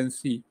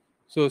buoyancy.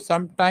 So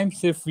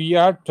sometimes if we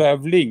are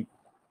traveling,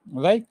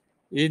 like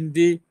in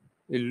the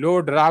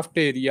low draft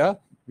area,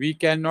 we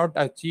cannot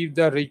achieve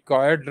the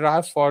required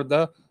draft for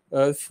the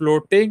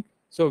floating,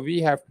 so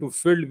we have to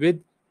fill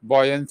with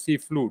buoyancy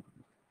fluid.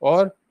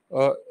 Or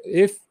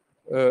if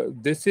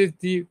this is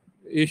the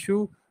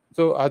issue.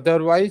 So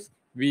otherwise,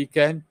 we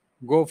can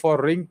go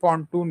for ring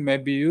pontoon, may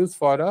be used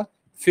for a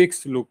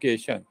fixed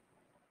location.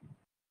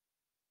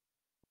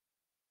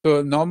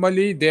 So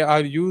normally they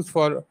are used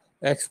for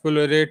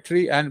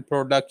exploratory and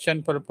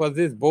production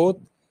purposes, both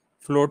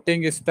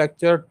floating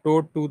structure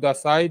towed to the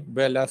side,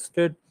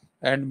 ballasted,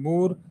 and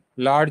more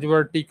large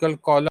vertical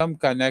column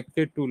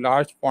connected to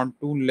large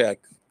pontoon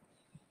legs.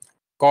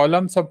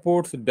 Column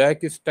supports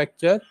deck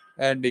structure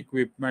and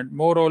equipment,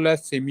 more or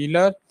less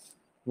similar.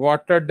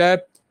 Water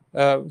depth,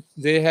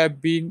 they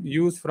have been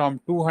used from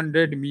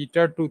 200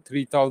 meter to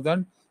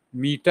 3000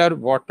 meter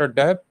water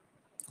depth,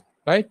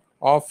 right?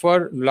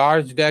 Offer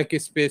large deck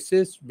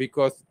spaces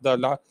because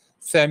the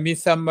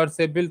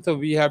semi-submersible, so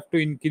we have to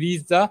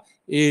increase the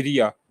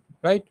area,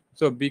 right?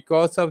 So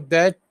because of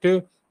that,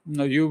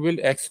 you will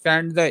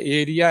extend the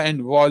area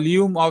and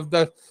volume of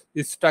the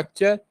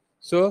structure.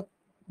 So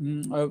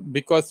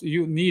because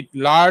you need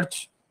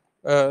large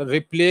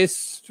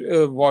replaced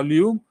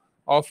volume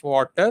of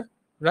water,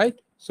 right?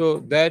 So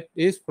that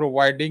is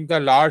providing the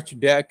large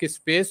deck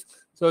space,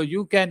 so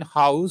you can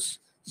house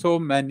so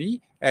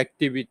many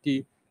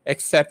activity,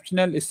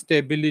 exceptional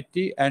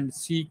stability and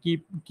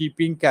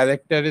keeping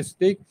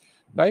characteristic,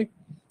 right?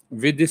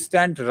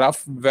 Withstand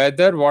rough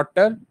weather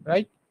water,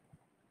 right?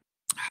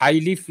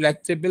 Highly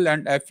flexible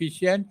and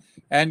efficient,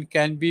 and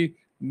can be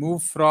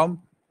moved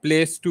from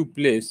place to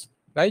place,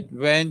 right?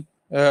 When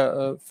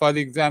for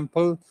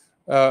example,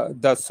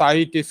 the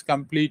site is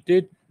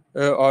completed,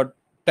 or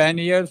 10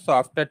 years, so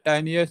after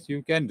 10 years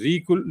you can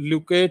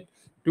relocate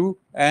to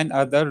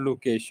another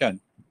location.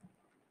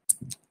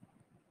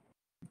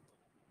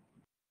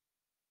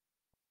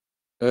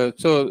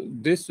 So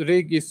this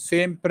rig is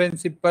same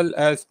principle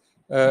as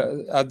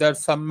other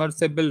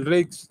submersible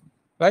rigs,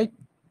 right?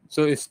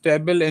 So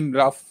stable in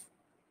rough.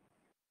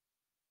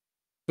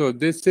 So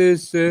this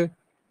is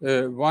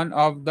one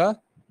of the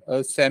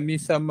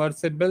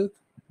semi-submersible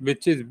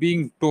which is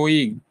being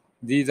towing.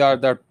 These are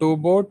the tow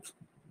boats,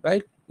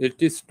 right? It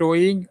is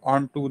towing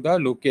onto the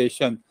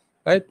location,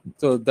 right?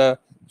 So the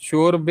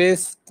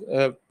shore-based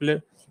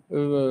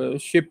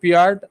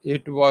shipyard,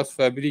 it was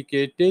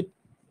fabricated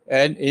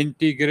and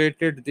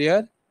integrated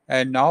there,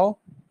 and now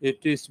it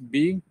is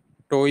being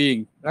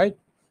towing, right?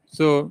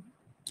 So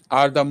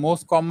are the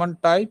most common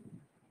type.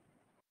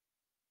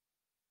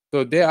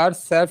 So they are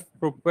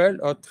self-propelled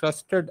or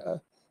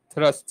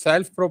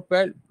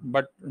self-propelled,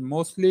 but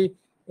mostly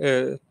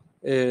for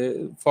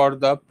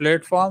the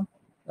platform,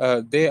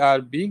 they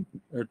are being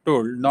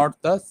told, not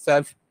the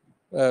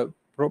uh,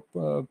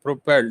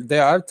 propelled. They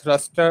are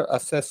thruster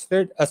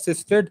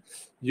assisted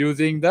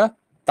using the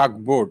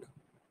tugboat.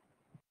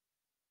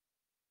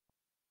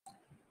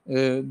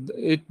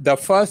 The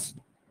first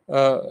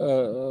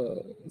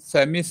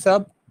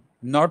semi-sub,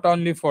 not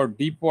only for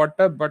deep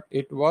water, but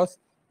it was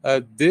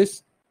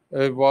this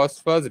was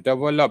first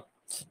developed,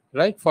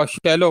 right, for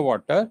shallow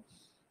water.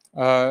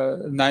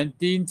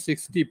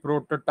 1960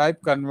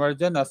 prototype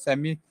conversion, a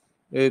semi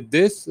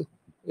this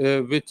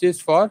which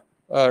is for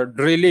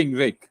drilling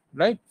rig,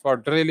 right, for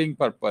drilling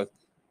purpose,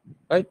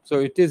 right? So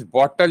it is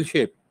bottle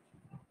shape,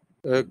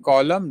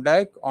 column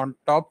deck on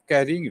top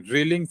carrying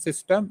drilling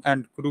system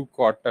and crew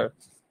quarter,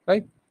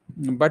 right?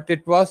 But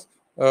it was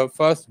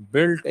first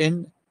built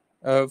in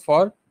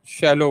for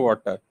shallow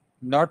water,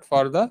 not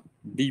for the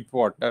deep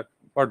water,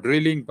 for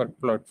drilling per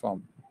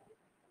platform.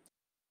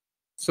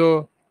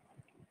 So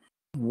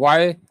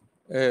why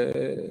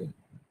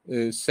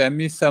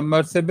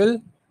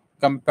semi-submersible?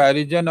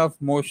 Comparison of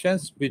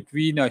motions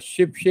between a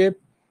ship-shape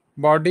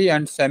body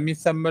and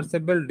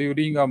semi-submersible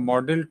during a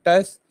model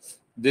test.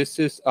 This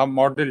is a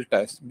model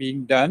test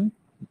being done,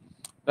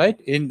 right,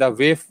 in the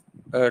wave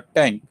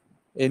tank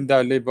in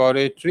the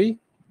laboratory,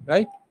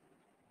 right?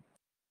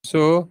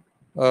 So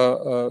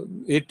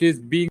it is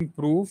being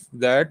proved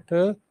that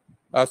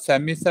a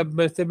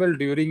semi-submersible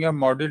during a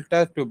model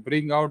test to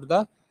bring out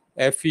the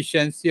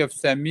efficiency of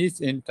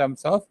semis in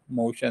terms of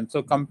motion.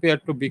 So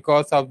compared to,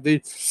 because of the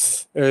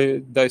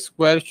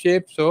square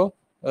shape, so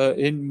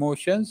in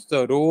motions,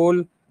 the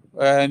roll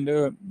and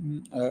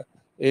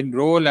in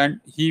roll and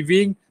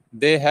heaving,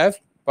 they have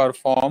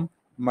performed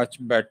much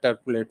better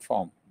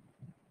platform.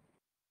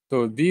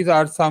 So these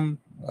are some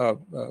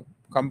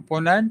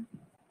component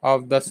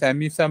of the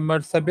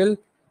semi-submersible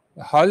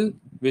hull,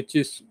 which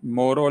is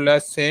more or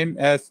less same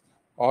as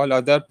all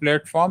other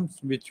platforms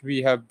which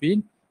we have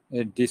been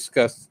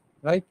discussed,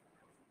 right?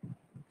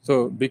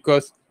 So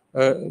because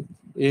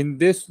in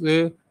this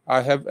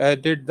I have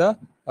added the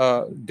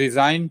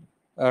design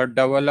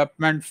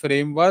development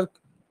framework,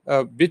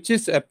 which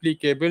is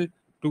applicable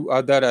to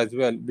other as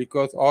well,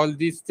 because all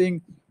these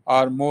things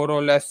are more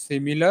or less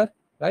similar,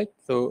 right?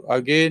 So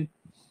again,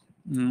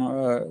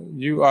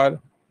 you are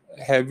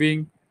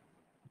having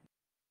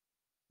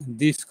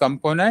this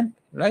component,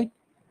 right?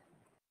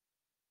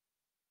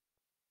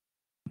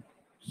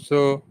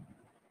 So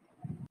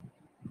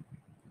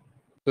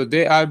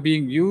they are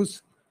being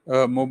used,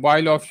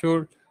 mobile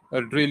offshore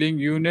drilling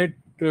unit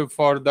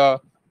for the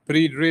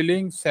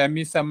pre-drilling,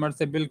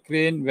 semi-submersible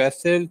crane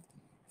vessel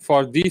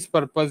for these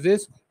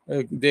purposes,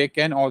 they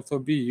can also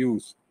be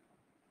used.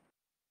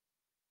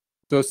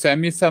 So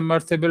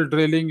semi-submersible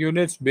drilling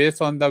units,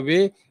 based on the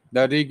way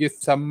the rig is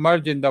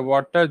submerged in the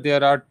water,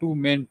 there are two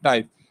main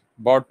types: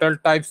 bottle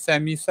type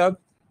semi-sub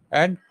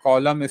and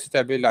column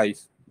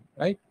stabilized,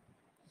 right?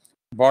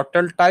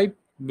 Bottle type,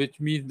 which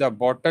means the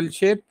bottle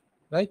shape,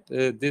 right?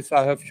 This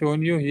I have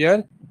shown you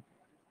here.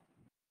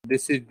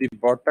 This is the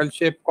bottle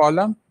shape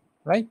column,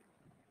 right?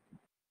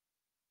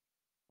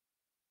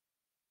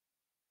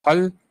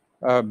 Hull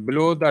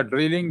below the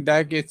drilling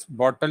deck is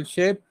bottle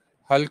shape.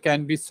 Hull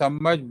can be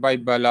submerged by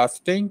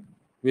ballasting,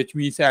 which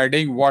means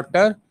adding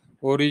water.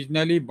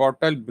 Originally,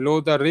 bottle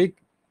below the rig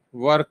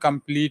were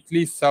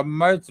completely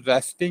submerged,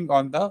 resting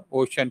on the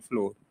ocean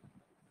floor.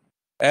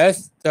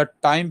 As the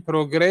time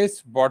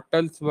progressed,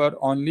 bottles were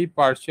only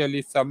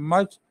partially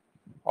submerged,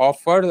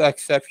 offered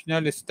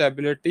exceptional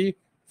stability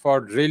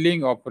for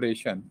drilling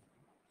operation.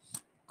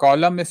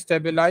 Column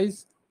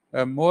stabilized,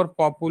 more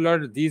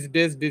popular these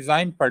days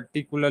design,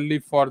 particularly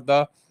for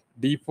the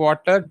deep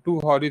water. Two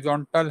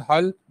horizontal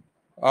hull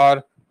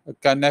are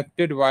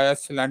connected via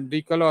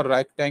cylindrical or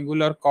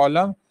rectangular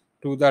column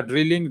to the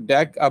drilling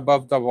deck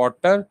above the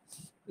water.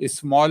 A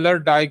smaller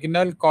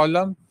diagonal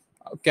column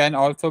can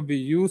also be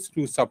used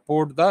to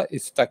support the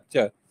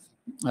structure,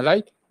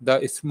 right?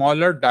 The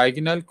smaller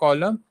diagonal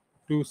column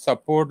to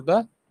support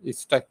the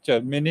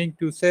structure, meaning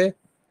to say,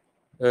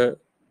 uh,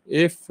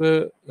 if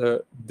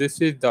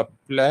this is the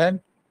plan,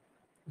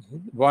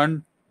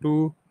 1,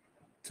 2,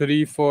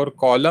 3, 4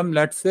 column,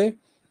 let's say.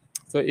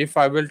 So if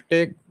I will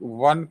take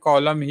one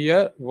column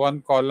here,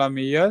 one column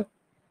here,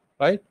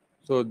 right?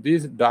 So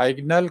this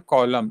diagonal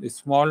column,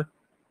 small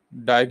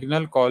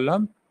diagonal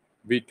column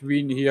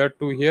between here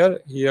to here,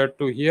 here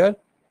to here,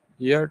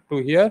 here to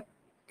here,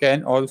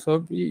 can also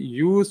be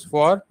used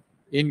for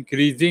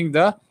increasing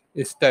the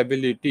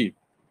stability,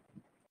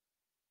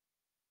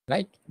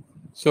 right?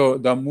 So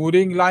the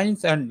mooring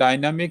lines and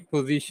dynamic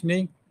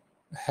positioning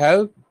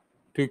help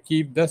to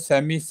keep the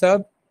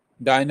semi-sub.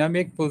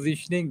 Dynamic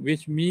positioning,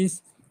 which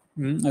means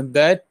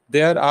that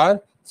there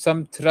are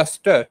some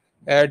thruster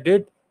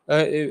added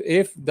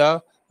if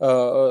the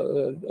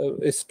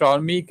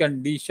stormy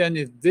condition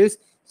is this,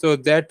 so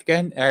that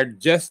can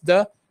adjust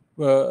uh,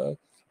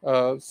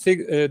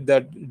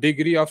 the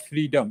degree of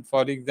freedom,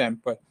 for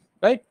example,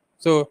 right?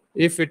 So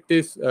if it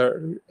is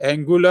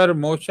angular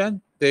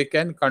motion, they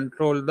can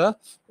control the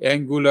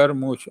angular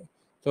motion.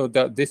 So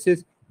this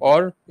is,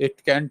 or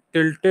it can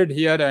tilted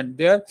here and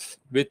there,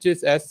 which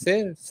is as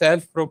say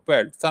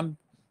self-propelled.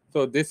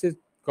 So this is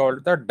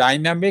called the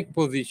dynamic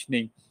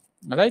positioning,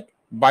 right?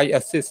 By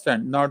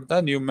assistant, not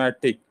the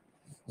pneumatic.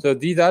 So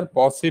these are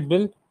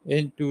possible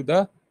into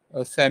the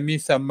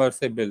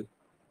semi-submersible.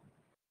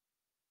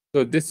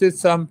 So this is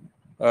some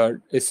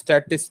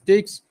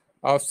statistics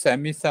of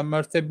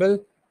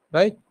semi-submersible,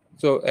 right?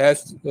 So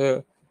as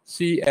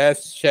see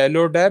as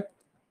shallow depth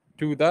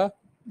to the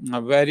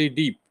very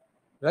deep,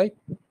 right?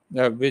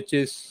 Which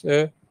is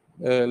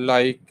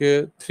like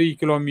 3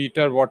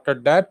 kilometer water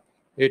depth.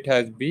 It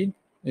has been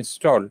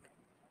installed.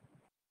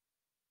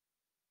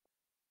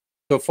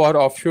 So for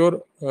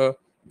offshore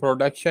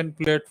production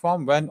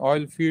platform, when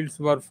oil fields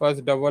were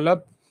first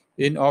developed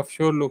in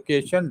offshore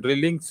location,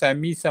 drilling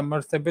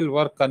semi-submersible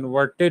were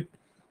converted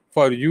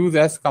for use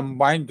as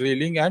combined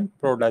drilling and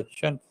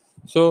production.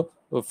 So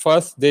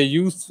first they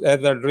used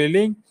as a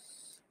drilling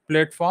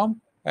platform,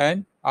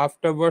 and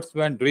afterwards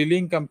when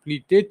drilling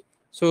completed,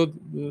 so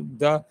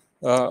the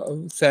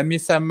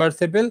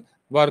semi-submersible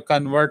were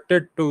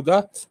converted to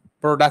the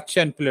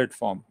production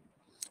platform.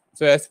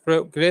 So as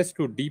progress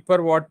to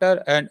deeper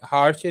water and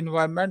harsh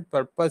environment,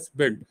 purpose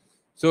built.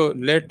 So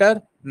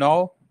later,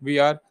 now we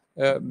are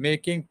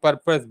making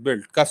purpose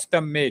built,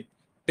 custom made,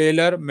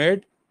 tailor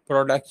made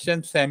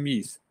production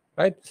semis,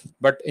 right?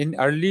 But in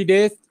early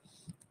days,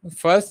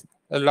 first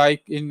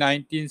like in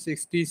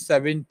 1960s,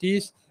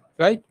 70s,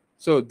 right?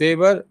 So they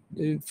were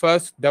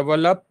first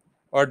developed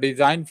or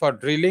designed for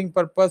drilling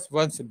purpose.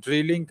 Once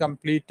drilling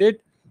completed,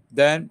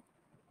 then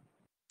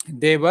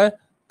they were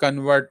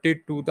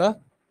converted to the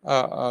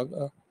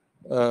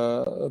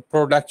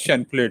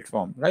production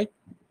platform, right?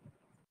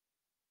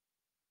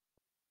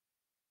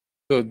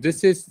 So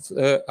this is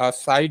a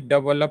site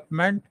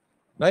development,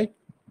 right?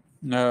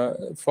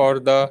 For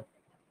the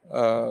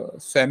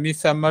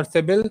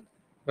semi-submersible,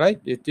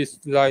 right? It is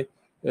like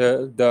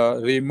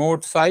the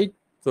remote site.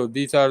 So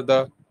these are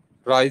the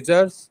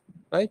risers,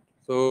 right?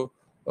 So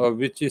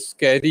which is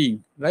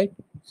carrying, right?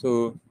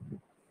 So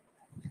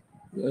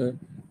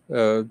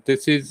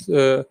this is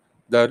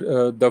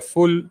the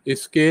full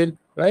scale,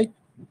 right?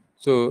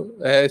 So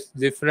as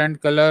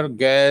different color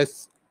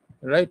gas,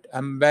 right?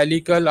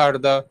 Umbilical are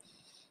the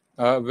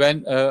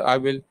when I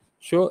will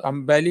show,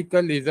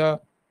 umbilical is a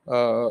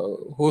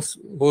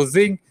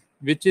hosing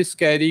which is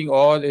carrying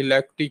all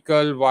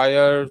electrical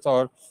wires,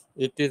 or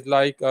it is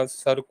like a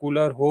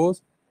circular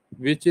hose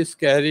which is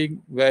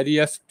carrying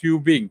various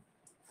tubing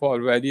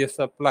for various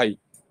supply,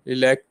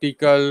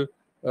 electrical,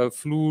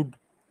 fluid,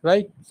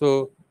 right?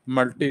 So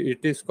multi, it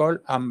is called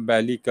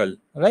umbilical,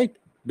 right?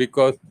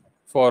 Because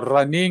for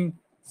running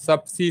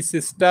subsea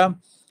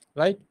system,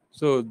 right?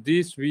 So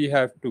this we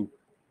have to.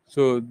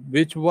 So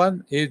which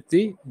one is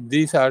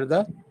these are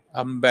the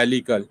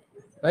umbilical,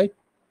 right?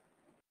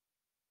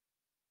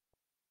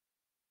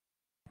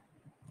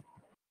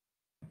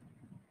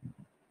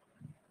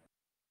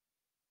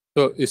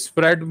 So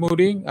spread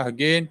mooring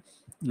again,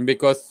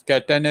 because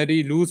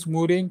catenary loose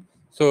mooring.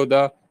 So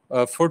the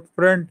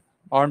footprint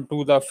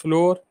onto the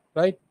floor,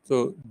 right?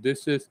 So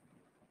this is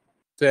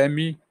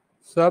semi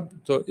sub.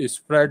 So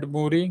spread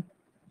mooring.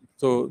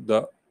 So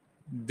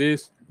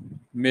this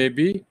may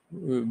be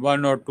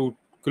 1 or 2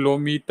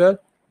 kilometer.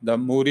 The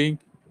mooring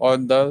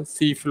on the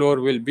sea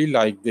floor will be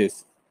like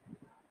this.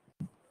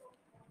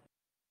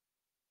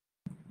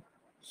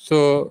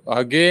 So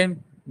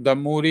again, the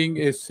mooring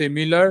is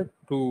similar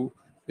to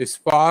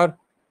spar,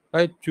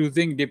 right?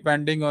 Choosing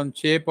depending on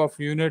shape of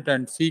unit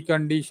and sea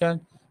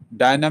condition,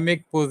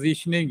 dynamic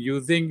positioning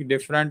using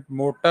different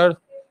motors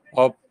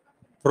of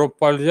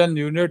propulsion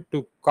unit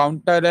to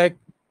counteract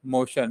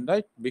motion,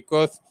 right?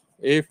 Because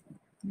if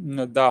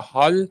the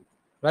hull,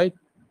 right,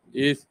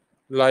 is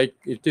like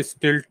it is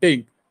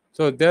tilting,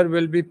 so there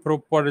will be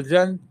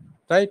propulsion,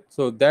 right?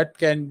 So that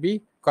can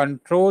be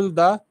control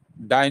the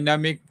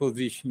dynamic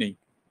positioning,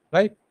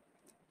 right?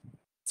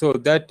 So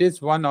that is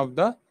one of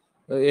the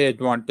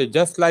advantage,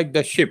 just like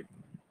the ship,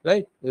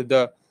 right?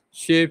 The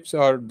ships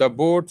or the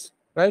boats,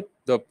 right?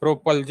 The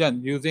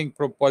propulsion, using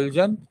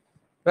propulsion,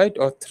 right,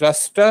 or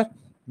thruster,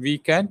 we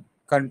can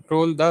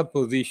control the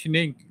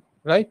positioning,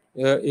 right?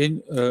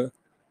 In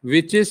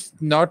which is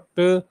not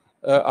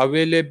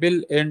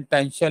available in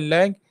tension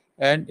lag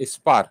and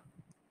spar.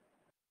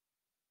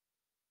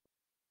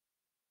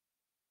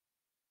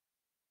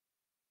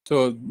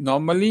 So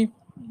normally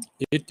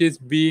it is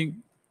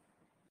being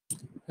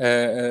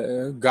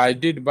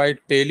guided by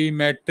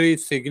telemetry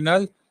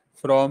signal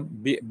from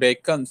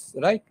beacons,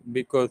 right?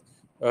 Because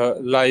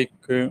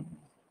the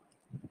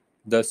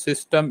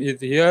system is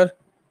here,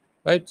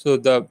 right? So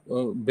the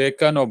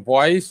beacon of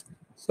voice,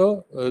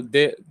 so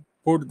they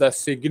put the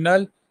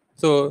signal,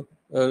 so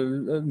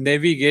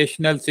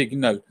navigational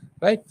signal,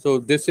 right? So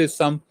this is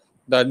some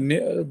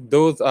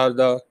those are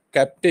the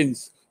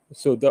captains.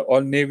 So the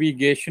all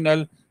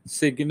navigational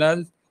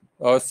signal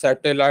or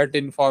satellite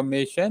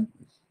information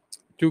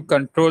to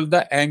control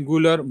the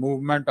angular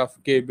movement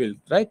of cable,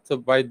 right? So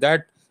by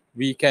that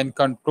we can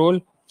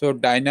control so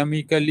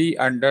dynamically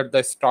under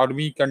the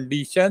stormy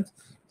conditions.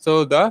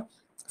 So the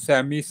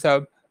semi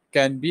sub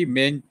can be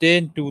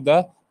maintained to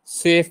the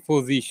safe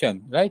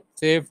position, right?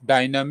 Safe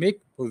dynamic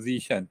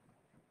position.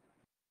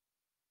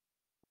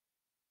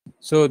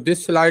 So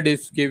this slide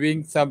is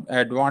giving some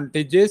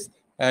advantages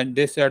and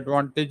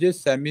disadvantages.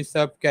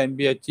 Semi-sub can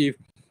be achieved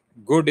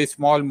good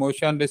small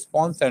motion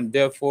response and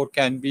therefore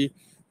can be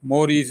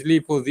more easily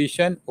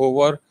positioned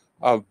over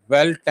a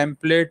well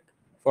template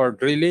for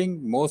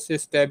drilling, most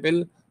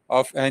stable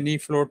of any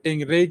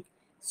floating rig.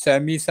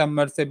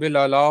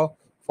 Semi-submersible allow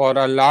for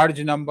a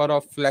large number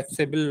of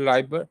flexible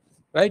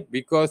right?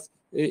 Because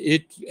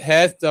it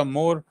has the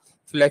more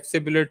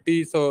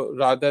flexibility. So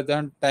rather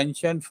than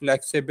tension,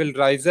 flexible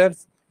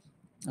risers,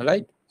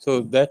 right?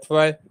 So that's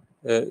why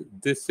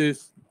this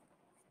is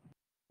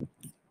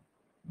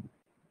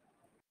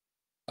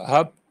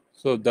hub.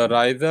 So the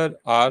riser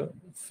are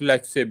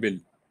flexible,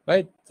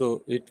 right?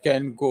 So it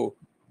can go,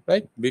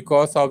 right?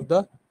 Because of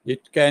the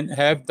it can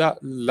have the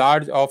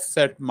large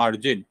offset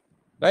margin,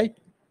 right?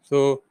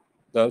 So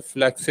the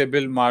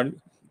flexible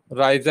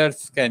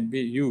risers can be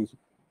used.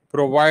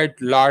 Provide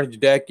large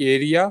deck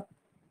area.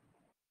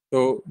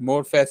 So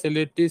more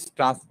facilities,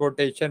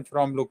 transportation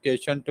from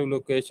location to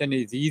location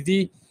is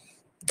easy,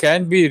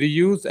 can be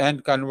reused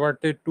and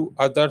converted to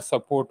other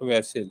support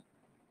vessel,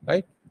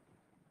 right?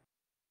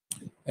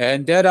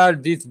 And there are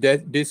these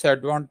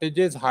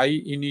disadvantages: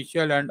 high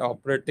initial and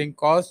operating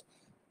costs,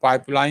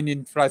 pipeline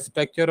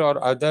infrastructure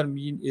or other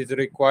mean is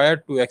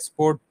required to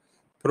export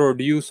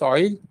produce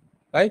oil,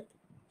 right?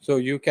 So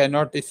you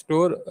cannot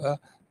store.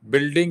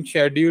 Building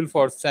schedule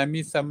for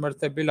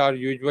semi-submersible are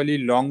usually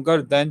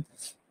longer than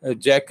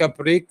jackup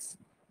rigs,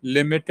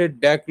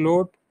 limited deck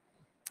load,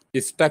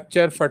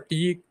 structure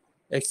fatigue,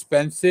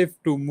 expensive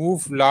to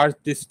move large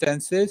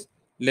distances,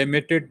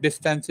 limited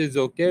distances,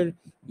 okay,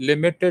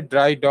 limited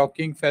dry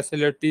docking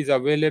facilities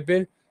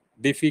available,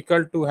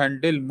 difficult to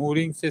handle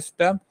mooring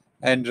system,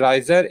 and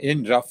riser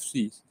in rough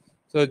seas.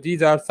 So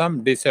these are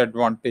some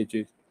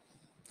disadvantages.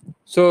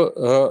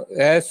 So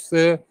as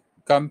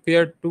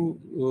compared to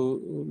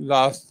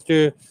last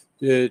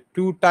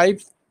two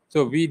types,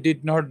 so we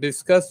did not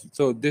discuss.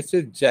 So this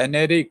is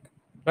generic,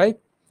 right?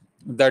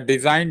 The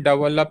design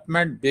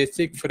development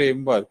basic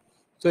framework.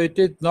 So it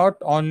is not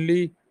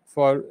only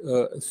for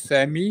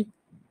semi,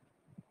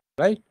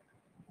 right?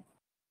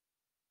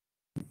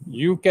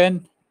 You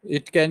can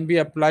it can be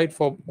applied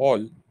for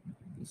all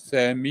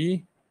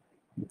semi,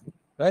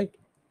 right?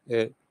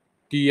 Uh,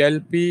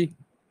 TLP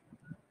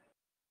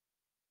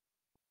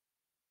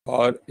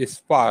or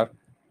Spark,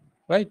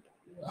 right?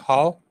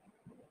 How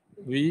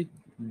we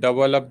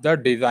develop the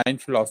design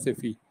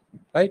philosophy,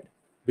 right?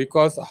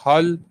 Because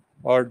hull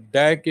or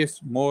DAC is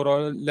more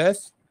or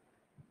less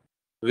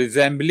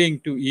resembling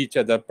to each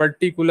other,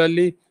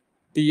 particularly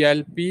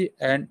TLP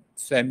and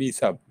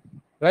semi-sub,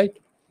 right?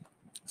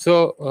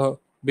 So,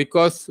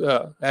 because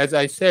as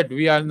I said,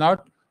 we are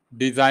not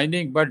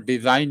designing but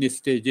design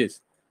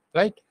stages,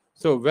 right?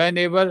 So,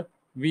 whenever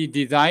we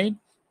design,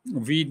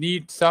 we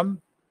need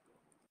some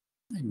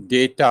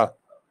data,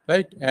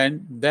 right?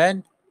 And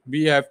then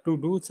we have to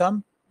do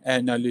some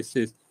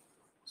analysis.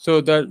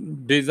 So the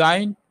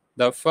design,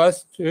 the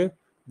first,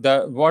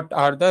 the what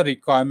are the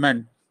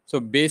requirement? So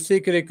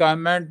basic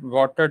requirement,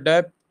 water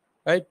depth,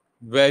 right?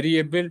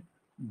 Variable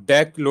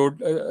deck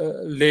load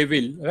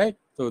level, right?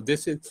 So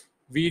this is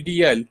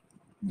VDL,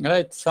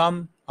 right?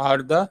 Some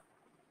are the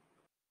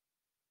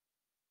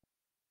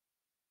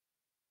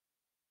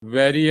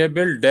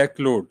variable deck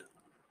load,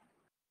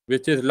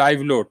 which is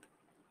live load,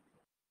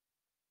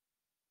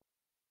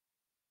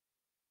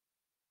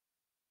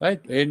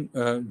 right? In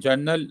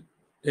general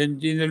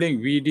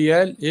engineering,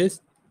 VDL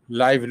is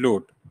live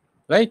load,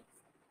 right?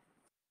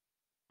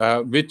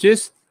 Which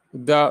is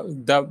there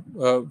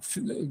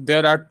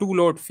are two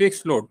load,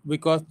 fixed load,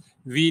 because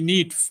we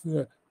need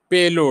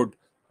payload,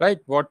 right?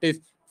 What is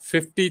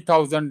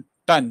 50,000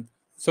 ton?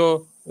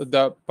 So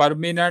the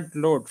permanent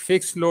load,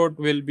 fixed load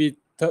will be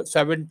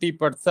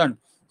 70%.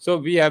 So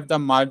we have the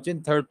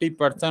margin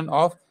 30%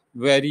 of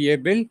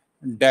variable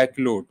deck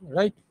load,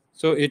 right?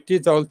 So it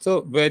is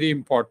also very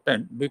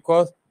important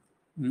because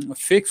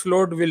fixed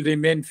load will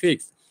remain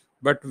fixed,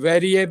 but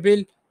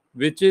variable,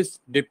 which is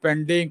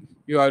depending,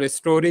 you are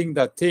storing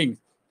the things,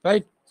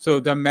 right? So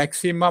the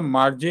maximum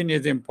margin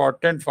is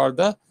important for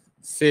the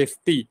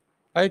safety,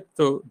 right?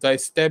 So the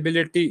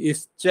stability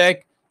is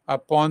checked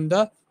upon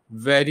the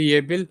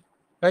variable,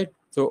 right?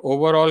 So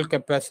overall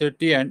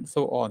capacity and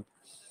so on.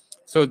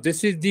 So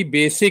this is the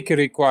basic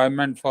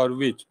requirement for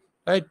which,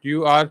 right,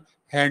 you are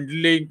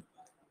handling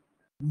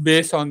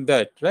based on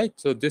that, right?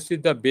 So this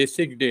is the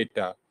basic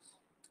data,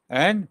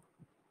 and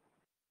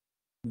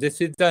this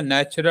is the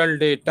natural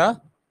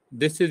data.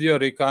 This is your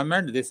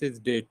requirement. This is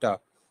data.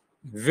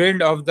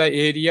 Wind of the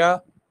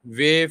area,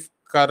 wave,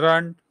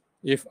 current,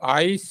 if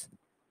ice,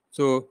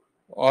 so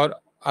or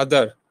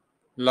other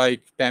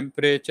like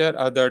temperature,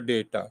 other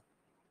data,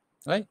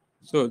 right?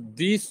 So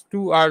these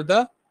two are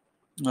the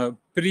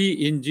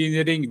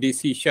pre-engineering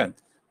decision,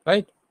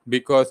 right?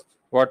 Because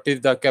what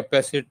is the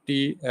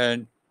capacity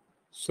and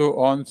so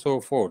on so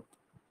forth,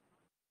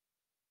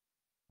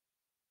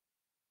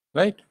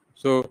 right?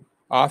 So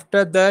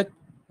after that,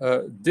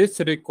 this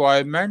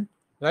requirement,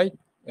 right,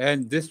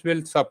 and this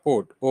will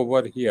support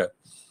over here.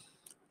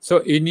 So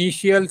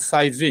initial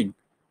sizing,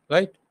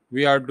 right,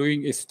 we are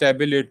doing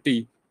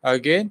stability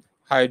again,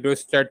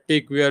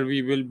 hydrostatic, where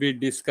we will be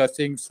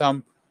discussing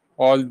some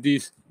all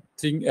these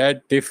thing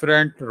at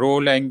different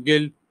roll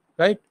angle,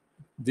 right?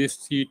 This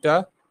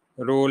theta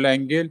roll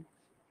angle,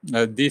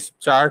 this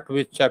chart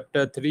with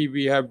chapter 3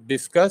 we have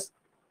discussed,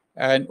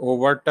 and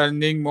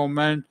overturning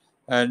moment,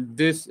 and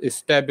this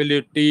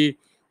stability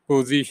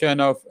position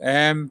of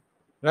M,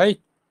 right?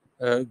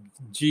 uh,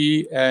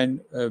 G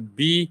and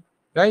B,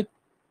 right?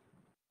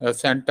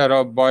 Center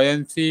of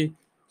buoyancy.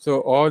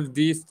 So all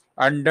these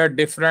under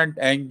different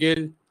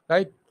angle,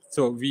 right?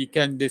 So we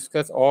can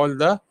discuss all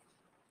the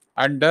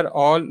under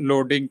all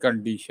loading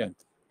conditions,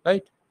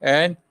 right?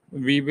 And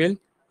we will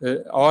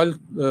all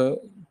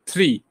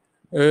three,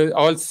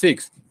 all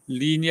six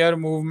linear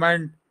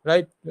movement,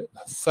 right?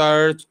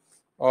 Surge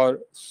or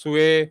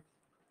sway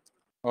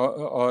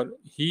or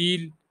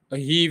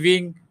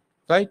heaving,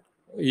 right?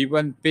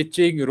 Even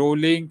pitching,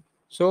 rolling.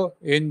 So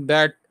in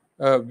that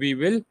we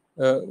will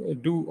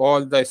do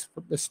all the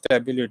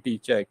stability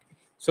check.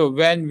 So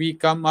when we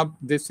come up,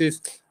 this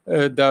is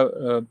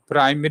the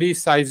primary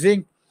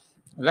sizing,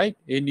 right?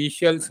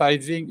 Initial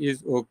sizing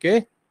is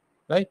okay,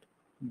 right?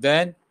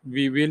 Then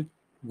we will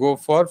go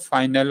for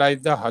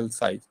finalize the hull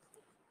size,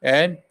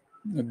 and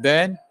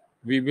then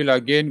we will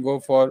again go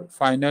for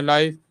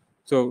finalize.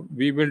 So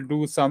we will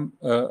do some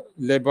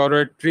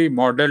laboratory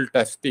model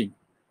testing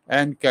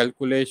and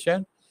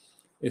calculation,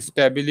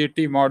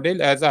 stability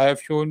model, as I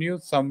have shown you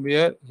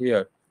somewhere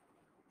here,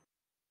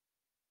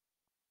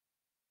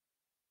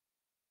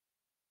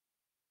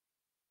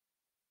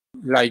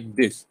 like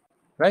this,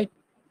 right?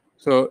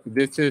 So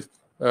this is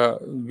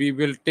we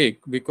will take,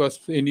 because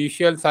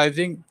initial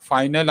sizing,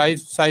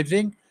 finalized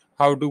sizing,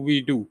 how do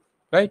we do,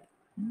 right?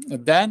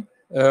 Then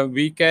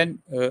we can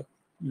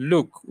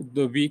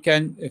we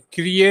can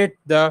create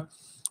the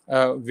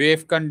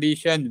wave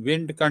condition,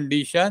 wind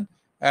condition,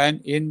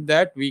 and in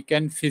that we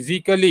can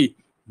physically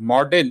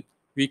model,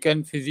 we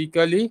can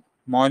physically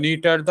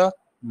monitor the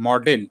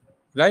model,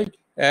 right?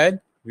 And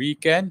we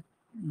can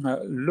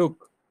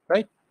look,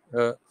 right?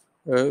 uh,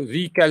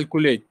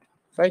 Recalculate,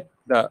 right,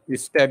 the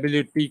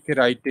stability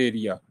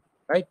criteria,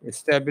 right?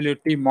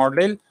 Stability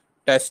model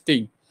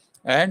testing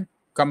and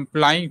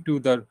complying to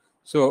the,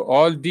 so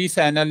all these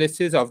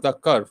analysis of the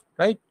curve,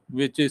 right,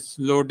 which is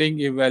loading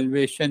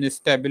evaluation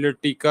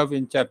stability curve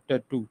in chapter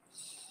 2.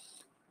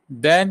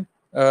 Then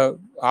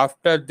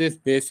after this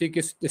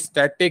basic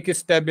static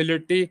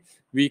stability,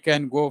 we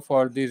can go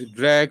for this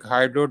drag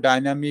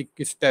hydrodynamic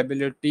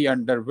stability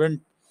under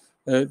wind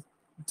uh,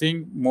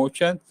 thing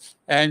motion.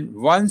 And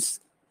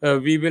once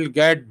we will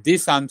get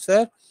this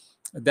answer,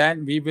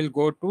 then we will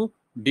go to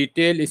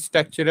detailed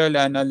structural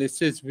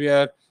analysis,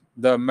 where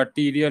the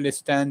material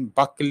strength,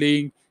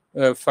 buckling,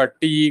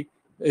 fatigue,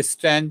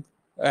 strength,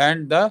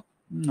 and the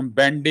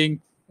bending,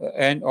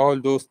 and all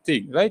those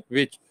things, right?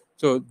 Which,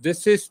 so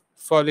this is,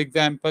 for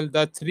example,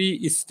 the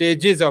three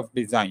stages of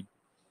design.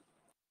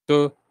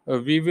 So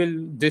we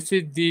will. This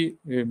is the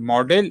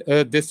model.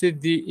 This is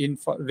the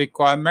info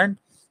requirement.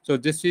 So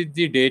this is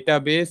the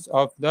database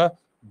of the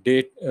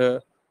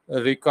data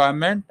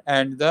requirement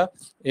and the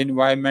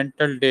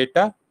environmental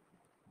data.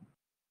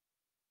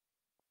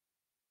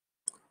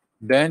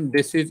 Then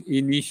this is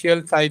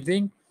initial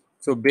sizing.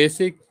 So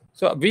basic.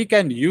 So we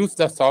can use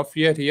the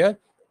software here.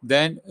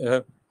 Then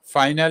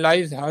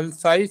finalize hull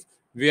size,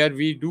 where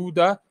we do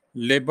the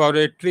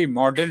laboratory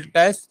model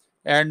test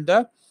and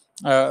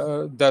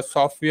the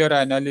software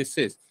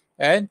analysis,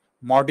 and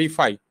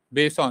modify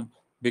based on,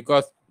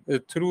 because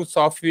through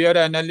software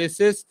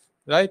analysis,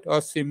 right,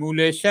 or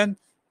simulation,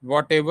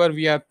 whatever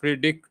we are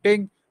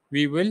predicting,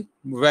 we will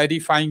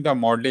verifying the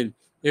model.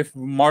 If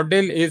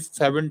model is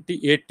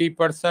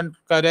 70-80%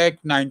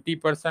 correct,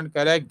 90%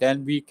 correct,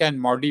 then we can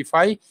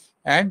modify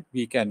and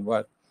we can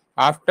work.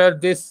 After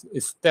this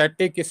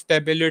static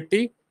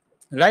stability,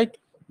 right,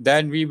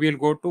 then we will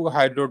go to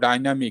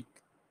hydrodynamic,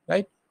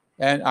 right?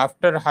 And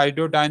after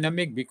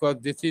hydrodynamic, because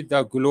this is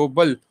the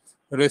global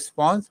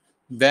response,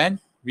 then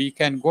we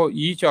can go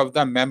each of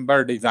the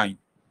member design,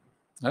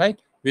 right,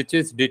 which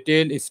is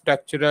detailed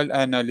structural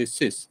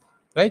analysis,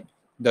 right?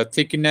 The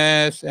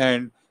thickness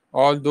and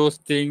all those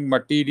things,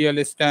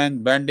 material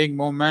strength, bending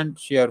moment,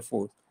 shear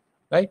force,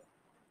 right?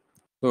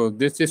 So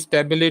this is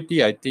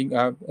stability, I think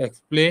I've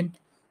explained.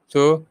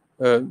 So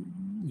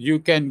you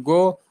can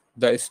go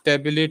the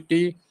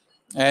stability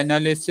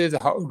analysis.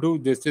 How do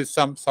this is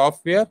some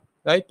software,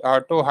 right?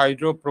 Auto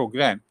Hydro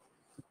program.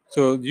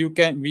 So we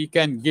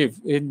can give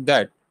in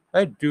that,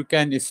 right? You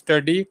can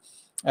study,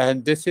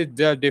 and this is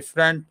the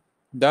different,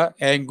 the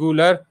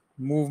angular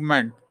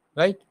movement,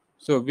 right?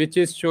 So which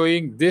is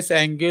showing this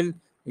angle,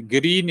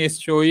 green is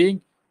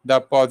showing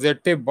the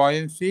positive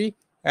buoyancy,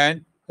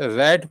 and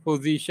red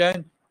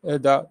position,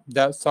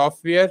 the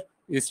software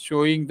is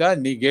showing the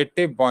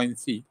negative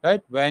buoyancy,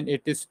 right, when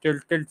it is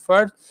tilted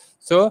first.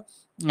 So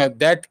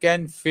that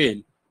can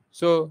fail.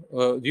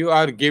 So you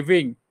are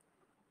giving,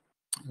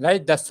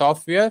 right, the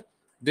software,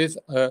 this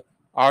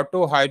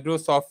auto hydro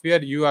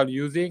software you are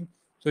using.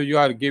 So you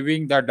are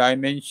giving the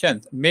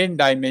dimensions, main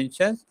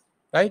dimensions,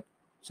 right?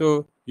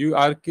 So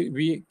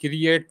we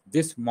create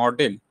this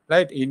model,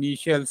 right,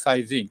 initial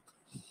sizing,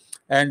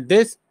 and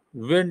this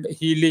wind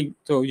healing.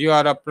 So you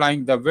are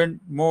applying the wind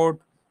mode.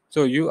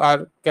 So you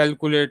are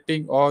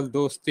calculating all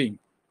those things,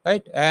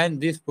 right,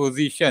 and this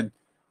position.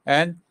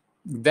 And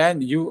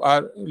then you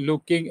are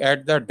looking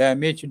at the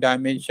damage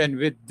dimension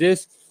with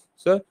this.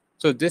 So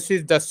this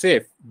is the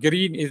safe,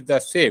 green is the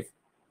safe,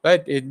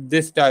 right, in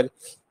this style.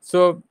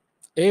 So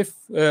if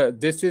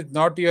this is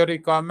not your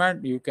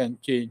requirement, you can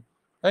change,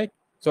 right?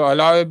 So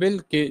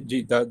allowable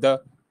kg,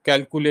 the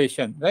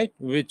calculation, right,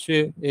 which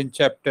in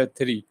chapter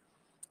 3,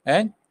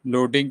 and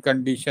loading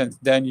conditions,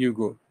 then you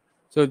go.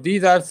 So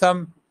these are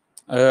some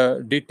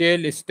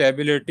detailed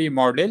stability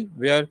model,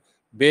 where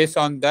based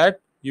on that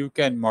you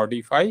can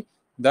modify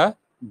the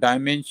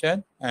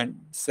dimension and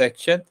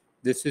section.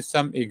 This is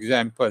some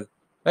example,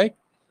 right?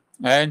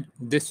 And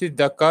this is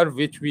the curve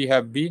which we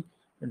have been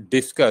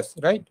discussed,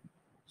 right?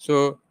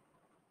 So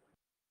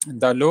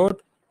the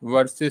load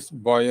versus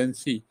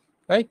buoyancy,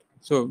 right?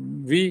 So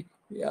we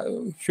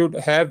should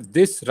have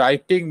this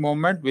writing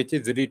moment, which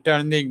is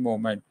returning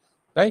moment,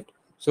 right?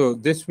 So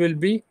this will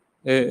be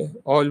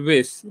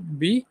always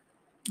be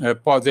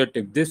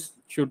positive. This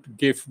should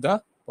give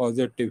the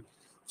positive.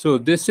 So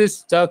this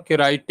is the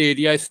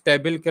criteria,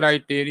 stable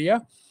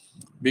criteria,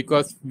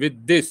 because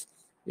with this,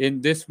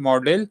 in this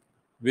model,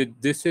 with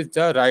this is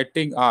the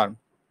writing arm,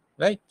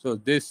 right? So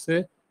this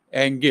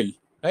angle,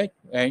 right,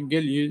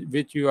 angle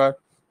which you are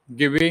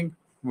giving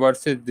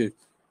versus this.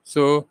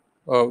 So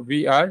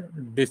we are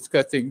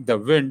discussing the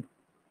wind.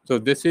 So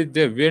this is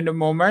the wind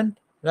moment,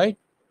 right?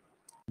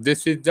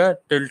 This is the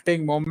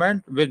tilting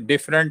moment with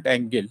different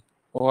angle,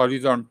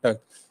 horizontal,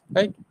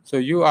 right? So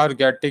you are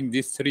getting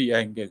these three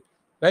angle,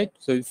 right?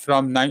 So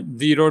from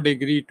 0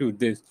 degree to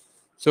this.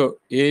 So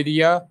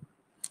area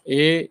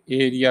A,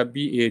 area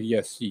B,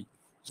 area C.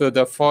 So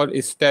the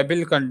for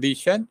stable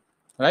condition,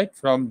 right,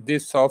 from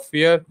this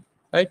software,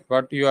 right,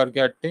 what you are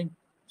getting.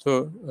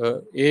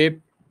 So A,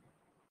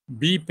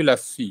 B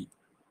plus C.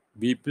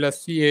 B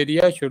plus C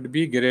area should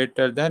be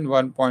greater than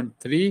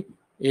 1.3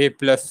 A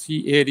plus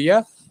C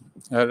area,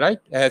 right,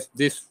 as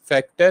this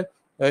factor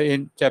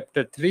in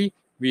chapter 3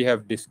 we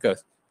have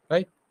discussed,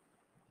 right?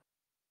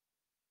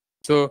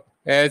 So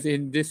as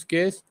in this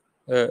case,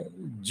 uh,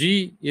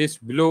 G is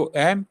below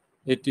M,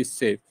 it is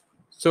safe.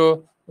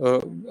 So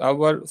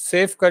our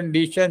safe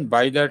condition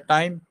by the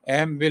time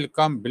M will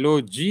come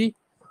below G,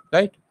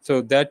 right?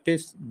 So that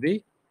is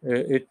the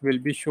it will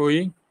be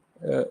showing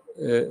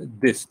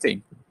this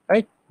thing,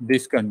 right?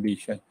 This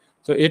condition.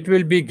 So it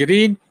will be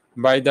green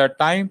by the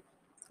time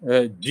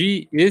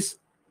G is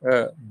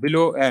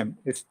below M,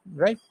 is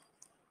right?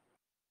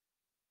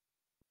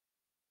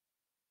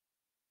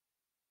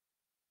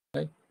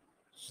 Right.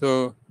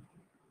 So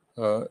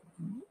uh,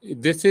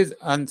 this is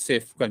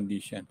unsafe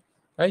condition,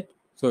 right?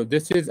 So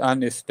this is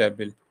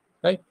unstable,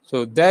 right?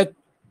 So that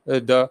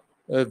the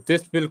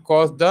this will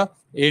cause the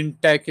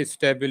intact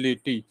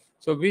stability.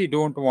 So we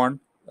don't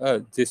want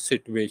this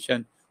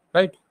situation,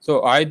 right?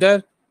 So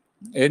either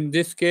in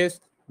this case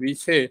we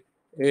say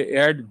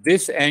at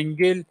this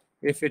angle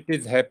if it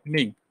is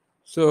happening,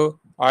 so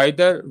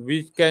either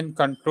we can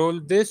control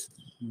this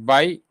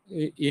by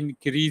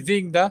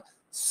increasing the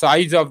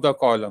size of the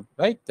column,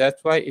 right?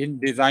 That's why in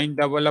design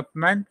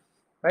development,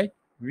 right,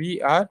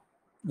 we are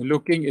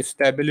looking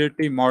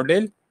stability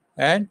model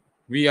and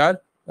we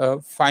are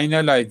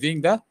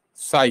finalizing the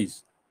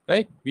size,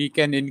 right? We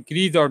can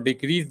increase or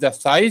decrease the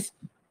size,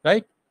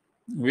 right,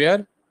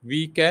 where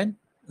we can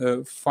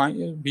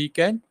find we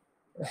can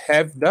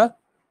have the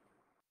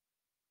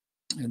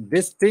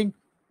this thing,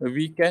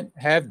 we can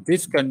have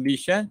this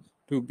condition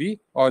to be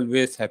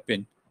always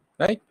happen,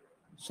 right?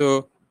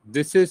 So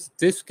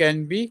this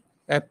can be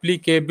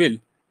applicable,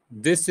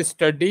 this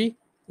study,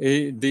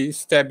 the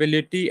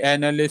stability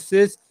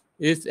analysis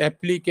is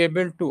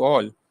applicable to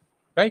all,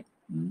 right?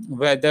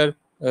 Whether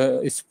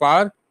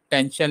spar,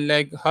 tension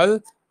leg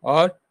hull,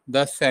 or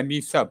the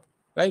semi sub,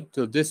 right?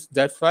 So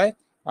that's why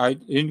I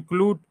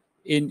include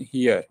in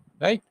here,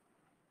 right?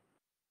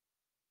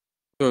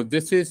 So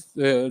this is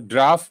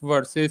draft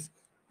versus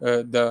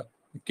the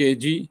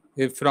kg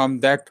from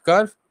that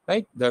curve,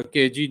 right? The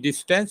kg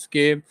distance,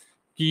 k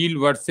keel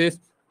versus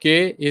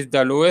k is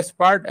the lowest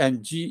part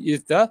and g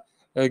is the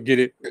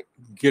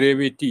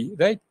gravity,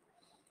 right?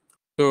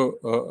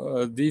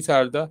 So these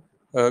are the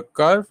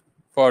curve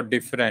for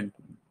different.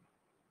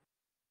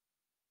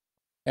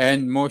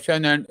 And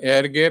motion and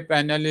air gap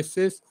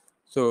analysis.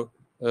 So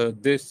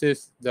this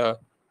is the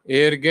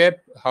air gap.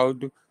 How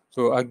do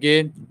so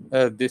again?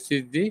 This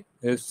is the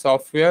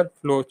software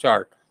flow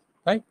chart,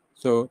 right?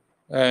 So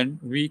and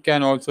we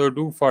can also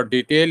do for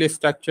detailed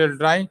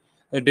structural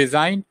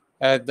design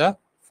as the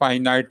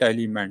finite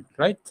element,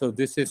 right? So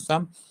this is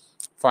some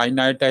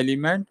finite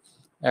element,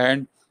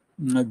 and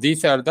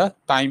these are the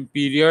time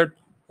period,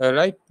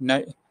 right?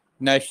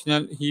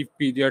 National heat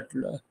period.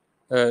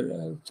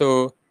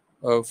 So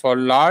for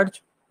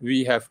large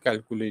we have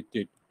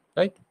calculated,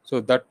 right? So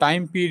the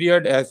time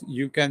period, as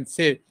you can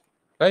say,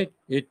 right,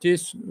 it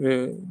is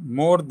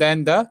more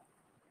than the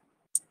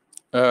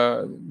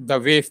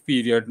wave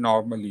period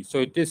normally, so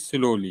it is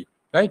slowly,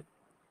 right?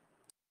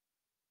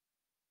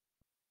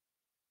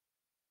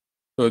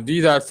 So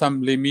these are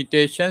some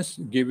limitations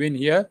given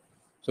here.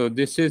 So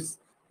this is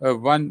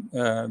one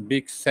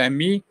big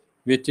semi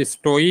which is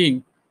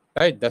towing,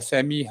 right? The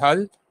semi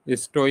hull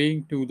is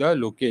towing to the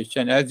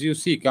location. As you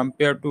see,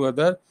 compared to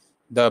other,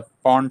 the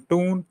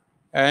pontoon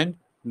and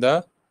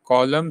the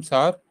columns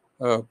are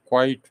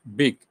quite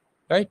big,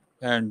 right?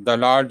 And the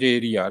large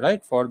area,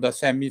 right, for the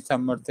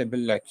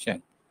semi-submersible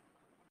action.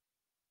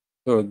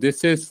 So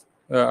this is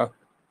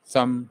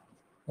some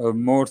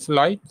more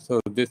slide. So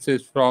this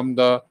is from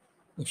the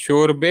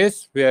shore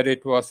base where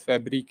it was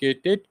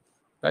fabricated,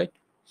 right?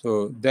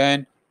 So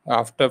then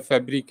after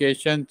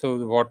fabrication, so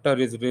the water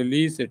is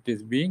released, it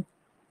is being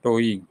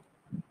towing,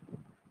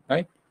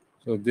 right?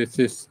 So this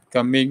is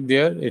coming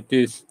there. It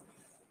is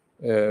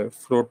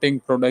floating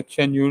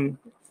production. You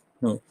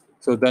know.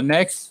 So the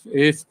next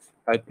is,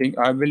 I think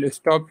I will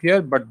stop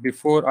here, but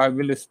before I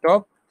will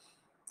stop,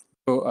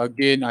 so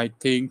again, I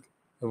think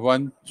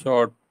one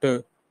short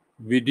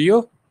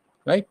video,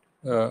 right,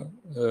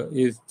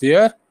 is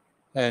there,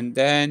 and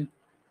then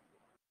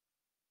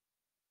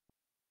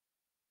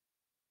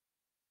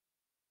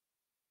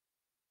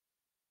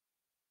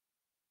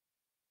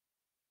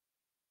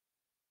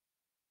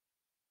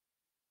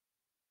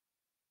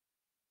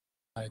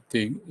I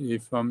think,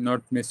 if I'm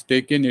not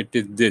mistaken, it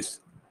is this.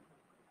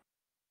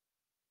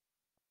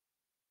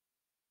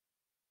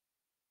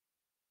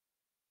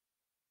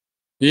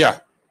 Yeah,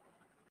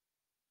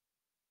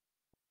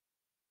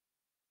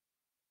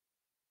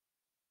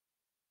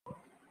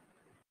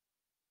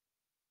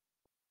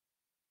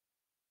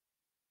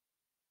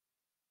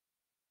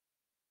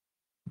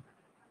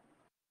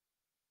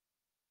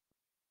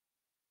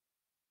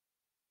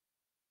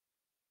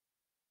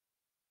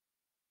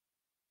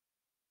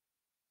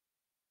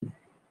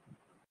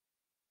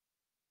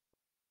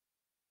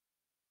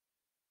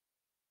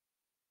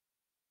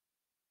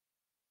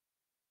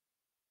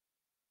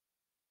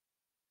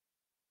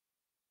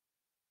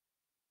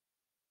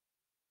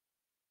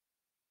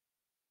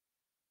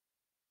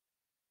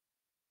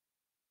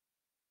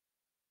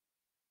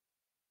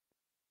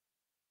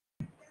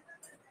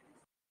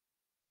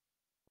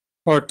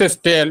 or it is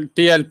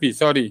TLP.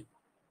 Sorry.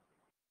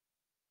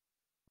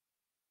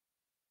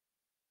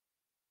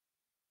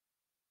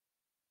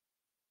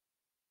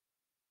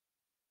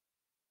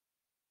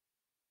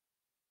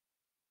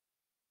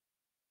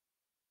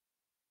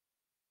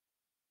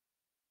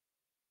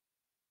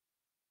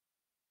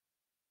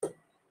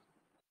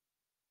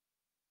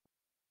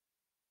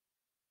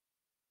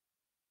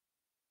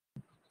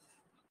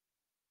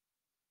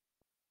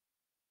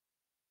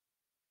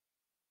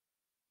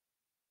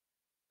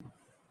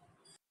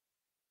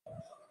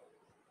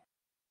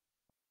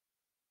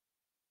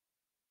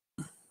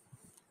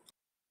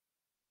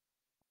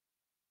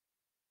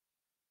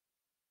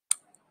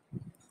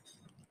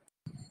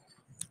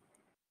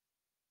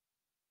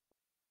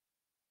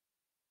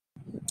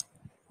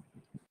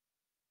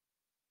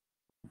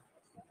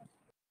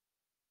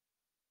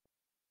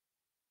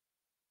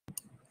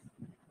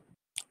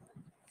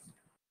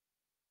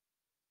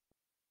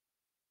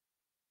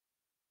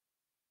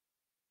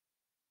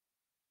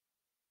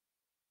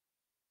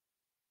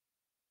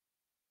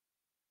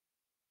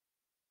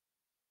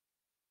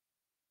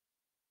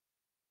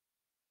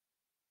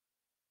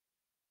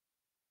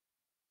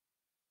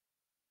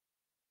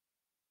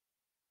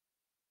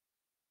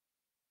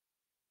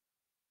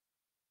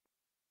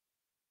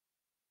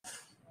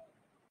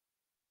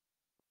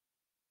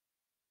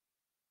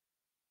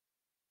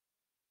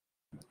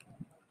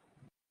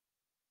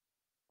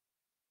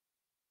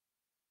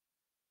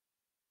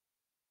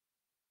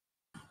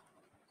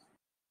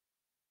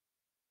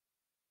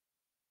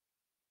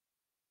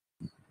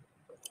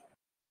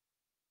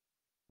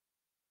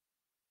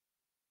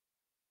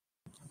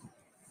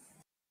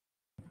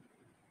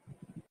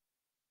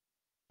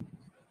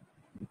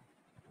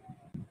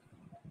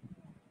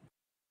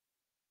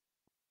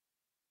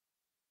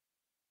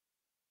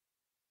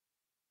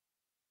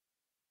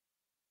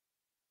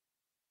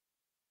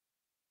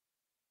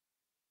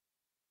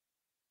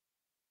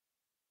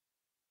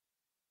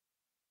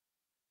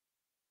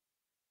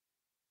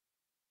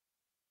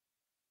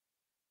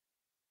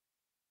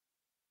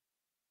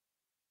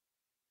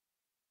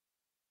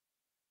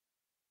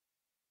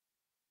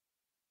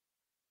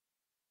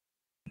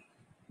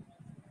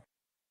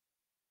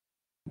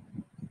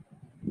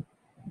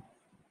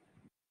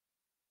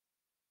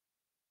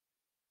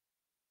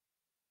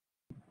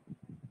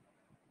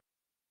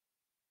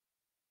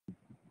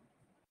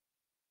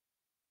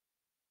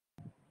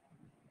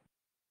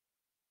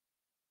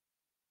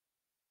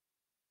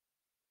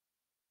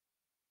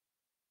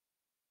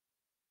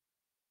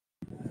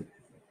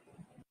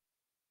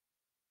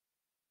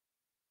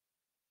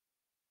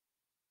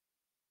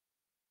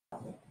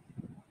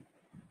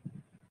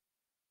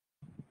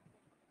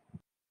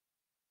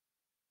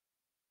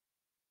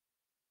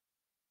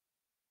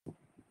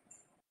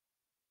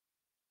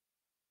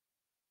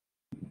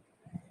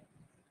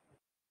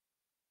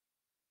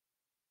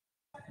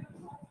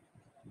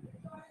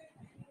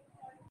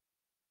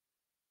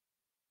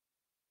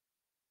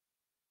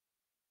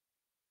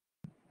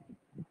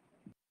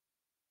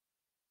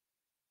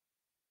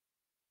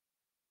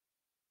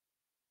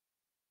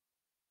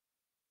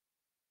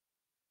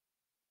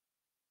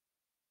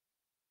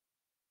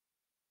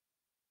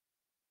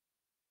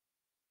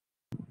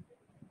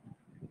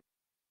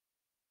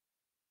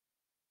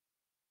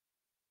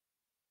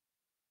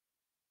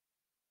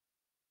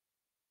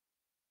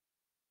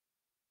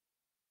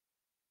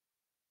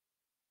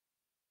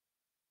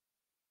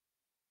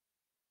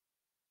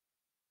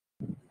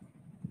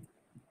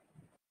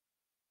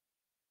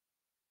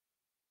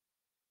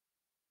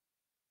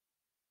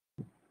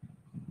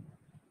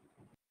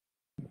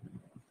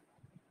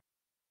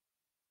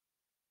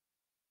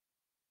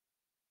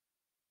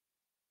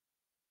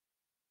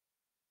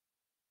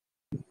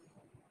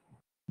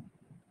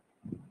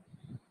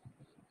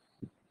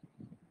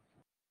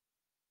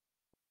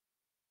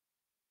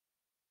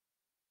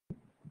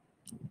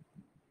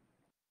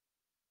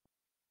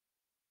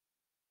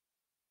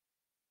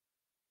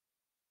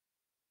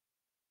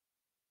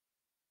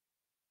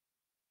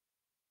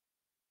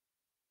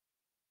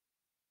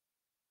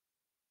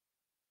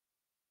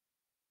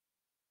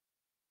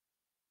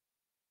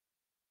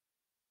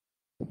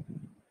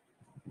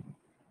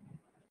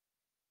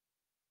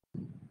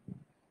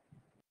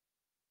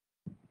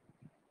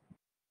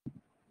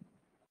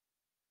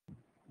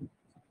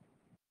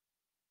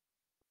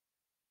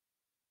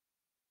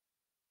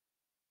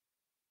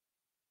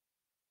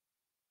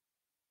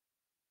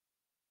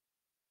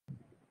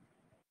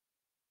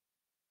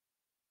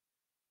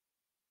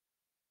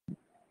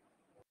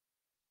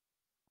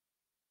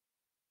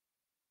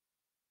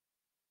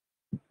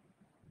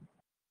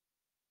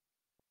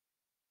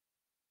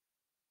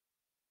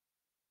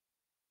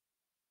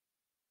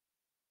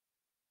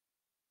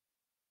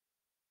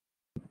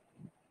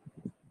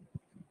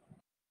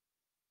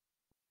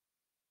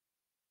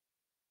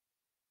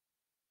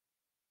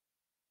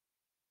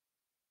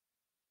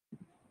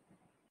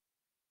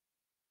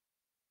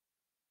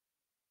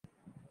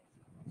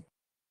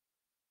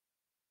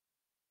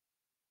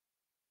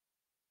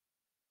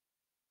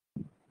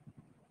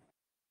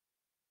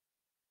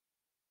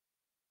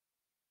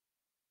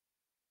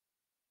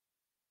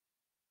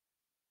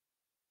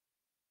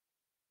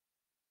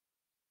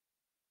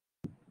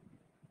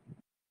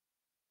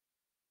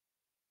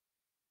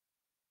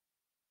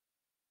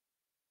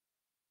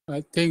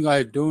 I think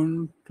I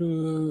don't.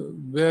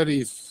 Where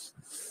is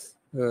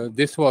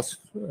this? Was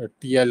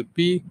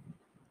TLP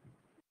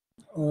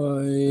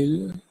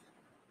oil?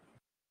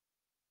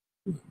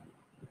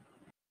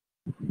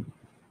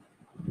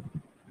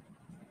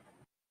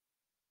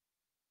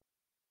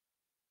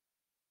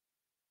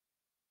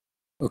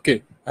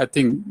 Okay, I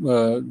think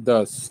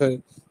the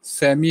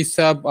semi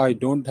sub. I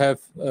don't have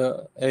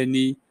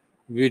any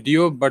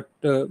video, but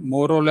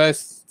more or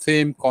less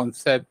same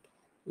concept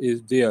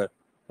is there,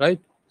 right?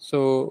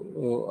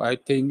 So I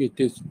think it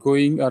is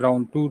going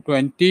around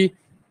 220.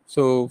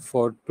 So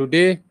for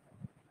today,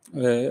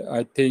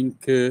 I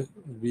think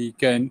we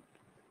can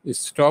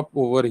stop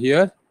over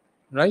here,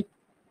 right?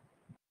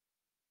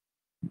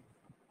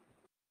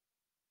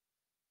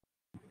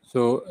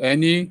 So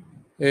any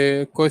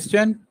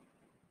question?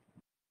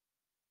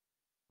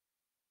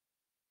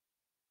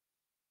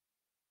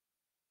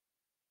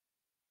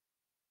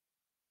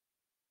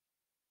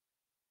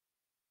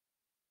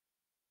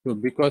 So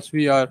because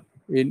we are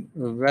in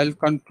well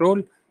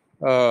control,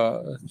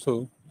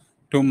 so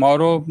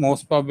tomorrow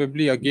most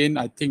probably again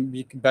I think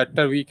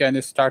better we can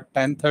start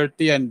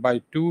 10:30 and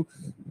by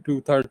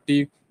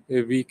 2:30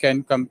 we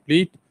can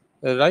complete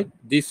right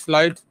these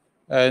slides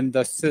and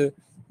the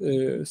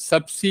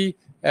subsea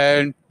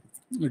and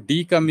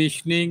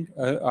decommissioning.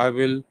 I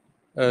will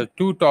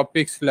two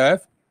topics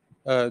left.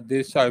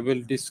 This I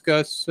will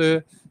discuss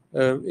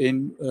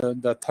in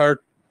the third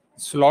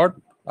slot.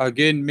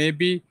 Again,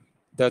 maybe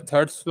the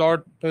third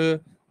slot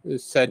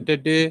is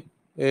Saturday,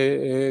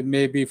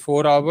 maybe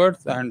 4 hours,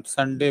 and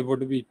Sunday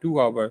would be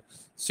 2 hours.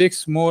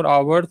 6 more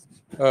hours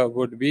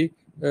would be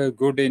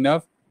good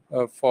enough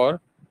for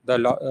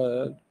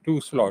the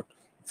two slot.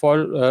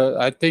 For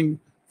I think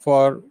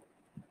for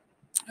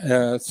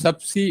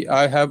subsea,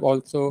 I have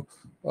also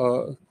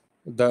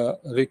the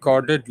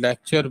recorded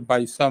lecture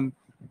by some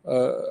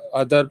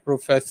other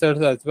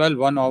professors as well,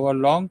 1 hour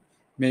long.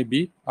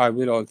 Maybe I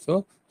will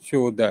also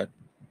show that.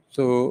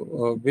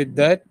 So, with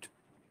that,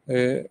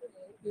 uh,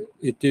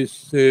 it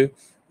is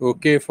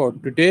okay for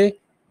today.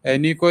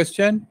 Any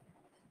question?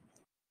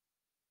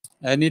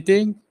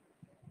 Anything?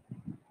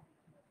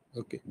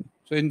 Okay.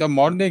 So, in the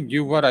morning,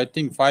 you were, I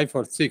think, five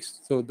or six.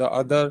 So, the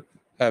other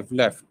have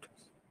left,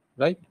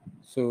 right?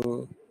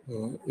 So,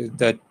 is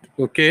that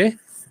okay?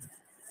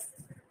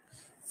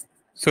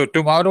 So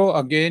tomorrow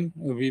again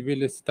we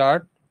will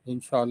start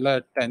inshallah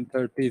at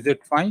 10:30. Is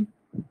it fine?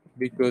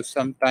 Because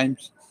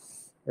sometimes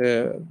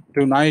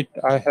tonight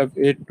I have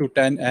 8 to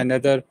 10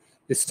 another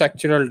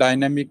structural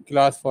dynamic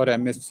class for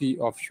MSc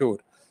offshore,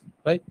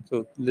 right?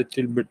 So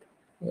little bit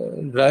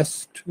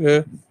rest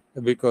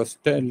because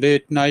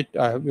late night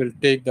I will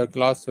take the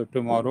class. So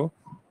tomorrow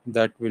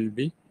that will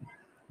be.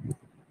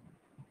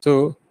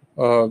 So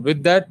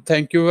with that,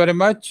 thank you very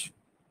much,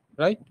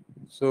 right?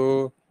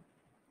 So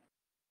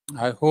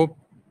I hope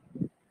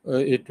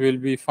it will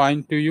be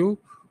fine to you.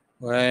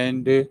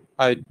 And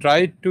I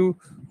tried to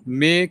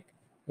make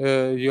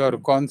your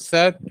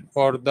concept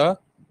for the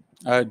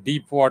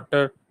deep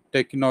water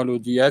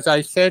technology. As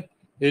I said,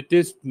 it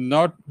is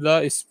not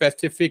the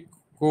specific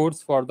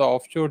course for the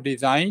offshore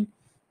design,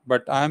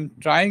 but I'm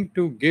trying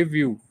to give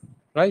you,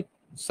 right,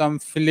 some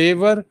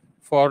flavor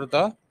for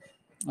the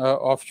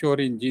offshore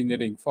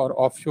engineering, for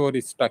offshore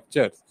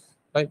structures,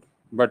 right?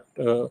 But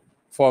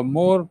for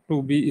more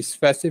to be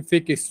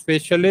specific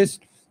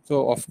specialist,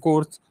 so of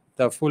course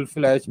the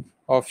full-fledged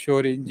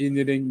offshore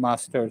engineering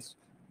masters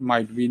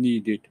might be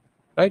needed,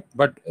 right?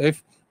 But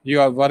if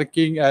you are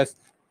working as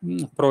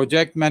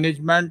project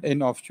management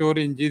in offshore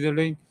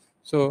engineering,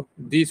 so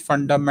these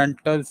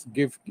fundamentals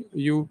give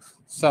you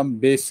some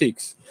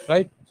basics,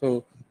 right?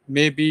 So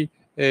maybe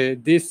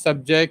this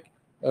subject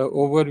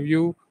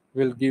overview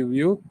will give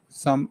you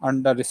some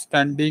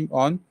understanding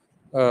on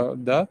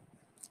the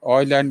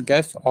oil and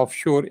gas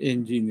offshore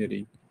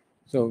engineering.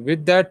 So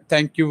with that,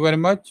 thank you very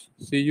much.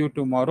 See you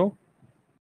tomorrow.